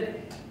it. But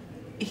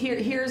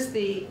here's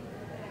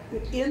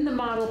in the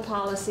model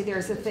policy,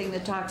 there's a thing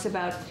that talks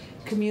about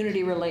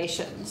community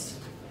relations.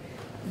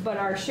 But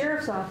our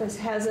sheriff's office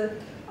has a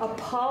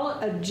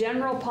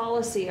general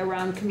policy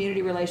around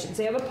community relations.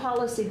 They have a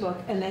policy book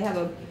and they have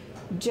a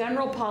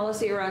general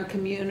policy around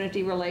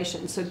community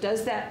relations. So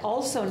does that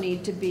also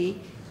need to be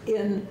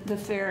in the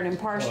fair and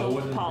impartial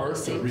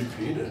policy? Well, it wouldn't hurt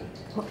to repeat it.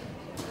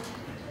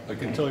 I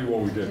can tell you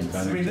what we did in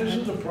Bennington. I mean, this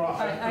is a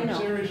problem. I'm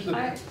serious.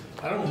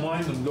 I don't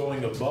mind them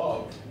going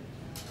above.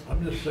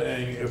 I'm just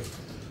saying,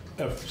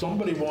 if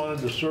somebody wanted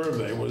to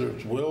survey, whether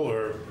it's Will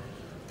or,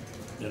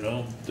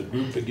 the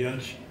group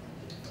against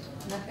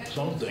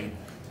something,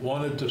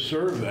 wanted to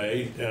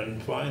survey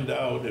and find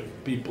out if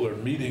people are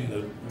meeting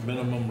the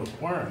minimum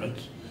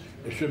requirements,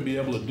 they should be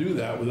able to do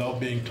that without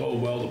being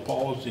told, well, the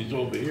policy's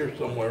over here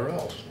somewhere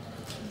else.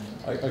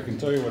 I can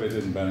tell you what I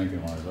did in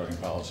Bennington when I was writing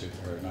policy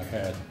there, and I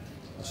had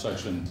a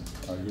section,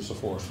 use of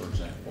force, for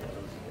example,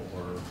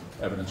 or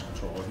evidence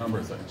control, a number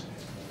of things.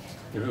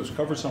 If it was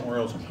covered somewhere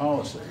else in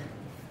policy,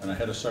 and I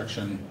had a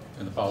section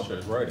in the policy I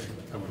was writing,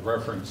 I would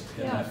reference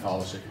in that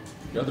policy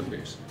the other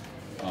piece,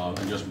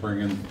 and just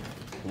bring in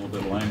a little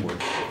bit of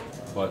language.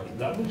 But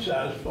that would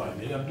satisfy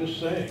me. I'm just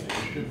saying,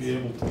 you should be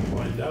able to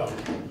find out.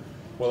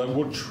 Well, it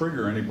would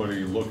trigger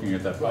anybody looking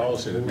at that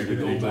policy that maybe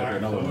they need to look at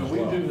another one as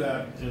well. We do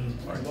that in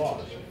our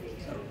laws.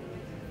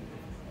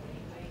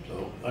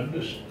 So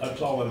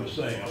that's all I was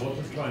saying. I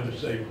wasn't trying to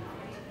say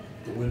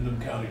the Windham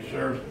County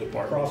Sheriff's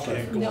Department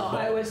can't go above. No,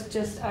 I was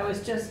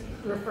just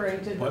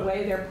referring to the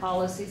way their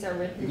policies are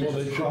written. Well,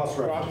 they should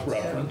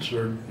cross-reference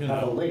or,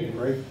 have a link,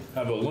 right?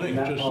 Have a link,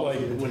 just like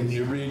when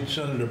you read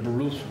Senator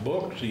Baruch's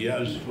books, he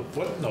has a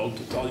footnote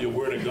to tell you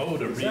where to go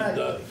to read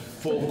the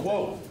full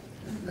quote.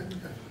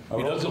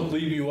 He doesn't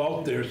leave you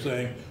out there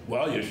saying,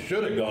 well, you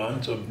should have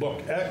gone to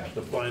book X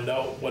to find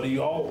out what he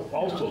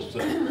also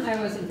said. I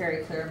wasn't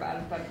very clear about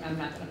it, but I'm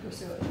not going to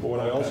pursue it. But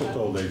what I also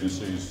told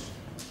agencies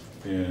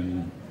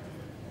in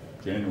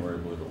January, I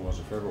believe it was,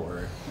 or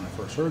February, when I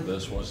first heard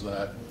this, was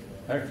that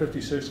Act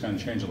 56 kind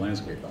of changed the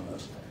landscape on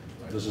this.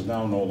 This is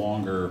now no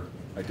longer,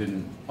 I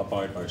didn't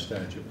abide by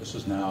statute. This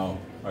is now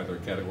either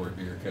Category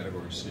B or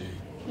Category C.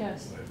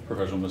 Yes.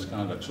 Professional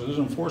misconduct. So there's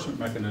an enforcement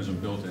mechanism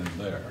built in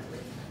there.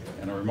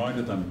 And I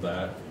reminded them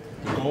that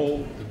the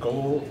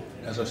goal,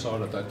 as I saw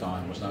it at that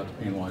time, was not to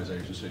penalize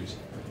agencies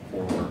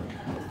for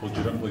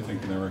legitimately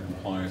thinking they were in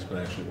compliance, but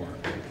actually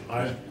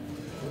weren't.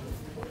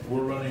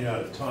 We're running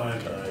out of time,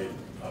 and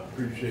I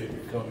appreciate you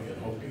coming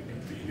and hope you can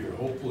be here.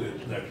 Hopefully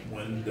it's next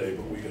Wednesday,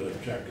 but we got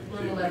to check and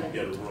see if we can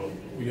get a room.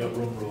 We got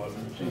room for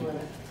 11.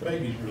 See,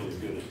 Peggy's really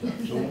good at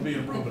that. So we'll be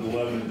in room at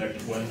 11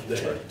 next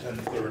Wednesday at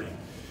 10:30,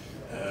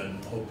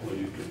 and hopefully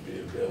you can be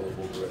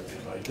available, Rick.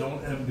 I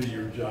don't envy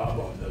your job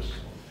on this.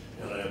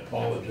 And I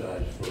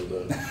apologize for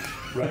the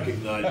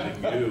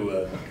recognizing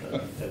you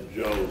and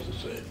Joe as the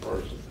same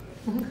person.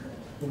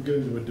 We'll get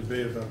into a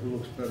debate about who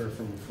looks better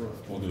from the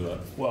front. We'll do that.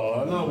 Well,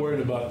 I'm not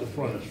worried about the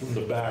front, it's from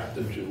the back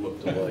that you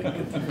look alike.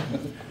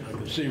 I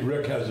can see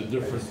Rick has a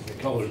different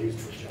colored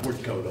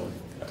sport coat on.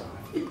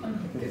 You've got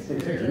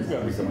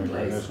to be coming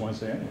right next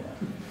Wednesday anyway.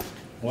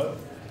 What?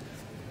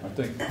 I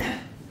think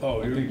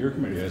your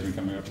committee has me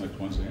coming up next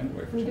Wednesday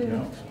anyway for something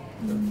else.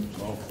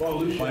 So, Well, at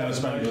least you plan on have a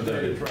spending nice the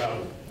day day. to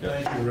travel.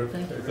 Yeah. Thank you, Rick.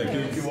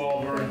 Thank you.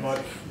 all very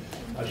much.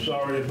 I'm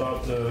sorry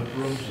about the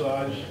room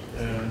size,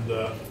 and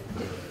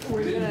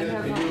we didn't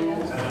get to you,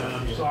 and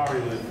I'm sorry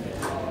that,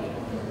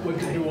 what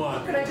did you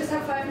want? Could I just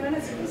have 5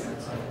 minutes? I'm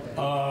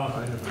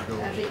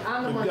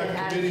the We've one that got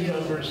added committee you.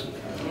 members.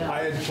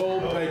 I had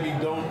told Peggy,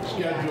 don't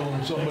schedule,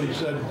 and somebody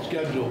said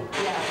schedule.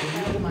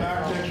 Can you come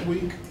back next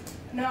week?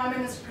 No, I'm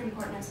in the Supreme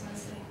Court next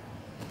Wednesday.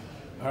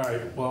 All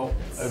right, well,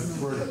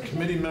 if we're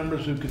committee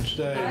members who can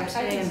stay. I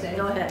can stay.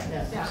 Go ahead.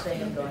 Yeah.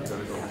 Stay and go ahead.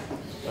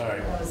 All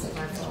right.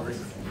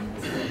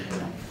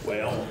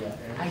 Well,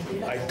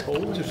 I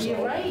told you so.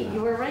 You're right.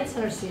 You were right,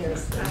 Senator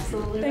Sears.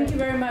 Absolutely. Thank right. you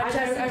very much.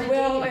 I I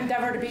will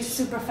endeavor to be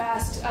super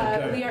fast.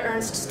 Okay. Leah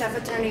Ernst, staff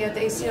attorney at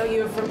the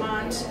ACLU of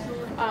Vermont.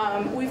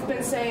 We've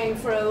been saying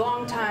for a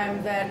long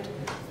time that,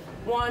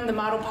 one, the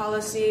model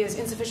policy is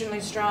insufficiently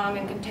strong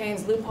and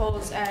contains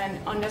loopholes and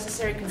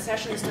unnecessary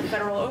concessions to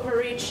federal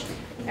overreach,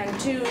 and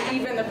two,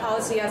 even the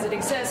policy as it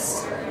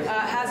exists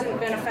hasn't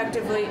been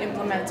effectively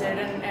implemented,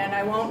 and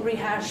I won't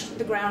rehash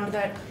the ground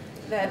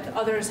that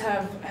others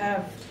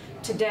have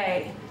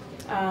today.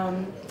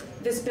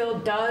 This bill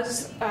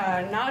does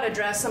not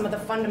address some of the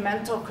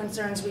fundamental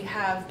concerns we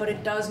have, but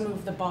it does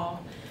move the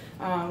ball.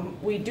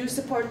 We do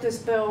support this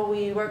bill.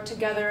 We work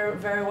together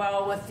very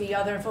well with the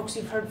other folks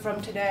you've heard from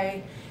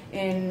today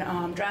in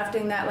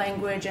drafting that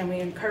language, and we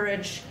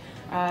encourage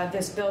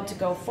this bill to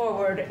go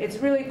forward. It's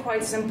really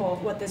quite simple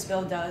what this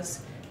bill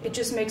does. It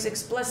just makes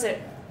explicit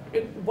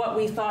what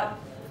we thought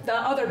the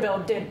other bill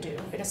did do.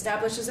 It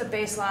establishes a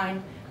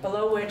baseline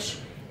below which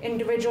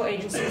individual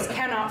agencies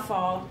cannot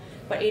fall,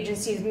 but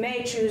agencies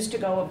may choose to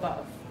go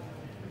above.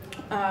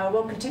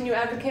 We'll continue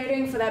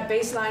advocating for that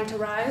baseline to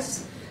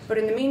rise, but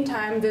in the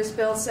meantime, this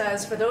bill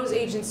says for those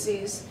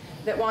agencies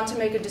that want to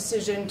make a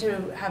decision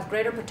to have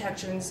greater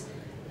protections,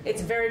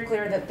 it's very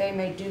clear that they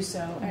may do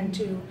so. And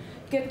to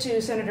get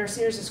to Senator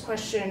Sears'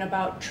 question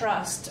about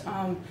trust,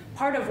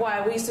 part of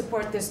why we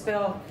support this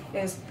bill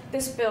is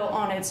this bill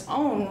on its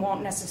own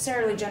won't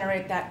necessarily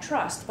generate that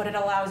trust, but it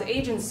allows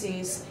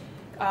agencies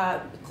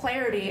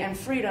clarity and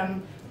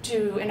freedom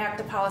to enact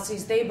the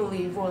policies they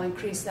believe will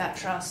increase that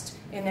trust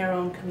in their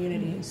own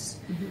communities.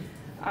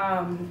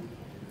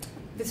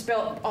 This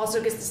bill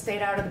also gets the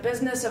state out of the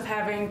business of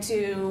having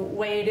to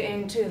wade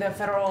into the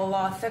federal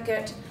law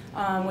thicket,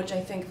 which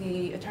I think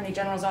the Attorney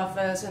General's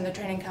office and the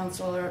Training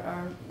Council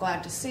are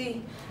glad to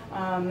see.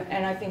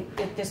 And I think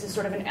that this is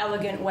sort of an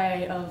elegant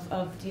way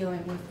of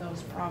dealing with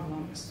those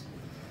problems.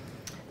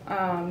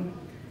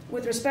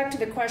 With respect to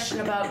the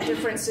question about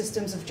different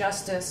systems of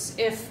justice,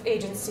 if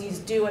agencies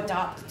do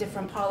adopt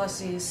different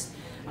policies,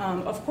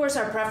 of course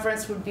our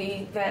preference would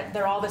be that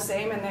they're all the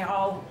same and they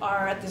all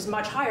are at this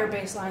much higher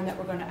baseline that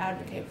we're going to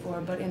advocate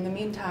for. But in the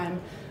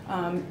meantime,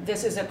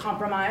 this is a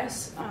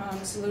compromise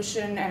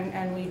solution,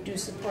 and we do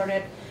support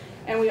it.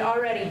 And we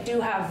already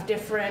do have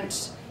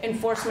different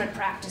enforcement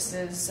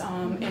practices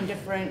in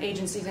different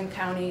agencies and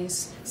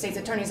counties, state's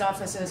attorney's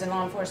offices and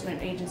law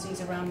enforcement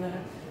agencies around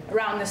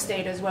the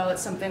state as well.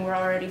 It's something we're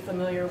already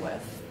familiar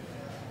with.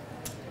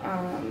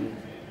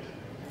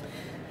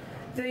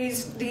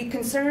 The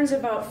concerns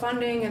about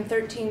funding in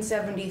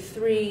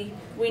 1373,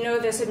 we know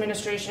this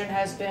administration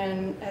has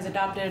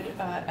adopted,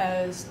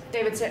 as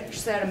David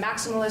said, a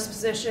maximalist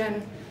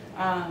position,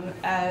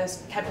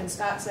 as Captain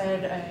Scott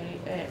said,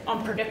 an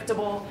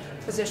unpredictable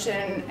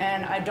position,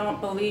 and I don't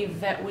believe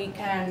that we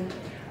can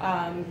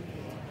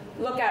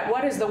look at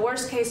what is the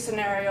worst case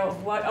scenario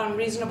of what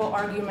unreasonable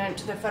argument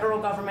the federal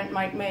government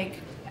might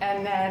make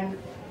and then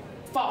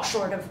fall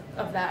short of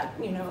that.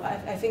 You know,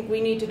 I think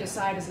we need to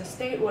decide as a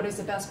state what is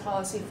the best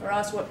policy for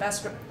us, what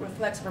best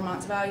reflects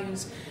Vermont's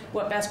values,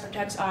 what best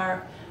protects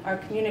our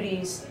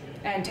communities,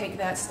 and take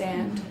that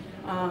stand.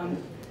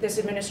 This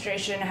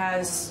administration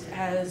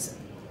has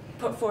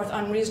put forth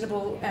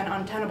unreasonable and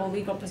untenable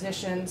legal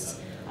positions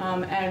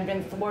and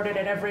been thwarted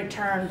at every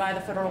turn by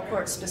the federal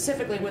courts,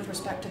 specifically with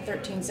respect to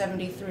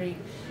 1373.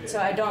 So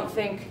I don't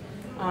think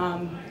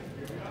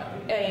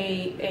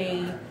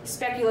a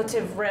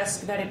speculative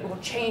risk that it will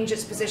change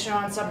its position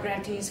on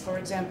subgrantees, for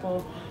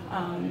example,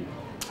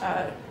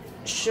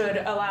 should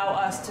allow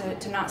us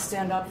to not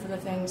stand up for the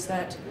things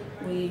that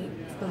we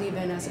believe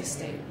in as a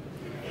state.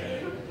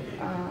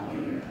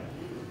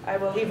 I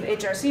will leave the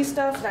HRC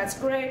stuff, that's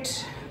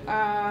great.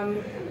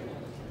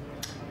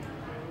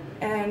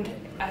 And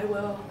I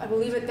will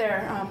leave it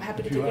there. I'm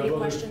happy to take any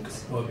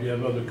questions. Well, if you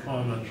have other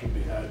comments, we'll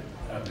be happy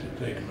to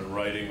take them in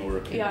writing, or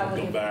if you can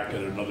come back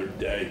at another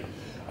day.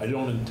 I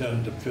don't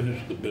intend to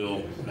finish the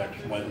bill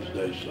next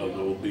Wednesday, so there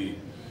will be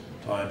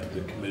time for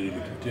the committee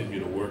to continue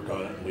to work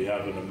on it. We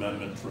have an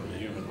amendment from the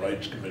Human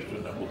Rights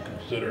Commission that we'll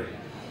consider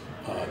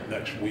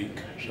next week,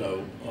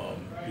 so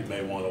you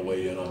may want to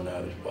weigh in on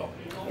that as well.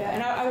 Yeah,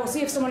 and I will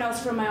see if someone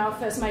else from my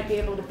office might be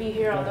able to be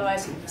here, although I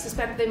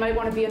suspect they might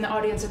want to be in the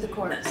audience at the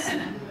courts.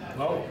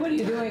 Oh, what are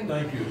you doing?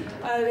 Thank you.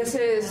 This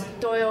is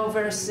Doyle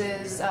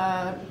versus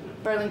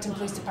Burlington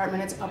Police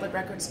Department. It's a public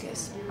records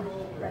case.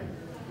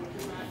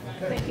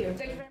 Thank you.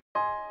 Thank you very much.